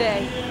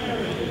Sunday.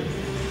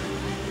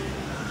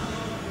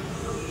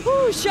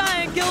 Woo,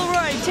 Cheyenne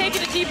Gilroy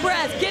taking a deep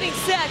breath, getting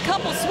set,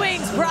 couple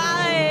swings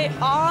right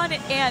on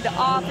and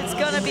off. It's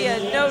gonna be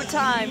a no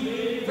time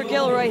for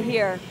Gilroy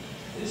here.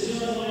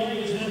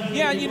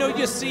 Yeah, you know,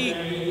 you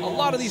see a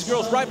lot of these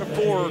girls right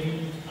before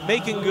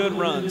making good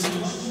runs.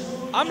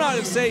 I'm not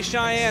gonna say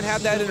Cheyenne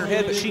had that in her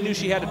head, but she knew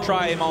she had to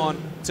try him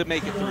on to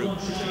make it through.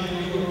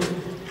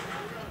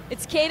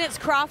 It's Cadence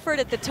Crawford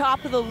at the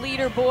top of the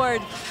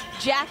leaderboard.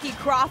 Jackie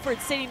Crawford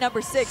sitting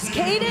number 6.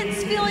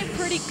 Cadence feeling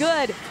pretty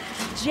good.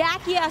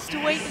 Jackie has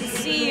to wait and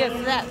see if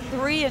that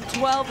 3 and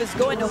 12 is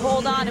going to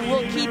hold on, and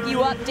we'll keep you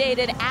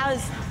updated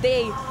as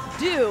they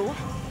do.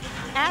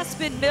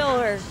 Aspen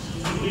Miller,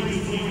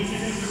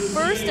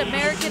 first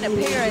American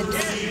appearance.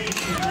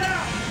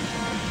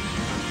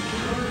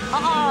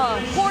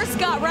 Horse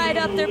got right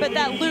up there, but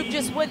that loop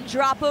just wouldn't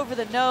drop over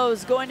the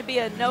nose. Going to be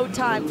a no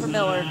time for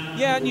Miller.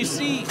 Yeah, and you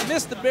see,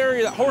 missed the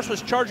barrier, that horse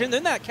was charging,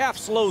 then that calf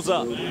slows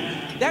up.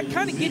 That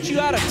kind of gets you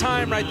out of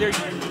time right there.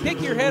 You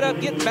pick your head up,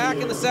 get back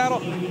in the saddle.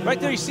 Right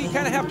there, you see,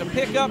 kind of have to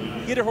pick up,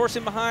 get her horse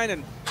in behind,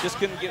 and just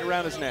couldn't get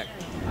around his neck.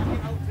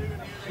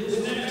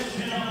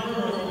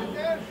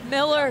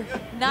 Miller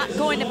not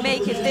going to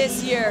make it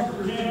this year.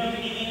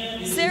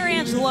 Sarah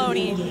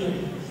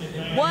Angeloni,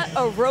 what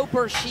a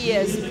roper she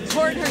is.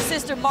 Her and her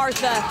sister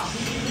Martha,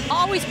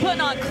 always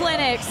putting on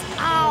clinics.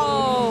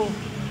 Ow!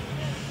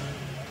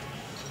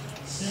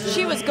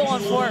 She was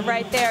going for it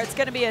right there. It's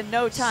going to be a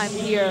no time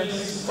here.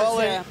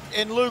 Well,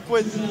 and Luke,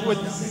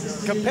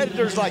 with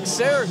competitors like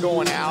Sarah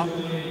going out,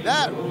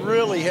 that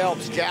really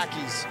helps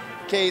Jackie's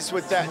case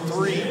with that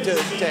 3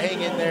 to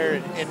hang in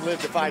there and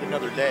live to fight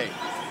another day.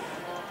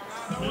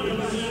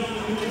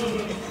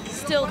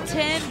 still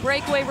 10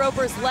 breakaway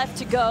ropers left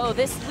to go.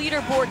 This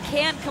leaderboard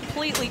can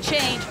completely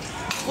change.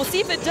 We'll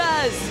see if it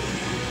does.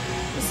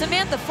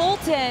 Samantha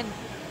Fulton,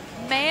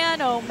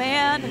 man, oh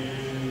man.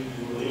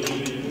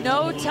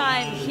 No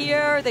time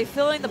here. They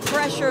feeling the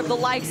pressure of the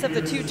likes of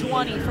the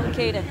 220 from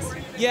Cadence.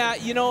 Yeah,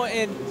 you know,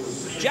 and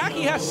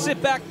Jackie has to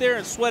sit back there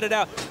and sweat it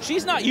out.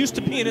 She's not used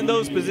to being in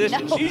those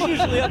positions. No. She's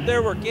usually up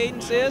there where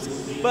Cadence is.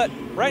 But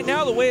right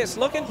now, the way it's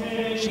looking,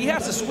 she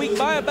has to squeak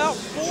by about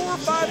 4 or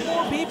 5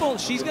 more people,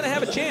 and she's going to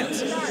have a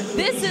chance.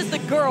 This is the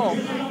girl.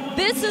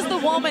 This is the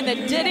woman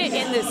that did it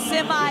in the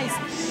semis.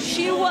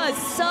 She was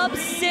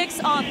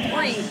sub-6 on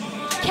 3.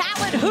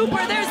 Catlin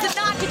Hooper, there's the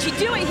knock. Did she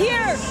do it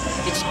here?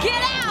 Did she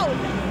get out?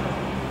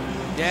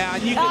 Yeah,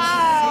 and you can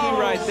see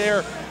right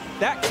there,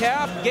 that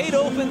calf, gate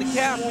open, the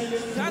calf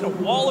kind of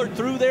wallered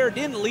through there,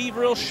 didn't leave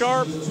real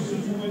sharp.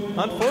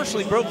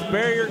 Unfortunately, broke the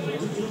barrier,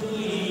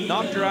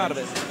 knocked her out of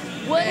it.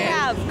 Would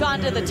have gone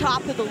to the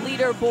top of the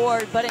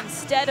leaderboard, but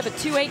instead of a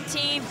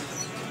 218,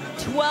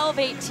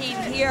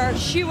 12-18 here,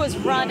 she was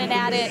running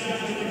at it.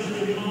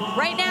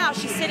 Right now,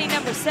 she's sitting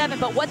number 7,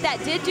 but what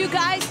that did do,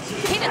 guys,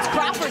 Cadence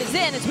Crawford is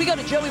in as we go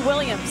to Joey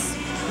Williams.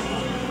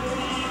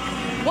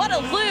 What a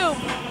loop.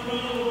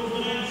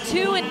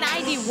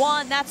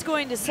 2:91, that's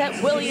going to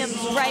set Williams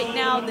right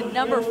now in the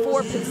number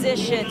 4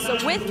 position. So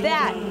with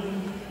that,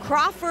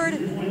 Crawford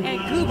and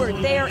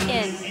Goobert, they are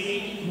in.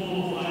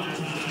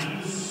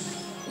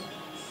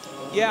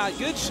 Yeah,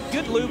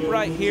 good loop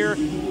right here.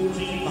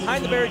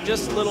 Behind the barrier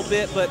just a little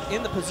bit, but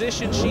in the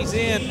position she's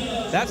in,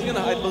 that's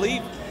gonna, I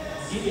believe,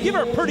 give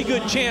her a pretty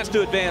good chance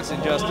to advance in,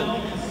 Justin.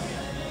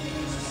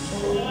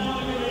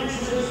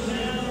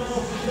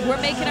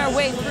 We're making our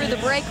way through the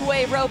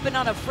breakaway roping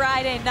on a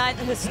Friday night,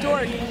 the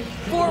historic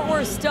Fort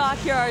Worth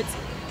Stockyards.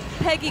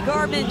 Peggy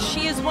Garman,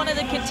 she is one of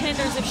the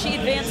contenders. If she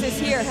advances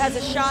here, has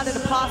a shot at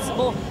a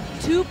possible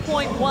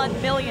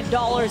 $2.1 million.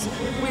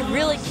 We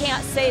really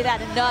can't say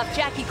that enough.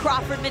 Jackie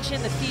Crawford mentioned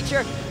in the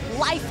feature,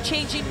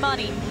 life-changing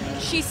money.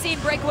 She's seen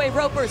breakaway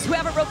ropers who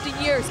haven't roped in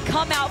years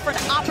come out for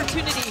an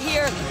opportunity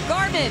here.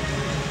 Garman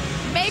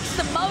makes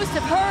the most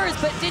of hers,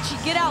 but did she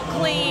get out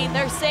clean?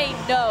 They're saying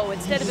no.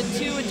 Instead of a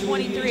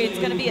 2:23, it's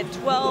going to be a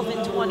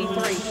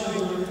 12:23.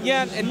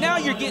 Yeah, and now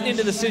you're getting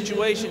into the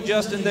situation,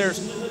 Justin. There's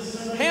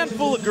a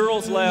handful of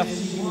girls left.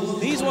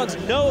 These ones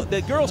know,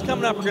 the girls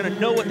coming up are going to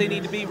know what they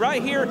need to be.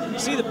 Right here,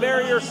 see the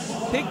barrier,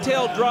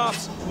 pigtail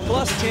drops,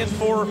 plus 10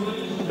 for,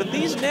 but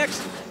these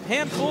next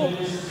handful,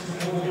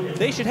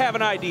 they should have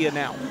an idea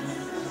now.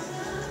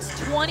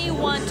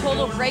 21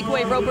 total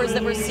breakaway ropers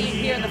that we're seeing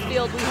here in the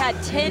field. We had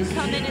 10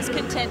 come in as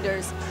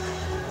contenders,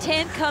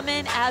 10 come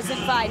in as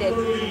invited,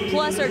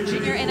 plus our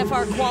junior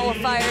NFR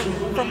qualifier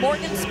for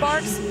Morgan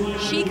Sparks.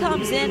 She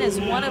comes in as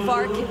one of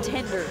our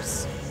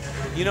contenders.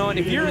 You know, and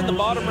if you're in the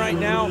bottom right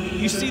now,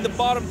 you see the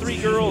bottom 3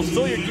 girls,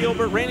 Sawyer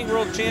Gilbert, reigning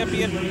world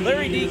champion,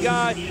 Larry D.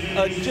 Guy,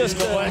 just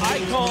an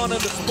icon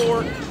of the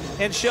sport,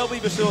 and Shelby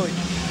Basili.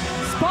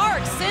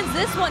 Sparks sends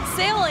this one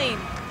sailing.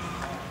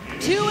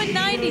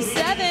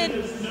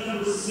 2:97.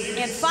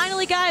 And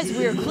finally, guys,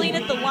 we are clean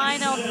at the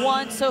line on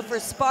 1. So for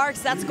Sparks,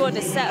 that's going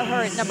to set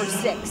her at number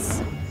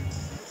 6.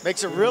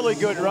 Makes a really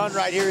good run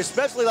right here,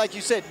 especially like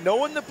you said,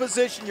 knowing the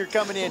position you're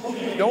coming in,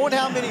 knowing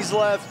how many's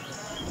left.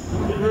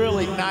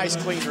 Really nice,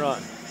 clean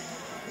run.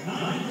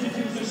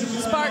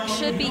 Sparks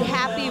should be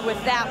happy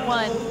with that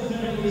one,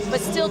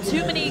 but still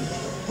too many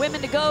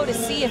women to go to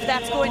see if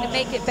that's going to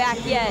make it back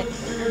yet.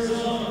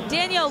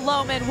 Danielle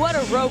Lohman, what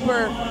a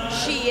roper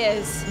she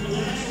is.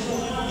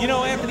 You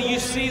know, Anthony, you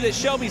see that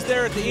Shelby's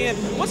there at the end.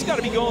 What's got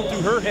to be going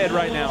through her head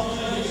right now?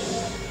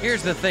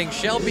 Here's the thing,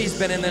 Shelby's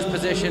been in this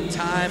position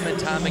time and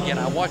time again.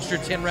 I watched her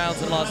 10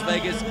 rounds in Las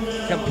Vegas,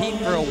 compete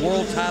for a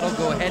world title,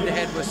 go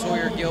head-to-head with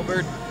Sawyer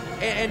Gilbert,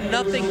 and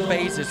nothing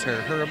phases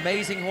her. Her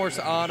amazing horse,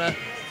 Anna,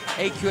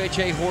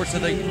 AQHA Horse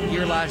of the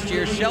Year last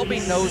year. Shelby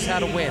knows how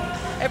to win.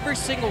 Every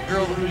single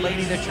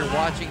lady that you're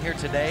watching here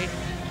today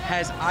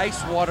has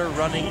ice water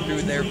running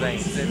through their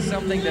veins. It's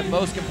something that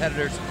most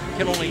competitors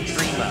can only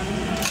dream of.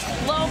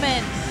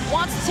 Lohman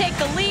wants to take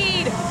the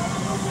lead.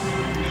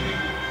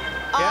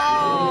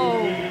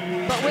 Oh,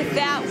 but with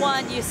that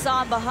one, you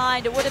saw him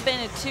behind. It would have been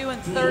a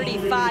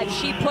 2:35.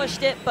 She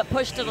pushed it, but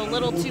pushed it a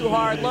little too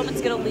hard.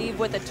 Lohman's going to leave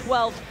with a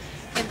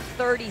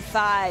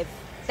 12:35.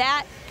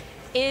 That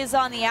is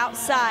on the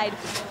outside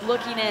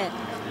looking in.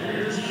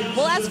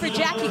 Well, as for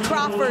Jackie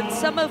Crawford,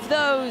 some of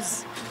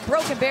those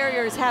broken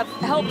barriers have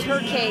helped her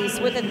case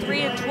with a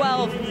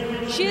 3:12.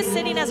 She is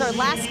sitting as our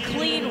last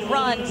clean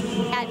run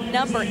at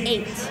number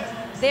 8.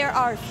 There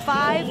are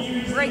 5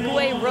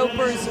 breakaway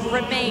ropers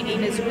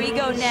remaining as we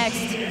go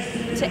next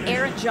to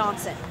Aaron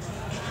Johnson.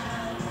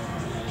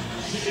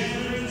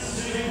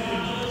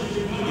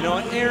 You know,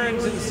 and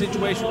Aaron's in the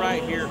situation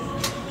right here.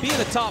 Be in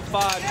the top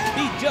 5,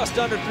 be just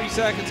under 3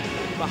 seconds.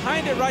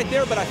 Behind it right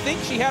there, but I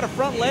think she had a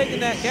front leg in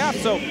that calf,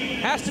 so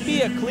has to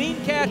be a clean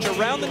catch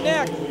around the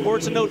neck or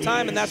it's a no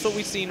time, and that's what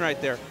we've seen right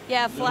there.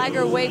 Yeah,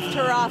 Flagger waved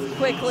her off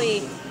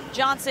quickly.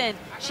 Johnson,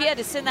 she had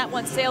to send that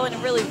one sailing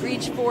and really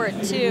reach for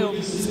it too.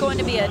 It's going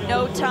to be a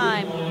no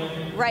time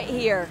right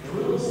here.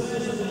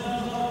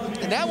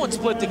 And And that one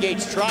split the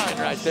gates trying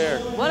right there.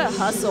 What a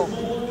hustle.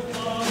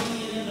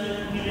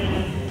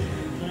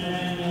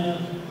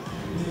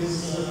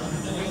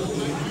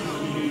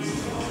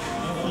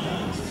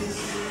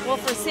 Well,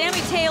 for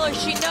Sammy Taylor,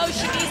 she knows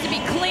she needs to be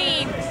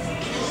clean.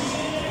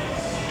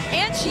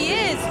 And she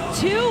is,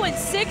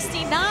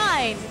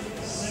 2:69.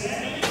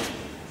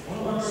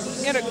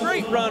 And a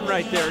great run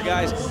right there,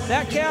 guys.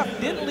 That calf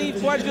didn't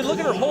leave quite as good. Look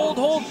at her hold,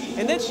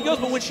 and then she goes,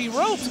 but when she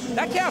ropes,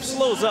 that calf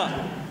slows up.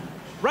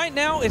 Right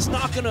now, it's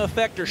not going to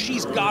affect her.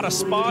 She's got a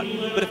spot,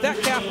 but if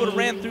that calf would have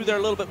ran through there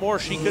a little bit more,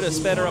 she could have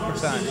sped her up her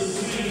time.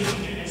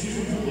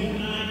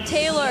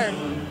 Taylor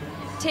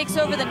takes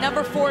over the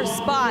number 4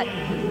 spot.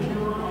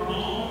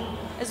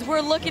 As we're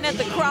looking at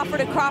the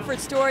Crawford to Crawford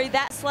story,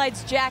 that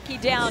slides Jackie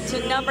down to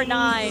number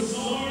 9.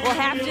 We'll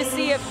have to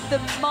see if the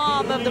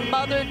mom of the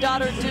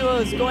mother-daughter duo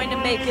is going to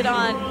make it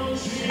on.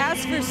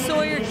 As for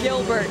Sawyer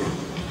Gilbert,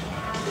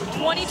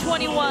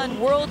 2021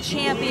 world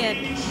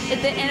champion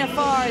at the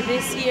NFR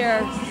this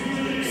year,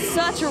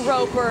 such a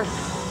roper.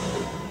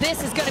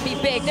 This is going to be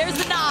big. There's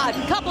the nod,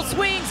 couple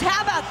swings.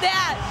 How about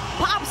that?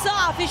 Pops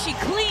off. Is she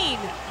clean?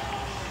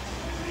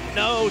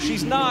 No,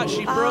 she's not.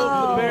 She broke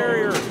the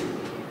barrier.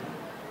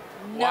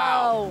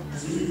 Wow.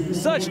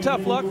 Such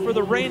tough luck for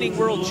the reigning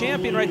world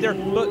champion right there.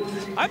 But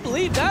I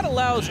believe that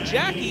allows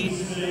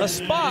Jackie a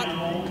spot.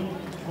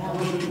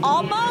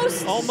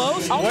 Almost.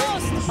 Almost.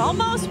 Almost.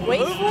 Almost.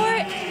 Wait for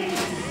it.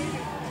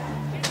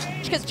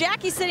 Because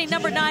Jackie's sitting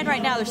number 9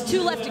 right now. There's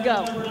 2 left to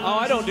go. Oh,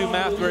 I don't do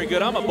math very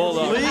good. I'm a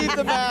bulldog. Leave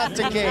the math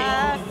to Kate.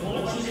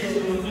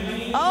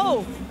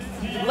 Oh,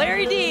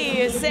 Larry D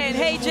is saying,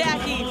 hey,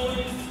 Jackie,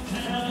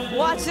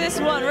 watch this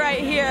one right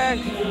here.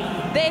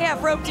 They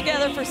have roped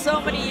together for so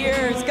many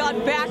years,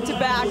 gone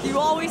back-to-back. You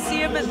always see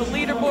them in the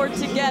leaderboard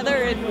together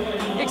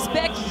and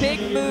expect big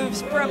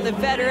moves from the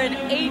veteran,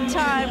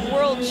 8-time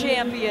world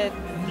champion.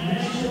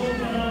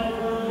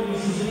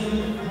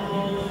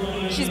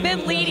 She's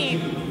been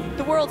leading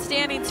the world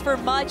standings for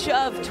much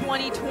of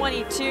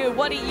 2022.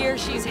 What a year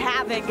she's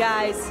having,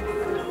 guys.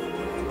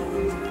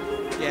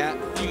 Yeah,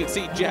 you can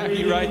see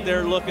Jackie right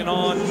there looking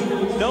on,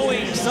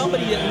 knowing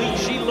somebody at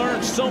least she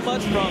learned so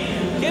much from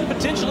can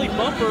potentially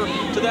bump her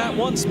to that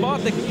one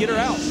spot that can get her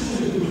out.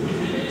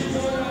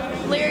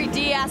 Larry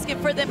D asking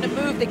for them to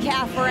move the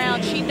calf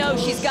around. She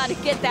knows she's got to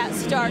get that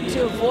start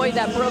to avoid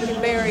that broken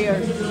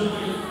barrier.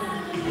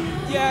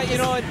 Yeah, you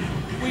know,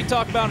 we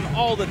talk about in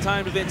all the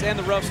timed events and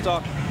the rough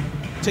stock,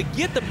 to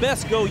get the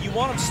best go, you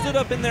want them stood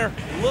up in there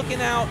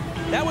looking out.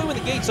 That way when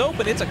the gates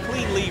open, it's a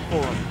clean lead for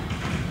them.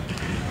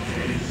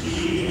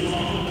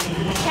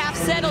 Calf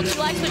settled, she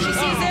likes what she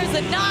sees. There's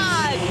a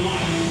nod.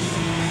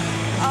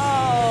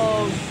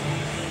 Oh,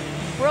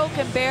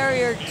 broken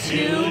barrier,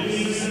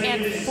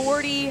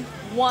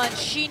 2:41.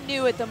 She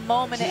knew at the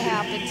moment it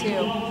happened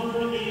to.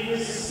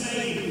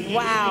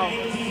 Wow.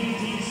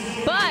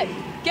 But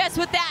guess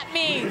what that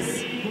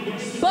means?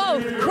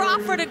 Both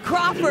Crawford and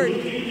Crawford,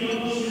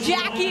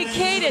 Jackie and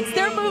Cadence,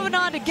 they're moving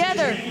on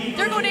together.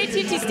 They're going to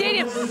AT&T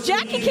Stadium.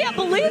 Jackie can't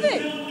believe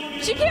it.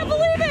 She can't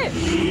believe it.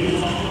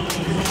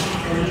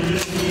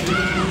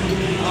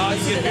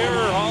 You can hear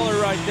her holler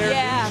right there.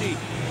 Yeah. She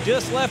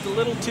just left a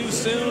little too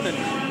soon, and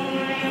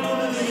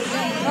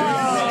the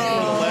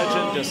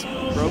legend just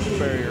broke the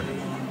barrier.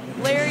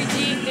 Larry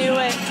D knew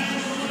it.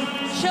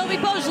 Shelby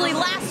Bosley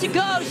last to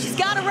go. She's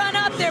got to run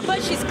up there,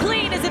 but she's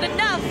clean. Is it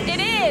enough? It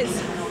is.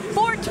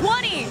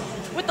 4:20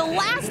 with the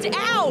last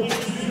out.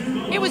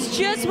 It was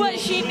just what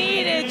she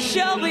needed.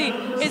 Shelby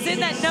is in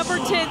that number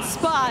 10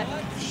 spot.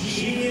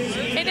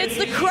 And it's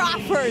the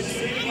Crawfords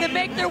that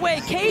make their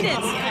way.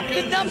 Cadence,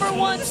 the number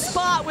 1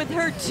 spot with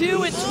her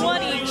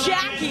 2:20.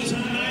 Jackie,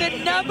 the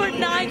number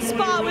 9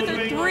 spot with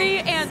her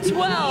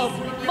 3:12.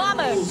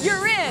 Mama,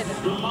 you're in.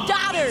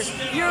 Daughter,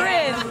 you're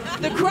in.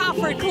 The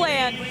Crawford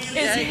clan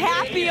is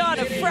happy on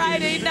a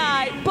Friday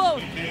night.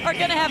 Both are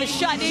going to have a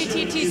shot in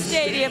AT&T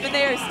Stadium, and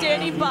they are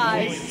standing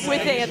by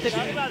with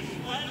Anthony.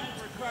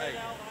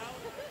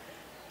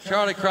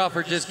 Charlie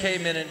Crawford just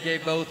came in and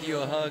gave both of you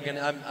a hug, and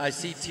I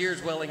see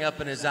tears welling up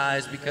in his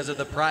eyes because of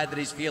the pride that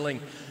he's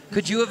feeling.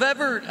 Could you have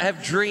ever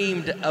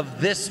dreamed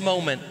of this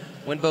moment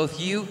when both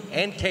you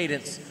and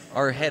Cadence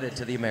are headed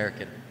to the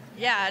American?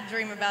 Yeah, I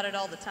dream about it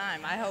all the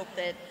time. I hope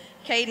that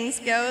Cadence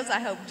goes,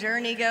 I hope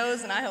Journey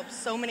goes, and I hope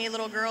so many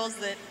little girls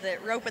that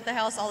rope at the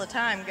house all the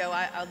time go.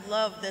 I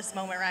love this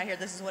moment right here.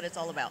 This is what it's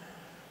all about.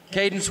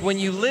 Cadence, when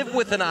you live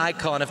with an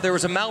icon, if there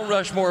was a Mount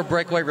Rushmore of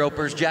breakaway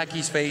ropers,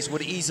 Jackie's face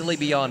would easily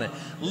be on it.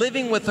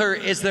 Living with her,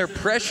 is there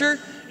pressure?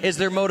 Is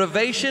there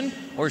motivation?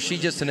 Or is she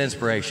just an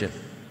inspiration?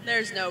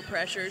 There's no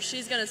pressure.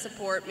 She's going to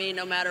support me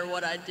no matter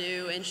what I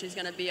do, and she's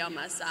going to be on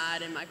my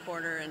side, in my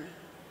corner, and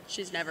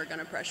she's never going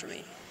to pressure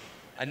me.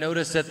 I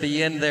noticed at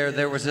the end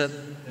there was a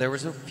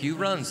few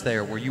runs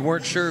there where you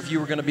weren't sure if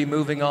you were going to be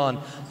moving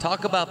on.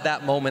 Talk about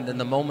that moment and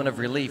the moment of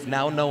relief,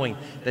 now knowing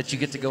that you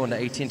get to go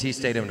into AT&T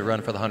Stadium to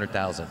run for the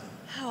 100,000.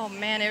 Oh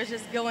man, it was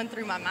just going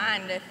through my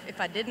mind.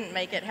 If I didn't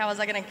make it, how was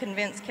I going to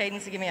convince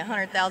Cadence to give me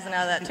 $100,000 out of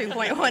that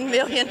 $2.1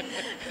 million?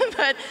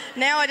 But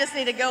now I just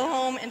need to go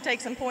home and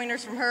take some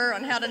pointers from her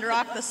on how to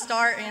rock the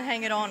start and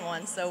hang it on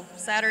one. So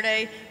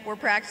Saturday we're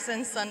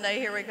practicing. Sunday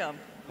here we come.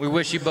 We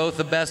wish you both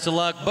the best of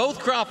luck. Both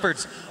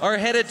Crawfords are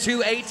headed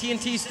to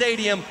AT&T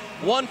Stadium.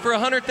 One for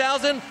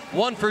 $100,000,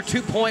 one for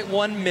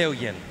 $2.1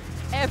 million.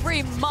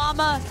 Every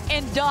mama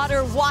and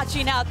daughter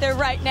watching out there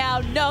right now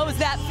knows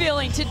that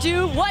feeling to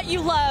do what you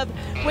love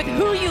with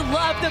who you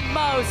love the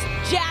most.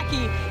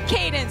 Jackie,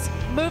 Cadence,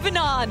 moving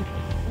on.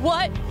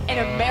 What an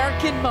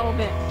American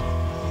moment.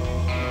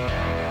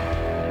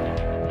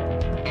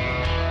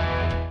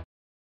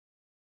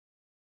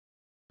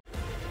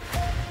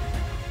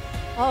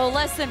 Oh,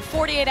 less than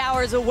 48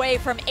 hours away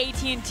from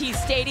AT&T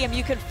Stadium.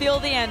 You can feel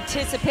the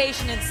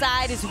anticipation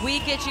inside as we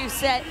get you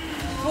set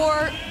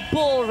for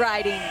bull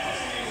riding.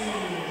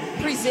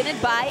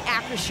 Presented by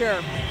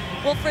Acrisure.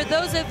 Well, for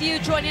those of you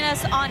joining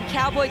us on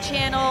Cowboy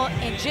Channel,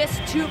 in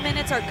just 2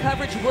 minutes, our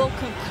coverage will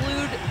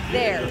conclude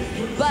there.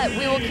 But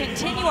we will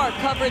continue our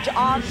coverage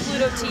on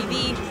Pluto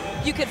TV.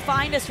 You can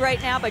find us right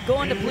now by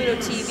going to Pluto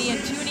TV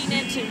and tuning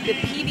into the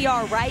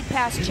PBR Ride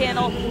Pass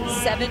channel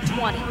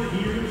 720.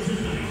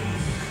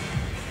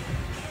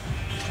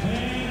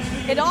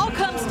 It all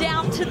comes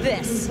down to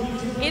this.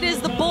 It is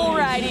the bull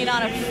riding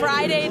on a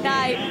Friday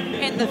night,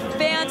 and the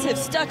fans have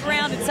stuck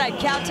around inside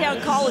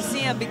Cowtown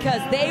Coliseum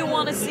because they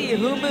want to see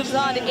who moves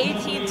on to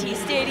AT&T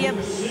Stadium,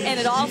 and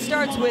it all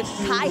starts with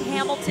Kai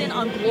Hamilton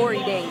on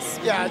Glory Days.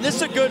 Yeah, this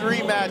is a good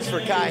rematch for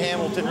Kai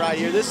Hamilton right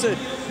here. This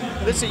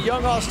is a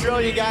young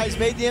Australia guy. He's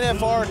made the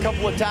NFR a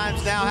couple of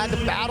times now, had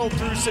to battle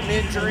through some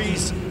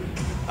injuries.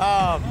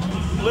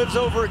 Lives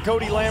over at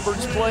Cody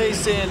Lambert's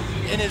place and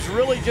has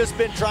really just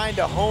been trying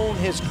to hone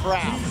his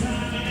craft,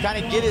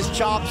 kind of get his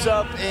chops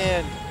up,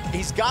 and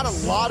he's got a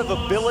lot of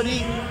ability.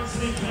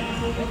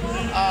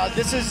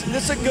 This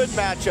is a good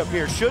matchup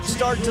here. Should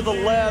start to the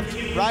left,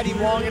 ride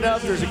him long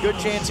enough, there's a good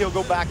chance he'll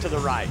go back to the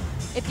right.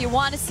 If you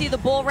want to see the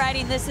bull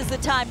riding, this is the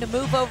time to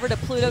move over to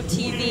Pluto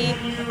TV.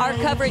 Our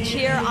coverage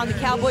here on the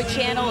Cowboy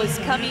Channel is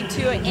coming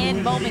to an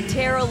end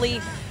momentarily.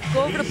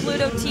 Go over to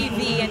Pluto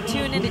TV and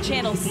tune into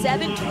channel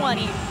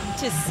 720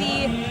 to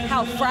see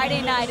how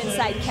Friday night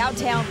inside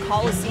Cowtown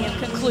Coliseum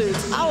concludes.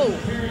 Oh,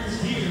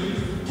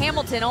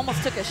 Hamilton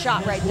almost took a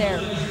shot right there.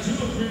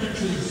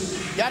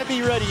 Got to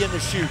be ready in the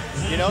chute,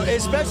 you know,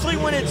 especially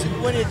when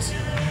it's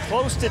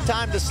close to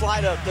time to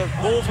slide up. The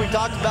Bulls, we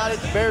talked about it,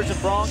 the Bears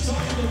and Bronx,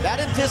 that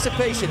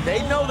anticipation,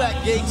 they know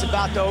that gate's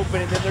about to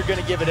open and then they're going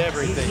to give it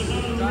everything.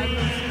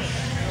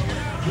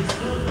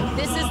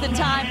 This is the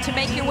time to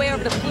make your way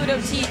over to Pluto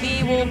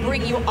TV. We'll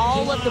bring you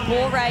all of the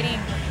bull riding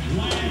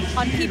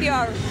on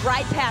PBR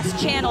Ride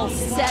Pass channel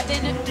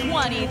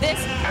 720. This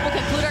will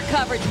conclude our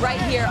coverage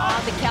right here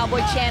on the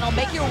Cowboy Channel.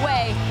 Make your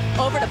way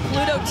over to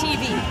Pluto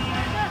TV.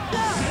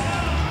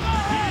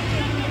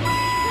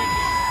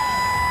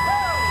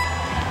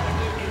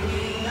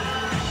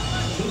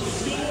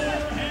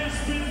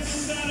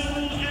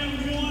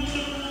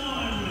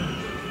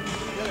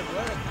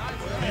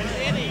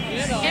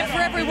 And for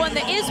everyone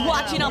that is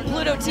watching on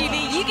Pluto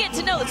TV, you get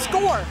to know the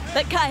score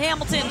that Kai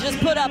Hamilton just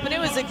put up, and it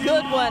was a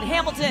good one.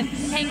 Hamilton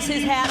hangs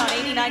his hat on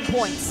 89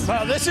 points.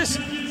 Well, this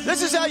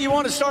is how you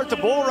want to start the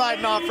bull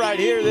riding off right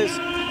here. This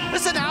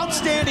is an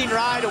outstanding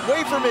ride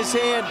away from his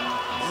hand.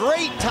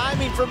 Great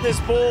timing from this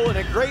bull, and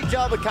a great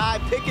job of Kai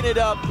picking it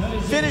up,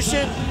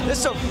 finishing. This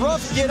is a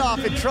rough get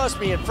off, and trust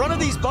me, in front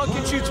of these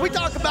bucket chutes, we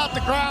talk about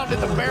the ground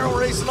and the barrel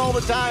racing all the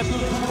time.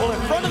 Well,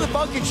 in front of the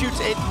bucket chutes,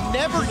 it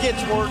never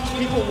gets worked.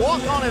 People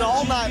walk on it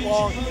all night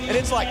long, and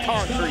it's like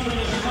concrete.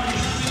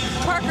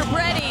 Parker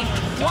Bredding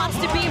wants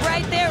to be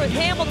right there with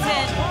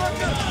Hamilton.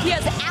 He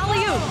has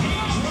alley-oop.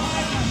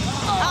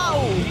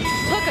 Oh,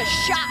 took a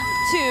shot,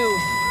 too.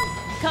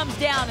 Comes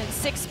down in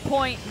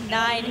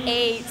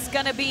 6.98. It's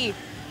gonna be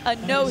a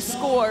no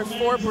score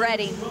for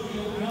Bredding.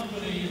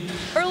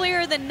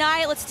 Earlier the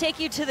night, let's take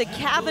you to the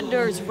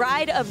Cavenders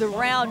ride of the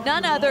round.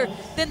 None other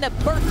than the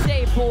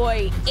birthday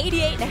boy,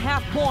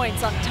 88.5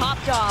 points on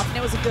Topped Off, and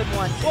it was a good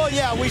one. Well,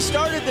 yeah, we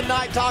started the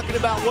night talking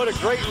about what a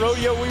great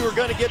rodeo we were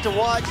gonna get to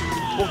watch.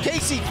 Well,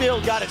 Casey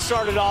Field got it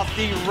started off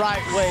the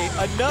right way.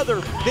 Another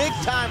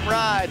big-time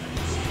ride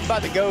by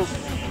the GOAT.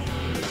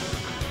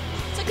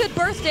 It's a good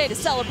birthday to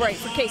celebrate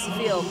for Casey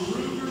Field.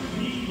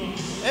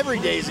 Every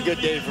day is a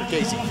good day for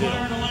Casey Field.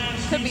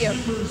 Could be a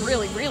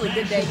really, really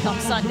good day come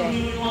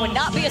Sunday. It would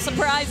not be a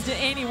surprise to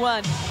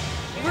anyone.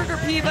 Ruger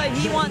Piva,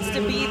 he wants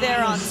to be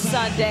there on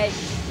Sunday.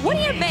 What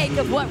do you make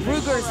of what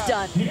Ruger's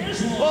done?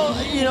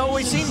 Well, you know,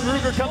 we've seen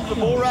Ruger come to the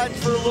bull riding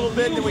for a little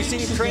bit, then we've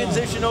seen him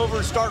transition over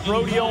and start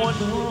rodeoing,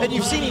 and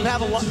you've seen him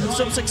have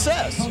some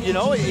success. You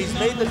know, he's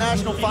made the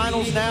national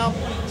finals now.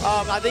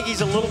 I think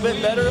he's a little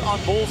bit better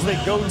on bulls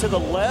that go to the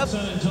left.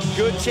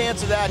 Good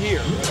chance of that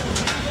here.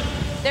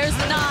 There's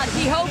the nod.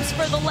 He hopes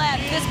for the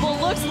left. This bull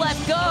looks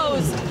left,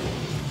 goes.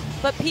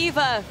 But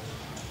Piva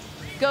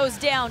goes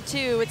down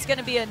too. It's going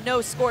to be a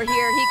no score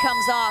here. He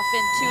comes off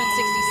in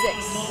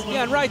 2:66.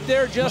 Yeah, and right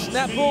there, Justin,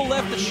 that bull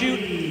left the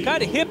chute,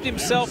 kind of hipped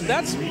himself.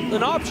 That's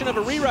an option of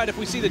a reride if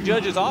we see the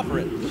judges offer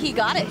it. He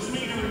got it.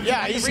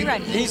 Yeah, he's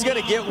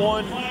going to get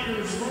one.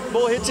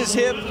 Bull hits his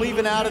hip,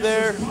 leaving out of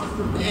there,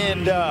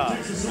 and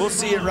we'll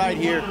see it right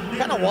here.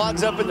 Kind of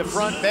wads up in the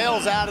front,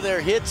 bails out of there,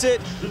 hits it.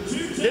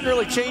 Didn't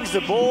really change the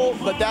bull,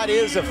 but that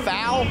is a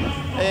foul,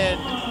 and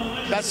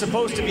that's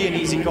supposed to be an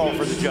easy call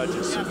for the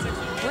judges.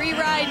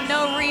 Reride,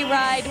 no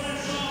reride.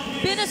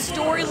 Been a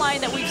storyline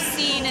that we've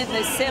seen in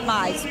the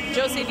semis.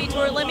 Jose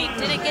Vitor Limi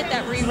didn't get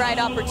that reride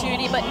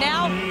opportunity, but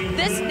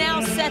this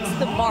now sets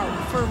the mark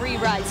for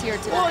rerides here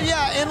today. Well,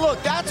 yeah, and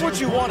look, that's what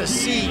you want to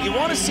see. You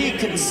want to see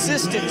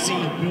consistency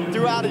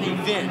throughout an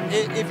event.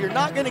 If you're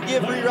not going to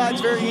give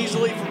rerides very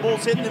easily for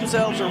bulls hitting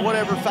themselves or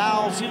whatever,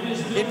 fouls,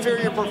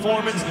 inferior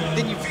performance,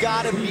 then you've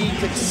got to be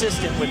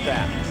consistent with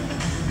that.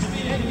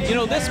 You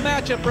know, this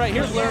matchup right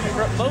here, Laramie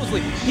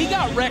Mosley, he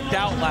got wrecked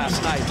out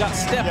last night, got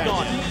stepped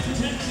on.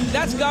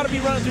 That's got to be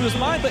running through his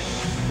mind, but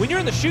when you're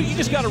in the chute, you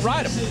just got to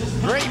ride him.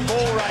 Great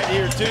bull right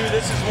here, too.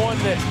 This is one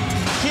that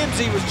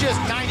Kimsey was just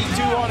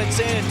 92 on in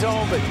San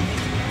Antonio, but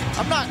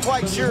I'm not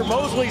quite sure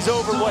Mosley's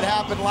over what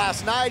happened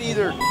last night,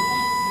 either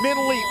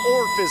mentally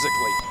or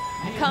physically.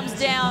 Comes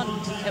down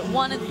at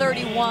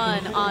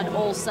 1:31 on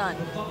Olson.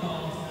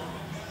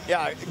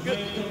 Yeah,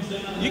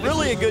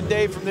 really a good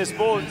day from this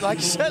bull. Like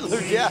you said,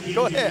 Luke, yeah,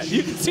 go ahead.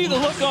 You can see the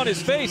look on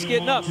his face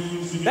getting up.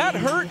 That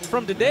hurt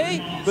from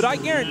today, but I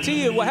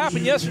guarantee you what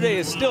happened yesterday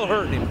is still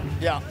hurting him.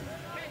 Yeah.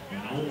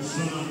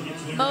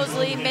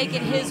 Mosley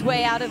making his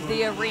way out of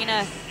the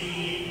arena.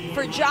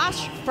 For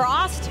Josh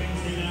Frost,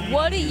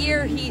 what a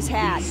year he's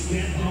had.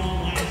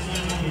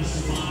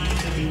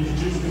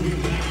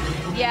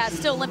 Yeah,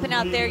 still limping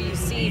out there, you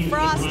see.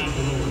 Frost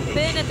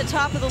been at the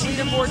top of the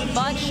leaderboard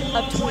much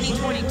of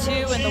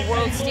 2022 in the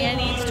world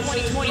standings.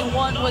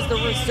 2021 was the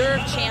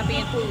reserve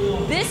champion.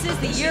 This is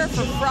the year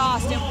for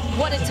Frost, and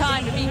what a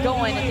time to be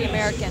going at the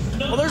American.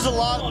 Well, there's a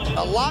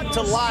lot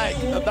to like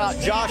about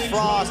Josh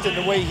Frost and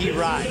the way he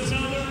rides.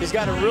 He's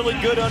got a really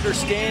good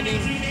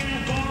understanding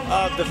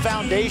of the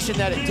foundation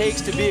that it takes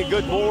to be a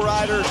good bull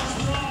rider.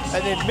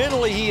 And then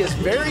mentally, he is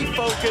very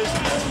focused,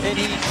 and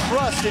he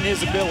trusts in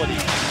his ability.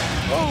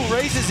 Oh,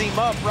 raises him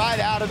up right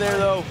out of there,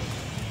 though.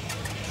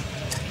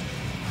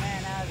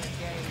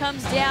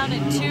 Comes down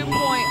in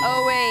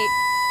 2.08.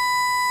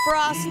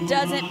 Frost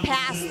doesn't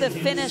pass the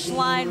finish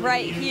line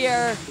right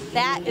here.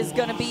 That is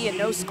going to be a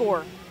no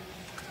score.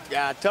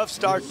 Yeah, tough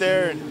start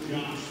there, and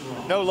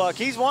no luck.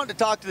 He's wanting to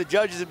talk to the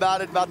judges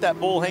about it, about that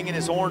bull hanging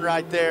his horn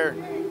right there.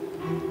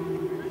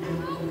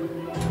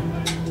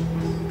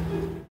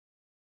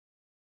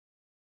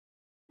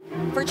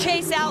 For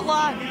Chase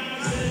Outlaw,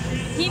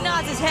 he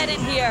nods his head in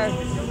here.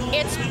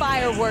 It's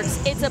fireworks,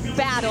 it's a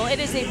battle, it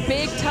is a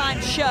big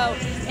time show,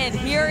 and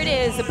here it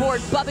is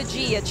aboard Bubba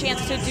G, a chance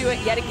to do it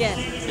yet again.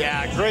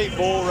 Yeah, great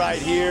bull right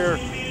here.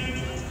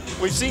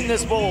 We've seen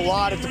this bull a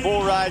lot at the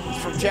bull ride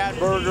from Chad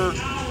Berger.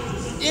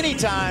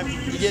 Anytime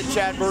you get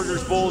Chad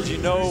Berger's bulls, you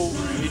know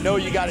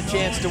you got a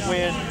chance to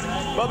win.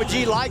 Bubba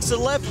G likes the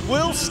left,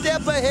 will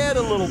step ahead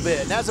a little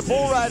bit. And as a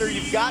bull rider,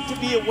 you've got to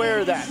be aware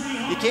of that.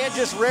 You can't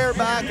just rear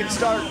back and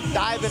start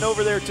diving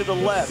over there to the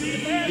left.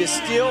 You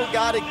still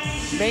got to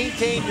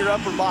maintain your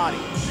upper body.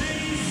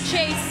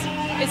 Chase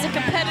is a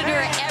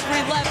competitor at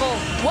every level.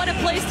 What a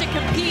place to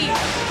compete.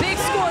 Big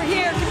score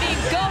here can be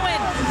going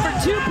for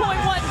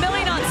 $2.1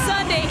 million on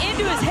Sunday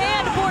into his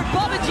hand aboard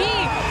Bubba G.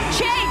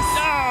 Chase!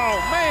 Oh,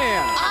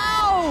 man!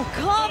 Oh,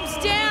 comes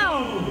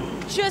down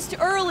just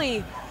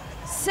early.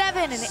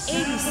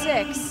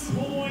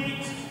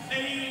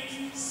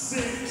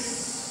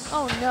 7:86.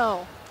 Oh,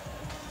 no.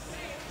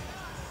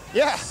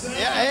 Yeah,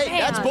 hey,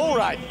 Man. That's bull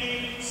riding.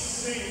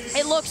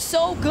 It looked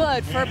so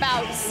good for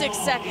about 6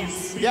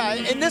 seconds. Yeah,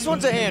 and this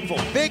one's a handful.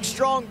 Big,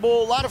 strong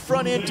bull, a lot of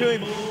front end to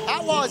him.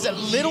 Outlaw is a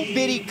little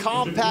bitty,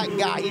 compact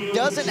guy. He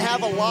doesn't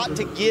have a lot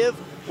to give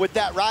with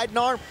that riding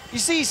arm. You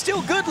see, he's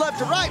still good left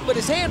to right, but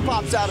his hand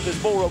pops out of his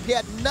bull rope. He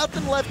had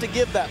nothing left to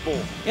give that bull.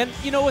 And,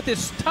 you know, with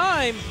his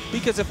time,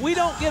 because if we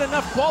don't get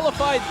enough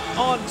qualified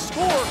on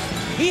score,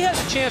 he has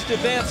a chance to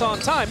advance on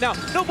time. Now,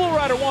 no bull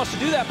rider wants to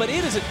do that, but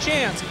it is a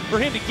chance for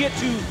him to get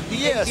to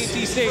the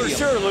AT&T Stadium. For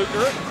sure, Luke.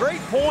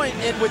 Great point.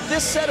 And with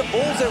this set of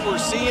bulls that we're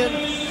seeing,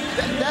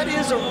 that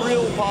is a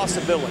real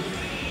possibility.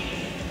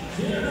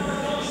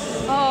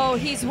 Oh,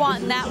 he's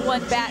wanting that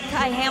one back.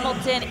 Kai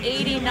Hamilton,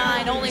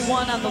 89, only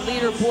one on the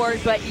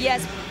leaderboard. But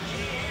yes,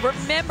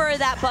 remember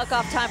that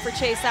buck-off time for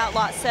Chase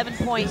Outlaw,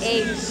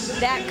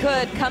 7.8. That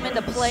could come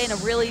into play in a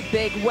really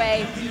big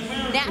way.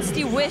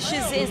 Nasty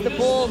Wishes is the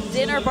bull.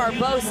 Dinner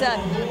Barbosa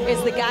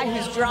is the guy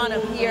who's drawn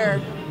him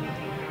here.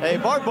 Hey,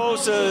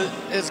 Barbosa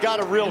has got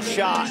a real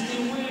shot.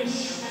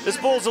 This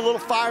bull's a little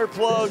fire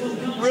plug,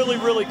 really,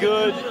 really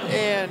good.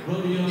 And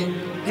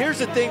here's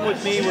the thing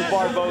with me with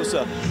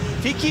Barbosa.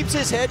 If he keeps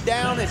his head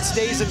down and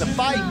stays in the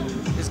fight,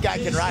 this guy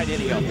can ride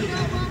any of them.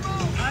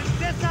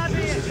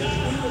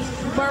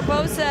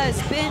 Barbosa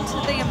has been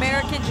to the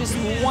American just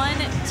one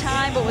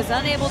time, but was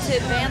unable to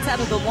advance out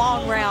of the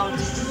long round.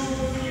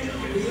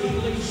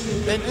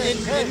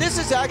 And this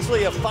is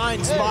actually a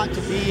fine spot to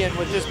be in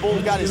with this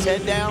bull got his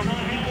head down.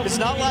 It's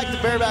not like the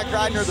bareback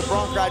riding or the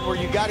bronc riding where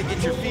you got to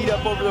get your feet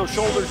up over those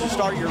shoulders and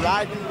start your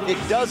ride. It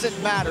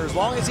doesn't matter. As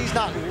long as he's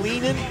not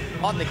leaning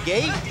on the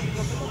gate,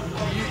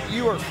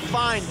 you are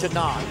fine to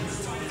nod.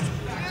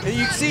 And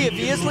you can see if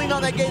he is leaning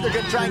on that gate, they're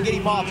going to try and get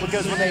him off,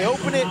 because when they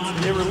open it,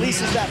 it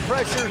releases that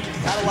pressure.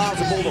 That allows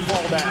the bull to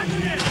fall down.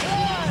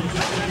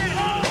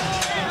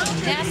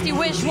 Nasty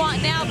wish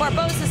want now.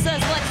 Barbosa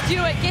says, let's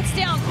do it. Gets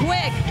down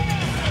quick.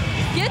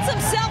 Gets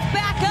himself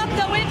back up,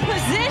 though, in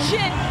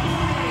position.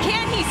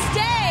 Can he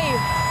stay?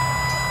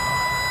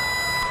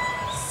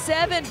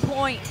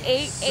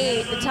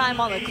 7.88 the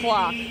time on the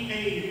clock.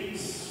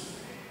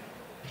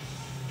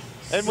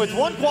 And with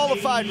one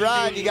qualified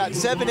ride, you got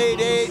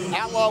 7.88.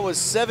 Outlaw was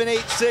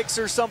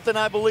 7.86 or something,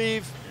 I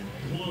believe.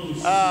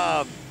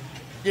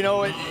 You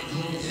know,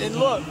 and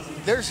look,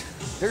 there's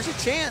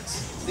a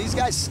chance. These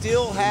guys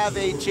still have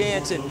a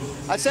chance. And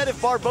I said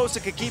if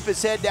Barbosa could keep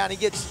his head down, he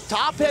gets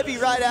top heavy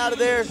right out of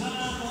there.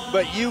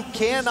 But you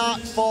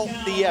cannot fault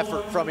the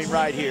effort from him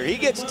right here. He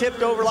gets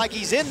tipped over like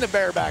he's in the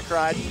bareback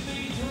ride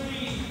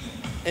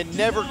and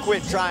never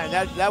quit trying.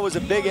 That was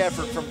a big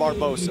effort from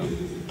Barbosa.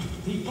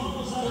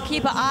 We'll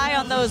keep an eye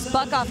on those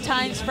buck-off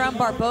times from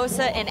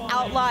Barbosa and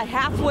Outlaw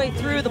halfway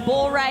through the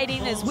bull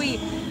riding as we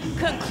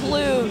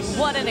conclude.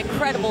 What an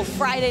incredible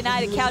Friday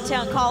night at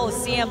Cowtown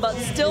Coliseum, but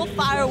still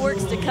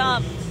fireworks to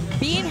come.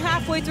 Being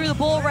halfway through the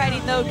bull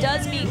riding, though,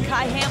 does mean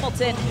Kai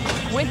Hamilton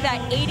with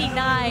that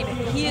 89.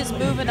 He is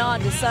moving on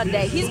to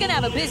Sunday. He's going to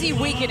have a busy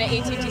weekend at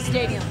AT&T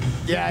Stadium.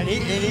 Yeah, and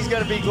he's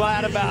going to be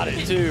glad about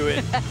it, too.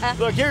 And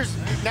look,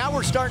 now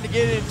we're starting to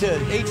get into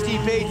HD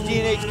Page,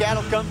 D&H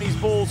Cattle Company's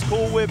bulls,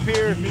 Cool Whip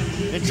here,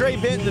 and Trey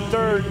Benton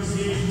III.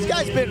 This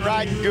guy's been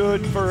riding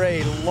good for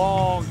a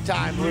long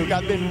time, Luke.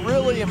 I've been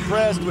really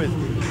impressed with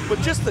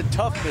just the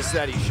toughness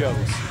that he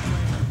shows.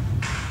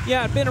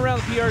 Yeah, I've been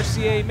around the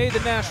PRCA, made the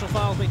national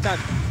finals many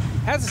times.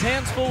 Has his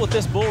hands full with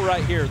this bull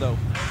right here, though.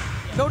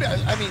 No doubt.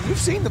 I mean, you've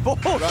seen the bulls.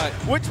 Right.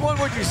 Which one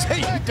would you say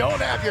you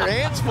don't have your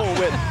hands full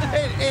with?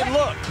 And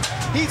look,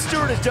 Heath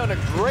Stewart has done a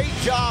great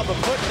job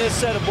of putting this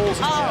set of bulls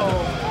together.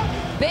 Oh,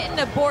 Benton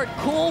aboard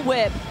Cool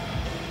Whip.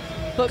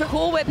 But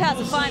Cool Whip has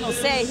a final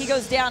say. He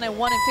goes down at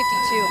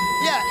 1:52.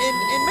 Yeah,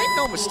 and make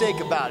no mistake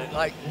about it.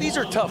 Like, these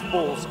are tough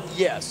bulls.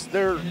 Yes,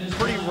 they're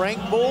pretty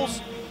ranked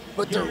bulls,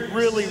 but they're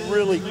really,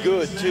 really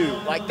good, too.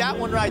 Like that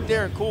one right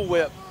there in Cool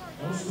Whip.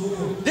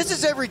 This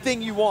is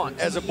everything you want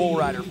as a bull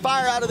rider.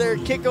 Fire out of there,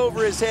 kick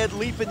over his head,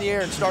 leap in the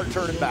air, and start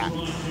turning back.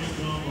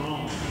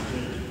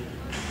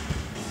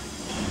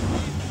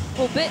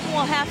 Well, Benton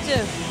will have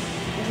to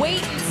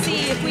wait and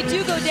see. If we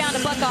do go down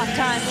to buck-off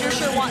times, you're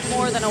sure want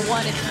more than a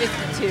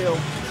 1:52.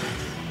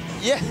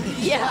 Yeah,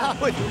 I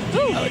would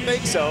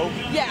think so.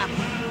 Yeah.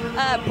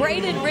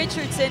 Braden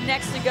Richardson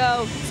next to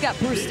go. He's got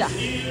Brewster.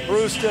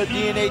 Brewster,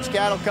 D&H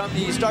Cattle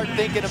Company. You start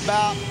thinking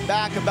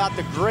back about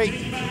the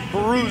great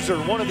Bruiser,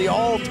 one of the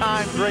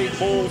all-time great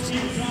bulls.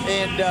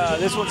 And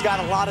this one's got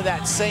a lot of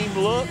that same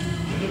look.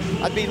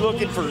 I'd be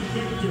looking for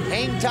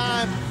hang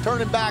time,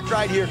 turning back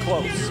right here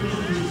close.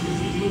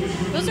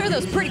 Those are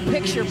those pretty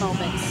picture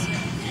moments.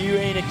 You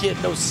ain't a kid,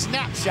 those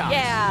snapshots.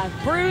 Yeah,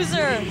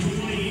 Bruiser.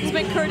 He's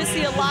been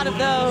courtesy a lot of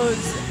those.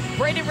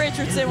 Braden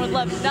Richardson would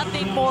love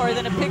nothing more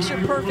than a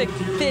picture-perfect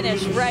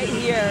finish right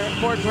here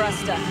for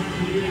Brusta.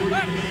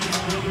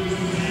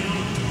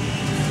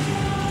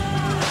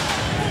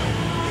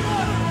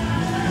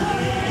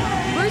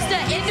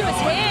 Brusta into his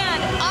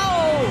hand.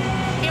 Oh,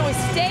 it was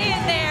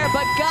staying there,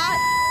 but got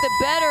the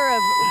better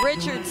of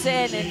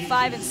Richardson in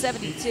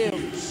 5:72.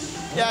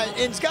 Yeah, and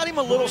it's got him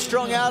a little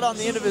strung out on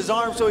the end of his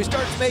arm, so he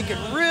starts making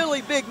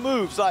really big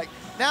moves. Like,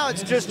 now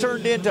it's just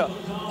turned into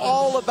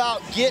all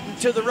about getting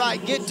to the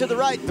right, getting to the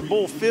right. The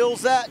bull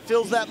feels that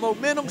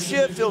momentum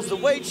shift, feels the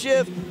weight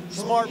shift.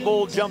 Smart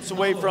bull jumps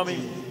away from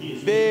him.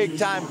 Big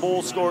time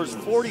bull scores.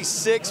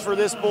 46 for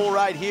this bull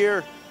right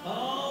here.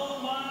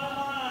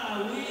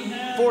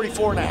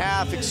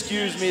 44.5,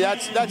 excuse me.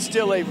 That's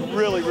still a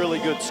really, really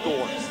good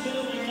score.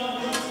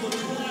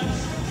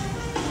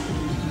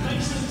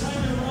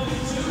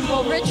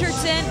 Well,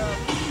 Richardson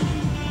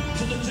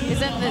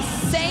is in the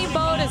same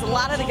boat as a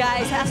lot of the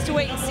guys. Has to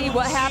wait and see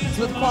what happens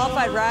with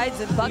qualified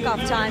rides and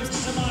buck-off times.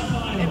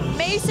 And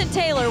Mason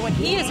Taylor, when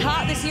he is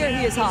hot this year,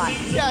 he is hot.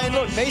 Yeah, and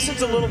look,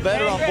 Mason's a little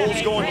better on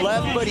bulls going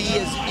left, but he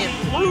is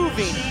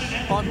improving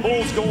on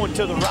bulls going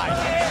to the right.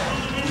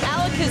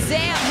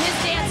 Alakazam, his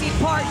dancing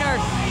partner,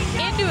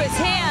 into his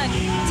hand.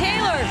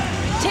 Taylor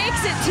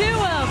takes it to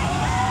him.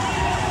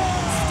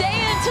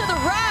 Staying to the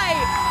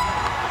right.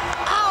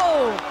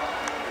 Oh!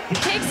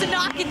 Takes a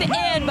knock at the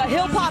end, but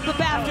he'll pop up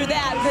after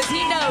that because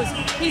he knows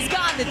he's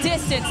gone the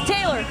distance.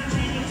 Taylor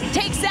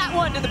takes that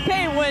one to the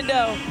pay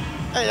window.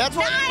 Hey, that's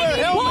why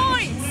 90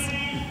 points!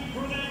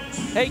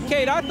 Hey,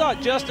 Kate, I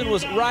thought Justin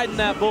was riding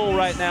that bull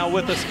right now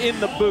with us in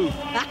the booth.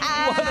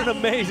 What an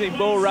amazing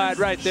bull ride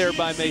right there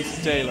by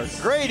Mason Taylor.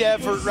 Great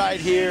effort right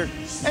here.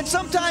 And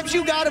sometimes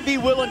you got to be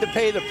willing to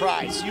pay the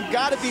price. You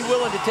got to be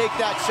willing to take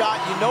that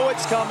shot. You know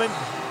it's coming,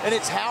 and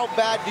it's how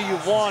bad do you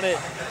want it.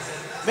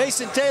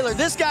 Mason Taylor,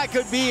 this guy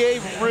could be a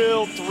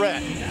real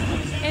threat.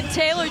 And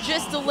Taylor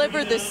just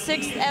delivered the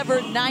 6th ever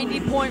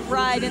 90-point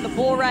ride in the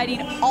bull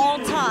riding all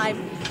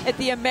time at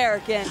the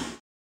American.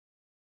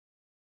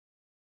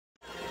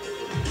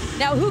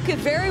 Now, who could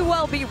very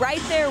well be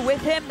right there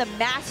with him, the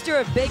master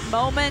of big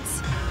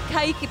moments,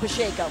 Ka'iki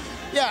Pacheco.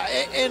 Yeah,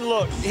 and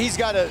look, this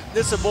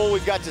is a bull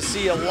we've got to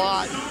see a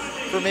lot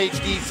from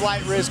HD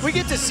Flight Risk. We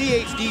get to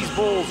see HD's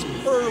bulls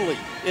early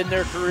in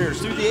their careers.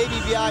 Through the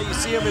ADVI, you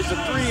see them as a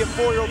 3- and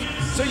 4-year-old.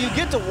 So you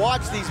get to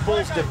watch these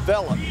bulls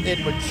develop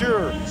and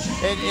mature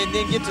and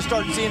then get to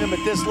start seeing them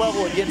at this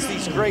level against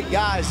these great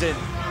guys. And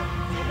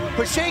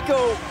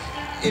Pacheco,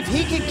 if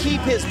he can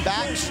keep his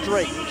back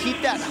straight,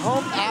 keep that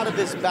hump out of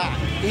his back,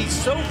 he's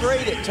so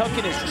great at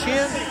tucking his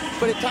chin,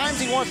 but at times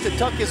he wants to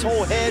tuck his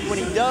whole head. When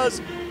he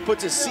does,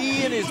 puts a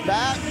C in his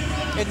back,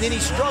 and then he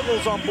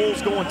struggles on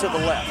bulls going to the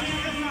left.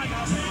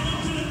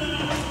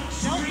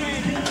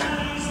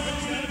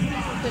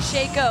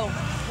 Pacheco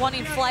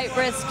wanting Flight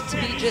Risk to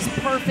be just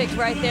perfect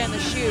right there in the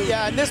shoe.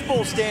 Yeah, and this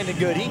bull's standing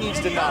good. He needs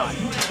to nod.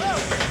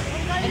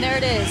 And there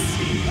it is.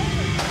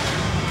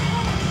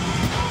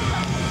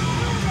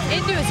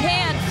 Into his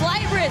hand,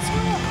 Flight Risk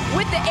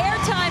with the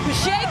airtime,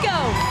 Pacheco.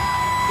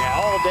 Yeah,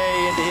 all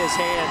day into his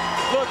hand.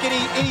 Look, and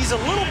he's a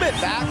little bit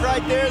back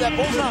right there. That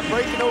bull's not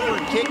breaking over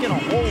and kicking a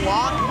whole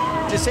lot,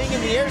 just hanging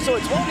in the air, so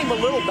it's holding him a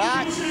little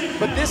back.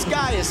 But this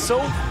guy is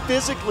so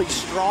physically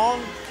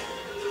strong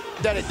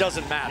that it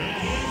doesn't matter.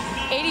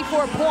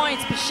 84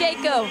 points,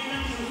 Pacheco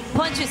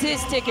punches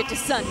his ticket to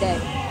Sunday.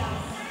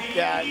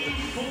 Yeah,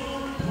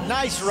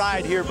 nice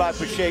ride here by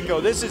Pacheco.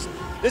 This has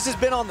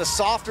been on the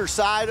softer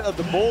side of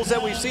the bulls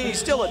that we've seen. He's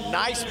still a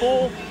nice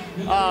bull,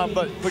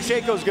 but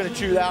Pacheco's gonna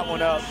chew that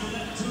one up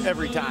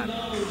every time.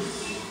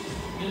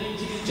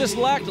 Just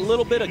lacked a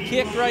little bit of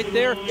kick right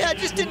there. Yeah,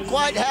 just didn't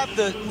quite have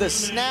the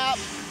snap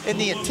and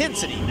the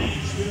intensity.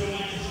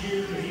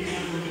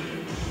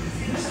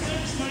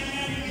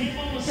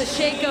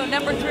 Pacheco,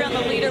 number 3 on the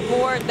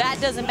leaderboard. That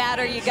doesn't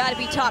matter. You got to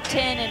be top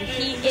 10, and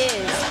he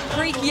is.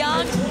 Creek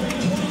Young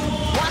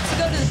wants to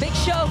go to the big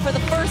show for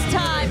the first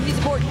time. He's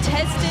aboard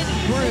Tested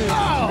Brood.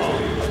 Oh,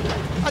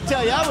 I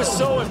tell you, I was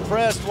so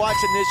impressed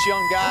watching this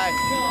young guy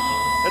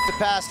at the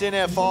past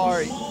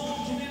NFR. He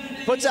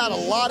puts out a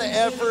lot of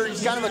effort.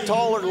 He's kind of a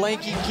taller,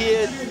 lanky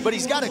kid, but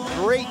he's got a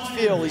great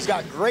feel. He's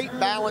got great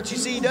balance. You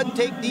see, he doesn't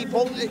take deep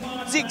holds.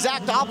 It's the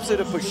exact opposite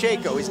of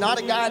Pacheco. He's not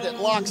a guy that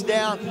locks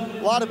down.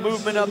 A lot of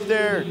movement up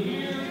there.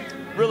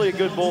 Really a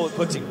good bull that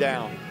puts him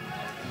down.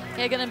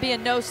 Yeah, going to be a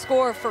no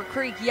score for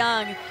Creek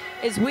Young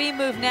as we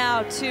move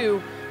now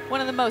to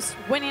one of the most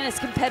winningest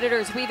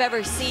competitors we've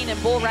ever seen in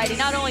bull riding.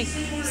 Not only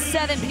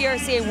 7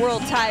 PRCA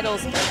world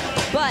titles,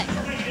 but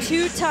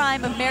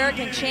 2-time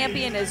American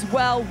champion as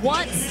well.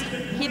 Once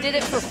he did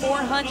it for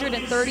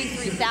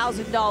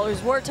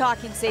 $433,000. We're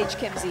talking Sage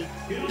Kimzey.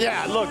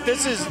 Yeah, look,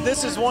 this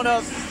is one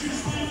of,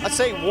 I'd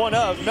say one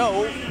of,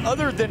 no,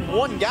 other than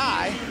one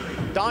guy,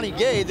 Donnie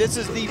Gay, this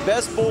is the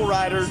best bull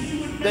rider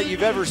that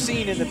you've ever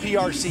seen in the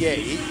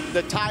PRCA.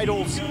 The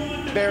titles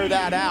bear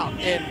that out.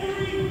 And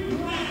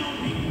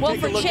well,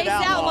 for Chase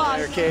Outlaw,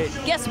 there,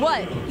 guess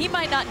what? He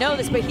might not know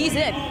this, but he's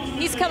in.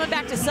 He's coming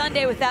back to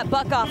Sunday with that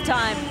buck-off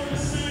time.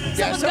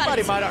 Yeah,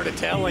 somebody might ought to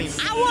tell him.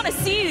 I want to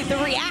see the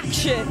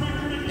reaction.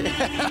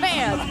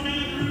 Man.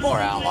 Poor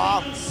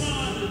Outlaw.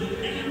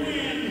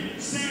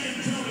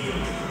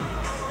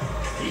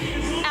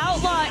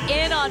 Outlaw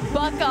in on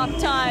buck-off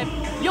time.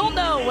 You'll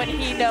know when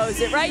he knows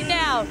it. Right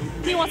now,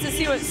 he wants to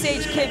see what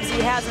Sage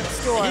Kimzey has in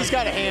store. He's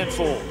got a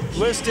handful.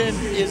 Liston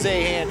is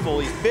a handful.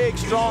 He's big,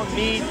 strong,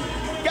 mean.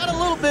 Got a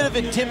little bit of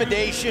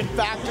intimidation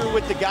factor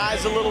with the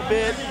guys a little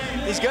bit.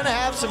 He's going to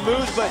have some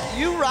moves, but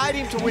you ride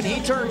him to when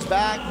he turns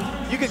back,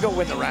 you can go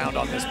win the round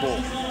on this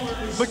bull.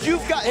 But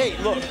you've got, hey,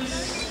 look,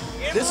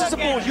 this is a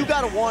bull you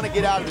got to want to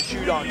get out of the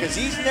chute on because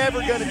he's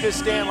never going to just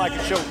stand like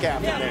a show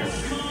calf in there.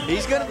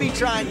 He's going to be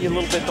trying you a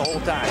little bit the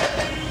whole time.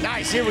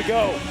 Nice, here we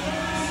go.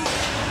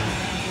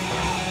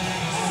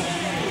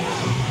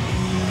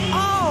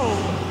 Oh!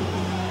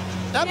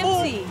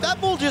 That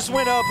bull just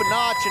went up a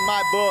notch in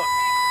my book.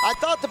 I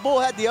thought the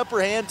bull had the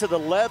upper hand to the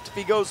left if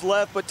he goes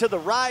left, but to the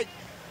right,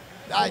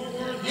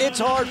 it's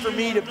hard for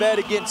me to bet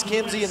against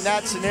Kimzey in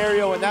that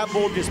scenario, and that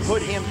bull just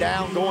put him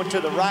down going to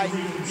the right.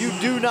 You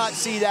do not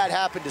see that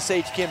happen to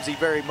Sage Kimzey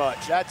very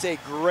much. That's a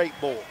great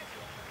bull.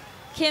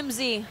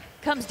 Kimzey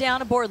comes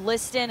down aboard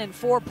Liston in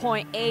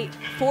 4.8.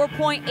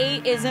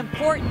 4.8 is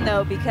important,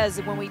 though,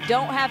 because when we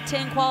don't have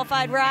 10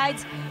 qualified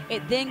rides,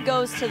 it then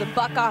goes to the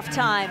buck-off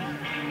time.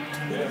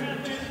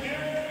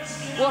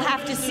 We'll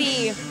have to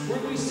see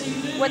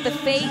what the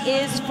fate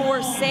is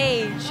for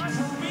Sage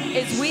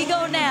as we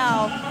go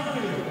now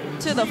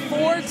to the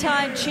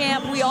 4-time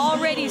champ. We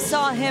already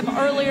saw him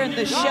earlier in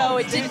the show.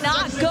 It did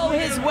not go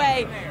his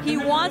way. He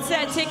wants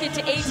that ticket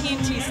to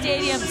AT&T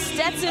Stadium.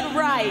 Stetson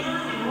Wright,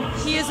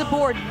 he is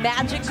aboard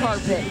Magic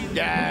Carpet.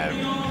 Yeah,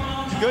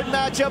 good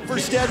matchup for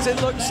Stetson.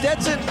 Look,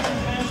 Stetson,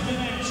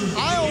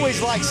 I always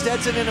like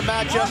Stetson in a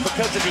matchup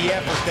because of the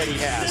effort that he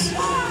has.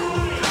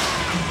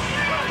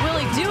 Will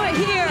he do it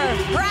here?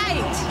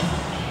 Right.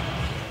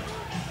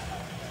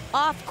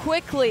 Off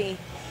quickly.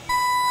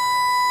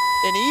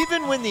 And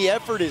even when the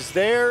effort is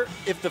there,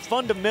 if the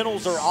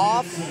fundamentals are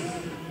off,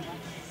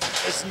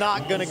 it's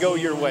not going to go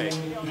your way.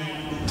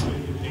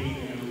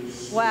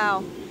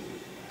 Wow.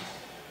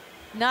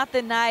 Not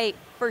the night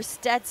for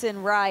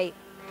Stetson Wright.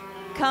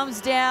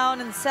 Comes down,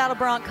 and the saddle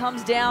bronc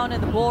comes down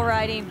in the bull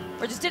riding,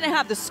 or just didn't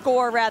have the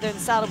score rather than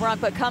saddle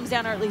bronc, but comes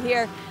down early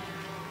here.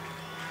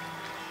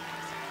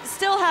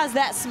 Still has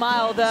that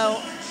smile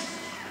though.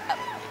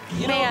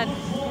 Man,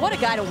 what a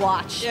guy to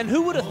watch. And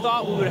who would have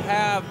thought we would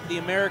have the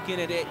American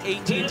at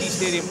AT&T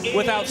Stadium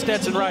without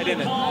Stetson Wright in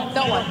it?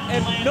 No one.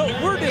 And no,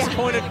 we're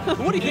disappointed. Yeah.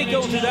 What do you think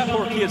going through that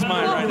poor kid's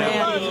mind right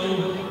now?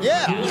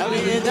 Yeah, I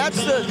mean, and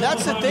that's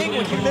the thing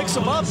when you mix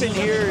them up in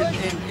here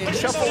and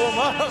shuffle them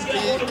up.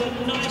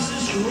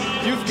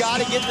 You've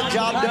got to get the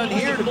job done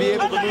here to be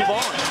able to move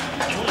on.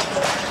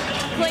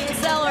 Clayton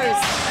Sellers,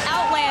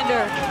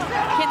 Outlander.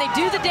 Can they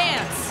do the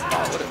dance?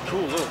 Oh, what a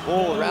cool little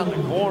bull around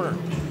the corner.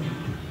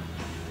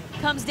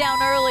 Comes down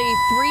early,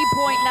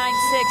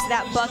 3.96,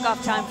 that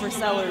buck-off time for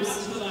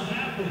Sellers.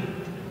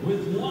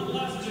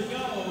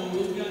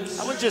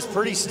 That one's just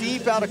pretty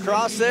steep out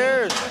across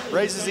there.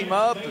 Raises him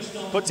up,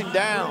 puts him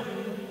down.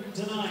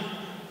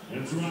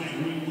 That's right,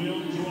 we will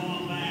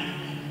draw back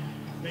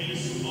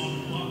based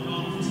on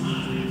buck-off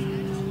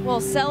time.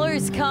 Well,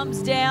 Sellers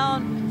comes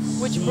down,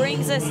 which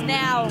brings us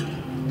now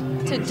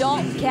to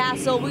Dalton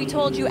Castle. We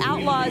told you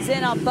Outlaws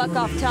in on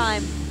buck-off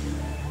time.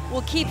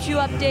 We'll keep you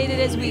updated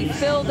as we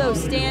fill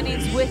those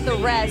standings with the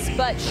rest,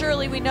 but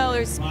surely we know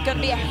there's going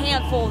to be a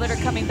handful that are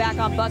coming back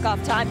on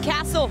buck-off time.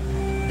 Castle,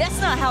 that's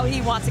not how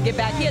he wants to get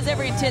back. He has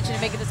every intention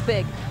of making this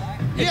big.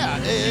 Yeah,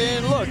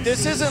 and look,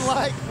 this isn't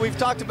like, we've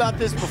talked about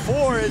this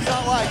before, it's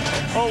not like,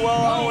 oh,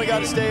 well, I only got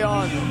to stay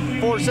on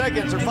 4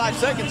 seconds or 5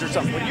 seconds or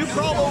something. When you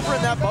crawl over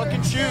in that buck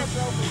and shoot,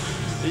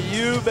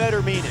 you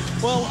better mean it.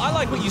 Well, I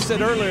like what you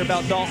said earlier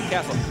about Dalton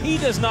Castle. He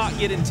does not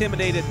get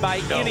intimidated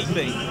by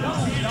anything.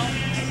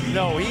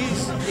 No,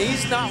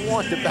 he's not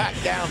one to back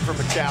down from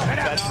a challenge,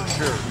 that's for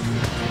sure.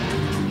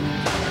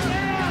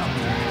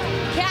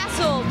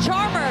 Castle,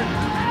 Charmer,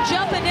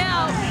 jumping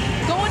out,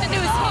 going into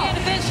his hand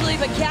eventually,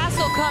 but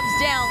Castle comes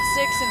down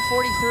 6 and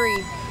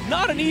 43.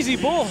 Not an easy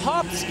bull,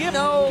 hop, skip,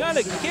 kind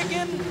of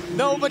kicking.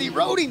 No, but he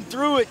rode him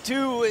through it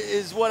too,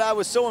 is what I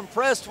was so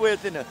impressed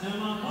with. And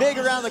big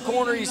around the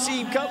corner, you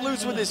see him cut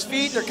loose with his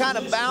feet, they're kind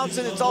of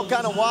bouncing, it's all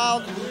kind of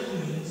wild.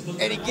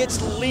 And he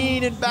gets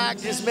leaning back,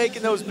 just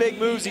making those big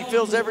moves. He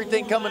feels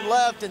everything coming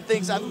left and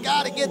thinks, I've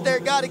got to get there,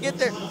 got to get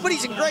there. But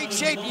he's in great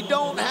shape. You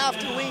don't have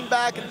to lean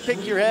back and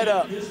pick your head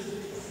up.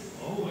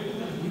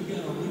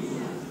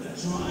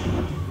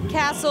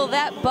 Castle,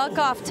 that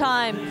buck-off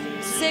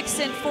time, 6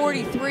 and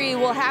 43.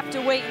 We'll have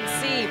to wait and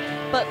see.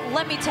 But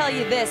let me tell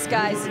you this,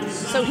 guys.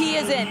 So he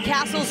is in.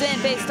 Castle's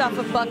in based off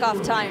of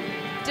buck-off time.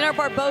 Dinner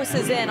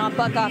Barbosa's in on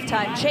buck-off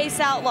time. Chase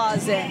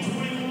Outlaw's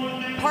in.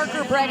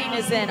 Parker Bredding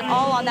is in,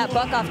 all on that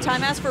buck-off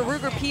time. As for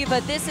Ruger Piva,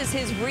 this is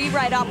his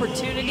rewrite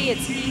opportunity.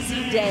 It's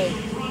easy day.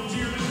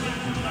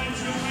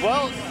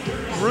 Well,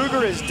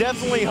 Ruger is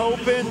definitely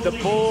hoping the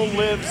bull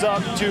lives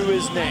up to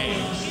his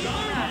name.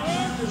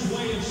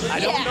 I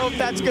don't know if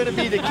that's going to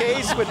be the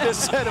case with this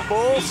set of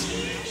bulls.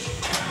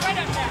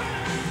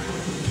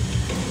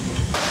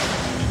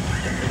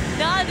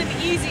 Not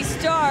an easy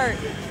start.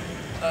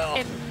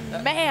 And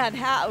man,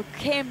 how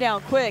came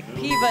down quick.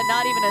 Piva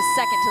not even a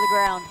second to the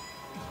ground.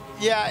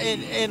 Yeah,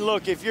 and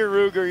look, if you're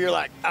Ruger, you're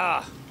like,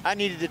 I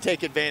needed to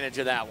take advantage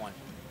of that one.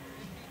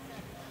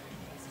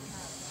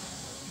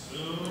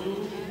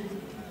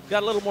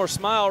 Got a little more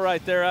smile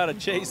right there out of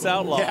Chase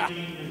Outlaw. Yeah.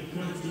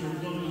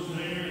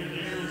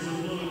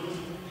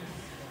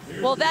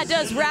 Well, that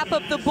does wrap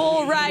up the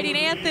bull riding.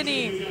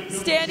 Anthony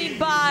standing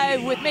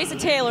by with Mason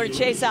Taylor and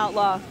Chase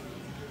Outlaw.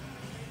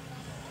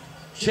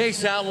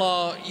 Chase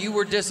Outlaw, you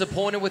were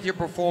disappointed with your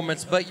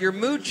performance, but your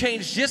mood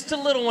changed just a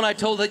little when I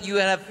told that you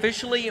had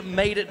officially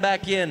made it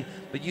back in,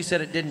 but you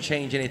said it didn't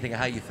change anything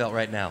how you felt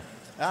right now.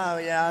 Oh,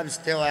 yeah, I'm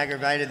still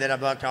aggravated that I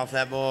bucked off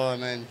that bull. I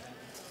mean,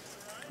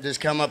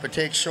 just come up a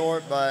tick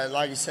short, but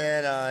like you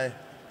said,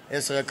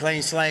 it's a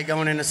clean slate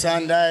going into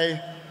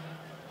Sunday.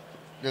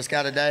 Just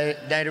got a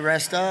day to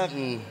rest up,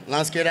 and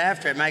let's get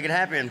after it, make it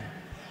happen.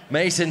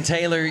 Mason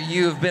Taylor,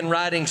 you've been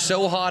riding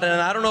so hot, and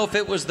I don't know if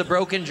it was the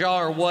broken jaw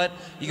or what.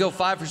 You go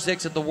 5 for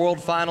 6 at the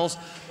World Finals,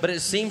 but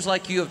it seems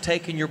like you have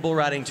taken your bull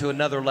riding to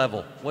another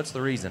level. What's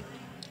the reason?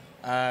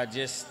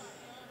 Just,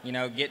 you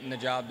know, getting the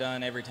job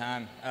done every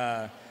time.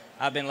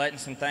 I've been letting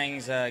some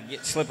things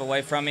slip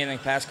away from me in the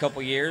past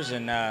couple years,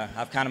 and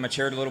I've kind of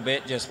matured a little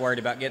bit, just worried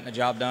about getting the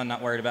job done,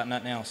 not worried about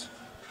nothing else.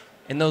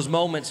 In those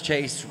moments,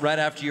 Chase, right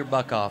after your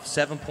buck off,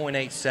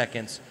 7.8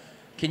 seconds,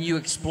 Can you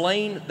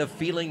explain the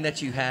feeling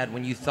that you had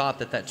when you thought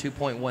that that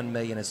 $2.1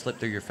 million had slipped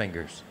through your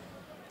fingers?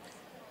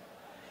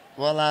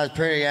 Well, I was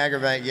pretty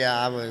aggravated.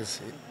 Yeah,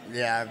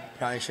 I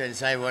probably shouldn't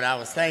say what I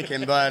was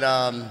thinking, but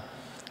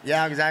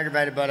yeah, I was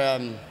aggravated,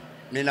 but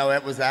you know,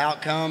 it was the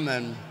outcome,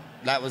 and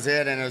that was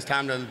it, and it was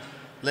time to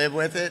live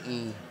with it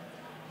and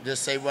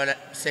just see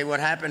what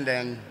happened,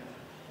 and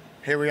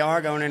here we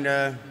are going into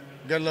a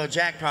good little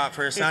jackpot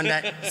for a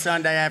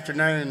Sunday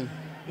afternoon.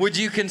 Would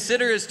you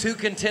consider as two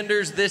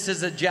contenders this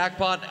is a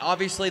jackpot?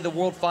 Obviously, the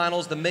World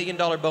Finals, the $1 million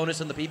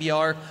bonus in the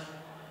PBR,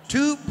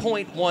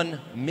 $2.1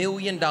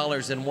 million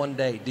in one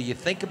day. Do you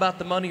think about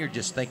the money or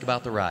just think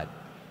about the ride?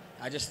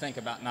 I just think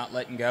about not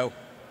letting go.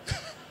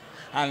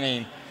 I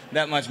mean,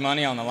 that much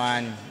money on the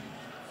line,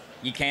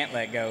 you can't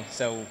let go.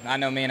 So I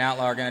know me and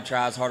Outlaw are going to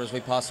try as hard as we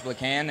possibly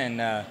can,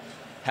 and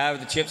however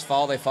the chips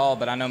fall, they fall,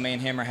 but I know me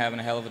and him are having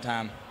a hell of a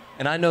time.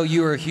 And I know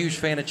you are a huge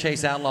fan of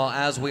Chase Outlaw,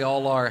 as we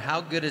all are.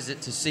 How good is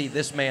it to see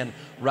this man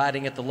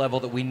riding at the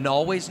level that we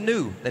always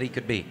knew that he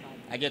could be?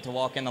 I get to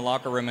walk in the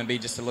locker room and be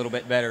just a little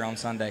bit better on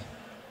Sunday.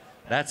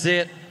 That's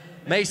it.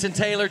 Mason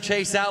Taylor,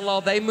 Chase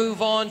Outlaw, they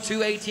move on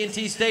to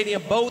AT&T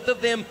Stadium. Both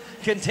of them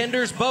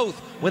contenders,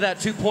 both with that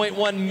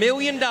 $2.1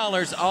 million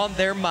on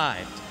their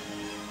mind.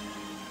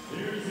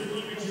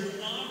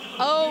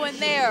 Oh, and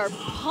they are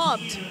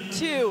pumped,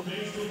 too.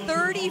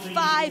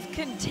 35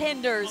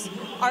 contenders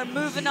are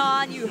moving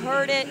on. You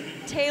heard it.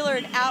 Taylor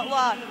and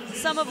Outlaw,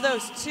 some of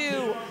those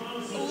two.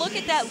 Look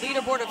at that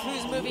leaderboard of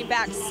who's moving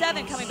back.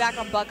 7 coming back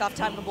on buck-off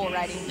time of bull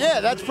riding. Yeah,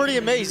 that's pretty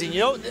amazing. You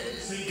know,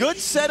 good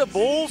set of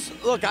bulls.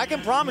 Look, I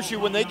can promise you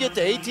when they get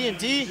to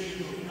AT&T,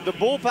 the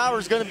bull power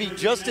is going to be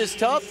just as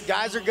tough.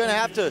 Guys are going to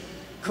have to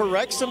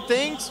correct some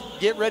things.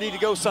 Get ready to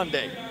go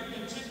Sunday.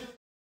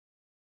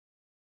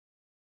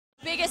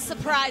 Biggest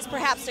surprise,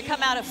 perhaps, to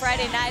come out of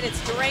Friday night, it's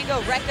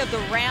Durango wreck of the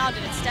round,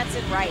 and it's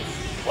Stetson Wright.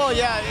 Well,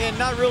 yeah, and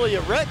not really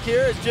a wreck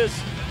here. It's just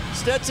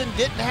Stetson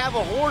didn't have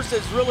a horse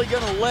that's really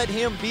going to let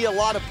him be a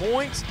lot of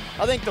points.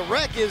 I think the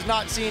wreck is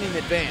not seeing him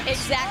advance.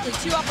 Exactly.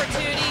 2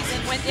 opportunities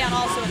and went down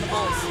also in the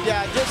bulls.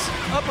 Yeah, just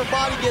upper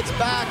body gets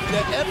back.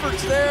 That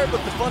effort's there,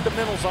 but the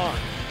fundamentals aren't.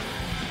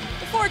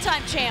 The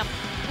 4-time champ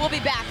will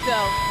be back,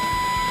 though.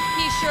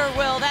 He sure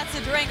will. That's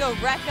the Durango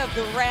wreck of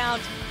the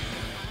round.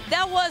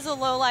 That was a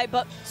low light,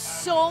 but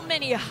so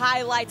many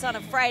highlights on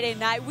a Friday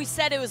night. We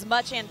said it was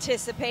much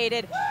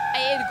anticipated.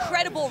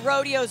 Incredible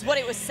rodeo is what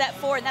it was set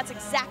for, and that's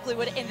exactly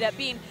what it ended up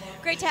being.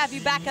 Great to have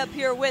you back up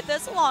here with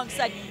us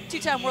alongside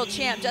 2-time world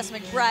champ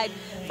Justin McBride,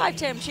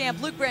 5-time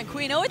champ Luke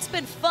Branquino. It's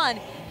been fun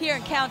here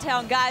in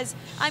Cowtown, guys.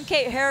 I'm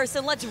Kate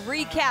Harrison. Let's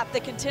recap the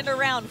contender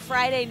round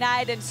Friday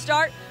night and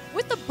start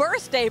with the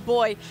birthday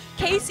boy,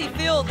 Casey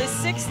Field, the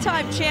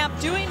 6-time champ,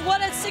 doing what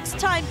a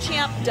 6-time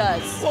champ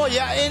does. Well,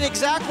 yeah, and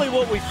exactly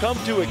what we've come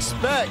to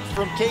expect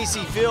from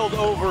Casey Field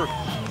over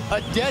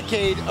a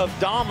decade of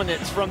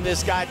dominance from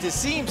this guy. To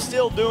see him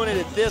still doing it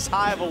at this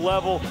high of a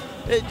level,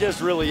 it just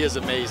really is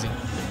amazing.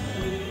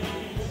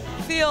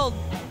 Field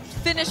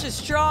finishes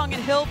strong,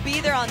 and he'll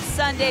be there on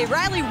Sunday.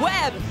 Riley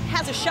Webb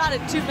has a shot at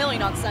 $2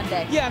 million on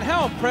Sunday. Yeah, and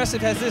how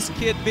impressive has this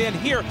kid been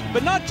here,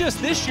 but not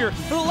just this year,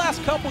 for the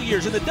last couple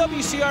years in the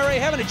WCRA,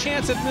 having a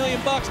chance at $1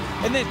 million,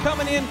 and then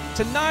coming in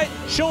tonight,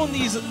 showing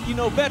these, you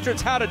know,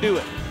 veterans how to do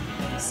it.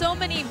 So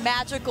many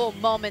magical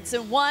moments,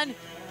 and one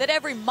that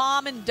every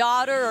mom and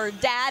daughter or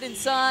dad and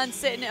son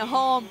sitting at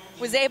home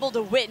was able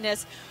to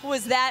witness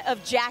was that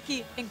of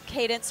Jackie and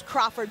Cadence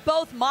Crawford.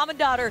 Both mom and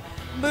daughter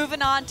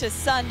moving on to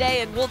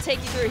Sunday, and we'll take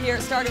you through here.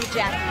 It started with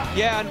Jackie.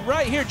 Yeah, and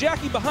right here,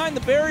 Jackie behind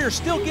the barrier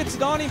still gets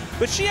it on him,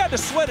 but she had to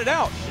sweat it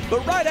out.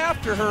 But right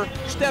after her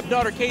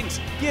stepdaughter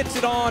Cadence gets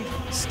it on,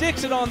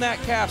 sticks it on that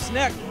calf's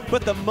neck.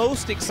 But the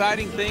most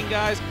exciting thing,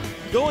 guys,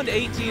 going to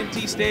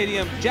AT&T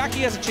Stadium, Jackie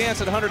has a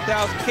chance at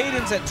 $100,000,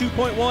 Cadence at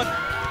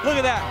 2.1. Look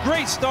at that,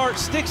 great start,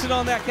 sticks it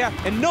on that calf,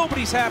 and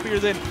nobody's happier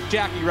than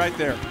Jackie right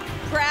there.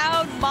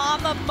 Proud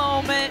mama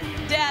moment,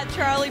 Dad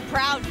Charlie,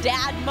 proud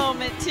dad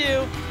moment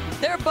too.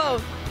 They're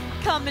both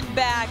coming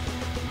back.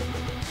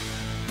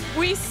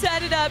 We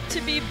set it up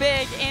to be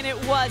big, and it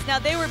was. Now,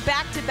 they were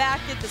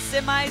back-to-back at the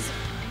semis,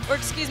 or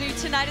excuse me,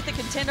 tonight at the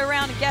contender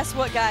round, and guess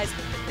what, guys?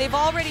 They've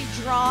already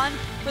drawn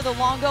for the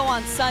Longo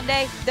on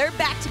Sunday. They're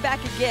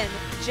back-to-back again.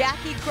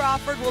 Jackie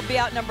Crawford will be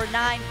out number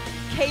 9.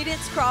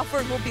 Cadence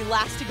Crawford will be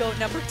last to go at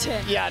number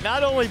 10. Yeah,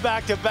 not only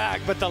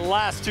back-to-back, but the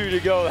last 2 to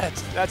go.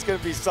 That's going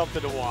to be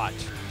something to watch.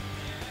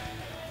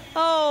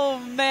 Oh,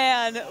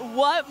 man,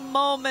 what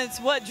moments,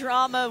 what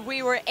drama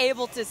we were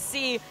able to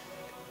see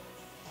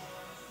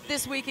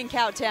this week in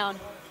Cowtown.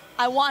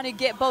 I want to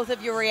get both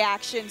of your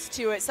reactions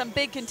to it. Some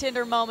big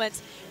contender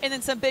moments, and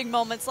then some big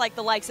moments like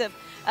the likes of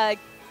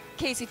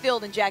Casey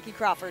Field and Jackie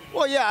Crawford.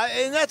 Well, yeah,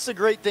 and that's the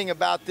great thing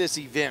about this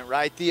event,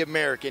 right? The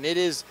American. It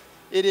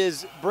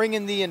is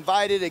bringing the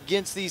invited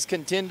against these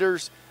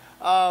contenders.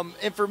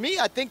 And for me,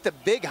 I think the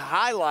big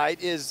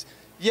highlight is,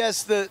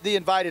 yes, the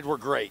invited were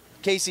great.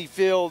 Casey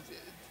Field,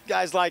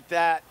 guys like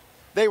that,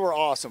 they were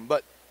awesome.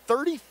 But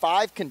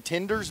 35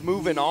 contenders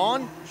moving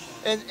on,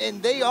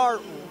 and they are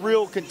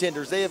real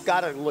contenders. They have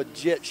got a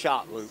legit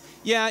shot, Luke.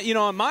 Yeah, you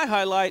know, and my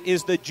highlight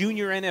is the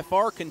junior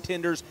NFR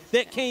contenders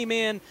that came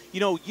in, you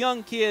know,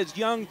 young kids,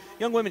 young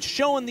women,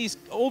 showing these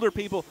older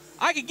people,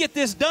 I could get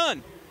this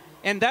done.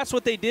 And that's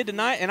what they did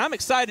tonight, and I'm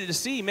excited to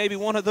see maybe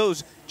one of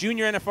those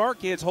junior NFR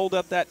kids hold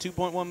up that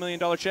 $2.1 million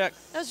check.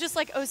 That was just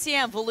like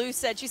Oceane Valou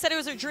said. She said it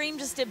was her dream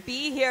just to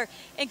be here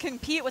and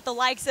compete with the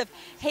likes of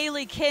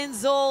Haley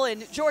Kinzel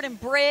and Jordan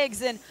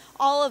Briggs and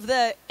all of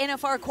the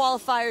NFR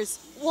qualifiers.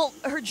 Well,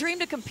 her dream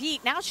to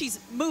compete, now she's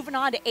moving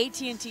on to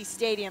AT&T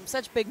Stadium.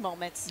 Such big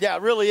moments. Yeah,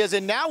 it really is,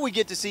 and now we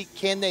get to see,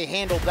 can they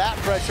handle that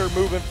pressure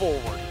moving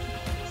forward?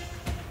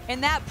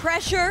 And that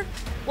pressure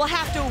will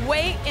have to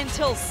wait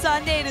until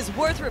Sunday. It is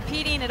worth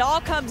repeating. It all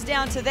comes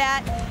down to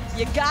that.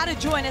 You got to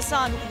join us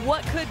on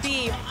what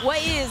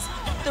is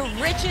the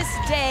richest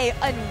day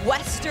in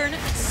Western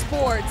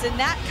sports. And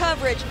that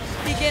coverage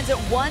begins at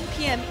 1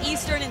 p.m.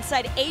 Eastern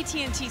inside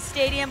AT&T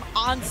Stadium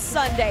on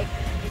Sunday.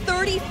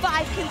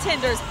 35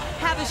 contenders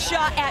have a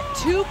shot at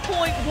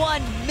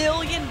 $2.1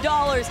 million.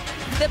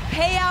 The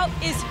payout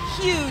is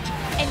huge,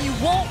 and you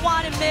won't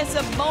want to miss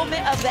a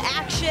moment of the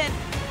action.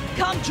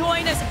 Come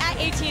join us at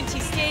AT&T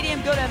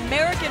Stadium. Go to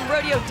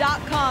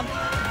AmericanRodeo.com.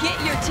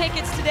 Get your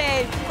tickets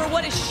today for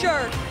what is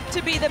sure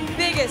to be the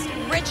biggest,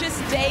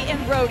 richest day in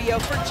rodeo.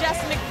 For Jess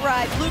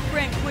McBride, Luke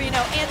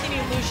Branquino, Anthony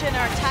Lucia, and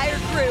our entire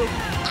crew,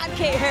 I'm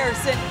Kate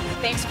Harrison.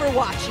 Thanks for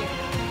watching.